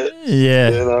idiot. Yeah.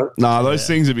 You know? Nah, those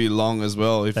things would be long as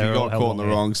well. If They're you got all caught in the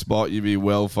long, yeah. wrong spot, you'd be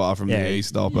well far from the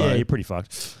E-stop, Yeah, eh? you're pretty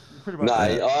fucked. No,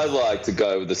 I like to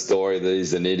go with the story that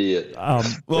he's an idiot.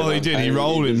 Well, he did. He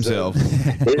rolled himself.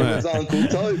 It was Uncle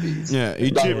Toby's. Yeah,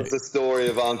 he that chipped. was the story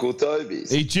of Uncle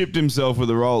Toby's. He chipped himself with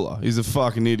a roller. He's a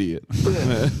fucking idiot.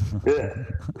 Yeah. Yeah.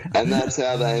 And that's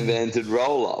how they invented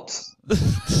roll-ups.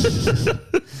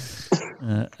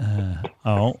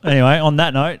 Anyway, on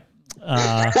that note,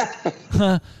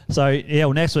 so yeah,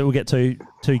 well, next week we'll get two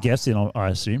guests in, I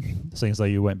assume, seeing as though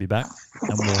you won't be back,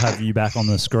 and we'll have you back on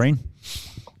the screen.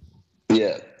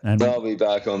 Yeah. And I'll be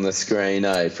back on the screen,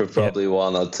 for probably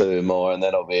one or two more, and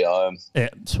then I'll be home. Yeah,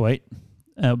 sweet.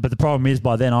 But the problem is,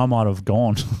 by then I might have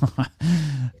gone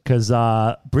because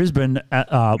Brisbane,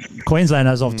 Queensland,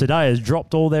 as of today, has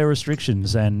dropped all their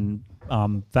restrictions and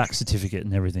vax certificate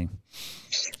and everything.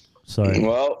 So,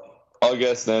 well, I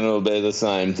guess then it'll be the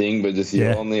same thing, but just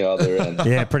you're on the other end.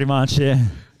 Yeah, pretty much. Yeah.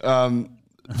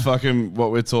 Fucking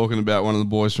what we're talking about. One of the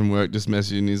boys from work just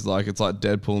messaged and he's like, it's like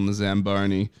Deadpool and the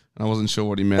Zamboni. And I wasn't sure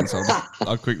what he meant, so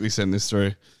I'll quickly send this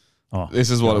through. Oh, this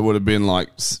is what it would have been like,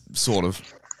 sort of.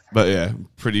 But yeah,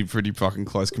 pretty fucking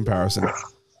close comparison.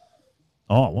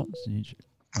 Oh, what's YouTube?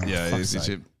 Oh, yeah, it is fuck's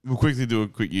sake. YouTube. We'll quickly do a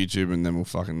quick YouTube and then we'll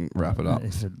fucking wrap it up.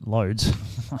 If it loads.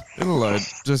 It'll load.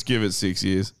 Just give it 6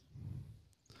 years.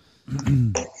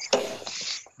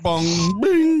 Bong,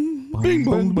 bing, bing,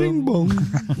 bong, bing, bong.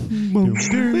 Bong,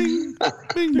 bing,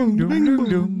 bing, bong, bing,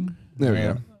 bong. There we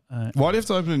go. Why do you have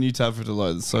to open a new tab for it to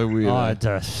load? It's so weird. Oh, it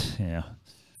does. Yeah.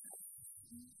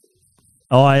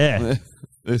 Oh, yeah.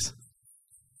 This.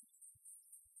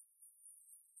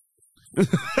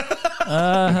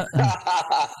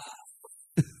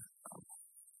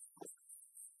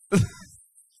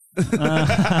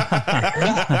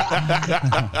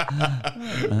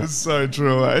 It's so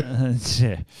true, eh?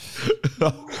 Yeah.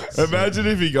 Imagine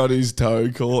if he got his toe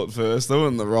caught first, though,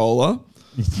 in the roller.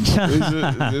 No,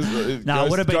 it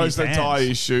would have been goes his to tie hands.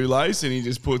 his shoelace and he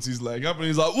just puts his leg up and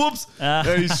he's like, whoops. And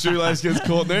his shoelace gets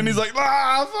caught. And then he's like,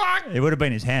 fuck. It would have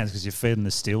been his hands because you're feeding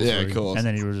the steel Yeah, through. of course. And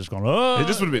then he would have just gone, oh. He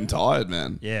just would have been tired,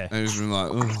 man. Yeah. And he's been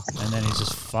like, ugh. And then he's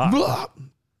just fucked.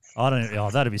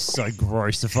 That'd be so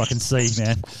gross to fucking see,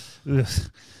 man. Ugh.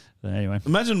 But anyway.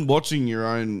 Imagine watching your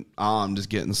own arm just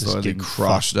getting slowly getting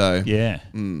crushed, fucked. eh? Yeah.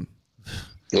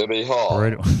 It'll be hot.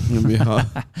 Brutal. It'll be hot.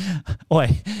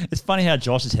 Wait, it's funny how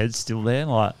Josh's head's still there,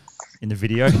 like in the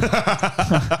video.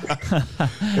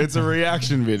 It's a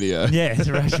reaction video. Yeah, it's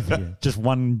a reaction video. Just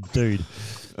one dude.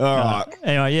 All right.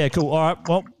 Anyway, yeah, cool. All right.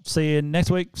 Well, see you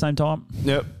next week, same time.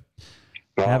 Yep.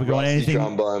 Have a go on Rusty anything.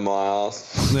 Trombone my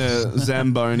ass. Yeah,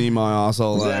 Zamboni, my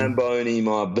arsehole. Zamboni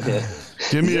my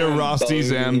Give me a rusty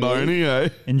Zamboni, eh?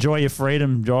 Enjoy your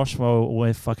freedom, Josh, while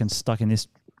we're fucking stuck in this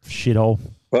shithole.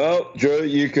 Well, Drew,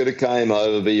 you could have came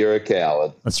over, but you're a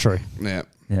coward. That's true. Yeah.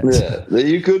 Yeah,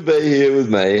 you could be here with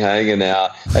me hanging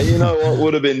out. And you know what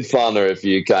would have been funner if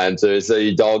you came too, so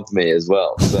you dogged me as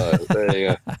well. So there you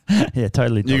go. Yeah,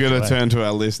 totally. You got to away. turn to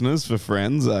our listeners for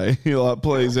friends, eh? You're like,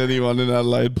 please, anyone in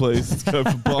Adelaide, please, let's go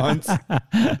for pints.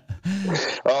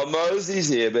 Oh, Mosey's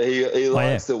here, but he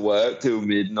likes to work till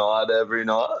midnight every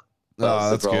night.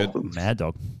 That's good. Mad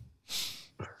dog.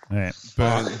 All right.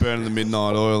 Burning the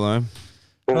midnight oil, eh?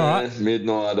 Yeah,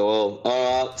 midnight oil.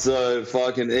 All right, so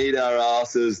fucking eat our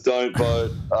asses. Don't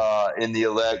vote in the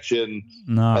election.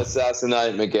 No.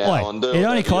 Assassinate McGowan. Wait, it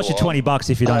only costs you $20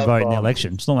 if you don't vote in the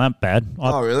election. It's not that bad.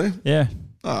 Oh, really? Yeah.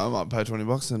 Oh, I might pay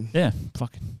 $20 then. Yeah,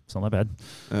 fucking. It's not that bad.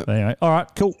 But anyway, all right,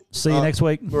 cool. See you next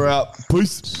week. We're out.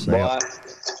 Peace. See ya. Bye.